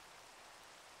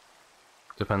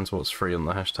 Depends what's free on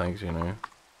the hashtags, you know.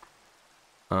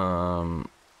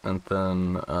 And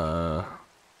then,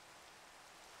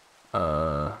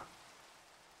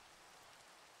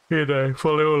 you know,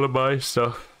 follow all of my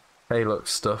stuff. Alox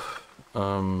stuff.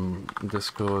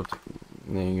 Discord.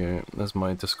 There you go. There's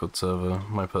my Discord server,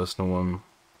 my personal one.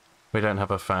 We don't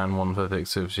have a fan one for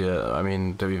VIXXIVs yet. I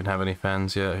mean, do we even have any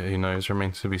fans yet? Who knows?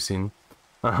 Remains to be seen.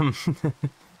 So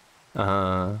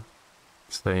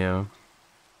yeah.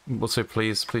 Also,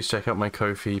 please check out my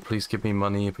Ko-fi. Please give me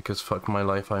money, because fuck my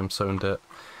life, I am so in debt.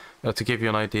 To give you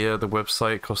an idea, the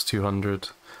website costs 200.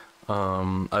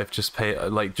 I've just paid,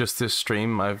 like, just this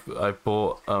stream, I've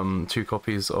bought 2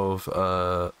 copies of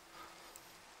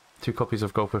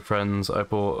Golf with Friends. I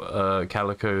bought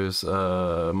Calico's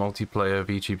multiplayer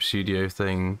VTube Studio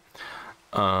thing.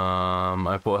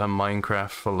 I bought her Minecraft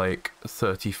for like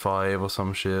 35 or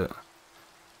some shit.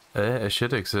 It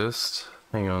should exist.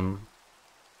 Hang on.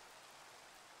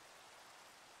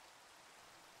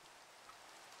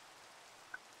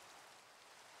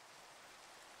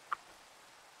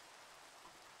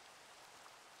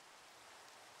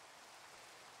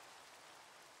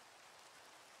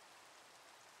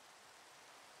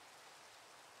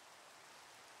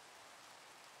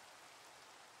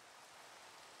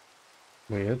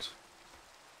 Weird.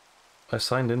 I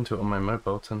signed into it on my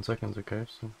mobile 10 seconds ago,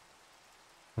 so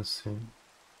let's see.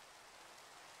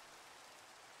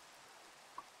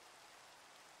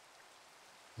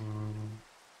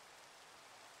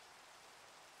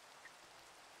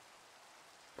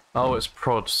 Oh, it's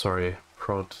prod, sorry.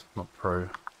 Prod, not pro.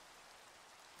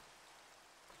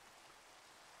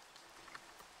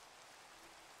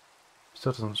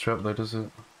 Still doesn't show up though, does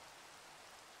it?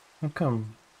 How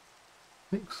come?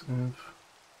 VIXXIV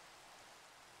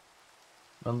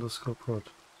 _ prod.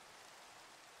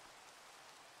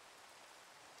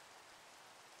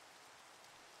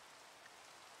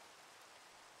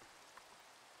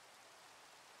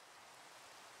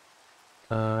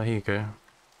 Here you go.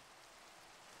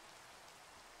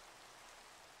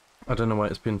 I don't know why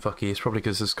it's been fucky. It's probably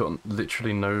because it's got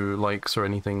literally no likes or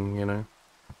anything, you know.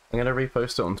 I'm gonna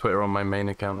repost it on Twitter on my main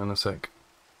account in a sec.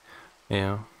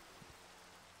 Yeah.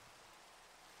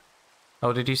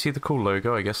 Oh, did you see the cool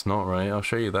logo? I guess not, right? I'll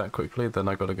show you that quickly, then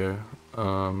I gotta go.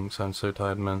 So I'm so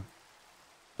tired, man.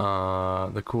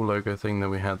 The cool logo thing that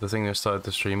we had, the thing I started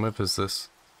the stream with is this.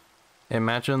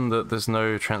 Imagine that there's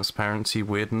no transparency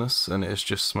weirdness and it's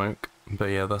just smoke. But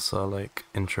yeah, that's our, like,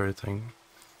 intro thing.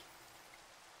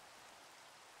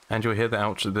 And you'll hear the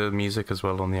outro, the music as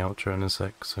well on the outro in a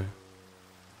sec, so...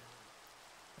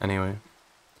 Anyway.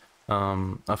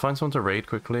 I'll find someone to raid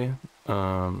quickly.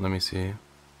 Let me see.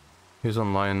 Who's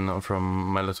online from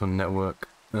my little network?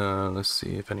 Let's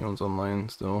see if anyone's online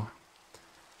still.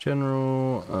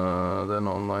 General, they're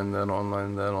not online, they're not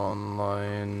online, they're not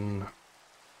online.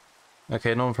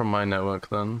 Okay, no one from my network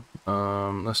then.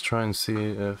 Let's try and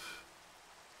see if...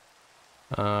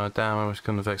 damn, I was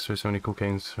gonna vex through so many cool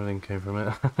games, everything came from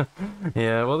it.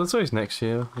 Yeah, well there's always next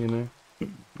year, you know.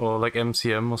 Or like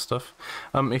MCM or stuff.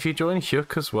 If you join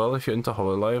Hyuk as well, if you're into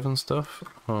HoloLive and stuff,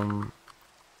 go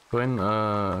in,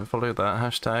 follow that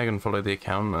hashtag and follow the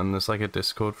account, and there's like a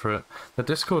Discord for it. The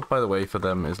Discord, by the way, for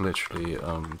them is literally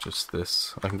just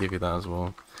this. I can give you that as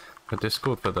well. The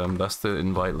Discord for them, that's the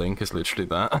invite link, is literally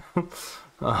that.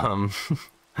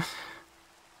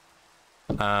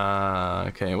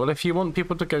 Okay, well if you want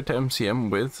people to go to MCM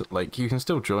with, like, you can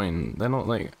still join. They're not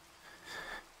like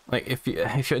if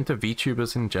you're into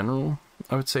VTubers in general,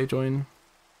 I would say join.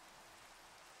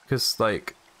 Because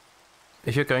like,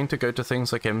 if you're going to go to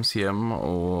things like MCM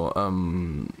or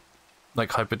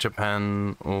like Hyper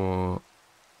Japan or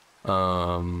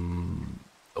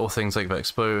things like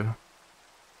Vexpo,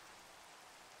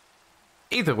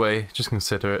 either way, just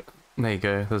consider it. There you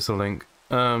go. There's the link.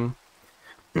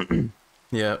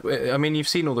 Yeah, I mean, you've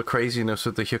seen all the craziness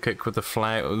with the Hyukik with the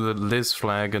flag, the Liz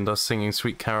flag, and us singing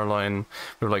Sweet Caroline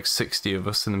with like 60 of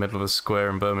us in the middle of a square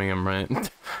in Birmingham, right?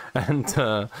 And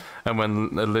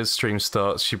when the Liz stream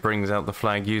starts, she brings out the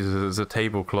flag, uses it as a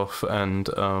tablecloth, and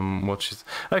watches.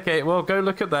 Okay, well, go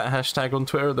look at that hashtag on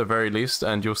Twitter at the very least,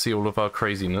 and you'll see all of our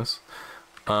craziness.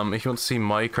 If you want to see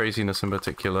my craziness in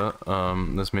particular,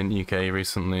 there's Mint UK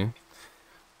recently.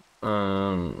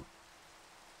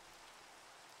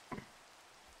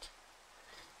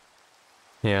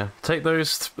 Yeah, take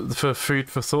those for food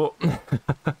for thought,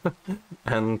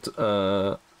 and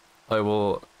I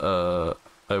will go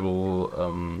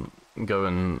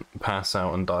and pass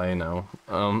out and die now.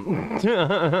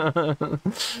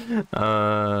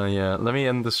 Yeah, let me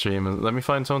end the stream. Let me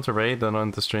find someone to raid, then I'll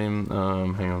end the stream.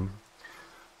 Hang on.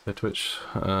 So Twitch,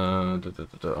 I'll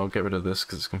get rid of this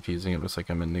because it's confusing. It looks like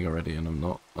I'm ending already, and I'm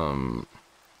not.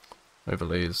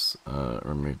 Overlays,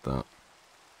 remove that.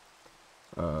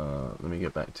 Let me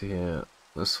get back to here.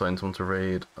 Let's find someone to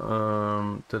raid.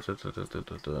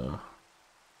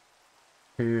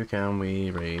 Who can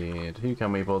we raid? Who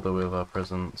can we bother with our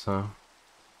presence, huh?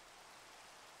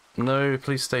 No,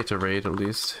 please stay to raid at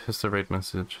least. Here's the raid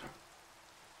message.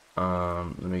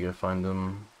 Let me go find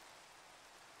them.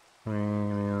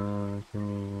 Oh,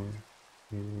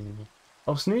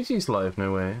 Snoozy's live,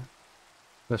 no way.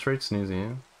 Let's raid Snoozy,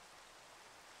 yeah?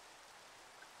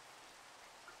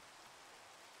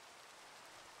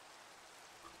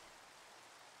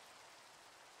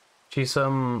 She's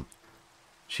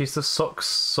she's the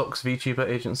Socks VTuber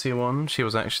agency one. She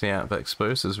was actually at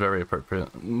VIXXIV, so it's very appropriate.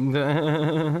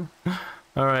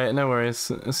 Alright, no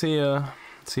worries. See ya.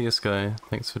 See you, Sky.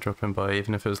 Thanks for dropping by,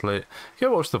 even if it was late.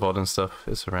 Go watch the VOD and stuff.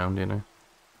 It's around, you know.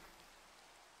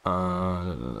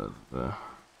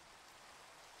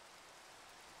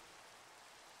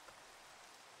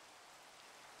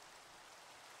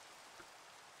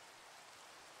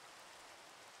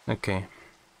 Okay.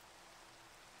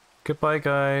 Goodbye,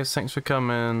 guys. Thanks for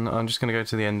coming. I'm just gonna go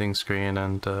to the ending screen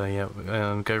and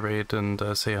yeah, go raid and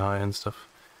say hi and stuff.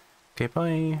 Okay,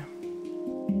 bye.